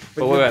 yeah.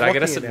 But wait, I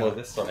gotta sit more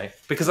this way.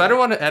 Because I don't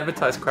want to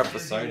advertise crap for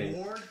Sony.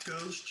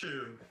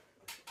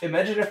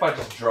 Imagine if I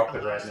just drop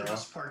it right now.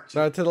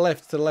 No, to the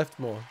left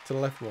more. To the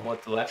left more. More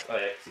to the left? Oh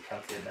yeah, because you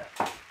can't see it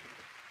now.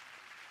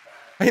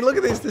 Hey, look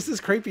at this. This is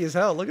creepy as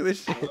hell. Look at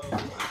this shit.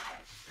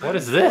 What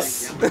is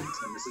this?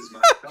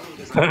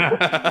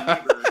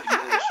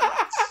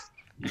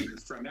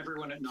 From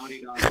everyone at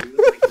Naughty Dog, we would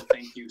like to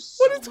thank you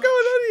so What is going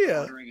on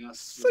here?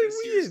 So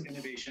weird.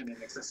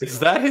 Is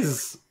that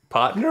his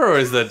partner, or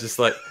is that just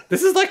like...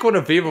 This is like when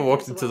Aviva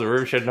walked into the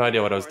room, she had no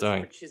idea what I was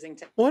doing.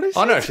 What is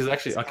Oh no, she's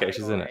actually... Okay,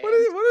 she's in it.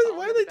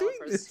 Why are they doing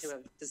this? Who have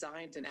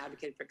designed and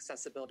advocated for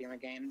accessibility in their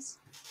games.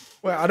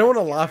 Well, I don't want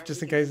to laugh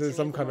just in case there's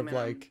some kind of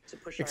like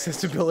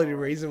accessibility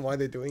reason why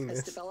they're doing As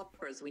this.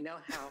 developers, we know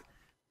how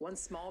one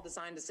small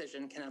design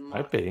decision can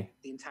unlock the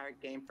entire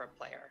game for a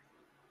player.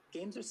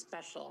 Games are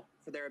special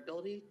for their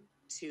ability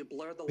to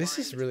blur the This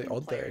line is really between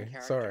odd player though. and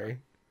character, Sorry.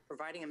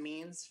 providing a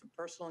means for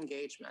personal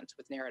engagement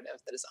with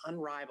narrative that is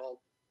unrivaled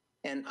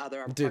in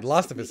other Dude, parts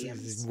Last of of Us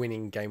mediums. is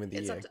winning Game of the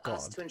It's Year. up to God,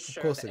 us to of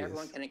ensure course that it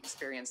everyone is. can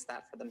experience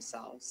that for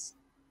themselves.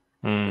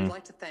 Mm. We'd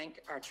like to thank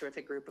our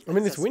terrific group of I mean,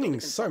 it's accessibility winning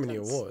so many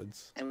consultants,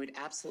 awards. and we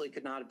absolutely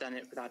could not have done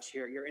it without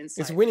your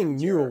insight. It's winning and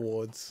new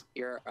awards.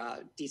 your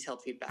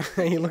detailed feedback.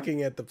 Are you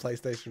looking at the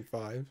PlayStation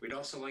 5? We'd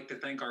also like to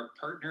thank our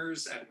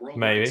partners at Worldwide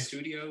Maybe.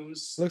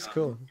 Studios. Looks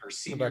cool. Our The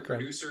senior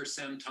background. producer,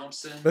 Sam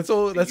Thompson. That's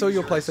all. the That's all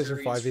your user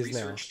PlayStation 5 is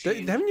now. research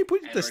team, Haven't you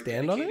put and the our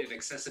stand on it? dedicated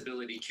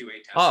accessibility QA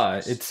Ah,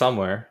 testers. it's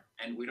somewhere.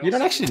 And we'd You don't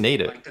also actually need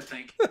it. like to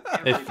thank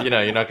If, you know,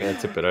 you're not going to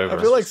tip it over.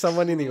 I feel like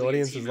someone in the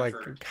audience is like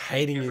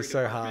hating you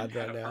so hard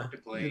right now.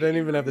 You don't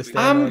even have the stand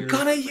on. I'm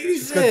gonna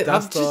use It's got it. I'm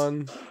dust just...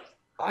 on.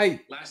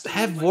 I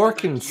have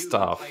work and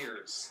stuff.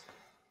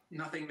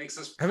 Nothing makes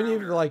us Haven't you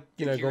prouder like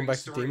than gone hearing back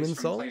to stories Demon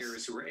from Souls?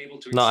 players who were able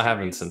to No, I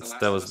haven't experience since The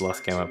that Last was of the Us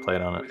last game I Part played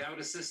 2 on it. without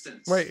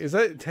assistance. Wait, is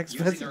that text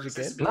Using message our again?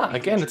 accessibility Nah,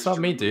 again, it's not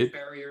me, dude.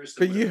 barriers that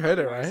But would you heard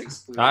it, otherwise right?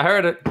 exclude I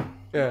heard it.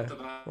 Yeah. both of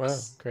Wow,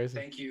 us. crazy.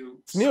 Thank you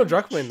It's Neil so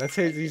much. Druckmann. That's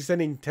he's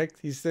sending text.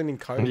 He's sending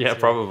code. Yeah,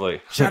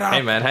 probably. Shut up.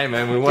 Hey man,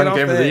 we Get won off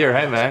Game of the there. Year.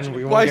 Hey man,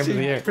 we Why won is Game of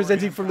the he Year.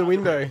 presenting from the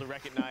window? To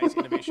recognize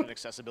innovation and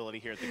accessibility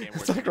here at the Game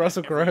Awards. It's like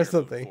Russell Crowe or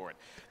something.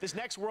 This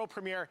next world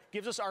premiere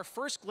gives us our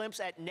first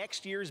glimpse at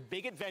next year's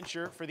big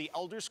adventure for the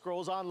Elder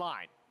Scrolls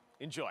Online.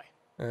 Enjoy.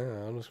 Oh,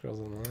 Elder Scrolls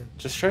Online.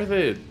 Just show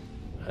the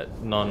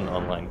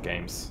non-online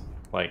games,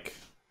 like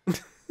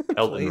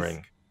Elden Please.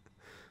 Ring.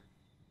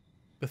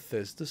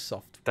 Bethesda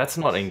Soft. That's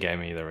not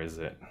in-game either, is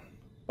it?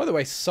 By the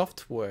way,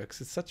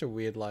 Softworks. It's such a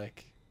weird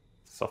like.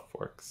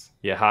 Softworks.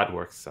 Yeah,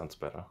 Hardworks sounds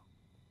better.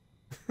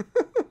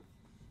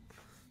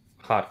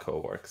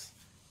 Hardcore works.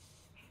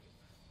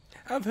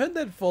 I've heard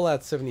that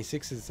Fallout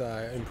 76 has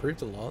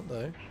improved a lot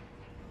though.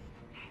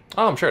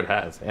 Oh, I'm sure it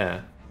has.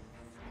 Yeah.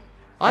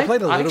 I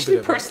played a little actually bit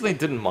of it. personally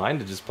didn't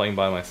mind it just playing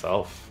by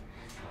myself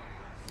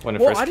when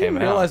it Well, first I came didn't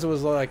out. realize it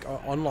was like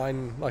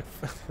online. Like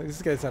this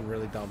is gonna sound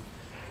really dumb.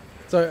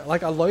 So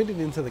like I loaded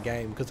into the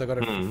game because I got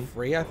it for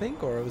free, I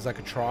think, or it was like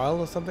a trial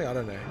or something. I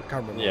don't know. I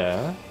can't remember.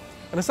 Yeah.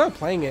 And I started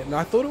playing it, and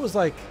I thought it was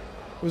like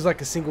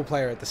a single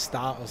player at the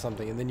start or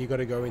something, and then you got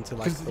to go into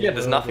like. Yeah,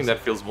 there's nothing that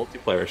feels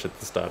multiplayer-ish at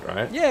the start,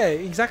 right? Yeah,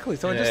 exactly.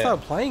 So I just Yeah.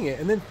 started playing it,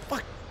 and then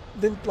fuck,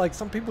 then like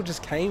some people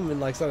just came and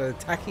like started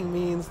attacking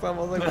me and stuff. I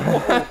was like,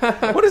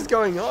 whoa, what is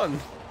going on?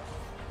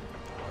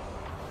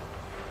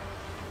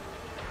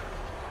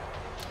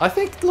 I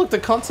think, look, the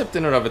concept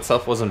in and of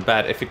itself wasn't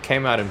bad if it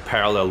came out in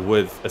parallel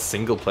with a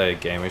single-player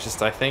game. It's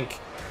just, I think,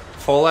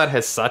 Fallout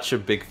has such a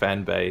big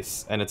fan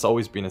base, and it's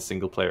always been a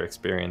single-player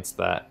experience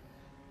that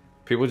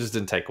people just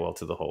didn't take well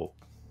to the whole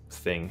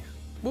thing.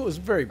 Well, it was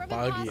very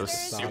buggy at the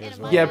start as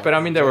well. Yeah, but I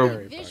mean, they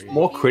were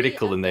more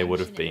critical than they would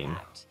have been.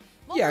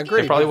 Yeah, I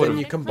agree. But then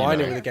you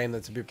combine it with a game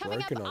that's a bit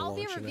broken on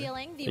launch.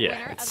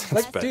 Yeah, it's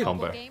a bad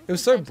combo. It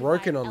was so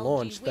broken on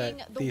launch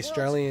that the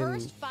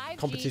Australian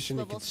Competition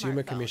and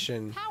Consumer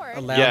Commission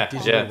allowed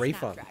digital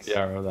refunds. Yeah,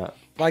 I remember that.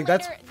 Like,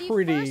 that's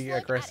pretty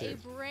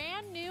aggressive.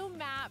 Brand new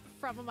map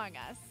from Among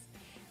Us.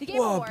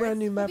 Whoa, brand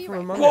new map from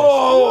Among Us.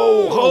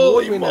 Whoa,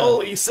 holy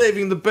moly,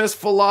 saving the best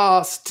for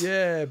last.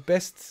 Yeah,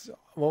 best,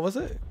 what was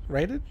it?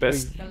 Rated?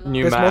 Best Best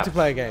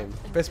multiplayer game.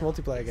 Best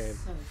multiplayer game.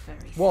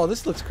 Whoa,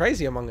 this looks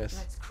crazy, Among Us.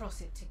 Let's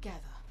cross it together.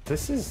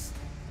 This is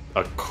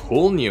a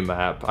cool new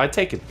map. I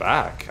take it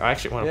back. I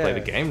actually want to play the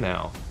game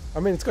now. I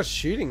mean, it's got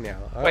shooting now.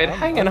 Wait,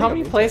 hang on. How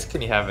many players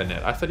can you have in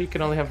it? I thought you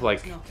could only have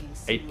like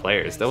 8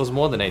 players. There was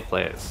more than 8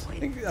 players.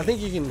 I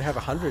think you can have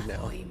 100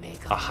 now.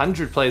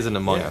 100 players in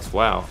Among Us.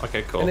 Wow.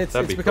 Okay, cool. And it's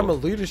That'd be become cool. a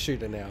looter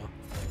shooter now.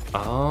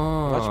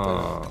 Oh. Much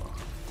better.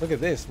 Look at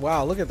this.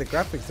 Wow, look at the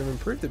graphics. They've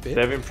improved a bit.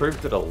 They've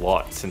improved it a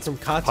lot since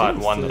part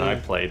 1 that I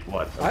played,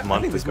 what, a month ago.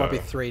 I think this might be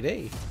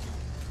 3D.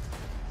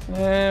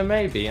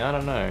 Maybe. I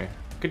don't know.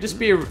 Could just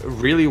be a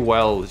really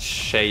well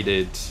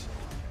shaded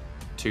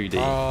 2D.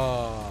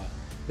 Oh,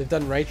 they've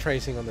done ray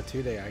tracing on the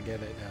 2D. I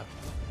get it now.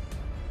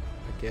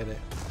 I get it.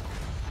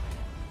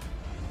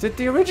 Did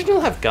the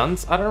original have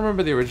guns? I don't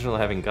remember the original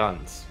having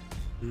guns.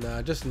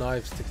 Nah, just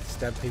knives to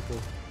stab people.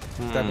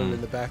 Stab them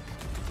in the back.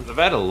 They've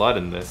had a lot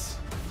in this.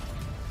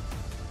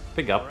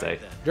 Big update.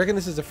 Do you reckon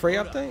this is a free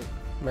update?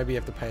 Maybe you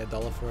have to pay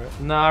 $1 for it.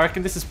 No, I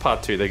reckon this is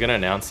part 2. They're going to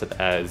announce it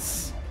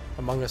as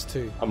Among Us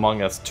 2.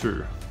 Among Us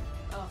 2.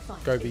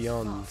 Go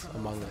beyond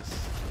Among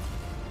Us.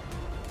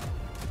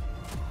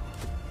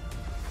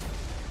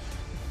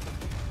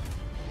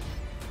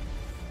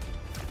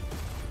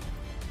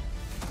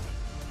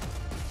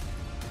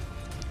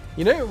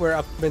 You know,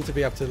 we're meant to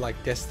be up to like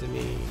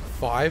Destiny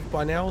 5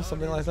 by now or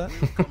something like that.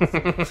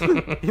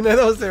 You know,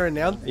 that was their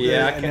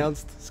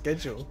announced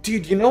schedule.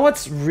 Dude, you know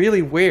what's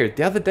really weird?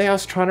 The other day I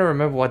was trying to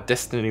remember what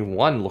Destiny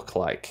 1 looked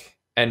like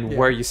and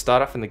where you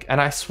start off in the... And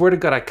I swear to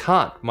God, I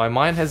can't. My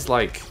mind has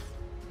like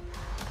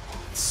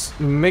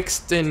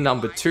mixed in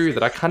number 2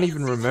 that I can't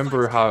even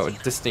remember how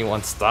Destiny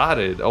 1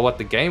 started or what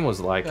the game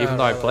was like, even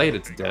though I played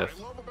it to death.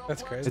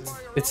 That's crazy.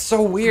 It's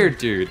so weird,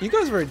 dude. You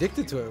guys were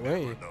addicted to it,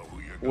 weren't you?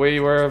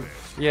 We were,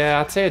 yeah,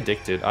 I'd say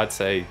addicted. I'd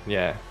say,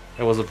 yeah,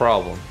 it was a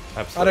problem.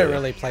 Absolutely. I don't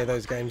really play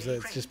those games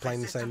that's just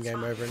playing the same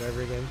game over and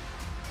over again.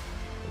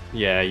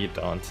 Yeah, you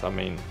don't. I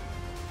mean,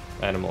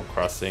 Animal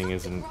Crossing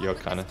isn't your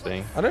kind of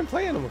thing. I don't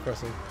play Animal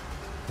Crossing.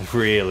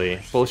 Really?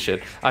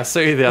 Bullshit. I saw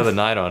you the other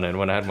night on it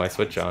when I had my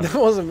Switch on. That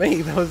wasn't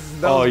me. That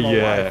was my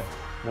wife.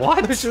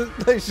 What?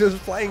 She was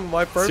playing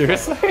my profile.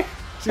 Seriously?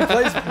 She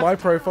plays my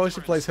profile, she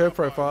plays her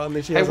profile, and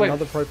then she has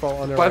another profile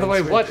on her By the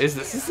way, Switch. what is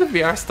this? This is a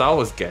VR Star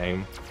Wars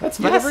game. That's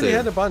They've massive. already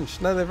had a bunch.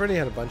 No, they've already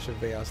had a bunch of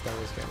VR Star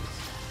Wars games.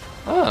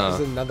 Oh.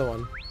 There's another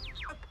one.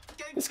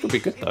 This could be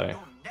good, though.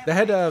 They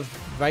had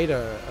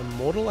Vader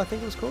Immortal, I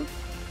think it was called.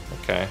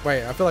 Okay.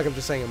 Wait, I feel like I'm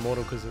just saying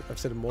Immortal because I've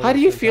said Immortal. How do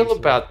you feel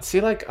about...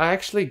 See, like, I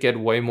actually get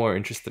way more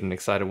interested and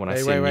excited when I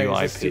see a new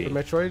IP. Is this Super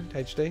Metroid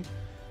HD?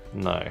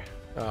 No.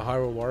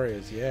 Hyrule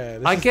Warriors, yeah.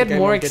 I get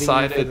more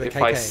excited if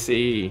I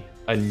see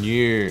a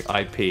new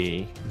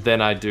IP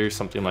than I do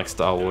something like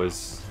Star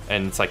Wars,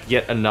 and it's like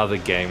yet another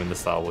game in the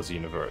Star Wars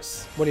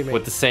universe. What do you mean?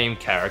 With the same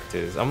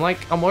characters. I'm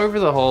over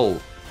the whole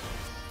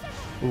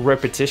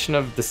repetition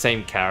of the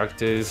same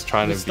characters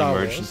trying to be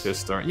merged into a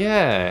story.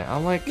 Yeah,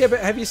 I'm like... Yeah, but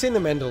have you seen The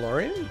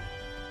Mandalorian?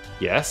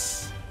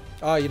 Yes.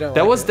 Oh, you don't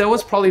that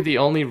was probably the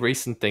only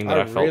recent thing that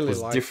I felt really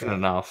was different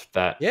enough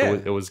that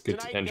it was good,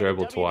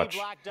 enjoyable to watch.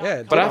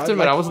 Yeah, but I have to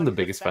admit, I wasn't the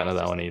biggest fan of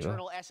that one either.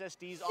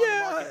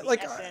 Yeah,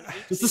 like...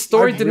 Because the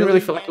story didn't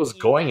really feel like it was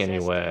going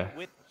anywhere.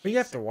 But you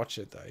have to watch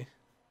it, though.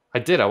 I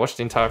did. I watched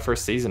the entire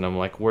first season. I'm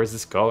like, where's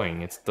this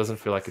going? It doesn't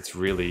feel like it's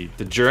really...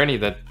 The journey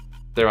that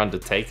they're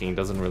undertaking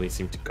doesn't really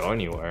seem to go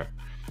anywhere.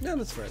 Yeah,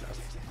 that's fair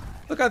enough.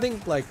 Look, I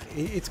think, like,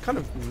 it's kind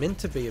of meant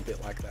to be a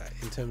bit like that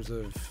in terms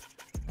of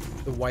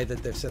the way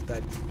that they've set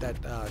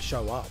that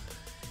show up.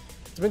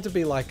 It's meant to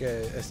be like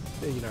a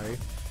you know,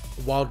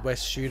 Wild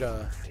West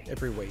shooter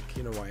every week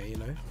in a way, you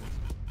know.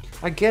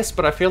 I guess,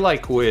 but I feel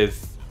like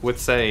with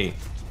say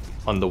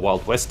on the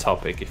Wild West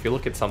topic, if you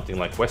look at something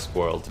like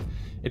Westworld,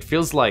 it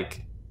feels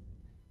like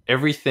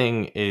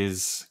everything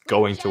is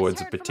going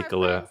towards a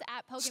particular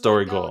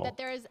story goal.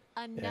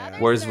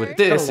 Whereas with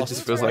this, it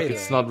just feels like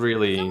it's not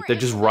really. They're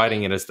just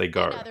writing it as they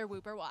go.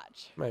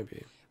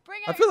 Maybe.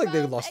 I feel like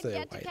they lost their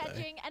way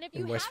though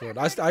in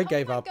Westworld. I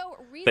gave up.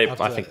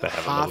 I think they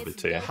have a little bit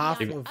too.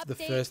 Half of the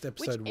first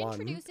episode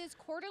 1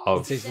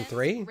 of season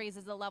 3.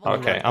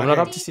 Okay, I'm not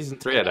up to season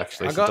 3 yet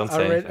actually.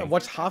 I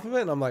watched half of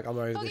it and I'm like, I'm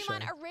over this show.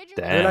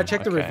 Damn, and then I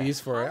checked the reviews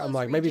for it. I'm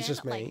like, maybe it's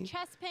just me.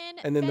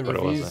 And then the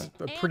reviews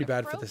are pretty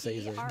bad for the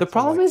season. The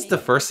problem is the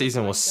first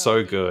season was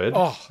so good.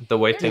 The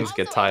way things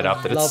get tied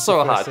up that it's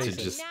so hard to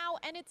just.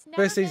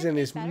 First season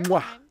is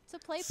mwah.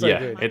 So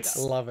good. It's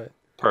love it.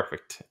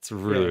 Perfect. It's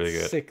really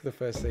good. Sick the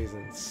first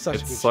season. Such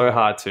it's a good so show.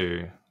 hard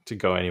to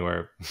go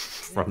anywhere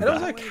from and that.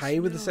 I was okay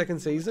with the second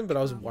season, but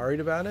I was worried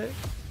about it.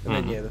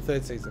 And then the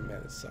third season,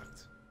 man, it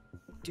sucked.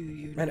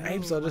 Man,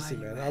 Abe's Odyssey,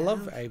 man. I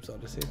love Abe's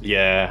Odyssey.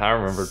 Yeah, I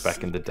remember it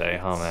back in the day,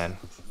 man.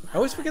 I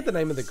always forget the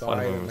name of the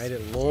guy who made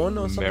it, Lorne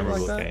or something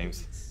like that.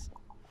 Games.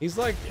 He's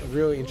like a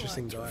really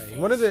interesting guy. He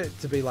wanted it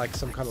to be like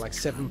some kind of like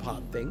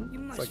 7-part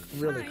thing. It's like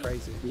really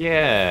crazy.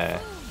 Yeah.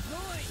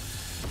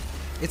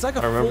 It's like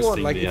a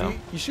full-on, like if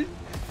you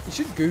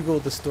should Google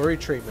the story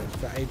treatment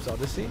for Abe's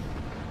Odyssey.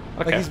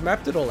 Okay. Like he's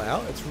mapped it all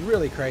out. It's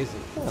really crazy.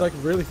 It's like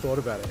really thought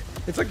about it.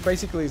 It's like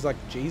basically he's like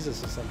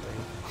Jesus or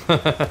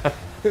something.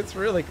 It's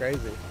really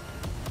crazy.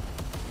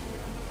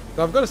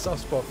 So I've got a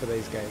soft spot for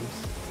these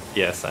games.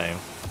 Yeah, same.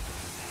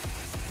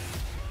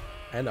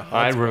 And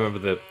I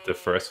remember the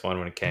first one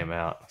when it came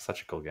out.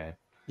 Such a cool game.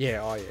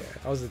 Yeah, oh yeah.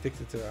 I was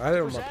addicted to it. I had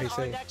it on my PC.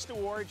 Our next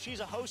award, she's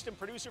a host and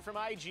producer from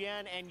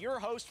IGN, and your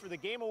host for the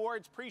Game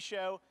Awards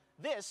pre-show.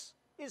 This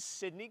is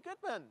Sydney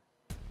Goodman.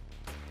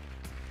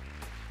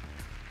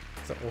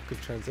 It's an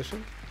awkward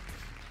transition.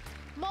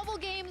 Mobile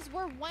games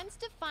were once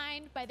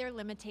defined by their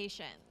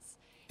limitations.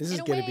 This is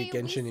going to be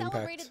Genshin we Impact.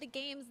 Celebrated the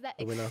games that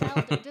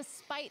excelled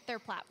despite their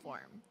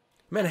platform.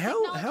 Man,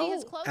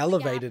 how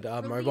elevated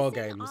are mobile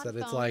games that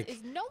it's like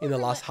in the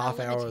last half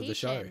hour of the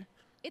show?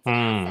 It's an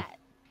asset.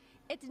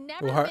 It's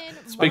never been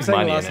it's big saying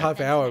money the last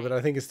half hour, but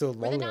I think it's still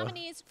longer. The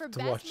nominees for to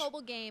Best watch.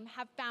 Mobile Game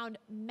have found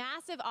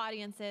massive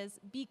audiences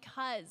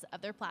because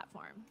of their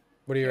platform.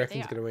 What do you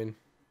reckon is going to win?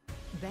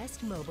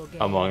 Best Mobile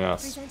Game Among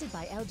Us. Presented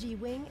by LG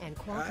Wing and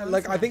Qualcomm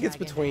Like I think it's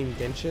between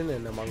Genshin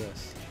and Among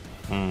Us.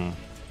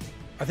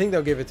 I think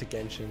they'll give it to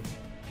Genshin.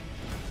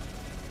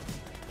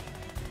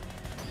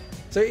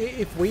 So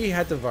if we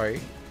had to vote,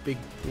 big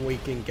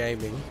week in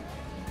gaming,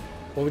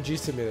 what would you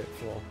submit it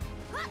for?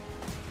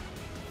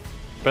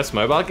 Best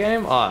mobile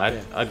game? Oh,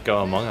 I'd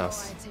go Among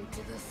Us.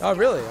 Oh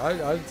really?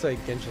 I'd say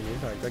Genshin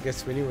Impact. I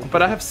guess Winnie would.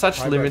 But I have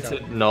such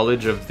limited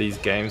knowledge of these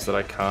games that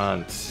I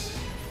can't.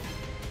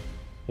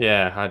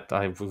 Yeah,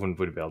 I wouldn't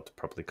be able to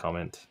properly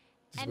comment.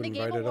 And the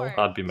Game Awards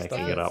I'd be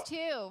making it up.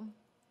 Too.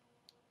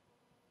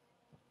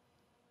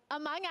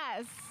 Among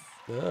Us.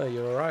 Oh,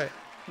 you're right.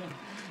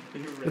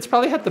 It's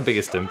probably had the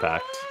biggest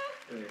impact.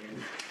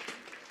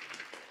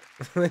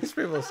 These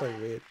people are so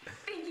weird.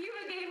 Thank you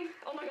again.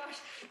 Oh my gosh.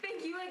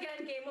 Thank you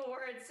again, Game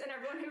Awards, and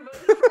everyone who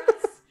voted for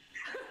us.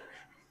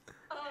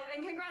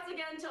 And congrats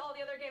again to all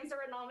the other games that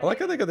were nominated. I like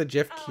how they got the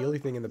Jeff Keighley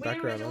thing in the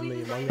background on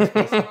the Among Us.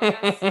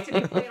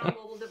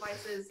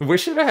 We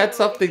should have had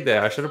something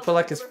there. I should have put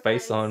like his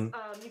face on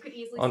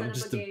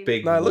just a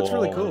big No, it looks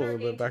really wall. cool,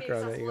 the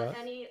background that you got.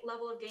 Any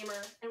level of gamer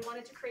and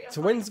wanted to create a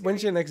So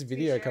when's your next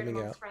video coming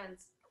out?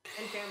 friends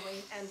and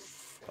family and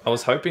I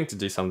was hoping to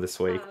do some this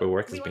week, but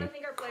work has been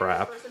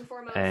crap.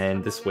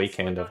 And this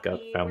weekend I've got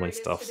family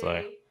stuff,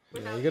 so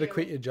Yeah, you gotta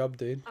quit your job,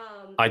 dude.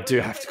 I do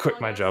have to quit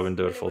my job and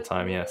do it full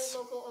time, yes.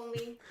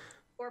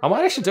 I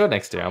might actually do it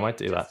next year. I might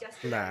do that.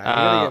 Nah, you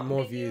gotta get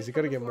more views. You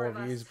gotta get more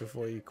views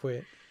before you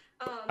quit.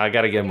 I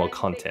gotta get more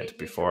content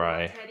before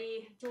I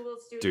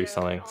do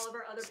something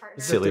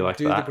silly like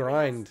do that. the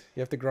grind. You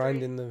have to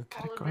grind in the.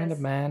 Gotta grind it,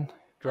 man.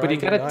 Grind But you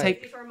gotta at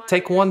night.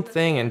 take one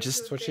thing and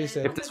just. That's what she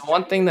said. If there's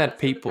one thing that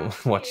people,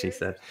 what she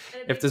said,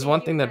 if there's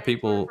one thing that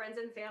people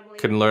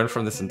can learn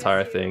from this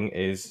entire thing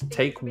is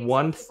take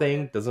one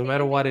thing, doesn't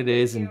matter what it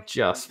is, and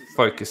just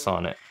focus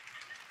on it.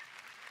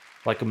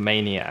 Like a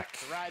maniac.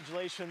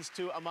 Congratulations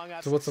to Among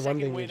Us. So what's the one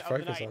second thing win you of the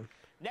focus night. on?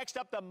 Next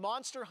up, the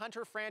Monster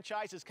Hunter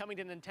franchise is coming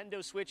to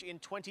Nintendo Switch in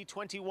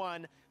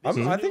 2021. I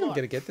think I'm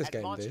gonna get this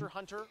game, Monster dude.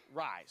 Hunter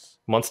Rise.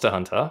 Monster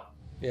Hunter.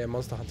 Yeah,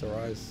 Monster Hunter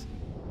Rise.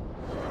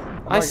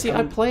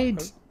 I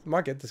played.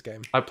 Might get this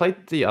game. I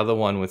played the other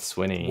one with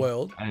Swinny.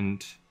 World.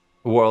 And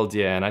World,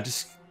 yeah, and I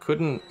just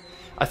couldn't.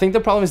 I think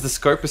the problem is the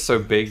scope is so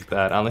big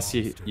that unless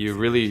you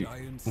really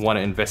want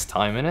to invest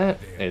time in it,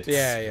 it's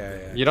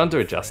Yeah. you don't do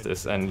it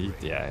justice, and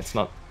yeah, it's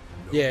not.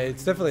 Yeah,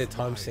 it's definitely a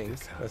time sink.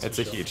 That's It's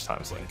for a sure. huge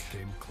time sink.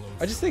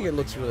 I just think it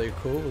looks really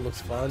cool. It looks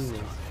fun.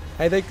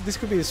 Hey, this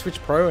could be a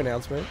Switch Pro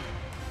announcement.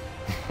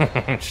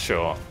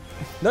 Sure.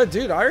 No,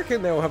 dude, I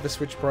reckon they'll have a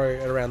Switch Pro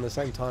at around the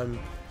same time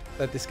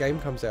that this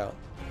game comes out.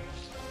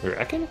 You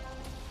reckon?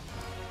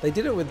 They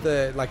did it with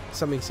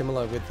something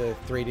similar with the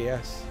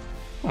 3DS.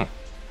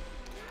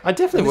 I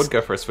definitely would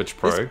go for a Switch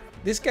Pro.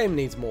 This game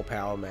needs more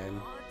power,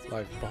 man.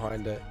 Like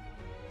behind it.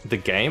 The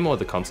game or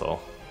the console?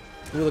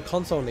 Well, the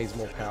console needs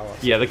more power.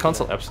 Yeah, the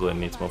console absolutely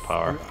needs more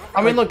power.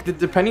 I mean, look,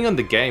 depending on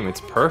the game, it's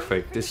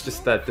perfect. It's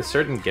just that there's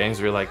certain games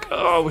where you're like,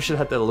 oh, we should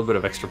have that little bit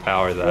of extra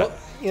power there. Well,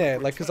 yeah,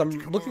 like, because I'm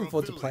looking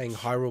forward to playing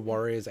Hyrule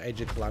Warriors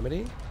Age of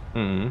Calamity.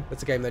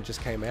 That's a game that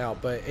just came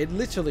out, but it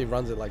literally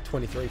runs at like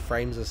 23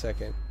 frames a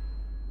second.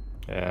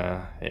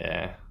 Yeah.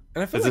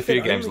 And I feel there's like a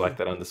few games like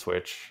that on the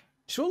Switch.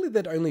 Surely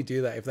they'd only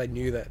do that if they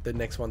knew that the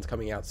next one's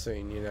coming out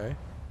soon, you know?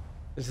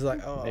 It's just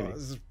like, oh, this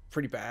is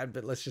pretty bad,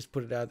 but let's just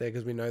put it out there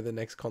because we know the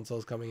next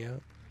console's coming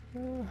out.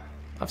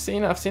 I've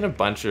seen a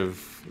bunch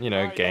of, you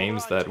know,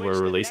 games that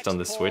were released on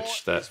the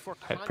Switch that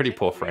had pretty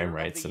poor frame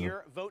rates, and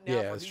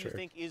yeah, that's true.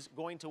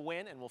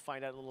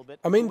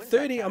 I mean,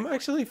 30. I'm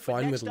actually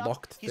fine with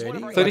locked 30.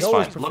 30's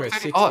fine. Prefer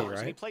 60,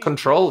 right?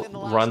 Control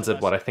runs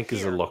at what I think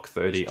is a lock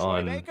 30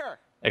 on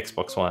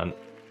Xbox One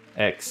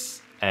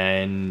X,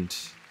 and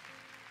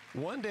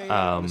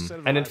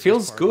it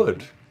feels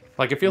good.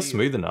 Like, it feels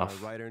smooth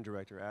enough. Writer and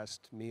director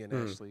asked me and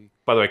Ashley.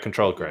 By the way,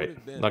 Control, great.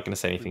 I'm not going to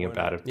say anything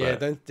about it,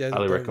 but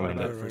highly recommend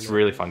it. It's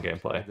really fun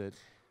gameplay.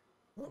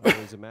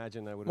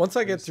 Once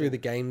I get through the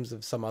games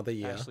of some other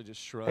year.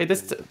 Hey,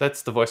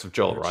 that's the voice of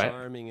Joel, right?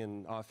 I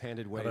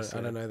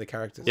don't know the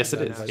characters. Yes,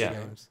 it is, yeah.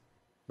 Games.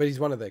 But he's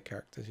one of their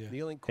characters, yeah.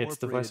 It's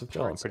the voice of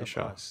Joel, I'm pretty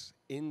sure.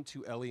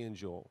 Into Ellie and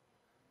Joel.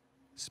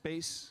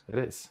 Space it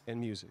is. And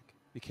music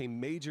became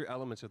major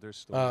elements of their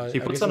story. He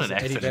puts on an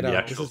accent in the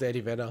actual. This is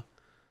Eddie Vedder.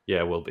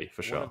 Yeah, it will be,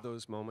 for sure. One of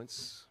those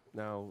moments.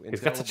 Now,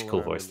 he's got such a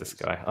cool voice, this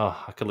guy.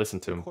 Oh, I could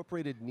listen to him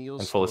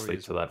and fall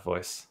asleep to that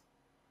voice.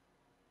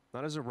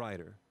 Not as a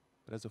writer,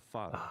 but as a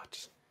father.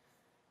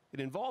 It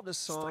involved a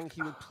song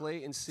he would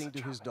play and sing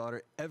to his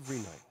daughter every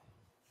night.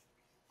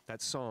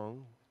 That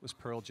song was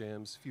Pearl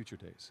Jam's Future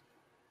Days.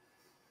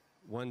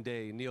 One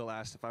day, Neil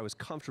asked if I was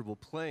comfortable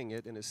playing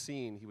it in a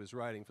scene he was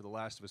writing for The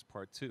Last of Us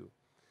Part 2.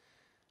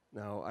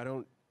 Now, I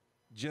don't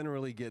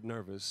generally get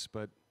nervous,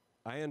 but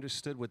I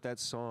understood what that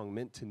song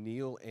meant to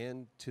Neil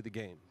and to the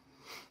game.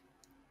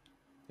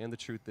 And the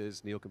truth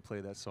is, Neil can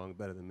play that song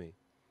better than me.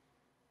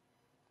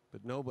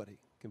 But nobody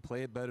can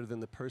play it better than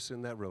the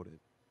person that wrote it.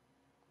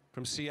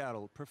 From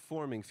Seattle,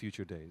 performing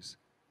Future Days,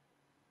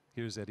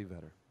 here's Eddie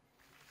Vedder.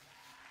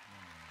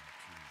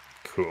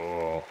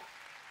 Cool.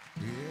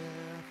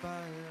 If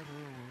I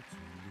ever were to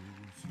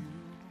lose you,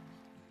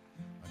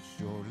 I'd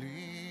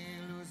surely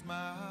lose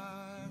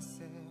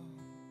myself.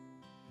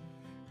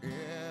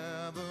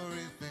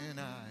 Everything I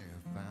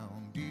have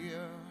found,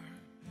 dear,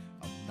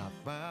 I'm not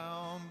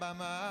found by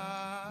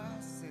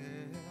myself.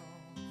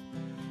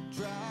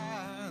 Try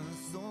and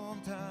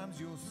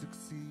sometimes you'll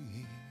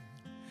succeed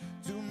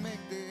to make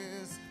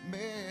this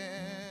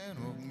man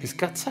of me. He's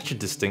got such a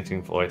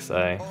distinctive voice,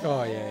 eh?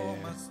 Oh yeah.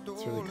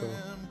 It's really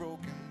cool.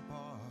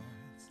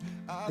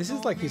 This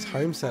is like his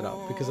home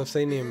setup because I've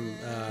seen him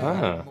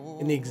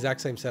in the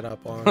exact same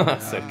setup on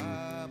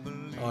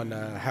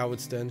Howard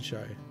Stern's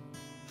show.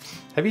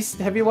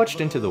 Have you watched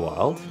Into the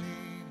Wild?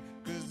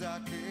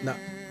 No.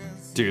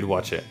 Dude,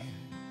 watch it.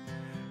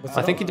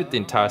 I think he did the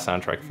entire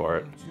soundtrack for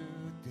it.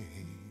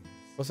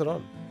 What's it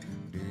on?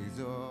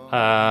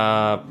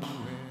 I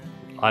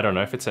don't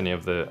know if it's any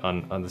of the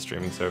on the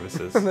streaming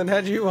services. And then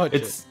how do you watch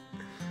it?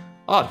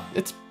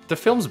 The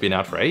film's been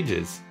out for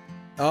ages.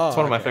 Oh, it's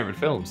one of my favorite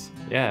films.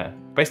 Yeah,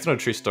 based on a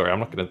true story. I'm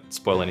not going to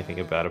spoil anything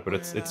about it, but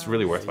it's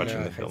really worth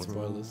watching the film.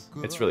 Spoilers.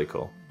 It's really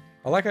cool.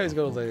 I like how he's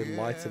got all the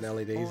lights and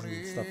LEDs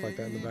and stuff like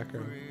that in the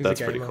background.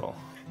 That's pretty cool.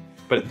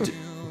 But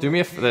do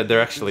me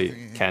they're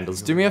actually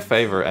candles. Do me a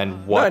favor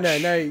and watch.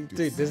 No,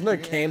 dude. There's no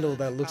candle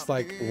that looks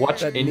like.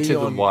 Watch Into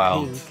the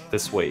Wild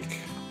this week.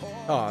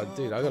 Oh,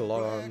 dude, I got a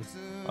lot on.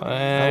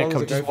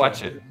 Come, just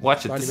watch it.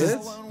 Watch it.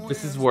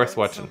 This is worth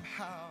watching.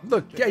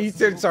 Look, yeah, you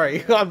said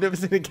sorry. I've never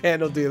seen a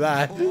candle do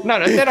that.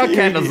 No, they're not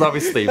candles,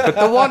 obviously. But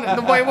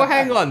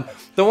hang on.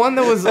 The one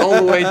that was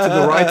all the way to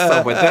the right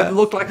somewhere, that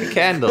looked like a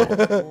candle.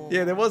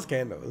 Yeah, there was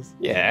candles.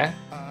 Yeah.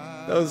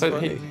 That was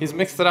funny. He's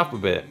mixed it up a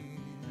bit.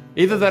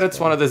 Either that it's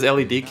one of those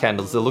LED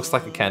candles that looks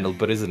like a candle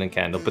but isn't a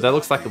candle, but that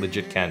looks like a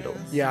legit candle.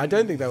 Yeah, I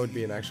don't think that would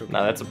be an actual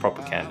candle. No, that's a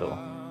proper candle.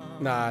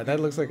 Nah,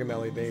 that looks like an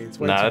LED. It's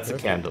that's a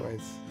candle.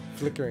 It's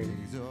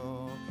flickering.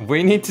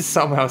 We need to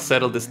somehow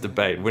settle this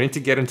debate. We need to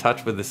get in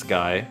touch with this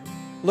guy.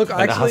 Look,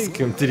 ask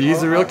him, did he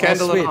use a real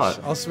candle or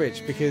not? I'll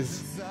switch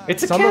because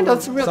it's a candle.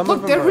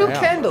 Look, they're real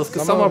candles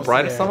because some are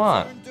brighter, some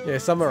aren't. Yeah,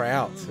 some are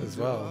out as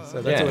well.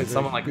 So that's always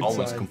some are like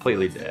almost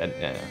completely dead.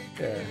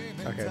 Yeah.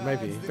 Okay,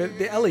 maybe. But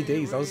the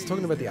LEDs, I was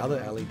talking about the other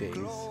LEDs.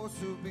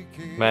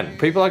 Man,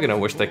 people are gonna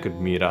wish they could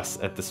mute us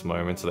at this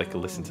moment so they could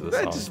listen to the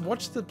song. Just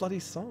watch the bloody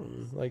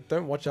song. Like,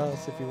 don't watch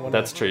us if you want.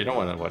 That's true. You don't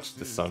want to watch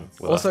this song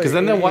with us because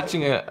then they're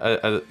watching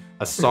a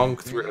song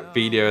through a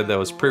video that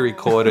was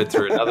pre-recorded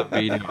through another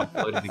video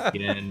uploaded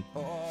again.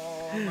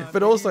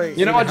 But also,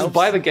 you know what? Just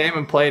buy the game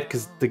and play it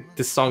because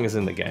the song is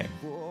in the game.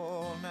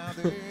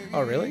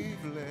 Oh really?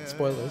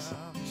 Spoilers.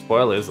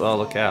 Spoilers. Oh,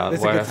 look out!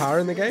 There's a guitar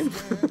in the game.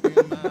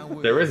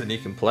 There isn't. You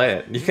can play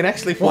it. You can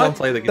actually play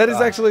the guitar. That is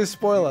actually a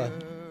spoiler.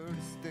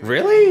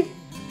 Really?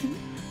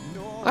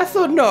 I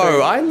thought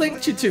no. I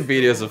linked you to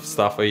videos of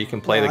stuff where you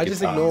can play the guitar. I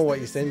just ignore what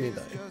you send me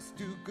though.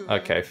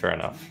 Okay, fair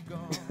enough.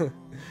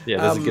 Yeah,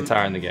 there's a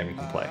guitar in the game you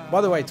can play.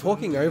 By the way,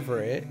 talking over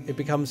it, it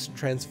becomes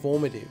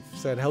transformative.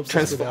 So it helps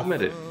us with our,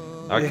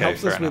 Okay, it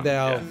helps us with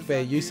our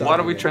fair use. What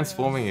are we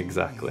transforming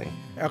exactly?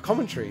 Our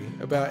commentary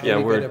about. Yeah,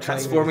 we're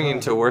transforming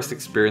into a worse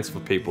experience for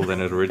people than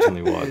it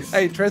originally was.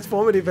 Hey,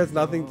 transformative has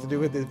nothing to do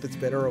with if it's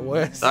better or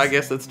worse. I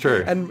guess that's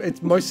true. And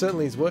it's most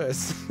certainly is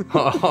worse.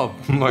 Oh,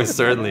 most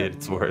certainly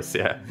it's worse.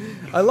 Yeah.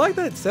 I like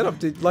that setup,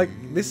 dude. Like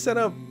this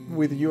setup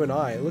with you and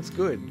I, it looks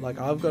good. Like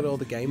I've got all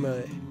the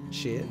gamer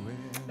shit,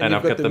 and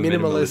I've got the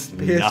minimalist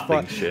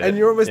PS5 shit. And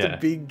you're almost a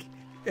big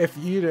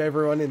FU to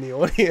everyone in the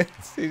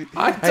audience.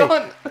 I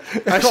don't.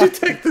 I should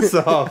take this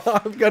off.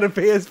 I've got a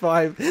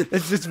PS5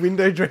 that's just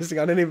window dressing.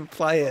 I don't even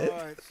play it. All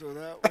right, so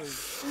that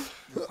was.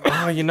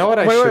 Oh, you know what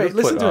I should have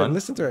listen put to on? him.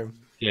 Listen to him.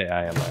 Yeah,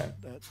 I am.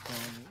 That song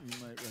that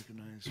you might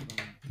recognize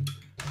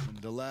from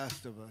The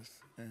Last of Us,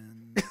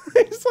 and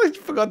I just like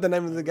forgot the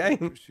name of the game.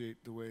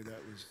 Appreciate the way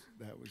that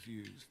was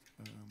used,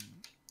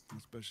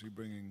 especially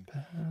bringing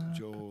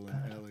Joel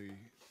and Ellie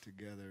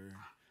together,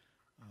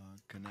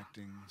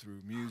 connecting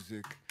through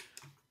music.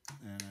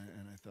 And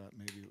I thought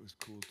maybe it was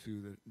cool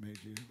too that made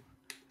you.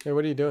 Hey,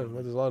 what are you doing?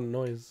 There's a lot of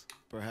noise.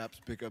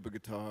 Perhaps pick up a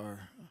guitar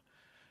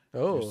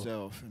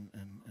yourself and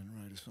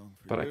write a song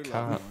for But your I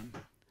can't. loved one.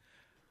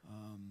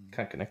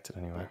 Can't connect it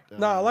anyway.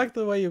 No, I like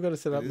the way you've got it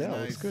set up now.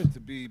 Nice It's good.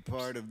 to be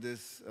part of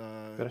this.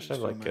 But I should have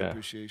show like my a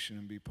appreciation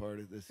and be part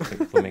of this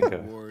flamingo.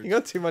 awards. You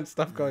got too much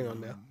stuff going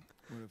on now.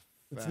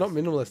 It's not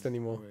minimalist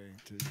anymore.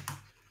 To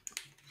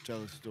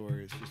tell a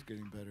story, it's just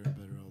getting better and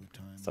better all the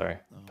time. Sorry.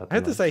 I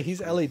have to say, his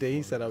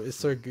LED setup is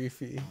so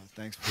goofy.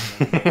 Thanks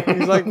for that.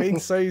 He's like being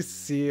so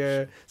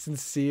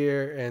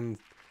sincere and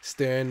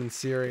stern and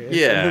serious.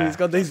 Yeah. And then he's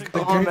got these.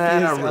 Oh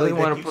man, I really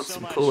want to put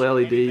some cool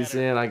LEDs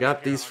in. I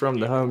got these from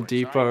the Home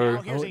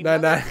Depot. No. He's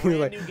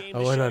like, I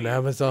went on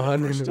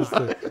Amazon and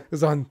it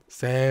was on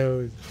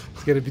sale.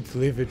 It's gonna be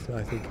delivered.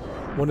 I think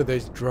one of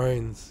those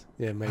drones.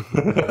 Yeah, maybe.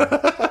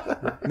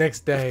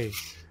 Next day.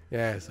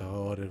 Yeah, so I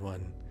ordered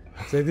one.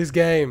 So this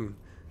game.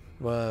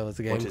 Well, what's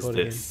the game called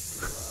again?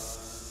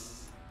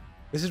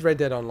 This is Red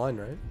Dead Online,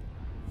 right?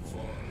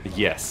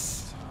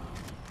 Yes.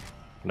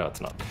 No,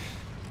 it's not.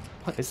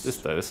 What is this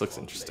though? This looks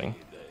interesting.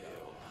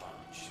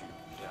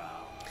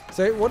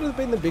 So, what have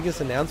been the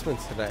biggest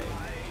announcements today?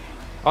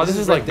 Oh, this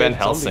is like Ben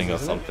Helsing or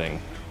something.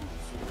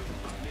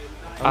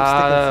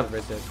 I'm sticking to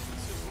Red Dead.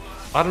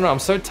 I don't know. I'm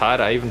so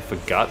tired. I even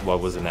forgot what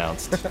was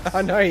announced.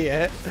 I know,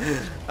 yeah.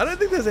 I don't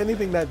think there's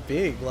anything that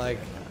big. Like,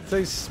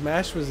 so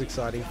Smash was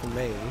exciting for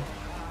me.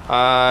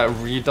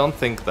 You don't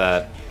think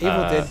that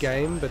Evil Dead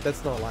game, but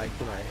that's not like,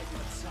 you know.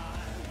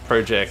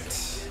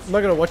 Project. I'm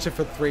not gonna watch it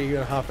for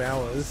 3.5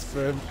 hours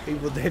for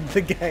Evil Dead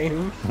the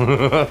game.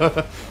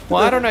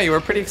 Well, I don't know. You were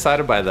pretty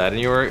excited by that, and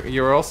you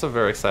were also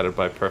very excited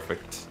by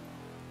Perfect.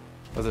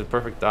 Was it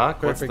Perfect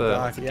Dark? Perfect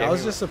Dark. Yeah, I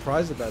was just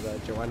surprised about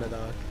that, Joanna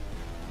Dark.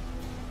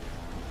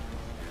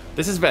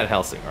 This is Van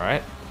Helsing,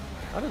 right?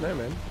 I don't know,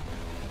 man.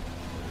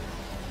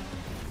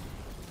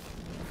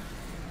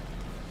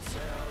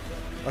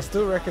 I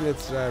still reckon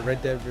it's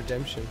Red Dead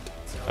Redemption.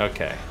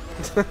 Okay.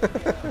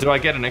 Do I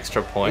get an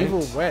extra point?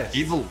 Evil West.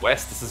 Evil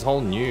West. This is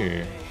whole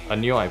new, a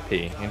new IP.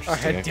 Interesting. Oh,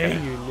 how dare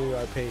you, new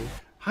IP?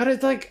 How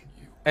did like,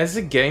 as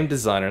a game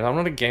designer? I'm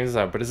not a game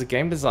designer, but as a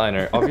game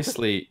designer,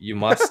 obviously you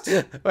must.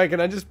 Wait,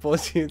 can I just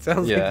pause you? It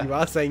sounds like you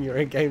are saying you're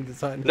a game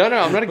designer. No,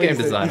 I'm not a game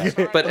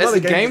designer. But as a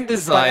game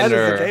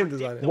designer,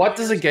 what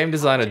does a game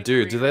designer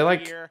do?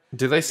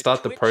 Do they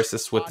start the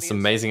process with this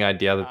amazing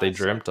idea that they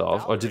dreamt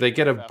of, or do they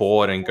get a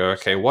board and go,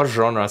 okay, what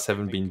genres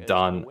haven't been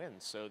done?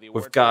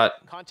 We've got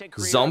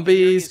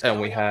zombies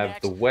and we have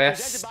the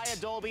West.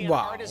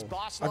 Wow.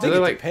 I think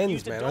it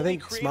depends, man. I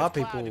think smart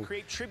people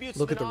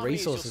look at the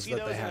resources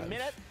that they have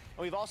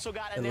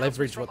and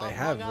leverage what they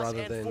have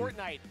rather than,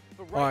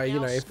 you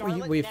know,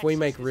 if we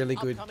make really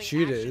good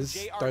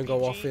shooters, don't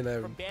go off in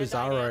a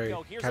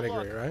bizarro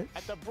category, right?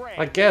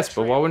 I guess,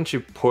 but why wouldn't you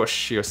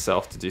push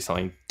yourself to do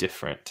something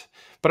different?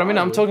 But I mean,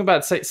 I'm talking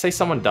about, say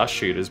someone does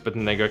shooters, but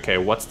then they go, okay,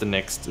 what's the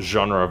next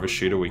genre of a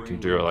shooter we can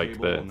do? Like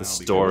the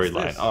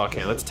storyline. Oh,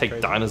 okay, let's take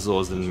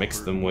dinosaurs and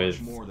mix them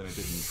with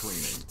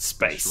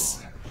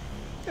space.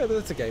 Yeah, but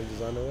that's a game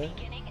designer there.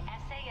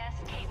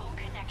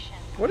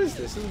 What is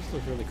this? This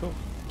looks really cool.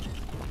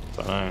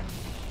 Don't know.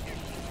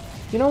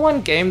 You know, one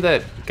game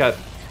that got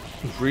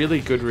really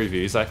good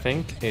reviews, I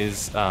think,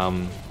 is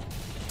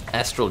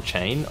Astral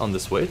Chain on the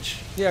Switch.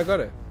 Yeah, I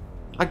got it.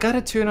 I got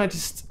it too, and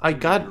I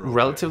got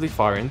relatively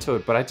far into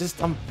it, but I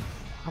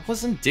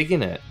wasn't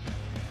digging it.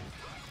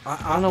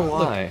 I don't know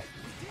why. Look,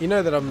 you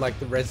know that I'm like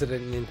the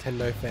resident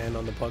Nintendo fan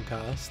on the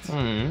podcast.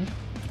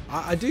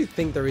 I do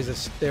think there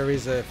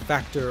is a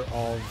factor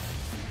of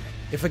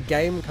if a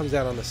game comes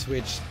out on the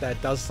Switch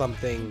that does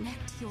something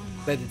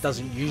that it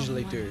doesn't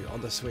usually do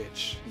on the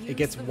Switch, it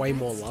gets way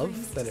more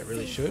love than it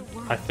really should.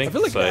 I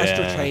feel like so,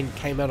 Astral yeah. Chain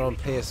came out on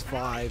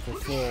PS5 or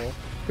 4,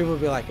 people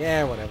would be like,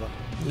 yeah, whatever.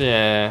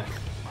 Yeah.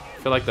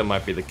 I feel like that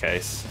might be the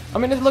case. I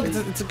mean, look,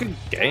 it's a good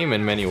game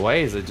in many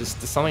ways. There's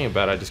something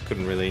about it I just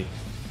couldn't really...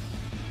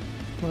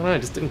 I don't know,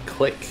 it just didn't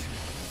click.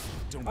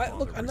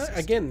 Look, I know,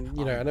 again,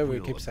 you know, I know we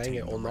keep saying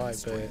it all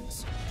night,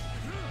 but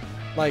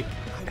like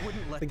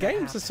the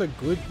games are so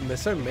good and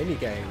there's so many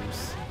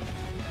games.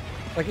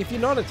 Like if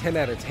you're not a 10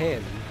 out of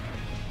 10,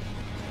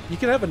 you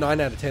can have a 9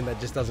 out of 10 that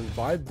just doesn't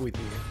vibe with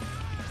you.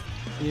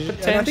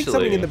 And I think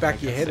something in the back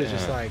of your head is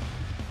just like,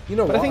 you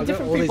know what? I think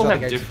different people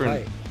have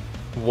different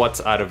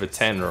what's out of a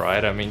 10,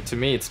 right? I mean, to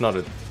me, it's not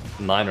a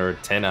 9 or a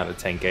 10 out of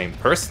 10 game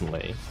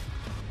personally.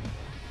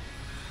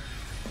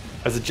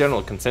 As a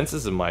general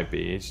consensus, it might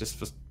be. It's just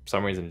for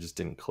some reason it just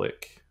didn't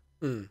click.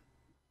 Mm.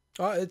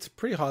 Oh, it's a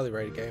pretty highly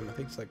rated game. I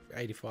think it's like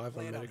 85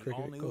 on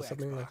Metacritic or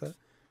something like that.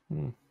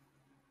 Mm.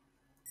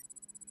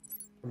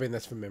 I mean,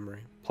 that's from memory.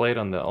 Played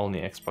on the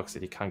only Xbox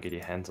that you can't get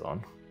your hands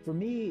on. For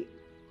me,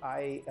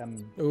 I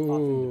am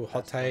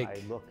hot take.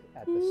 I look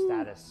at the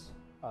status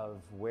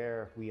of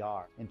where we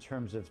are in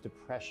terms of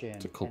depression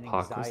and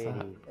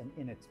anxiety and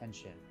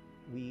inattention.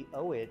 We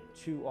owe it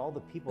to all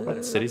the people that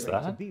are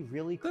to be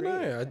really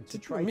creative and to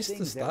try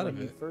things that when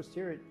you first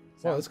hear it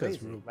sounds crazy,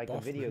 like a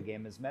video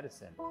game is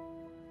medicine.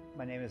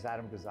 My name is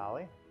Adam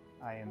Ghazali.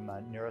 I am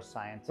a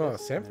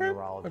neuroscientist and a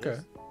neurologist. Okay,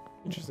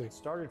 interesting. It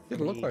started for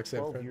Didn't me look like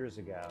 12 years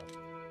ago.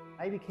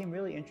 I became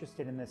really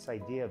interested in this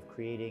idea of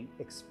creating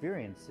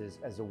experiences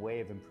as a way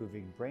of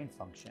improving brain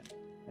function.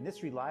 And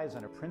this relies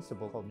on a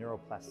principle called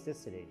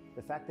neuroplasticity,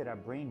 the fact that our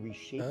brain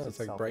reshapes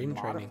itself and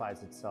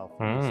modifies itself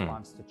in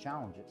response to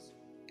challenges.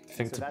 I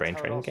think it's a brain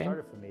training game.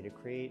 Started for me to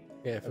create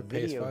a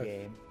video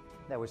game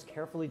that was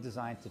carefully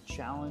designed to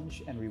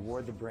challenge and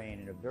reward the brain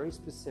in a very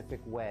specific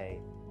way.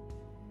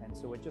 And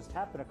so what just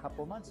happened a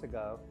couple months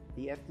ago,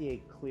 the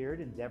FDA cleared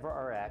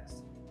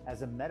EndeavorRx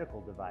as a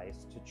medical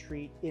device to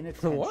treat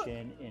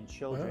inattention in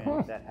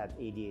children that have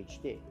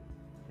ADHD.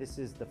 This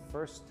is the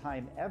first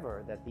time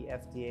ever that the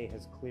FDA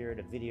has cleared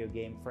a video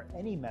game for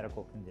any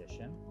medical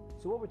condition.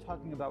 So what we're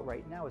talking about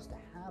right now is to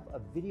have a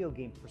video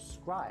game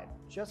prescribed,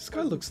 just this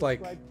guy looks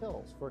like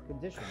pills for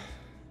conditions.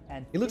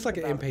 And he looks like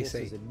an NPC. This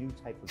is a new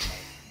type of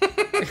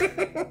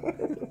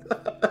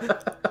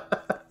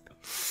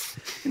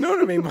You know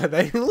what I mean by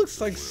that? He looks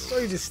like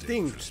so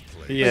distinct.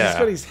 Yeah. Like he's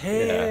got his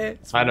hair,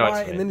 it's I know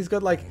white, and then he's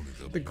got like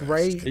the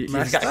grey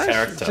mustache. Got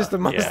character. Just a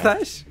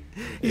mustache.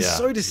 He's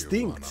so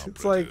distinct.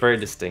 It's like very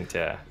distinct,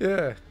 yeah.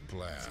 Yeah.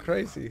 It's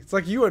crazy. It's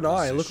like you and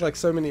I look like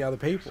so many other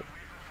people.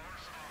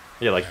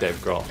 Yeah, like Dave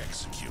Grohl.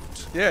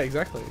 Yeah,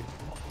 exactly.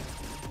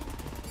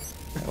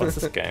 What's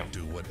this game?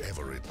 Do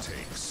whatever it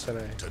takes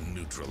to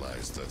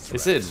neutralize the threat.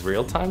 Is it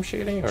real-time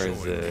shooting or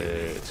is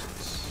it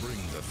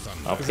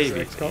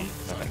PvP?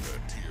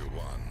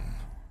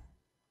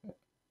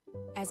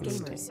 As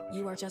gamers,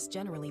 you are just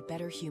generally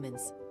better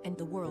humans, and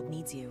the world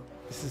needs you.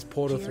 This is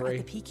Portal 3. Here at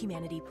the Peak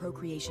Humanity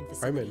Procreation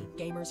Facility,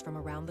 gamers from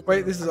around the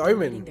Wait, this is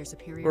Omen.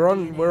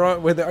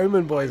 We're the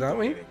Omen boys, aren't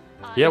we?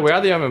 Yeah, we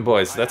are the Omen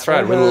boys. That's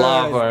right. We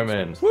love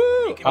Omen.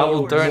 Woo! I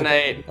will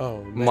donate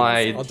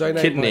my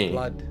kidney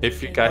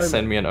if you guys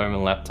send me an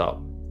Omen laptop.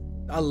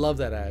 I love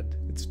that ad.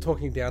 It's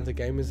talking down to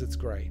gamers. It's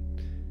great.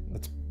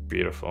 That's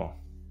beautiful.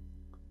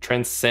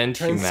 Transcend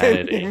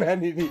humanity.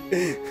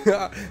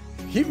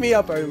 Hit me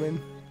up,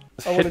 Omen.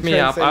 Hit me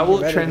up. I will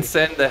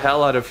transcend the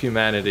hell out of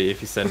humanity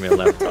if you send me a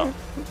laptop.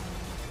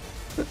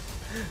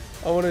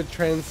 I want to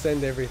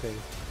transcend everything.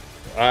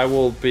 I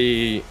will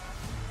be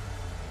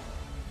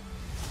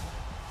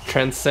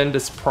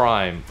Transcendus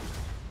Prime.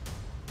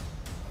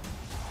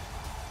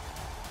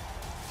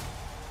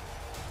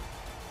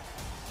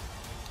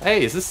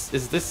 Hey, is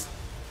this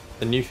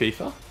a new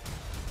FIFA?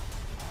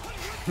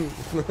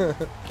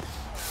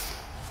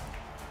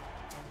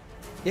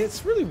 Yeah,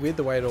 it's really weird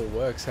the way it all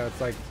works. How it's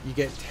like you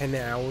get 10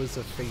 hours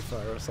of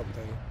FIFA or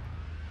something.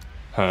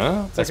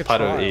 Huh? It's That's like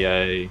part of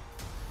EA.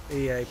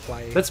 EA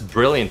Play. That's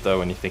brilliant though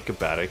when you think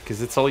about it,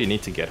 because it's all you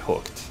need to get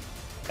hooked.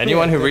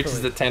 Anyone who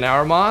reaches the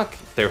 10-hour mark,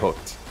 they're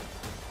hooked.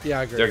 Yeah,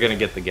 I agree. They're gonna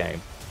get the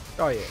game.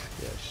 Oh yeah,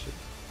 shit.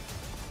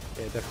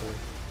 Yeah, definitely.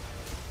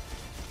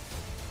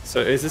 So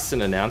is this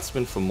an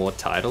announcement for more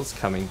titles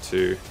coming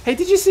to... Hey,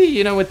 did you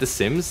see, with The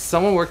Sims?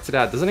 Someone worked it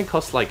out. Doesn't it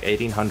cost like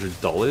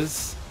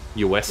 $1,800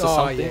 US or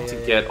something to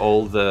get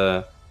all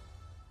the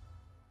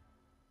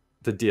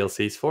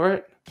DLCs for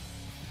it?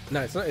 No,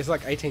 it's not. It's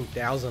like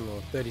 18,000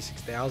 or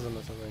 36,000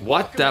 or something.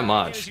 What? That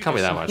much? Can't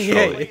be that much,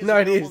 surely. Yeah, no,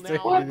 it is.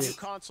 What?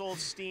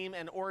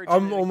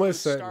 I'm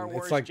almost certain.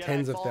 It's like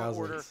tens of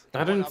thousands.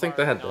 I didn't think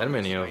they had that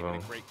many of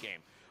them.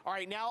 All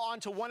right, now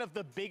on to one of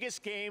the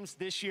biggest games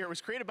this year. It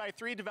was created by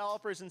 3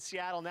 developers in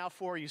Seattle, now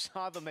 4. You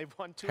saw them. They've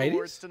won 2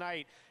 awards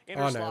tonight.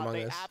 Interslot,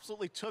 they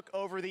absolutely took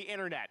over the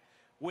internet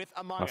with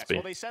Among Us.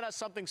 Well, they sent us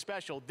something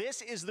special.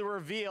 This is the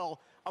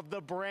reveal of the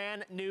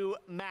brand new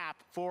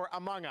map for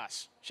Among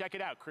Us. Check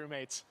it out,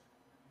 crewmates.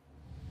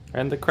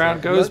 And the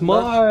crowd goes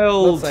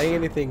mild. Not saying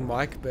anything,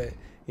 Mike, but,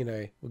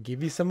 we'll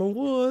give you some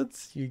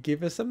awards. You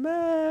give us a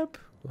map.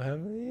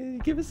 You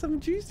give us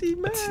some juicy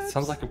maps. It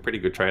sounds like a pretty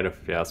good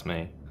trade-off if you ask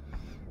me.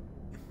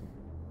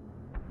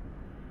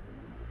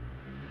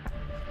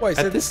 Wait,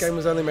 so this game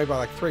was only made by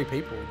like 3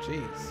 people?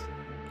 Jeez.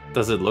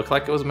 Does it look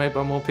like it was made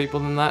by more people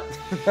than that?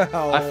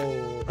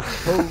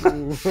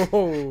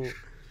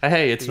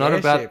 Hey, it's not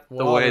about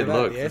the way it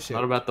looks. It's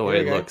not about the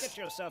way it looks.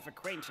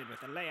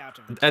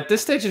 At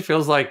this stage, it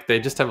feels like they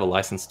just have a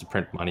license to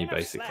print money,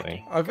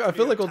 basically. I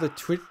feel like all the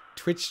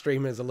Twitch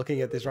streamers are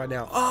looking at this right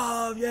now.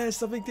 Oh, yeah,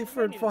 something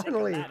different,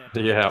 finally.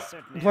 Yeah.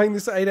 I'm playing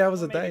this 8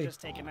 hours a day.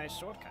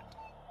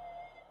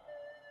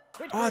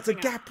 Oh, it's a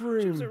gap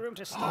room.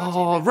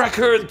 Oh,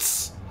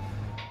 records!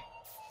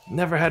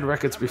 Never had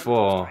records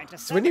before.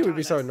 Swinny would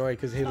be so annoyed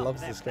because he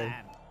loves this game.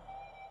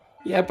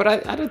 Yeah, but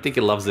I don't think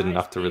he loves it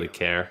enough to really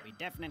care. We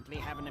definitely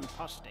have an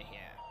imposter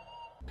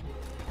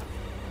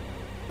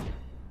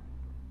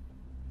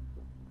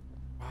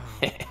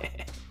here.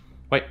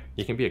 Wait,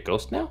 you can be a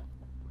ghost now?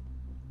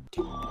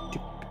 The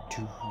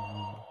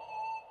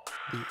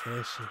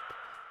airship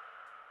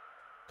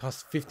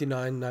costs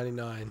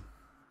 $59.99.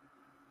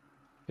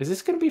 Is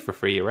this going to be for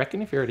free, you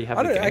reckon, if you already have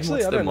the game?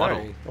 Actually, What's I the don't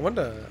model? know. I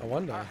wonder. All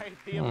right,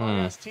 the Among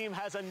Us team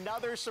has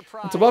another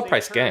surprise. It's a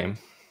well-priced game.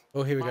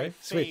 Oh, here we My go.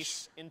 Switch.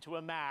 face into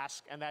a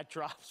mask, and that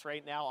drops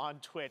right now on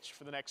Twitch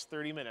for the next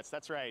 30 minutes.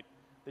 That's right,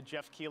 the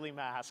Jeff Keighley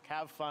mask.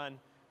 Have fun.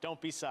 Don't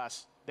be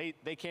sus. They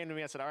came to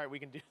me and said, all right, we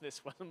can do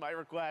this. Wasn't my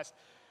request.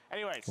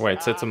 Anyways.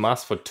 Wait, so it's a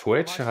mask for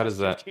Twitch? How does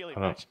that... I don't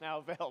know. Now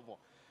available.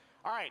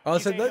 All right. Oh,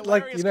 so that,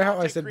 like, you know how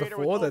I said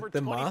before that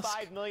the mask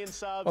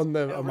on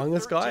the Among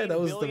Us guy, that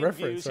was the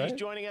reference, right? He's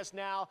joining us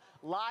now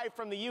live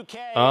from the UK.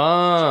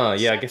 Ah,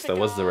 yeah, I guess that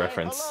was the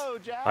reference.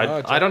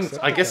 Hello,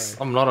 I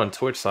guess I'm not on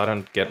Twitch, so I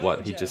don't get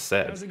what he just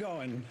said. How's it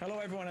going? Hello,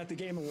 everyone at the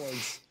Game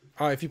Awards.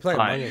 Oh, if you play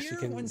Hi. Among Us, you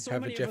can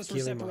have a Jeff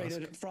Keighley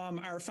mask. From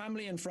our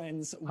family and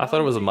friends. I thought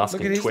it was a mask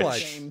Look on at his Twitch.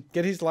 lights.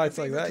 Get his lights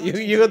like that.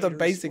 You got the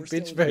basic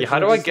bitch version. Yeah, how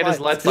do I get his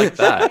lights like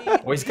that?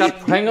 Well, he's got...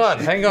 Hang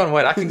on,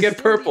 wait, I can get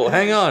purple.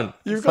 Hang on.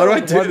 How do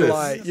I do this?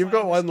 Light. You've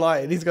got one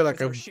light, and he's got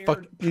like a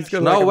fuck. He's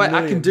got No, like wait, a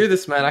million. I can do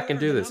this, man. I can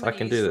do this. I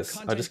can do this.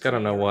 I just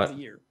gotta know what.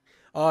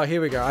 Oh,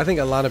 here we go. I think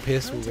Alana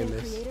Pierce will win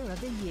this.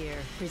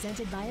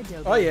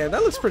 Oh yeah,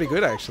 that looks pretty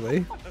good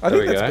actually. I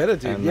think that's better,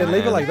 dude. And yeah, leave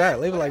it then- like that.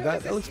 Leave it like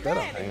that. That looks better.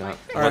 Hang on.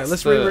 All right,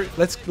 What's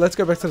let's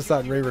go back to the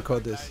start and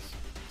re-record this.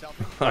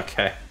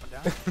 Okay.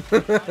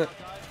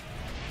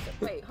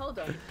 Wait, hold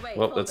on.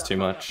 Well, that's too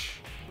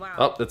much.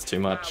 Oh, that's too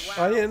much.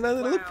 Oh yeah, no,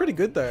 they look pretty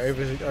good though.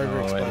 Over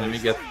Oh, wait, let me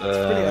get the...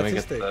 Let me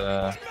get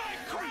the...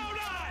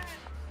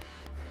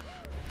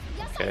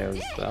 Okay,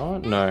 was that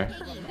one? No.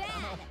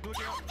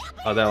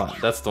 Oh, that one.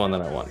 That's the one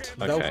that I want.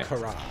 Okay.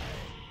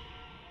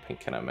 Pink,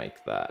 can I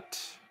make that?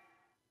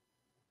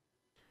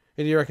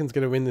 Who do you reckon's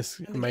gonna win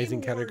this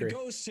amazing category?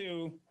 Goes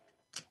to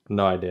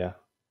No idea.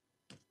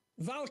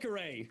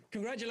 Valkyrie.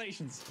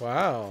 Congratulations.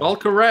 Wow.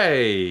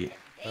 Valkyrie!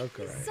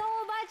 Valkyrie. So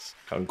much.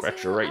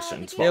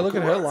 Congratulations, Yeah, look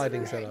at her Valkyrie.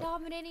 lighting setup.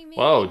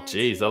 Whoa,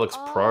 jeez, that looks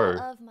pro.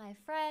 All of my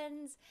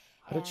friends.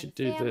 How did you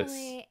do this?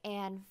 family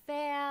and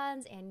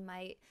fans and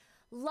my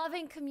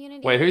loving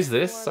community. Wait, who's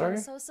this? who are Sorry?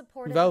 So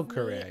supportive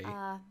Valkyrie. Of me,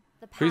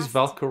 the Who's past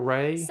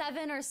Valkyrie?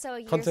 7 or so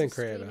years Content of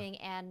creator. streaming,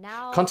 and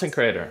now Content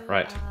creator,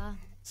 right.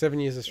 7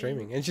 years of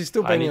streaming, and she's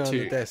still I banging need on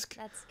the to desk.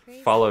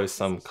 follow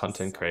some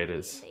content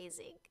creators.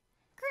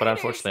 But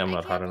unfortunately, I'm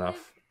not hard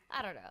enough.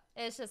 I don't know.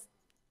 It's just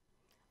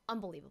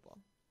unbelievable.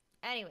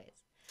 Anyways,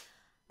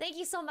 thank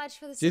you so much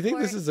for the support. Do you think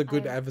this is a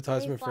good I'm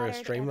advertisement very for a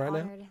flattered stream and right now?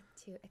 honored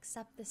to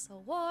accept this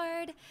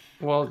award.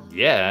 Well,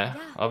 yeah,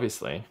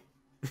 obviously.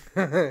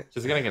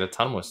 She's gonna get a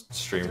ton more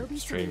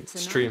streamers.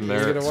 You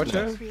gonna watch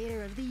her?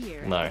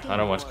 No, I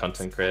don't watch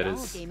content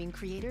creators.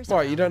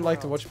 What, you don't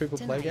like to watch people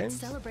play games?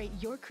 Celebrate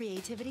your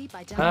creativity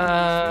by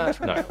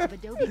No.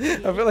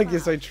 I feel like you're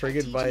so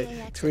triggered by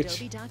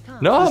Twitch.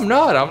 No, I'm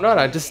not.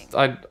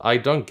 I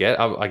don't get.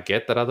 I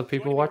get that other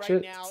people watch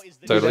it.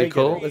 Totally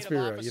cool. Let's be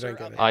real, you don't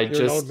get it. I You're an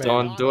just old man.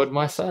 don't do it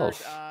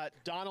myself.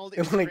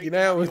 Like, you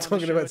know how we're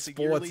talking about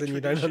sports and you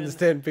don't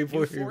understand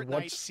people who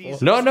watch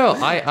sports? No,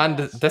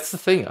 that's the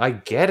thing. I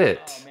get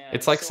it.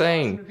 It's like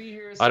saying,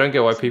 I don't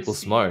get why people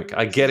smoke.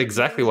 I get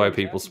exactly why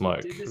people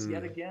smoke. Did this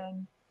yet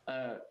again.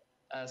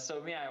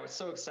 So yeah, I was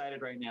so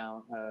excited right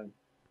now.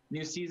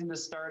 New season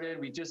has started.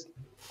 We just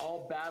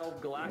all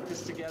battled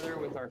Galactus together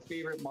with our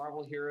favorite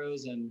Marvel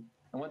heroes, and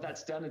what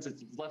that's done is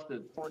it's left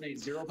the Fortnite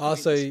 0.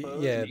 Also,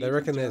 yeah, they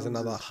reckon there's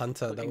another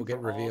hunter that will get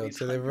revealed.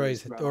 So they've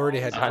already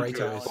had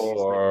Kratos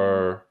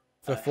for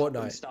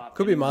Fortnite.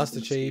 Could be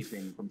Master Chief.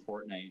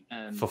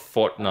 For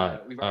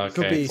Fortnite. Okay,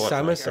 Could be Fortnite,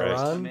 Samus right.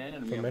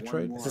 Aran for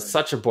Metroid. This is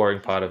such a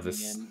boring part of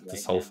this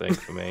whole thing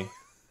for me.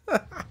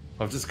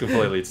 I've just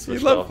completely You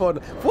switched love off.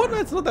 Fortnite.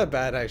 Fortnite's not that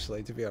bad,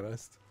 actually, to be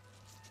honest.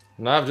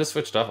 No, I've just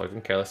switched off. I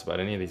couldn't care less about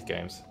any of these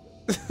games.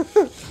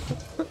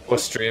 Or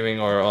streaming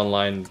or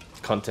online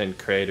content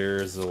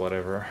creators or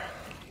whatever.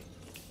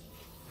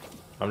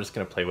 I'm just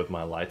gonna play with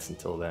my lights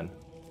until then.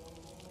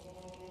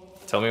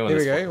 Tell me when Here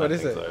we this go. What Fortnite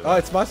is thing's it? over. Oh,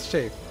 it's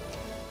Master Chief.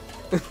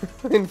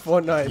 In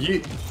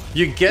Fortnite.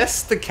 You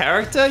guessed the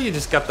character, you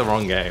just got the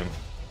wrong game.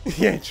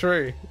 Yeah,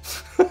 true.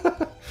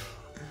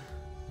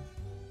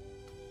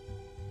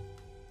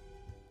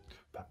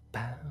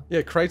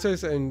 Yeah,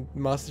 Kratos and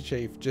Master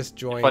Chief just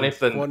joined Funny if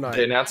Fortnite.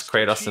 they announced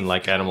Kratos in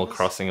like Animal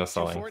Crossing or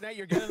something.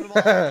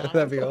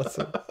 That'd be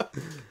awesome.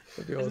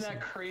 Isn't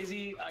that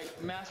crazy?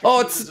 Oh,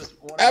 it's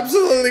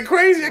absolutely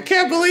crazy. I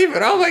can't believe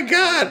it. Oh my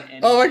god.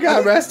 Oh my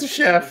god, Master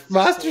Chef.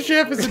 Master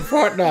Chef is in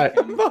Fortnite.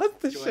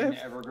 Master Join Chef.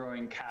 the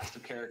ever-growing cast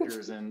of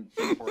characters in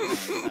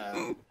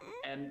Fortnite.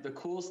 And the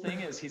coolest thing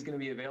is he's going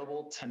to be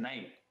available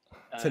tonight.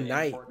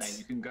 Tonight. In Fortnite.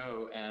 You can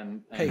go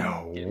and Hey,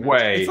 No get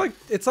way.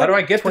 It's How like do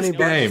I get 20 this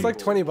bucks. game? It's like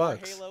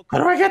 $20. How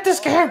do I get this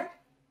game?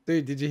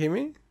 Dude, did you hear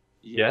me?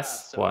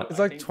 Yes. What? It's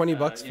like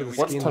 $20 for the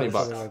What's skin. 20 or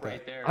bucks? something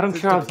like that. I don't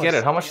care. I'll get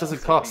it. How much does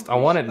it cost? I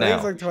want it I think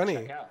it's now. like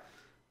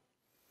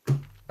 20.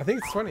 I think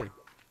it's 20.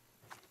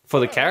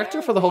 For the character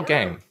or for the whole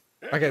game?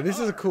 Okay, this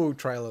is a cool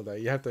trailer though.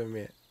 You have to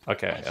admit.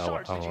 Okay, I'll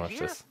watch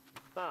this.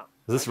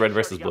 Is this red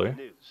versus blue?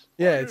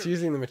 Yeah, it's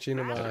using the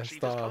machinima Chief is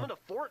style. coming to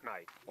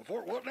Fortnite.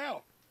 Fort what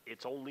now?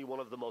 It's only one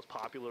of the most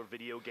popular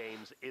video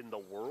games in the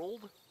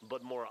world,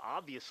 but more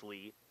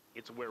obviously,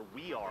 it's where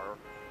we are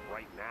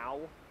right now.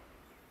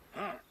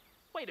 Huh?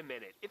 Wait a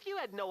minute. If you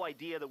had no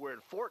idea that we're in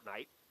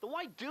Fortnite, then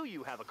why do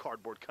you have a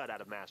cardboard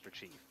cutout of Master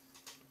Chief?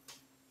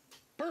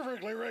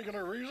 Perfectly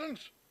regular reasons.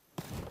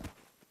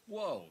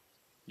 Whoa,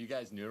 you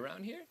guys new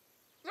around here?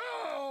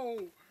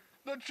 No!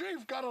 The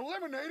chief got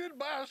eliminated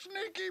by a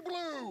sneaky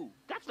blue.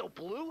 That's no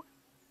blue.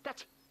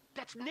 That's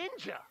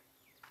Ninja.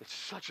 It's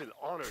such an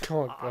honor.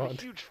 Oh, I'm a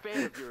God. huge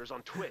fan of yours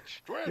on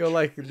Twitch. You're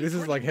like, this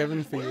is like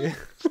heaven for you.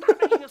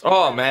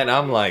 Oh man,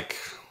 I'm like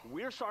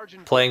We're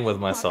Sergeant playing with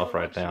myself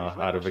right now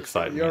out of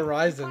excitement. You're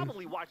rising.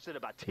 Probably watched it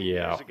about 10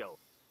 Yeah. years ago.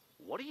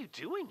 What are you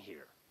doing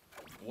here?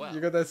 Well,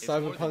 You got that it's more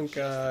than cyberpunk just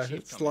the chief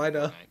coming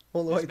slider to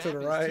all the way This to the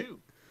map is right. too.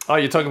 Oh,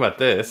 you're talking about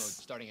this?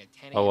 Starting at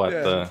 10 Oh, what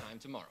Yeah. the? time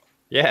tomorrow.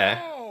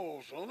 Yeah.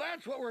 Oh, so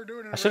that's what we're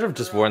doing. I should have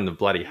just worn the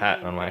bloody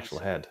hat on my actual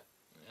head.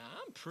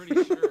 I'm pretty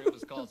sure it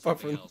was called Apart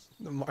something from else.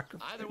 the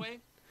microphone. Either way,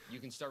 you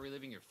can start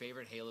reliving your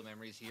favorite Halo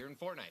memories here in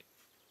Fortnite,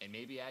 and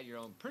maybe add your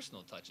own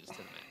personal touches to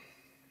the map.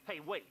 Hey,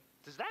 wait.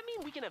 Does that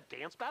mean we can have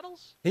dance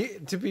battles?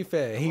 To be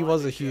fair, he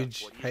was a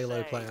huge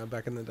Halo player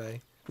back in the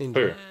day. Ninja.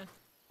 Who?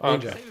 Oh,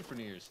 Ninja. Save it for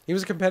New Year's. He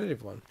was a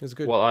competitive one. It was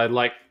good. Well, I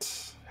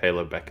liked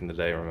Halo back in the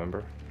day,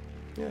 remember?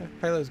 Yeah,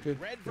 Halo's good.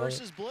 Red Love it.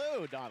 versus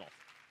blue, Donald.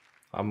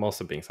 I'm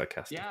also being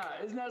sarcastic. Yeah,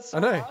 isn't that so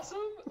I know. awesome?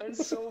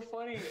 It's so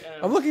funny.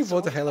 And I'm looking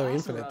forward to so Halo awesome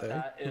Infinite about though.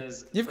 that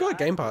is You've got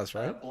Game Pass,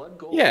 right? Blood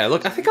Gold Yeah,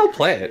 look, I think I'll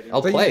play it.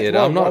 I'll So play you- it.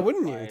 Why, I'm why not.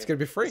 wouldn't you? It's gonna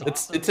be free.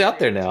 It's out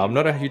there now. I'm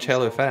not a huge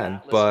Halo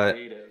fan, but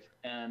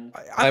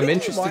I I'm think you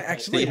interested might to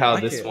actually see how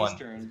like this it.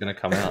 one is gonna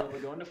come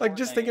out. Like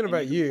just thinking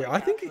about you, I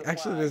think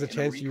actually there's a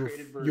chance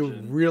you'll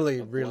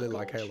really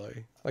like Halo,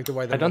 like the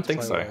way the I don't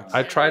think multiplayer so. works.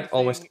 I tried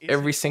almost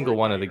every single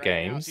one of the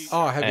games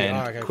Oh, have you? and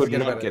Oh, okay, could forget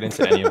not about get it.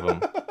 into any of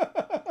them.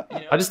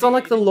 I just don't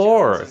like the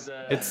lore.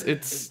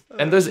 It's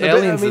and those No, but,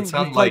 aliens I mean, that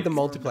sound you played like the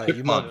multiplayer. You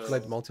chipmunks.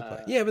 played the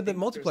multiplayer. Yeah, but the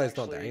multiplayer is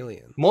not the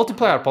alien.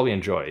 Multiplayer I'd probably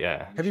enjoy,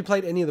 yeah. Have you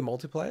played any of the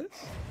multiplayers?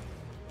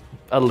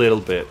 A little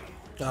bit.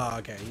 Oh,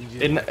 okay.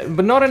 You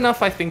But not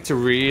enough, I think, to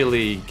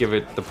really give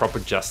it the proper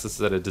justice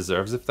that it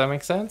deserves, if that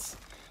makes sense.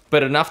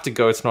 But enough to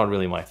go, it's not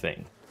really my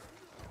thing.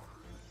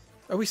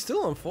 Are we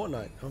still on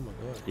Fortnite? Oh my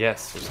god.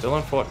 Yes, we're still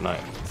on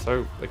Fortnite.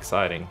 So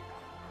exciting.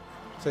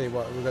 Tell you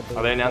what, we got the.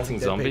 Are they announcing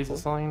Dead zombies people. or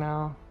something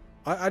now?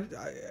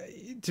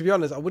 To be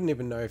honest, I wouldn't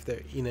even know if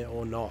they're in it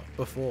or not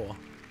before.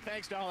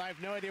 Thanks, Donald. I have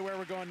no idea where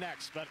we're going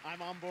next, but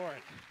I'm on board.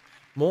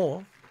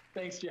 More.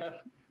 Thanks, Jeff.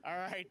 All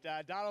right,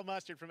 Donald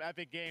Mustard from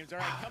Epic Games. All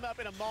right, come up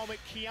in a moment.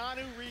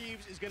 Keanu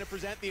Reeves is going to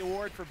present the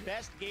award for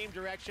Best Game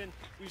Direction.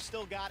 We've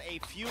still got a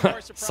few more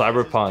surprises.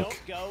 Cyberpunk.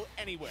 Don't go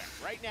anywhere.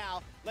 Right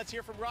now, let's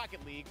hear from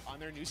Rocket League on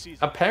their new season.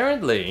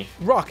 Apparently,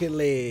 Rocket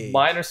League.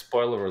 Minor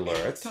spoiler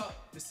alert.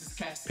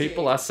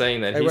 People are saying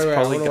that Hey, he's wait, I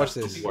probably wanna going watch to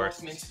this. be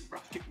worse.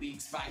 Rocket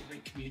League's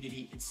vibrant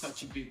community in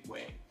such a big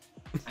way.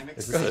 I'm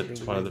Is excited this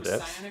to one of the work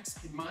with devs?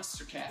 Psyonix and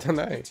Monstercat Don't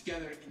know. to put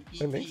together an EP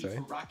Don't think so.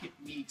 for Rocket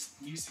League's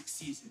music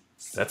season.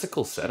 That's a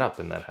cool setup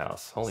in that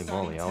house. Holy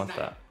moly, I want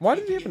that. Why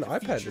did you have an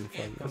iPad in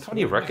front? How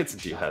many records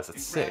do you have?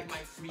 It's sick.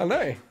 I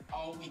know.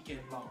 All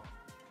weekend long.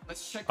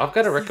 Let's check I've out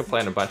got a the record season player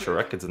and a 2 bunch of trailer.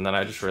 records, and then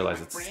I just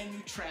realized it's Brand new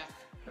track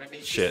that I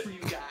made shit. just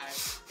for you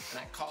guys, and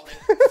I call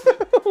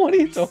it What are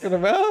you talking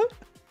about?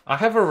 I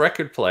have a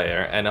record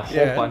player and a whole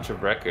Yeah. bunch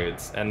of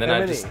records, and then How I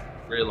many? just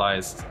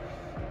realized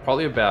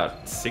probably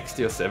about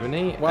 60 or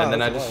 70, Wow, and then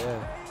that's a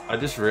lot, I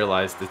just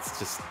realized it's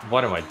just,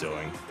 what am I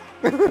doing?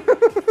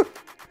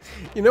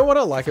 You know what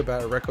I like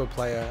about a record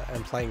player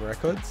and playing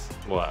records?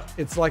 What?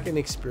 It's like an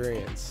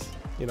experience.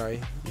 You know,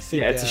 you sit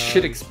Yeah, it's a down, shit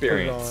put it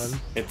experience. on.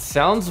 It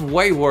sounds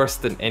way worse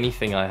than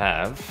anything I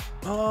have.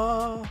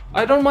 Oh.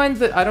 I don't mind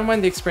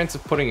the experience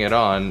of putting it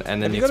on,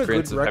 and then Have the you got a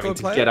experience good of having record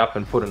to player? get up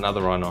and put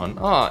another one on.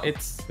 Oh,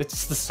 it's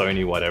just the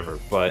Sony whatever,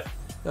 but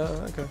Oh,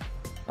 okay.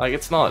 like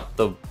it's not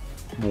the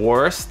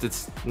worst.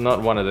 It's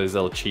not one of those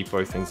little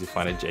cheapo things you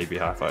find at JB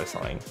Hi-Fi or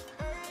something.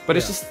 But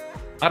it's Yeah. just,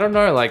 I don't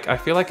know. Like I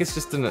feel like it's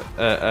just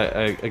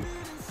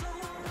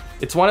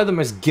it's one of the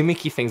most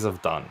gimmicky things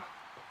I've done.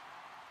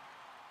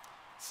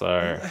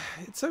 So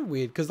It's so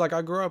weird because like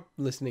I grew up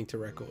listening to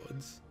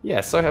records, yeah,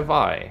 so have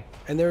I.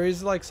 and there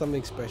is like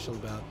something special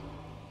about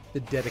the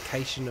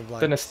dedication of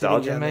like The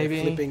nostalgia, sitting down there,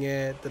 maybe? flipping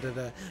it.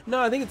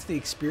 No, I think it's the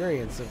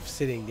experience of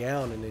sitting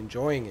down and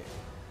enjoying it.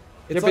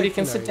 Yeah, but you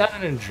can sit down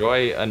and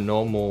enjoy a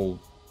normal.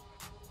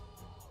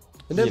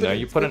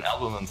 You put an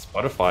album on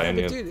Spotify and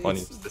on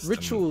your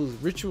system.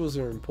 Rituals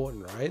are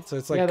important, right? So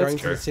it's like going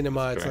to the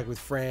cinema. It's like with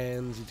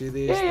friends. You do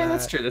this. Yeah,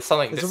 that's true. There's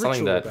something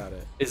that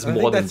is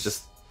more than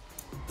just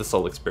the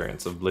sole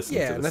experience of listening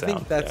to the sound. Yeah, and I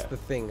think that's the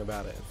thing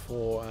about it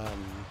for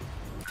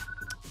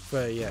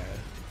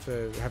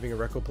having a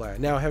record player.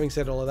 Now, having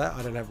said all of that,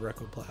 I don't have a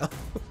record player.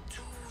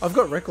 I've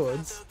got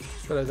records,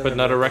 but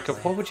not a record.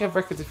 Why would you have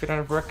records if you don't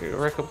have a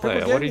record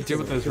player? What do you do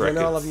with those records?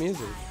 I know I love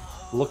music.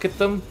 Look at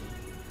them.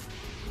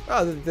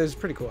 Oh, there's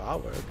pretty cool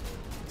artwork.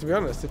 To be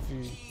honest, if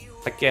you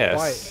buy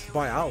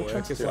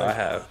artwork, it's like I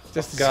have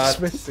just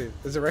expensive.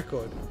 There's a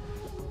record.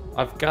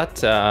 I've got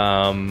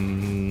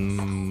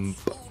trying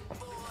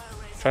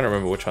to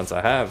remember which ones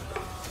I have.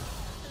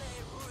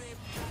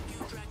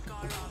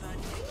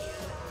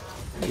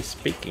 Hey,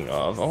 speaking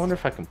of, I wonder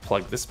if I can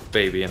plug this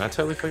baby in. I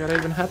totally forgot I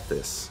even had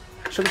this.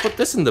 Should have put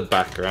this in the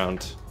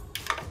background.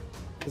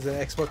 Is it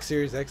an Xbox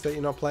Series X that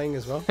you're not playing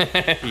as well?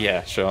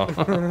 Yeah, sure.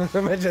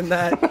 Imagine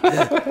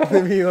that.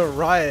 Maybe you'll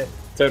riot.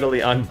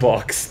 Totally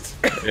unboxed.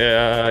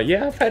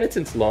 Yeah, I've had it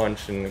since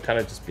launch and kind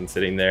of just been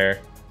sitting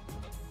there.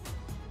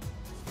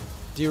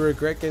 Do you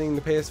regret getting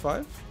the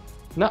PS5?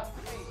 No.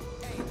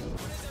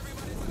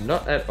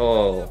 Not at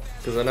all,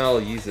 because I know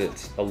I'll use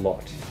it a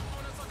lot.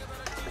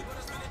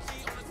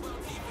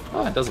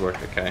 Oh, it does work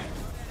okay.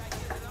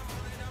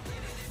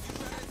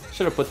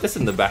 Should have put this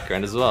in the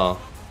background as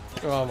well.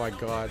 Oh my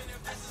god.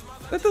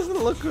 That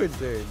doesn't look good,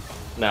 dude.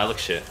 Nah, it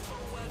looks shit.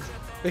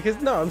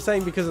 I'm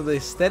saying because of the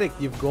aesthetic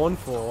you've gone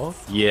for.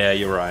 Yeah,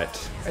 you're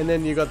right. And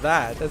then you got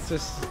that. That's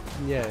just,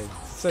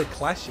 it's so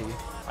clashy.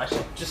 I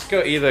should just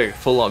go either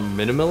full on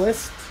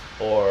minimalist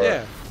or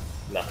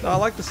nothing. No, I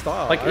like the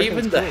style. Like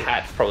even the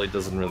hat probably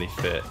doesn't really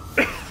fit.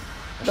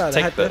 No,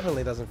 the hat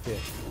definitely doesn't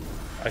fit.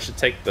 I should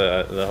take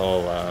the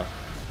whole.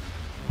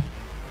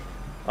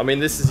 I mean,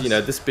 this is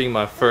this being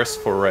my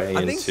first foray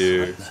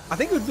into. I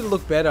think it would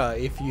look better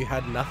if you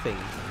had nothing,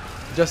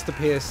 just the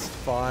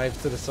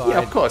PS5 to the side.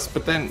 Yeah, of course,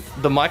 but then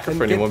the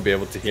microphone you won't be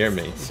able to hear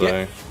me.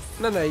 So.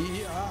 No,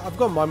 I've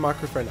got my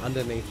microphone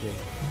underneath me.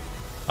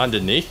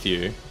 Underneath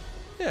you?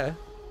 Yeah,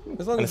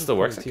 as long as it still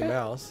works to your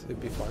mouse,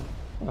 it'd be fine.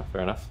 Oh,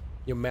 fair enough.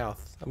 Your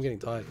mouth. I'm getting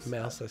tired.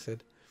 Mouse, I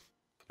said.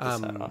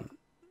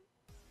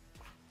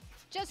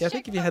 Yeah, I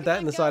think if you had that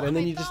in the side, and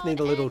then you just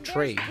need a little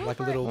tree, like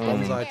a little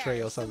bonsai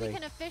tree or something. We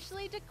can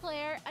officially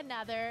declare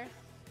another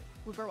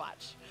Wooper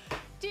Watch.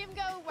 Team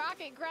Go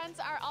Rocket Grunts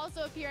are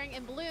also appearing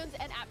in balloons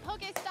and at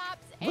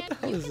Pokestops, and you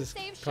can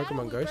save Shadow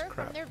Wooper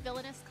from their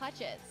villainous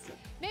clutches.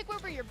 Make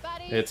Wooper your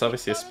buddy. It's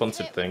obviously a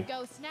sponsored thing.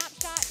 Go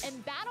Snapshot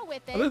and battle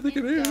with it. I don't think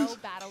it is. Go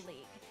Battle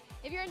League.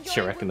 If you're enjoying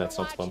I reckon that's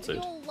not sponsored.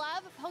 You'll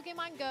love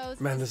Pokemon Go's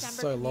so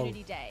December long.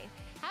 Community Day,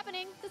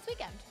 happening this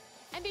weekend.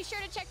 And be sure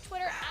to check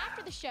Twitter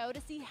after the show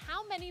to see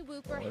how many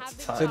Wooper have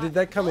been. So did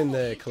that come in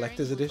the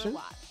collector's edition?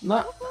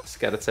 No, just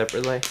got it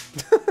separately.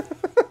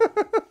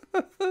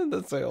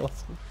 That's so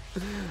awesome.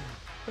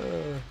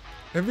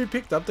 Have you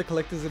picked up the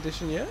collector's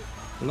edition yet?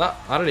 No,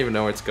 I don't even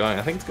know where it's going.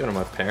 I think it's going to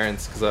my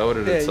parents because I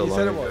ordered it so long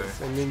ago. Yeah, you said it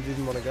was, and then you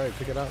didn't want to go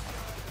pick it up.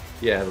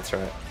 Yeah, that's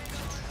right.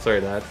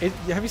 Sorry, Dad.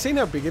 Have you seen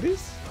how big it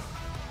is?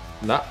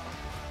 Nah.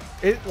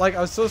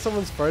 I saw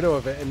someone's photo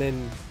of it, and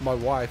then my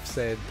wife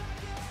said,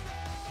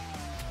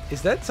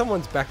 "Is that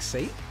someone's back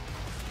seat?"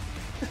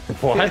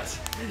 What?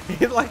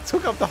 It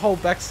took up the whole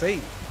back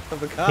seat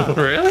of the car.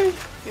 Really?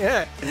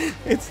 Yeah.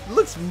 It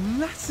looks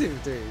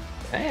massive, dude.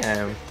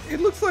 Damn. It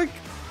looks like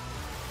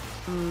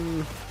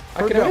I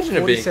can imagine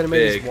it being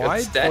big.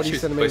 Wide, 40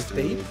 centimeters deep.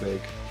 Really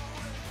big.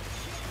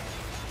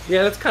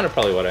 Yeah, that's kind of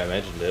probably what I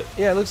imagined it.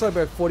 Yeah, it looks like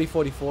about 40,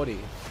 40, 40.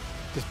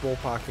 Just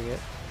ballparking it.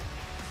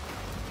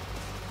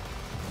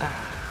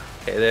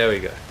 Okay, there we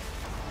go.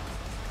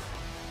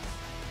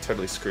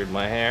 Totally screwed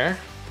my hair.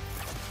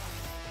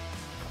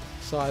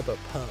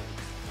 Cyberpunk.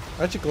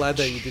 Aren't you glad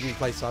that you didn't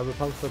play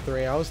Cyberpunk for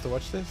 3 hours to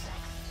watch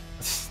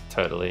this?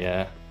 Totally,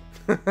 yeah.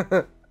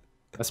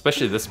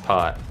 Especially this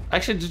part.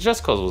 Actually, the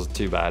Just Cause wasn't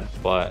too bad,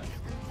 but...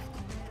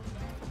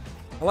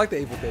 I like the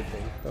Evil Dead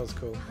thing. That was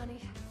cool.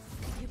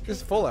 This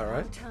is Fallout,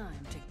 right?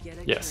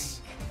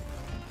 Yes.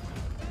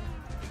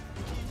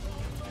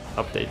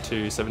 Update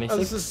to 76. Oh,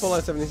 this is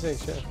Fallout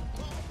 76, yeah.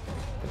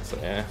 So,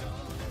 yeah.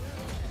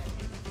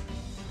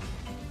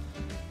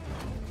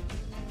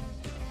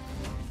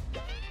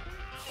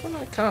 Well,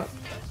 I can't.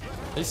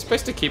 Are you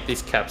supposed to keep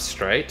these caps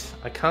straight?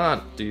 I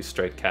can't do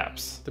straight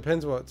caps.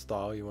 Depends what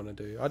style you want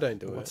to do. I don't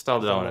do it. What style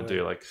do I want to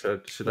do? Like,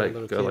 should I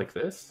go like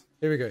this?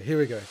 Here we go. Here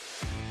we go.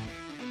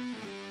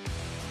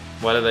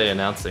 What are they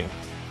announcing?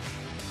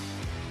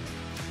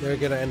 They're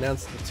going to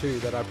announce the 2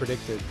 that I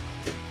predicted.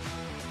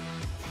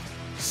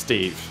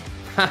 Steve.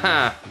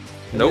 Haha.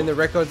 And then the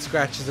record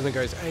scratches and it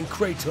goes, and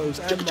Kratos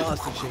and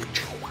Master Chief.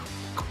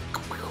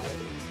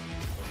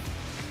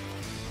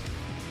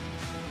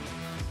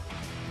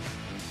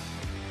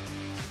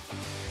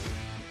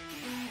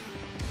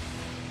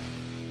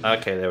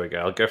 Okay, there we go.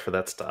 I'll go for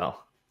that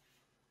style.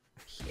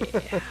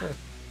 Yeah.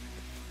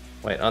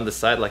 Wait, on the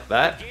side like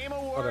that?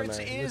 Awards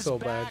is it's all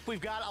bad. back.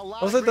 We've got a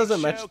lot Also, of it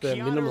doesn't great match show. the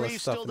Keanu minimalist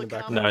Reeves stuff still in the to come.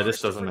 background. No,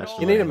 this doesn't match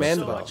the You need a minimalist man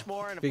So bar. much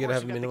more. And If you're of gonna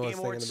have course, we've got the minimalist Game thing in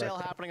Awards the sale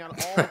background. happening on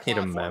all the Need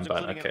a man platforms, bun.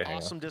 including Okay, an hang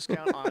on. awesome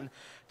discount on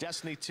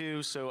Destiny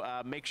 2.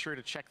 So make sure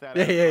to check that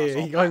Yeah, out. yeah, across yeah.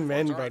 all You're going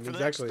man platforms. All right, bun, for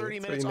the next exactly. 30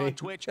 That's what minutes you on need.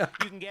 Twitch,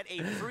 you can get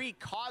a free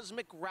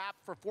Cosmic Wrap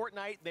for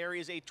Fortnite. There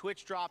is a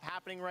Twitch drop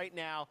happening right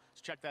now.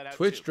 So check that out.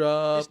 Twitch too.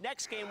 drop. This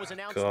next game was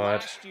announced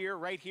God. last year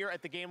right here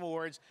at the Game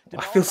Awards.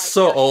 I feel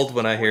so old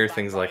when I hear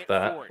things like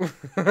that.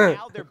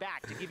 Now they're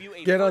back to give you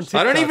a Get on first-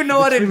 TikTok. I don't even know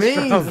what it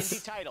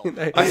means.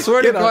 I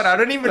swear to God, I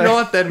don't even know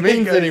what that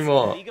means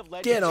anymore.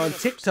 Get on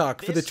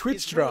TikTok for the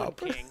Twitch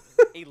drop.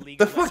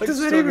 The fuck does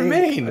that even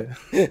mean?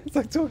 It's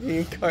like talking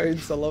in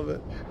codes. I love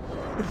it.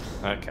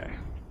 Okay.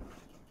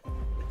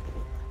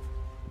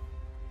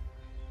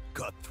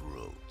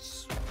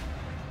 Cutthroats,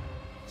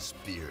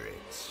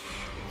 spirits,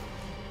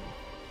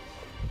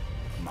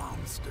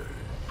 monsters.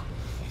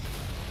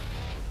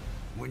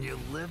 When you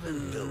live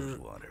in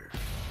Bilgewater,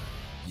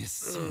 you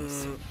see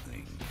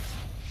something.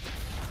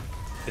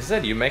 Is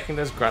that you making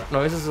those grunt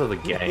noises or the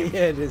game?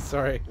 Yeah, it is.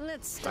 Sorry.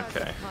 Let's start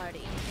Okay. the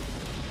party.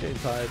 Getting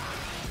tired.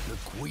 The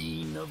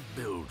Queen of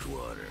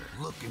Bilgewater,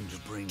 looking to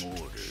bring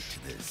order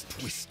to this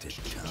twisted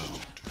town.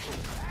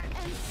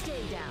 And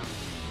stay down.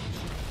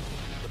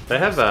 They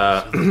have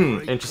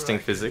interesting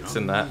physics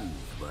in that.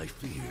 By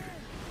fear,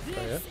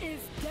 This is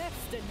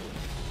destiny.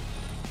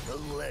 the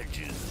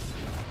legend.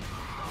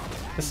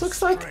 This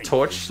looks like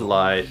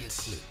Torchlight,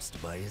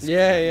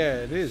 Yeah, yeah,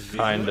 it is.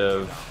 kind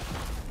of.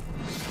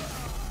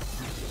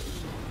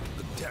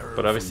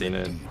 But obviously in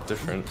a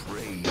different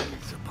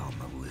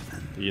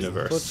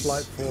universe.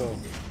 Torchlight 4.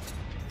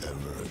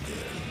 Ever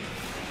again.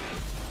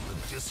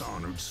 The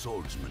dishonored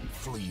swordsman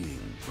fleeing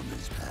from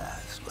his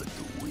past like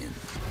the wind.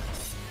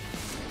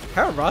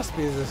 How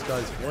raspy is this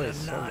guy's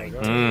voice? Oh my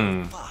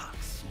god.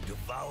 Fox who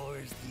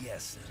devours the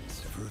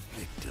essence of her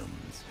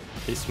victims.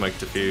 He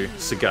smoked a few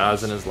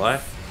cigars in his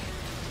life.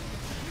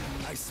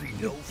 I see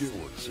no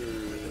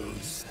fortune for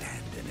those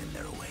standing in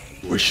their way.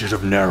 We should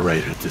have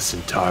narrated this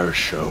entire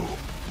show.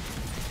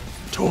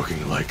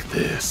 Talking like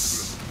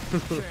this.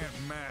 Can't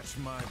match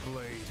my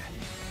blade.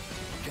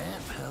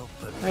 Can't help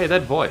but Hey,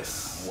 that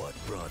voice. what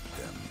brought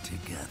them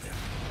together.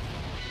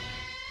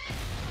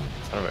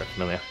 Sounded very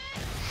familiar.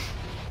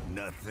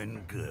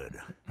 Nothing good,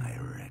 I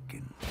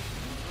reckon.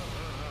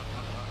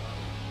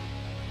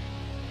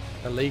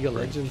 A League of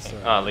Legends.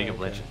 Ah, League of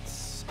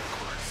Legends.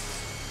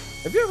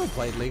 Have you ever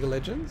played League of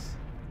Legends?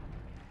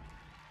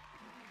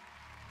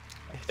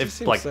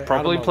 If like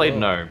probably played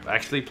no,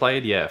 actually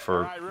played yeah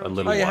for a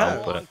little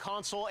while, but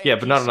yeah,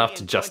 but not enough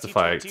to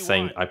justify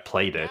saying I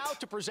played it. How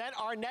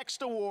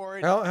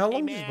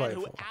long did you play it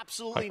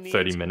for? Like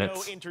 30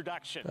 minutes.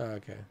 Oh,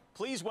 okay.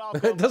 Please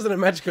welcome. Doesn't a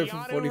match go for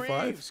Keanu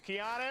 45? Reeves.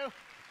 Keanu.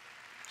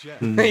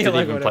 Didn't You're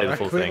like, even play the whatever,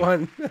 full quit thing.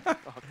 one.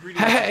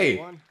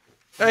 Hey!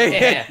 Hey,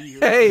 Yeah.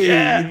 hey!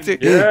 Yeah. You took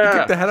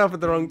the hat off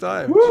at the wrong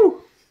time.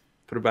 Woo!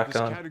 Put it back This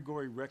on.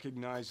 category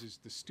recognizes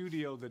the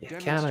studio that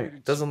Keanu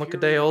demonstrated doesn't look a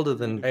day older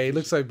than. Hey, he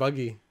looks so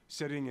buggy.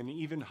 setting an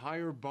even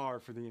higher bar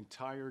for the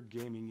entire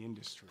gaming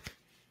industry.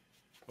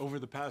 Over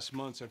the past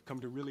months, I've come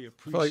to really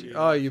appreciate.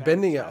 Oh, you're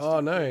bending it. Oh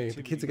no, the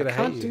creativity kids are gonna that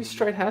hate Can't you. do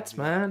straight hats,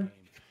 man.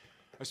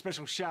 A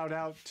special shout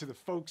out to the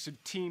folks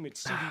at team at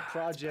CD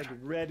Projekt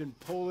Red in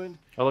Poland.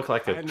 I look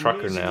like I a had an trucker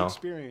amazing now.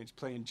 experience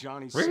playing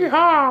Johnny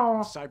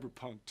Yeehaw!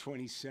 Cyberpunk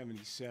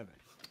 2077.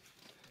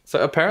 So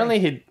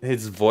apparently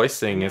his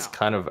voicing is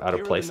kind of out of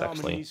Here are place the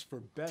actually. nominees for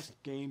Best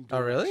Game Oh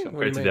really? Direction.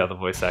 What do Compared you to mean? the other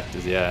voice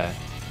actors, yeah.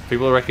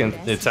 People reckon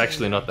it's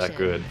actually not that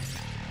good.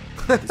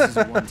 This is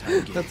a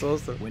one-time game. That's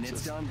awesome. When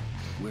it's done,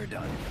 we're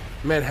done.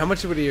 Man, how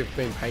much would he have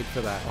been paid for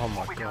that? Oh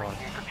my god.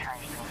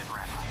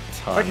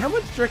 Ton. Like how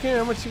much? Do you reckon?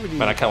 How much would he?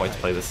 Man, I can't wait to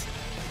play this.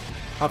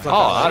 Half-Life Oh,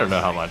 Alyx? I don't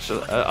know how much.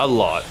 A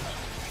lot.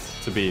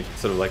 To be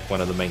sort of like one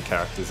of the main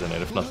characters in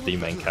it, if not the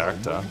main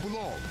character.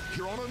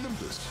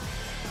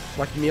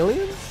 Like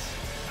millions?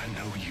 I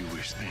know you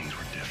wish things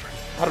were different.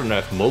 I don't know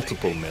if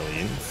multiple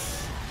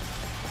millions.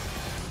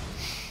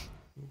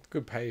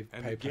 Good pay.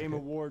 And Pay the Game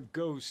packet. Award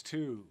goes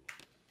to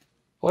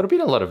Well, it'd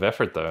been a lot of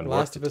effort though. And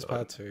Last work of Us into it.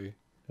 Part 2.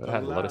 It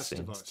had a lot of Last scenes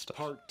of and Us stuff.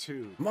 Part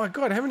 2. My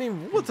god, how many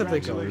awards have they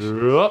got?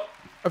 Yup.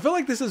 I feel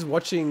like this is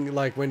watching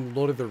like when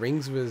Lord of the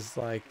Rings was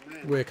like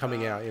were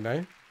coming out, you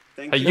know?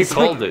 Hey, you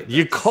called it.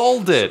 You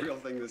called it. Real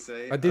thing to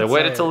say. I did They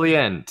waited say till it. the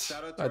end.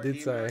 Shout out to I our did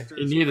game say. masters,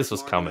 You knew this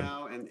was Mark coming.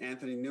 Mao and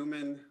Anthony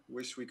Newman.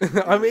 Wish we could.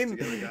 I do this mean,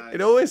 together, guys.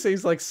 it always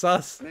seems like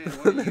sus Man,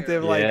 what a that year.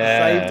 they've like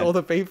Yeah. saved all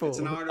the people. It's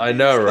an honor to I be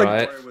know, associated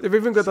right? with They've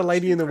even got the such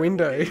lady in the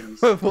incredible window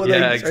games. before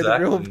Yeah, they show the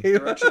real exactly.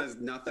 people. Direction is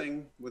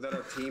nothing without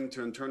our team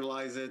to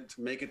internalize it,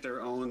 make it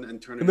their own, and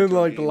turn it And then into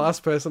a like the game.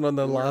 last person on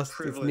the We're last is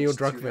privileged Neil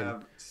to Druckmann.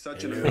 have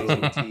such an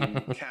amazing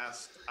team,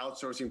 cast,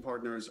 outsourcing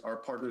partners, our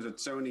partners at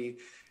Sony.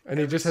 And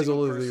he Every just has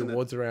all single of the person that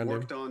awards around him.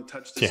 worked on,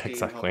 touched this Yeah, game,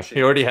 exactly. helped He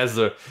shape already it. has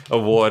the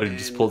award and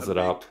just And pulls a it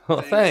big up. Oh,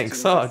 thanks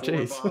thanks. to Oh, my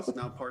former jeez. boss,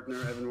 now partner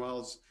Evan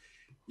Wells.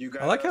 You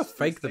I like how guys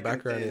through fake the thick and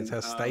background is,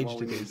 thin, how while staged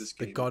we it made is. this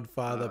The game.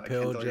 Godfather, I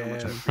Pearl can't tell you how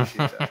much I Jam,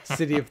 appreciate that.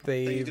 City of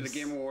Thank you to the Thieves,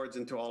 Game Awards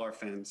and to all our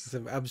fans.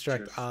 some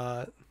abstract Cheers.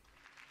 art,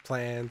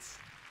 plans.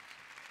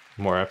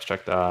 more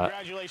abstract art.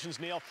 Congratulations,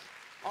 Neil.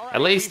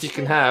 At least you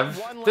can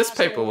have this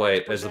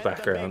paperweight as the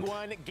background.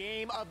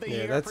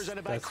 Yeah, that's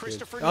good.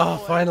 Oh,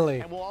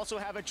 finally.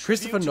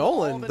 Christopher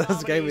Nolan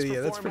does Game of the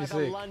Year. That's pretty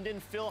sick.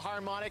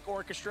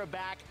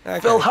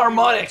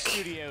 Philharmonic!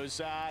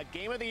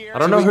 I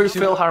don't know who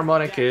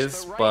Philharmonic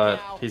is,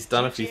 but he's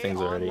done a few things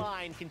already.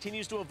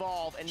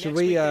 Should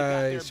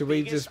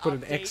we just put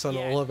an X on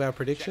all of our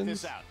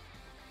predictions?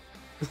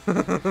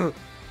 Or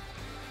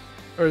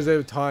is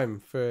there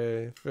time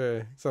for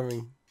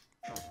something?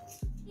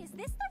 Is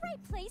this the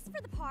right place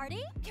for the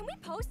party? Can we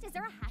post? Is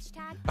there a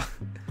hashtag?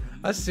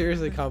 I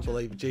seriously can't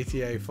believe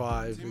GTA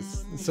 5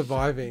 is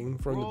surviving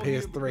from the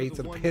PS3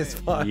 to the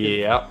PS5.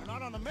 Yeah.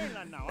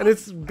 And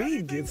it's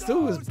big. It's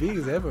still as big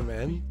as ever,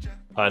 man.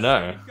 I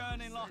know.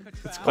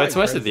 But it's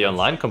mostly the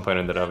online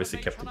component that obviously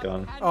kept it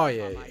going. Oh,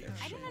 yeah.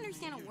 I didn't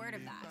understand a word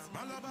of that.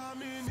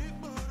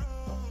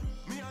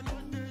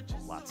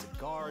 Lots of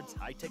guards,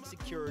 high-tech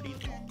security.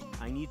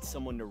 I need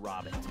someone to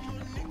rob it.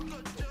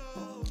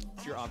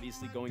 You're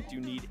obviously going to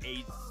need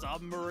a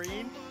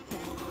submarine.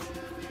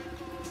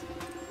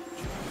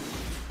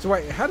 So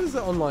wait, how does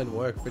the online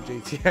work for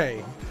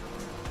GTA?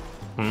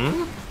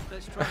 Hmm?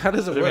 How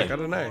does it work? I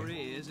don't know.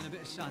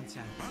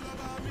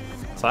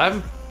 So I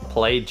haven't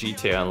played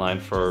GTA Online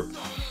for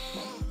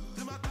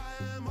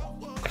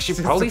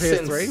actually probably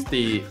since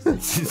the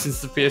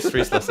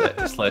PS3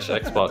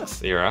 /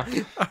 Xbox era.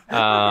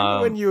 I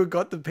remember when you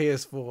got the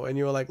PS4 and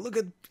you were like, "Look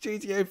at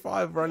GTA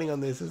 5 running on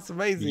this. It's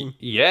amazing."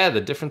 Yeah,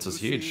 the difference was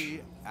huge.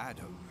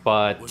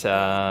 But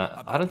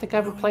I don't think I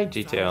ever played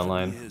GTA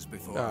Online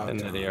in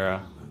that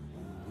era.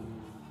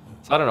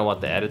 So I don't know what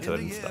they added to it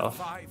and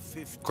stuff.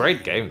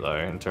 Great game though,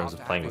 in terms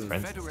of playing with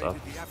friends and stuff.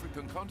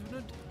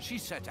 She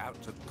set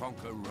out to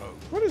conquer Rome.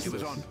 What is she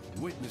was this? on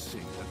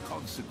witnessing the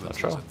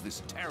consequences of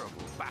this terrible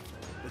battle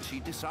that she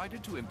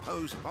decided to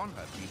impose upon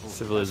her people.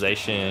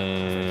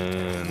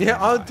 Civilization. Yeah,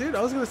 oh, dude,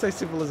 I was going to say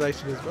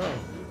Civilization as well.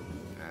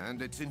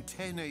 And it's in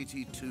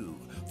 1082,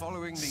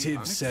 following the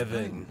Civ 7.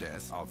 unexplained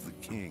death of the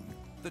king,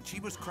 that she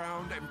was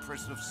crowned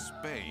Empress of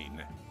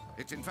Spain.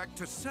 It's in fact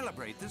to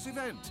celebrate this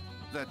event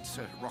that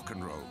rock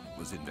and roll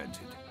was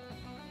invented.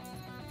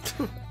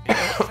 In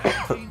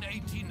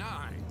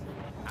 1789,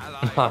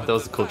 That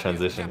was a cool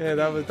transition. Yeah,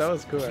 that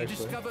was cool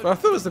actually. But I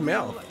thought it was the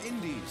mouth.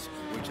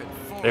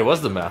 It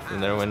was the mouth,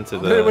 and then it went to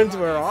the. Then it went to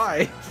her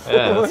eye.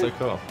 Yeah, that's so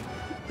cool.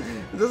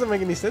 It doesn't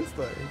make any sense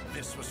though.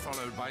 This was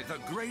followed by the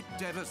Great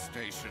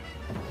Devastation.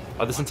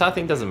 Oh, this entire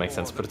thing doesn't make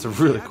sense, but it's a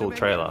really cool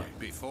trailer.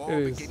 Before It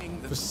is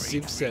beginning the for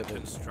Civ 7.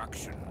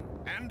 Reconstruction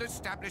and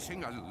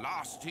establishing a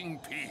lasting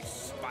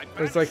peace by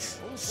It's like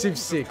Civ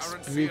 6,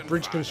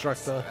 Bridge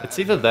Constructor. It's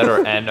either that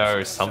or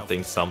Anno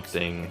something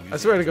something. I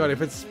swear to God,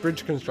 if it's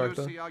Bridge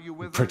Constructor.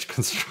 Bridge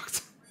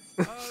Constructor.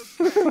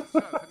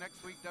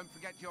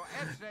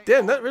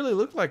 Damn, that really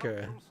looked like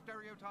her.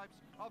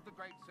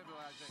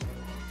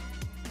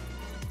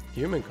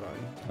 Humankind.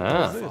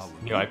 Ah, What is this?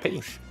 new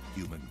IP.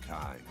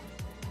 Humankind.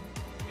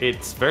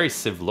 It's very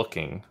Civ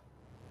looking.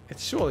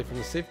 It's surely from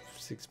the Civ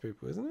 6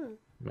 people, isn't it?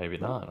 Maybe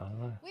not. I don't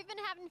know. We've been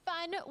having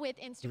fun with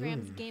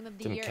Instagram's Game of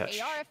the Didn't Year catch.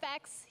 AR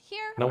effects.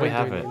 Here, No, we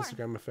haven't.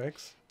 Instagram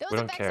effects. those We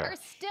don't effects care. are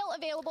still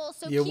available,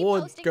 so The keep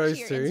award posting goes to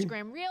your to-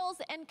 Instagram reels.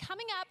 And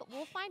coming up,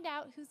 we'll find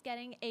out who's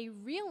getting a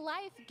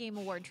real-life Game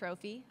Award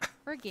trophy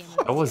for Game of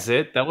the That was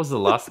it? That was the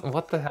last.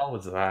 What the hell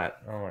was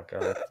that? Oh my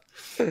god.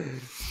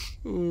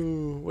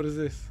 Ooh, what is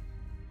this?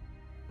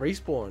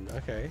 Respawn.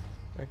 Okay.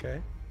 Okay.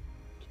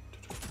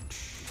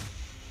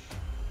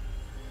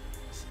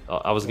 Oh,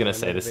 I was gonna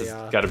say and this has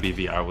VR. got to be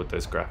VR with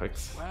those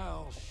graphics.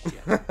 Well,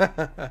 yeah.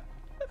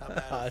 How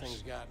bad have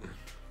things gotten?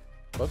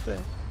 What the?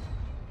 The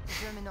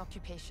German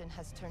occupation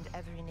has turned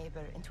every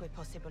neighbor into a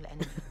possible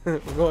enemy.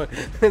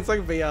 It's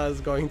like VR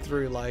is going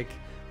through like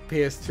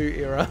PS2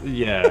 era.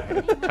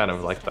 Yeah, kind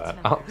of like that.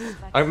 Oh,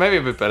 maybe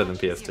a bit better than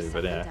PS2,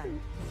 but yeah.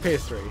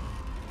 PS3.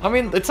 I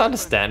mean, it's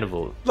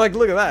understandable. Like,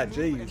 look at that,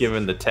 jeez.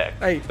 Given the tech.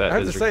 Hey, that I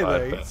have to is say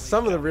required, though, but-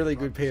 some of the really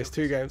good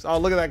PS2 games. Oh,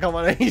 look at that! Come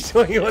on, are you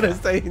sure you want to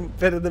stay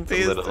better than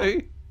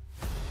PS2?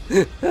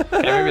 Yeah,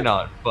 maybe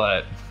not,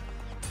 but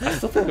I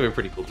still think it would be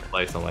pretty cool to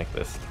play something like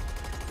this.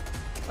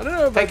 I don't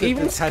know about Like the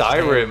even detached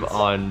Skyrim games.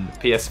 on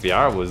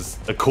PSVR was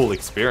a cool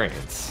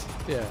experience.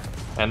 Yeah.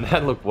 And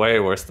that looked way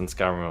worse than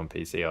Skyrim on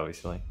PC,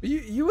 obviously.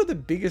 You were the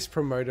biggest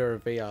promoter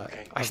of VR.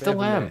 I I've still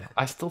ever am. met.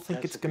 I still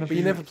think it's gonna But be.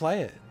 you never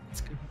play it.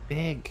 It's gonna be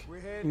big.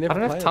 You never I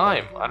don't have play it,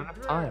 time. though. I don't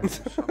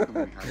have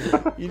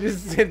time. You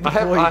just said I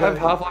have before you go-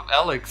 Half-Life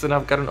Alyx and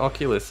I've got an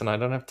Oculus and I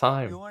don't have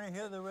time. You want to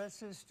hear the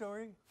rest of the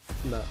story?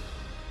 No.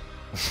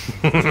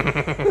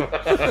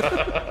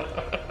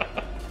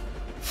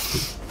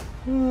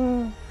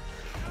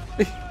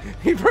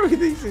 He probably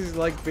thinks he's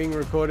like being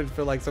recorded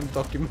for like some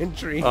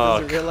documentary. He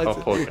Oh, doesn't realize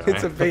poor guy.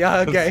 it's a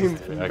VR game,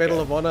 Okay. Medal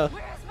of Honor.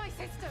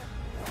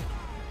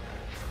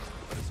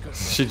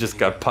 She just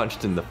got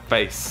punched in the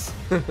face.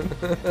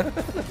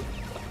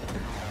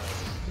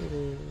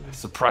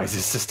 Surprise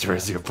his sister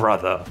as your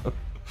brother.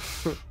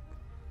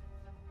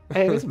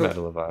 Hey, it was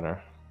Medal of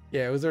Honor.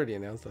 Yeah, it was already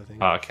announced, I think.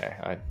 Oh, okay,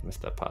 I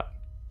missed that part.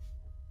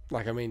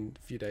 Like, I mean,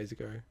 a few days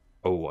ago.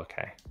 Oh,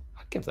 okay.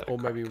 I'll give that a Or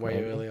crack, maybe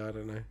way earlier. I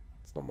don't know.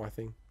 It's not my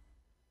thing.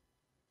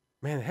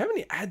 Man, how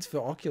many ads for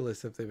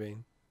Oculus have there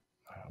been?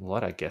 A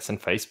lot, I guess,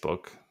 and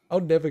Facebook. I'll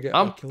never get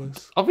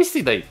Oculus.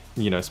 Obviously, they,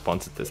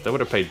 sponsored this. They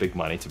would have paid big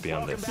money to be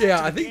on this.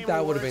 Yeah, I think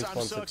that would have been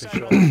sponsored for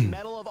sure.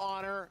 Medal of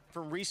Honor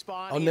from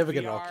Respawn. I'll never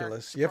get an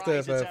Oculus. You have to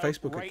have a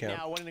Facebook account.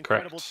 Now. What an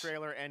incredible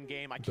trailer and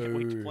game. I can't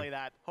wait to play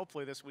that,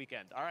 hopefully this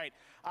weekend. All right.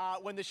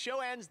 When the show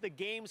ends, the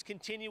games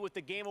continue with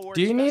the Game Awards.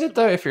 Do you need it,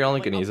 though, if you're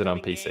only going to use it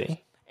on PC?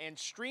 And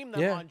stream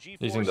them Yeah. on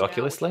GeForce Using the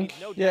Oculus link?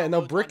 Yeah, and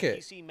they'll brick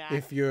it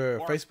if your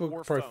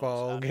Facebook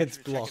profile gets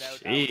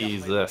blocked.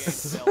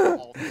 Jesus.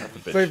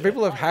 So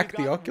people have hacked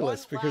the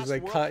Oculus because they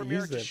can't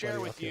use their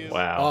bloody Oculus.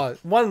 Wow.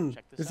 Oh,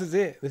 this is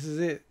it. This is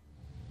it.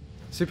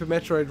 Super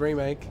Metroid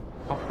remake.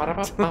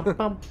 Kojima,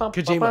 come on,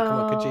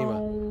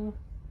 Kojima.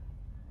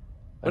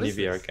 A new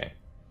VR game.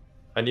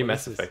 A new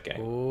Mass Effect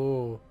game.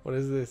 Oh, what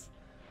is this?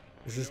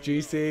 This is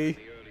juicy.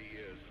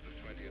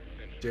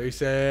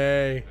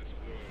 Juicy.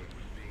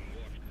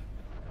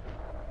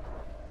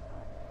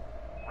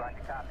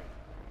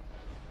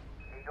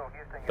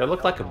 They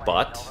look like a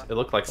butt. It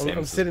looked like Sam's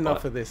I'm sitting butt.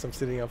 up for this. I'm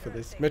sitting up for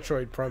this.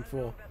 Metroid Prime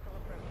 4.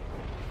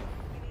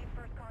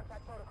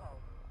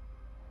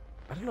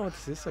 I don't know what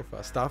this is so far.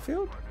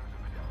 Starfield?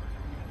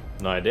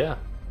 No idea.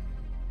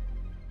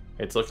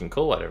 It's looking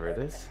cool, whatever it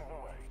is.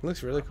 It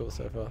looks really cool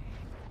so far.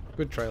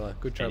 Good trailer.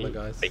 Good trailer,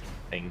 guys. Fake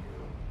thing.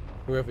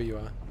 Whoever you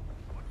are.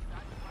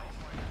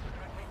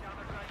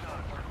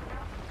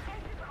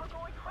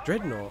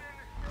 Dreadnought.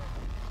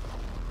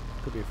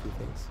 Could be a few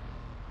things.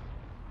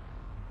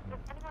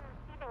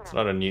 It's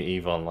not a new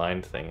EVE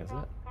Online thing, is it?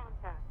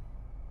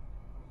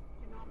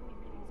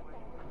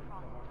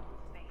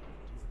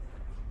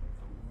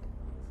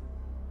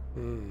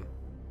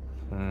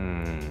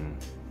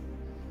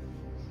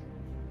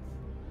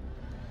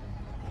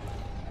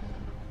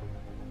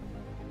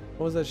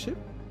 What was that ship?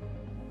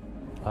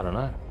 I don't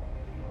know.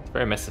 It's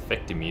very Mass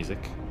Effect-y music.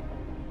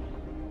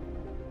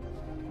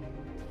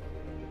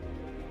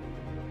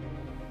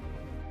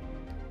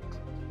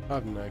 I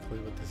have no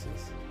clue what this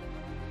is.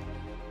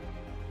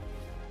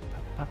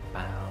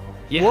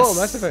 Yes! Whoa,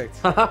 Mass Effect!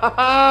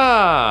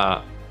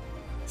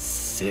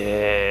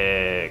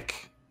 Sick!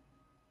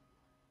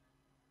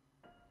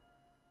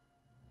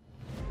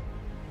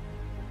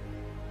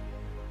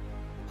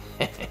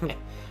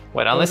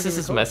 Wait, unless this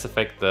is Mass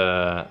Effect,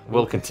 the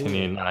will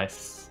continue.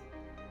 Nice.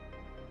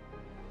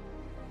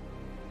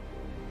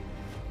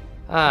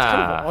 It's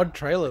kind of an odd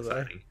trailer,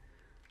 though.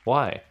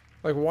 Why?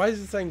 Like, why is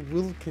it saying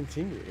will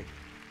continue?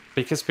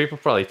 Because people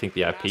probably think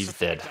the IP's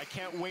dead.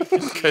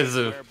 Because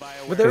of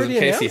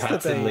Casey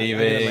Hudson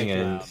leaving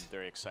and...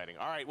 Very exciting.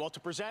 All right, well,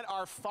 to present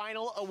our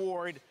final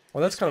award...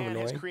 Well, that's kind of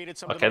annoying.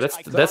 Okay, that's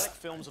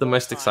the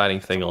most exciting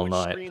thing all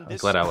night. I'm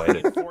glad I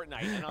waited.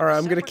 Alright,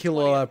 I'm gonna kill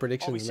all our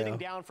predictions now.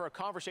 Yeah,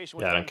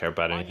 I don't care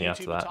about anything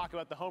after that.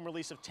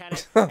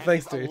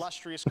 Thanks, dude.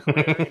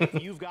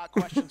 You've got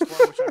questions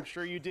for which I'm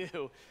sure you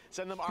do.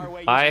 Send them our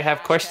way. I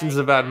have questions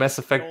about Mass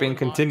Effect being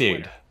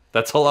continued.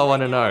 That's all I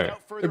want to know.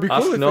 Cool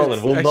Ask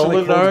Nolan. Will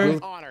Nolan know?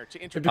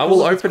 I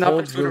will open up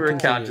a Twitter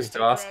account just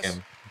to ask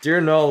him. Dear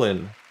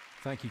Nolan.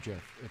 Thank you,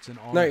 Jeff. It's an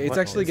honor. No, it's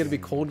actually going to be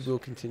called Will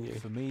Continue.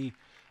 For me,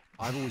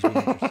 I've always been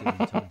interested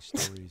in telling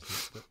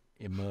stories that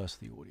immerse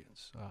the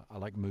audience. I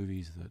like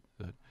movies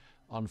that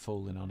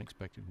unfold in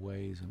unexpected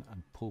ways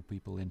and pull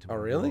people into the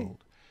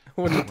world.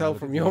 Wouldn't you tell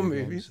from your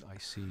movies? I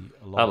see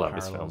a lot of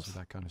his parallels films. with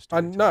that kind of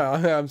story. No,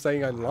 I'm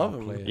saying I love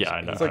them. Yeah,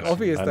 I know. It's like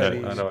obvious that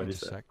he's... I know what you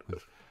said.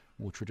 With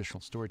more traditional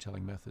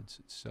storytelling methods.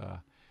 It's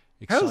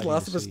how is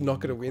Last of Us not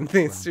going to win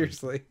this?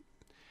 Seriously.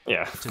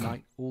 Yeah.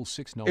 Tonight, all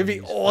 6 It'd be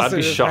nominees. awesome. I'd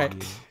be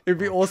shocked. It'd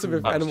be awesome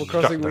if Animal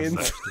Crossing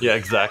wins. Yeah,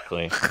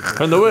 exactly.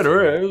 And the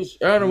winner is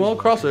Animal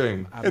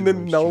Crossing. And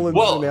then Nolan's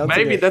Well,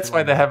 maybe that's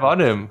why they have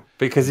on him,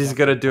 because he's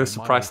going to do a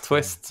surprise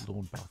twist.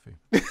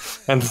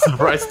 And the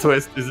surprise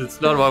twist is it's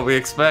not what we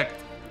expect.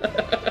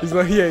 He's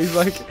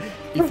like,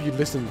 if you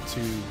listen to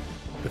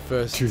the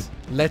first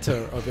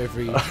letter of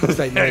every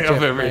statement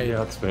of every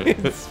announcement,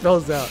 it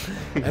spells out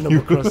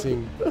Animal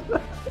Crossing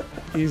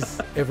is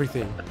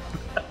everything.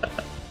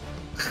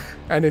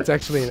 And it's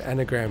actually an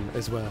anagram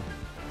as well.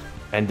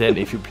 And then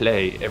if you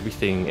play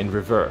everything in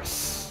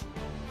reverse,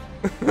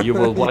 you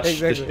will watch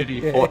the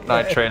shitty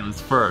Fortnite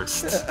trailers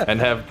first and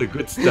have the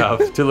good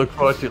stuff to look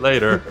forward to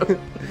later.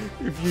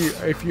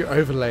 If you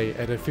overlay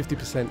at a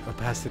 50%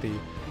 opacity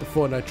the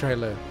Fortnite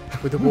trailer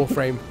with the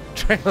Warframe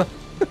trailer.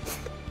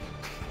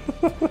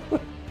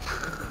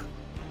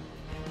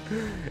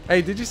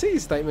 Hey, did you see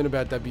his statement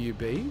about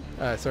WB?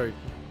 Sorry,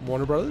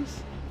 Warner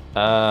Brothers?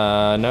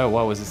 No,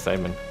 what was his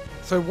statement?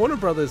 So Warner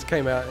Brothers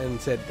came out and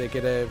said they're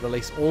going to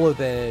release all of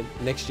their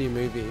next year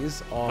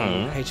movies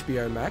on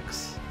HBO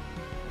Max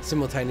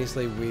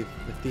simultaneously with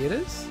the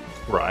theaters.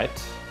 Right.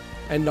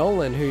 And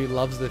Nolan, who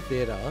loves the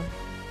theater,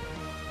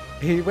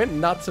 he went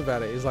nuts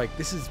about it. He's like,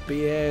 this is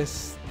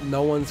BS.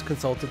 No one's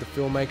consulted the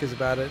filmmakers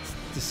about it. It's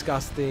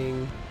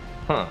disgusting.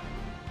 Huh.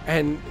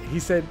 And he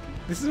said,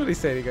 this is what he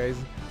said. He goes,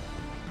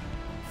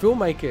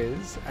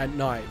 filmmakers at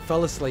night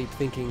fell asleep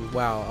thinking,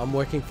 wow, I'm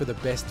working for the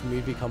best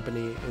movie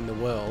company in the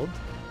world,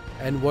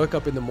 and woke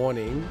up in the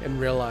morning and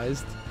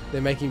realized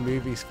they're making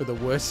movies for the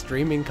worst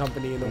streaming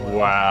company in the world.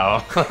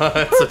 Wow.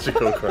 That's such a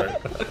cool quote.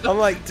 I'm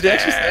like, did he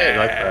actually say it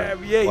like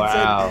that? Yeah,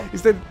 wow. he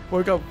said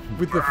woke up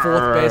with the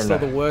fourth best or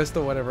the worst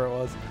or whatever it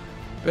was.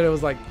 But it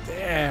was like,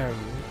 damn.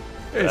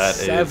 It's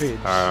savage. Is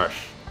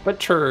harsh. But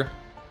true.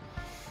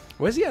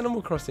 Where's the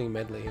Animal Crossing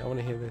medley? I want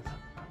to hear this.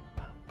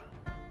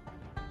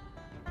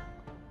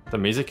 The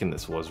music in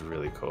this was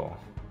really cool.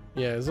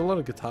 Yeah, there's a lot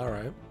of guitar,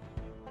 right?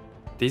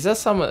 These are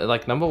some,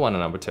 like, number 1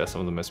 and number 2 are some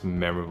of the most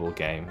memorable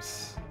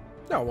games.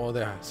 Oh, well,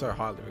 they're so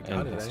highly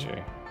regarded, That's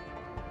true.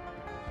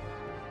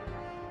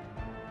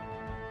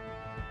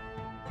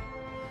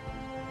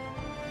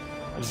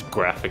 Just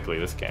graphically,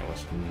 this game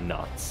was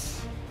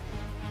nuts.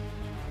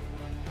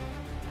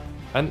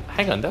 And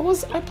hang on,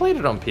 I played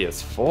it on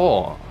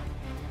PS4.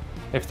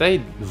 If they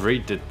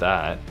redid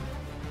that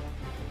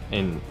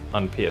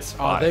on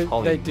PS5,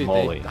 holy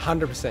moly. They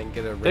 100%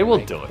 get a remake. They will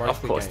do it,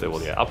 of course they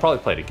will, yeah. I'll probably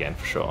play it again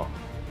for sure.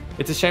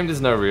 It's a shame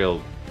there's no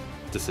real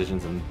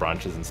decisions and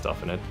branches and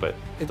stuff in it, but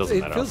it doesn't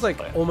matter. It feels like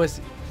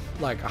almost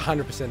like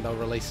 100% they'll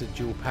release a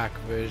dual pack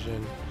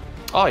version.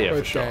 Oh yeah, both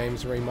for sure.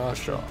 games remastered.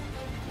 For sure.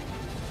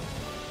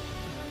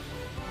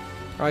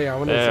 Oh yeah, I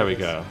want to. There we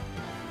go.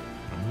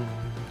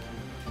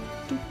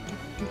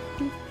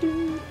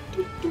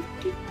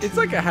 It's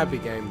like a happy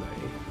game though.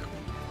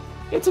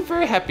 It's a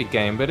very happy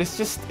game, but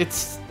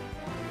it's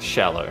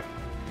shallow.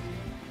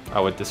 I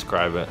would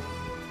describe it.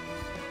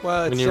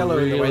 Well, it's shallow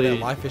in the way that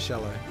life is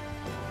shallow.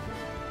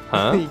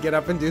 Huh? You get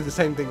up and do the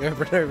same thing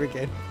over and over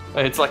again.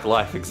 It's like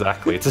life,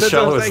 exactly. It's as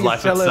shallow as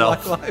life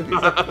itself. Like life,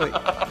 exactly.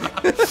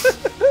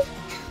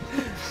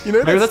 You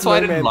know, maybe that's why I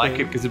didn't like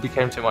it, because it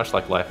became too much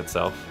like life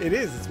itself. It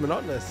is. It's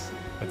monotonous.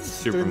 It's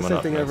super doing the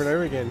monotonous. same thing over and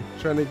over again,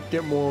 trying to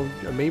get more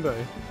amiibo.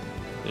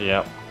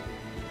 Yep.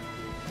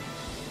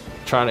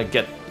 Trying to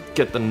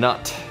get the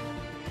nut.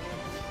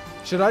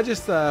 Should I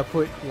just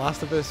put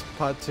Last of Us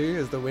Part 2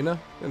 as the winner?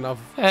 And I've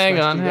hang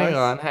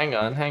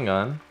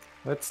on.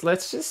 Let's see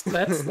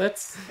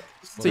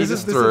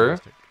this through.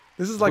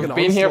 This is like We've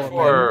been here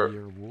for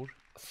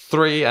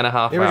 3.5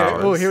 hours. Here we go.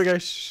 Oh, here we go.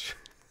 Shh.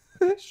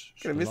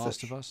 The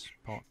Last of Us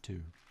Part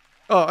 2.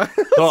 Oh,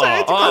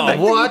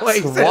 what?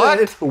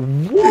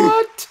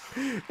 What?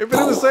 But it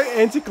was so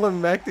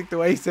anticlimactic the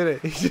way he said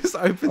it. He just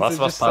opens Last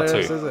and of just Us Part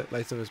 2. says it.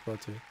 Last of Us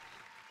Part 2.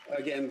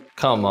 Again,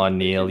 come on,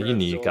 Neil. You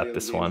knew you got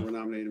this one. We're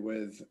nominated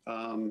with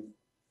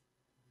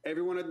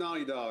everyone at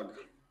Naughty Dog.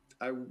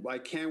 I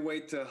can't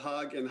wait to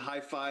hug and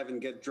high five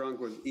and get drunk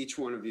with each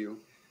one of you.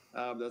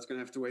 That's gonna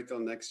have to wait till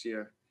next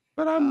year.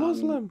 But I'm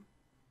Muslim.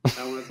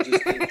 I want to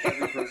just thank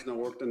every person that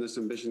worked on this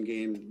Ambition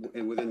game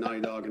and within Naughty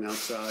Dog and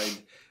outside.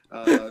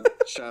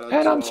 Shout out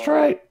and to I'm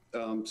straight.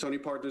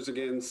 Sony partners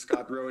again,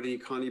 Scott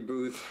Rohde, Connie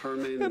Booth,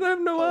 Herman, and I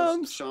have no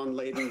arms. Sean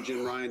Layden,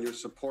 Jim Ryan. Your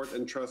support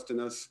and trust in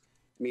us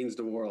means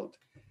the world.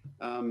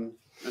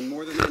 And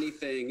more than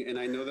anything, and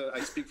I know that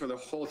I speak for the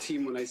whole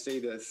team when I say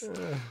this,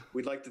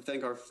 we'd like to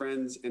thank our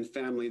friends and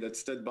family that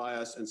stood by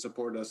us and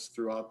support us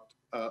throughout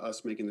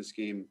us making this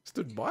game.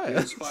 Stood by they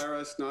us? inspire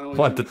us not only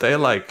what, did they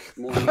like?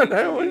 More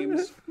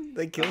games,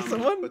 they kill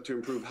someone? But to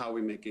improve how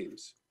we make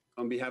games.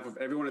 On behalf of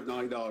everyone at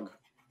Naughty Dog,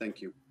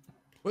 thank you.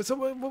 So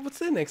what's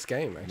their next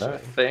game, actually? No,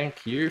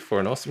 thank you for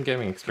an awesome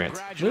gaming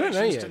experience. We don't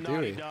know yet, do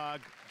we?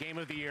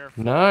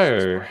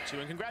 No.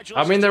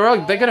 I mean, they're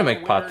going to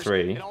make part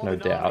 3, no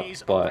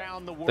doubt, but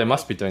they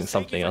must be doing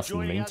something else in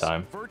the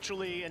meantime.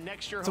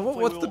 So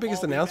what's the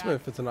biggest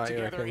announcement for tonight,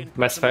 you reckon?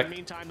 Mass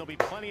Effect.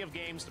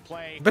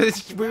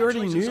 But we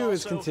already knew it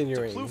was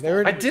continuing.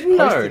 I didn't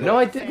know. No,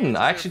 I didn't.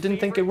 I actually didn't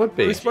think it would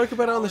be. We spoke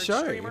about it on the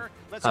show.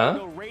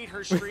 Huh? We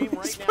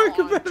spoke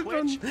about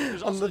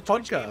it on the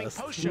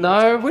podcast.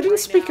 No, we didn't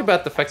speak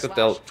about the fact that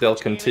they'll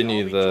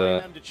continue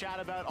the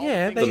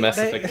Mass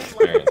Effect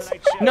experience.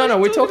 No,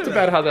 we talked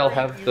about how they'll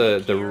have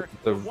the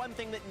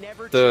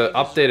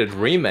updated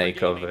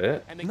remake of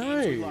it.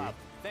 No.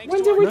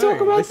 When did we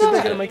talk about they said that?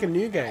 They're gonna make a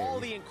new game.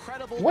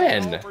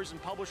 When?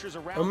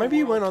 Or maybe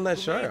you weren't on that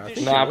show. I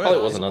think I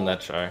probably wasn't on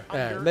that show.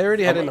 Yeah, they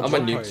already had I'm a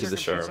noob to the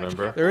show,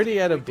 remember? They already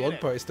had a blog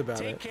post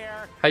about it.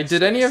 Hey,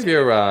 did any of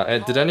your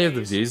did any of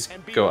the views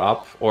go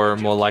up or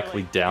more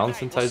likely down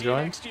since I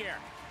joined?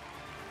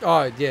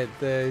 Oh yeah,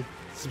 the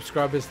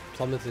subscribers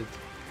plummeted.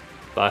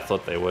 I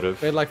thought they would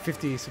have. We had like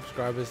 50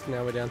 subscribers.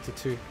 Now we're down to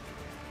 2.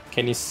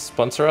 Can you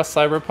sponsor us,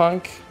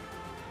 Cyberpunk?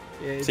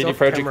 Yeah, it's CD off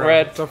Projekt camera.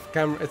 Red. It's off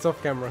camera. It's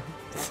off camera.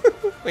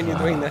 When you're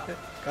doing that,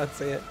 can't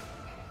see it.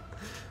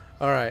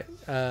 All right.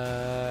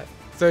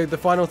 So the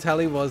final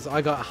tally was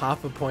I got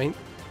half a point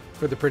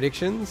for the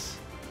predictions.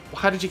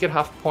 How did you get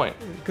half a point?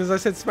 Because I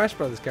said Smash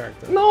Brothers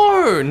character.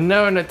 No,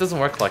 it doesn't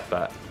work like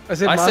that. I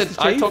said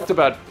I talked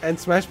about and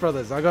Smash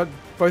Brothers. I got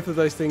both of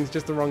those things,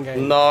 just the wrong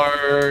game.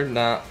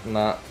 No,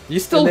 nah. You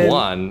still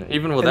won,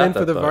 even without that. And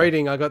then for the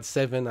voting, I got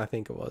 7. I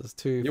think it was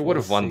 2. You would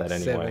have won that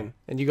anyway. 7,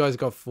 and you guys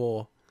got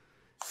 4.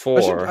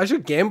 4. I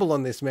should gamble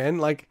on this, man.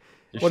 Like,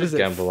 what is it?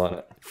 Gamble on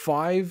it.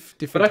 5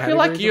 different. But I feel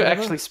like you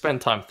actually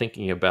spent time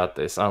thinking about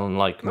this,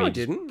 unlike me. No, I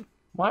didn't.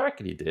 Well, I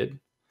reckon you did.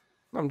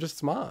 I'm just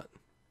smart.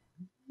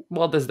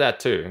 Well, there's that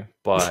too,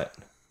 but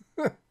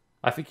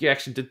I think you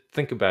actually did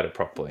think about it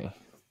properly.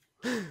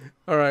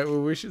 All right,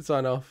 well, we should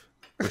sign off.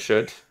 We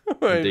should.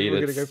 Indeed,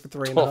 we're gonna go for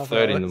 3.5 hours.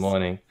 12:30 in the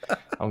morning.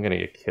 I'm gonna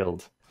get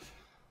killed.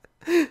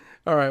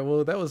 All right,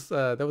 well, that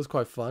was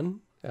quite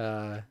fun.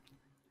 How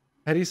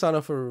do you sign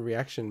off for a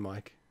reaction,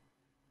 Mike?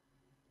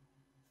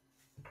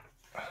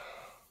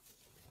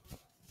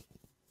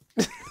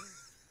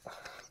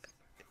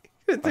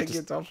 Take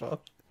your top off.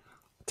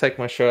 Take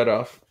my shirt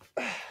off.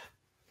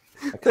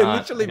 They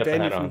literally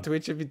ban you from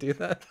Twitch if you do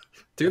that.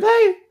 Do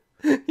they?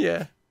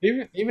 Yeah.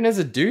 Even as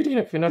a dude,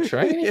 if you're not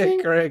showing anything?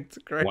 Yeah, correct.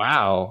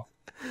 Wow.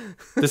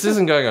 This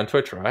isn't going on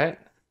Twitch, right?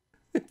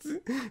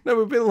 No,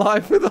 we've been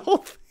live for the whole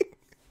thing.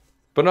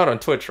 But not on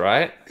Twitch,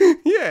 right?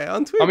 Yeah,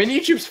 on Twitch. I mean,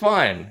 YouTube's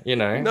fine,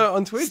 No,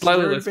 on Twitch,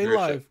 Slightly we've been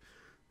live.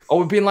 Oh,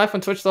 we've been live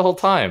on Twitch the whole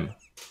time.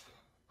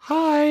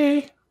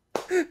 Hi.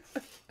 All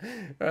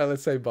right,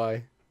 let's say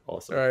bye.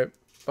 Awesome. All right,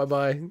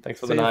 bye-bye. Thanks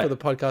for See the night. you for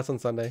the podcast on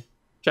Sunday.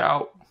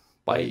 Ciao.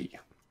 Bye.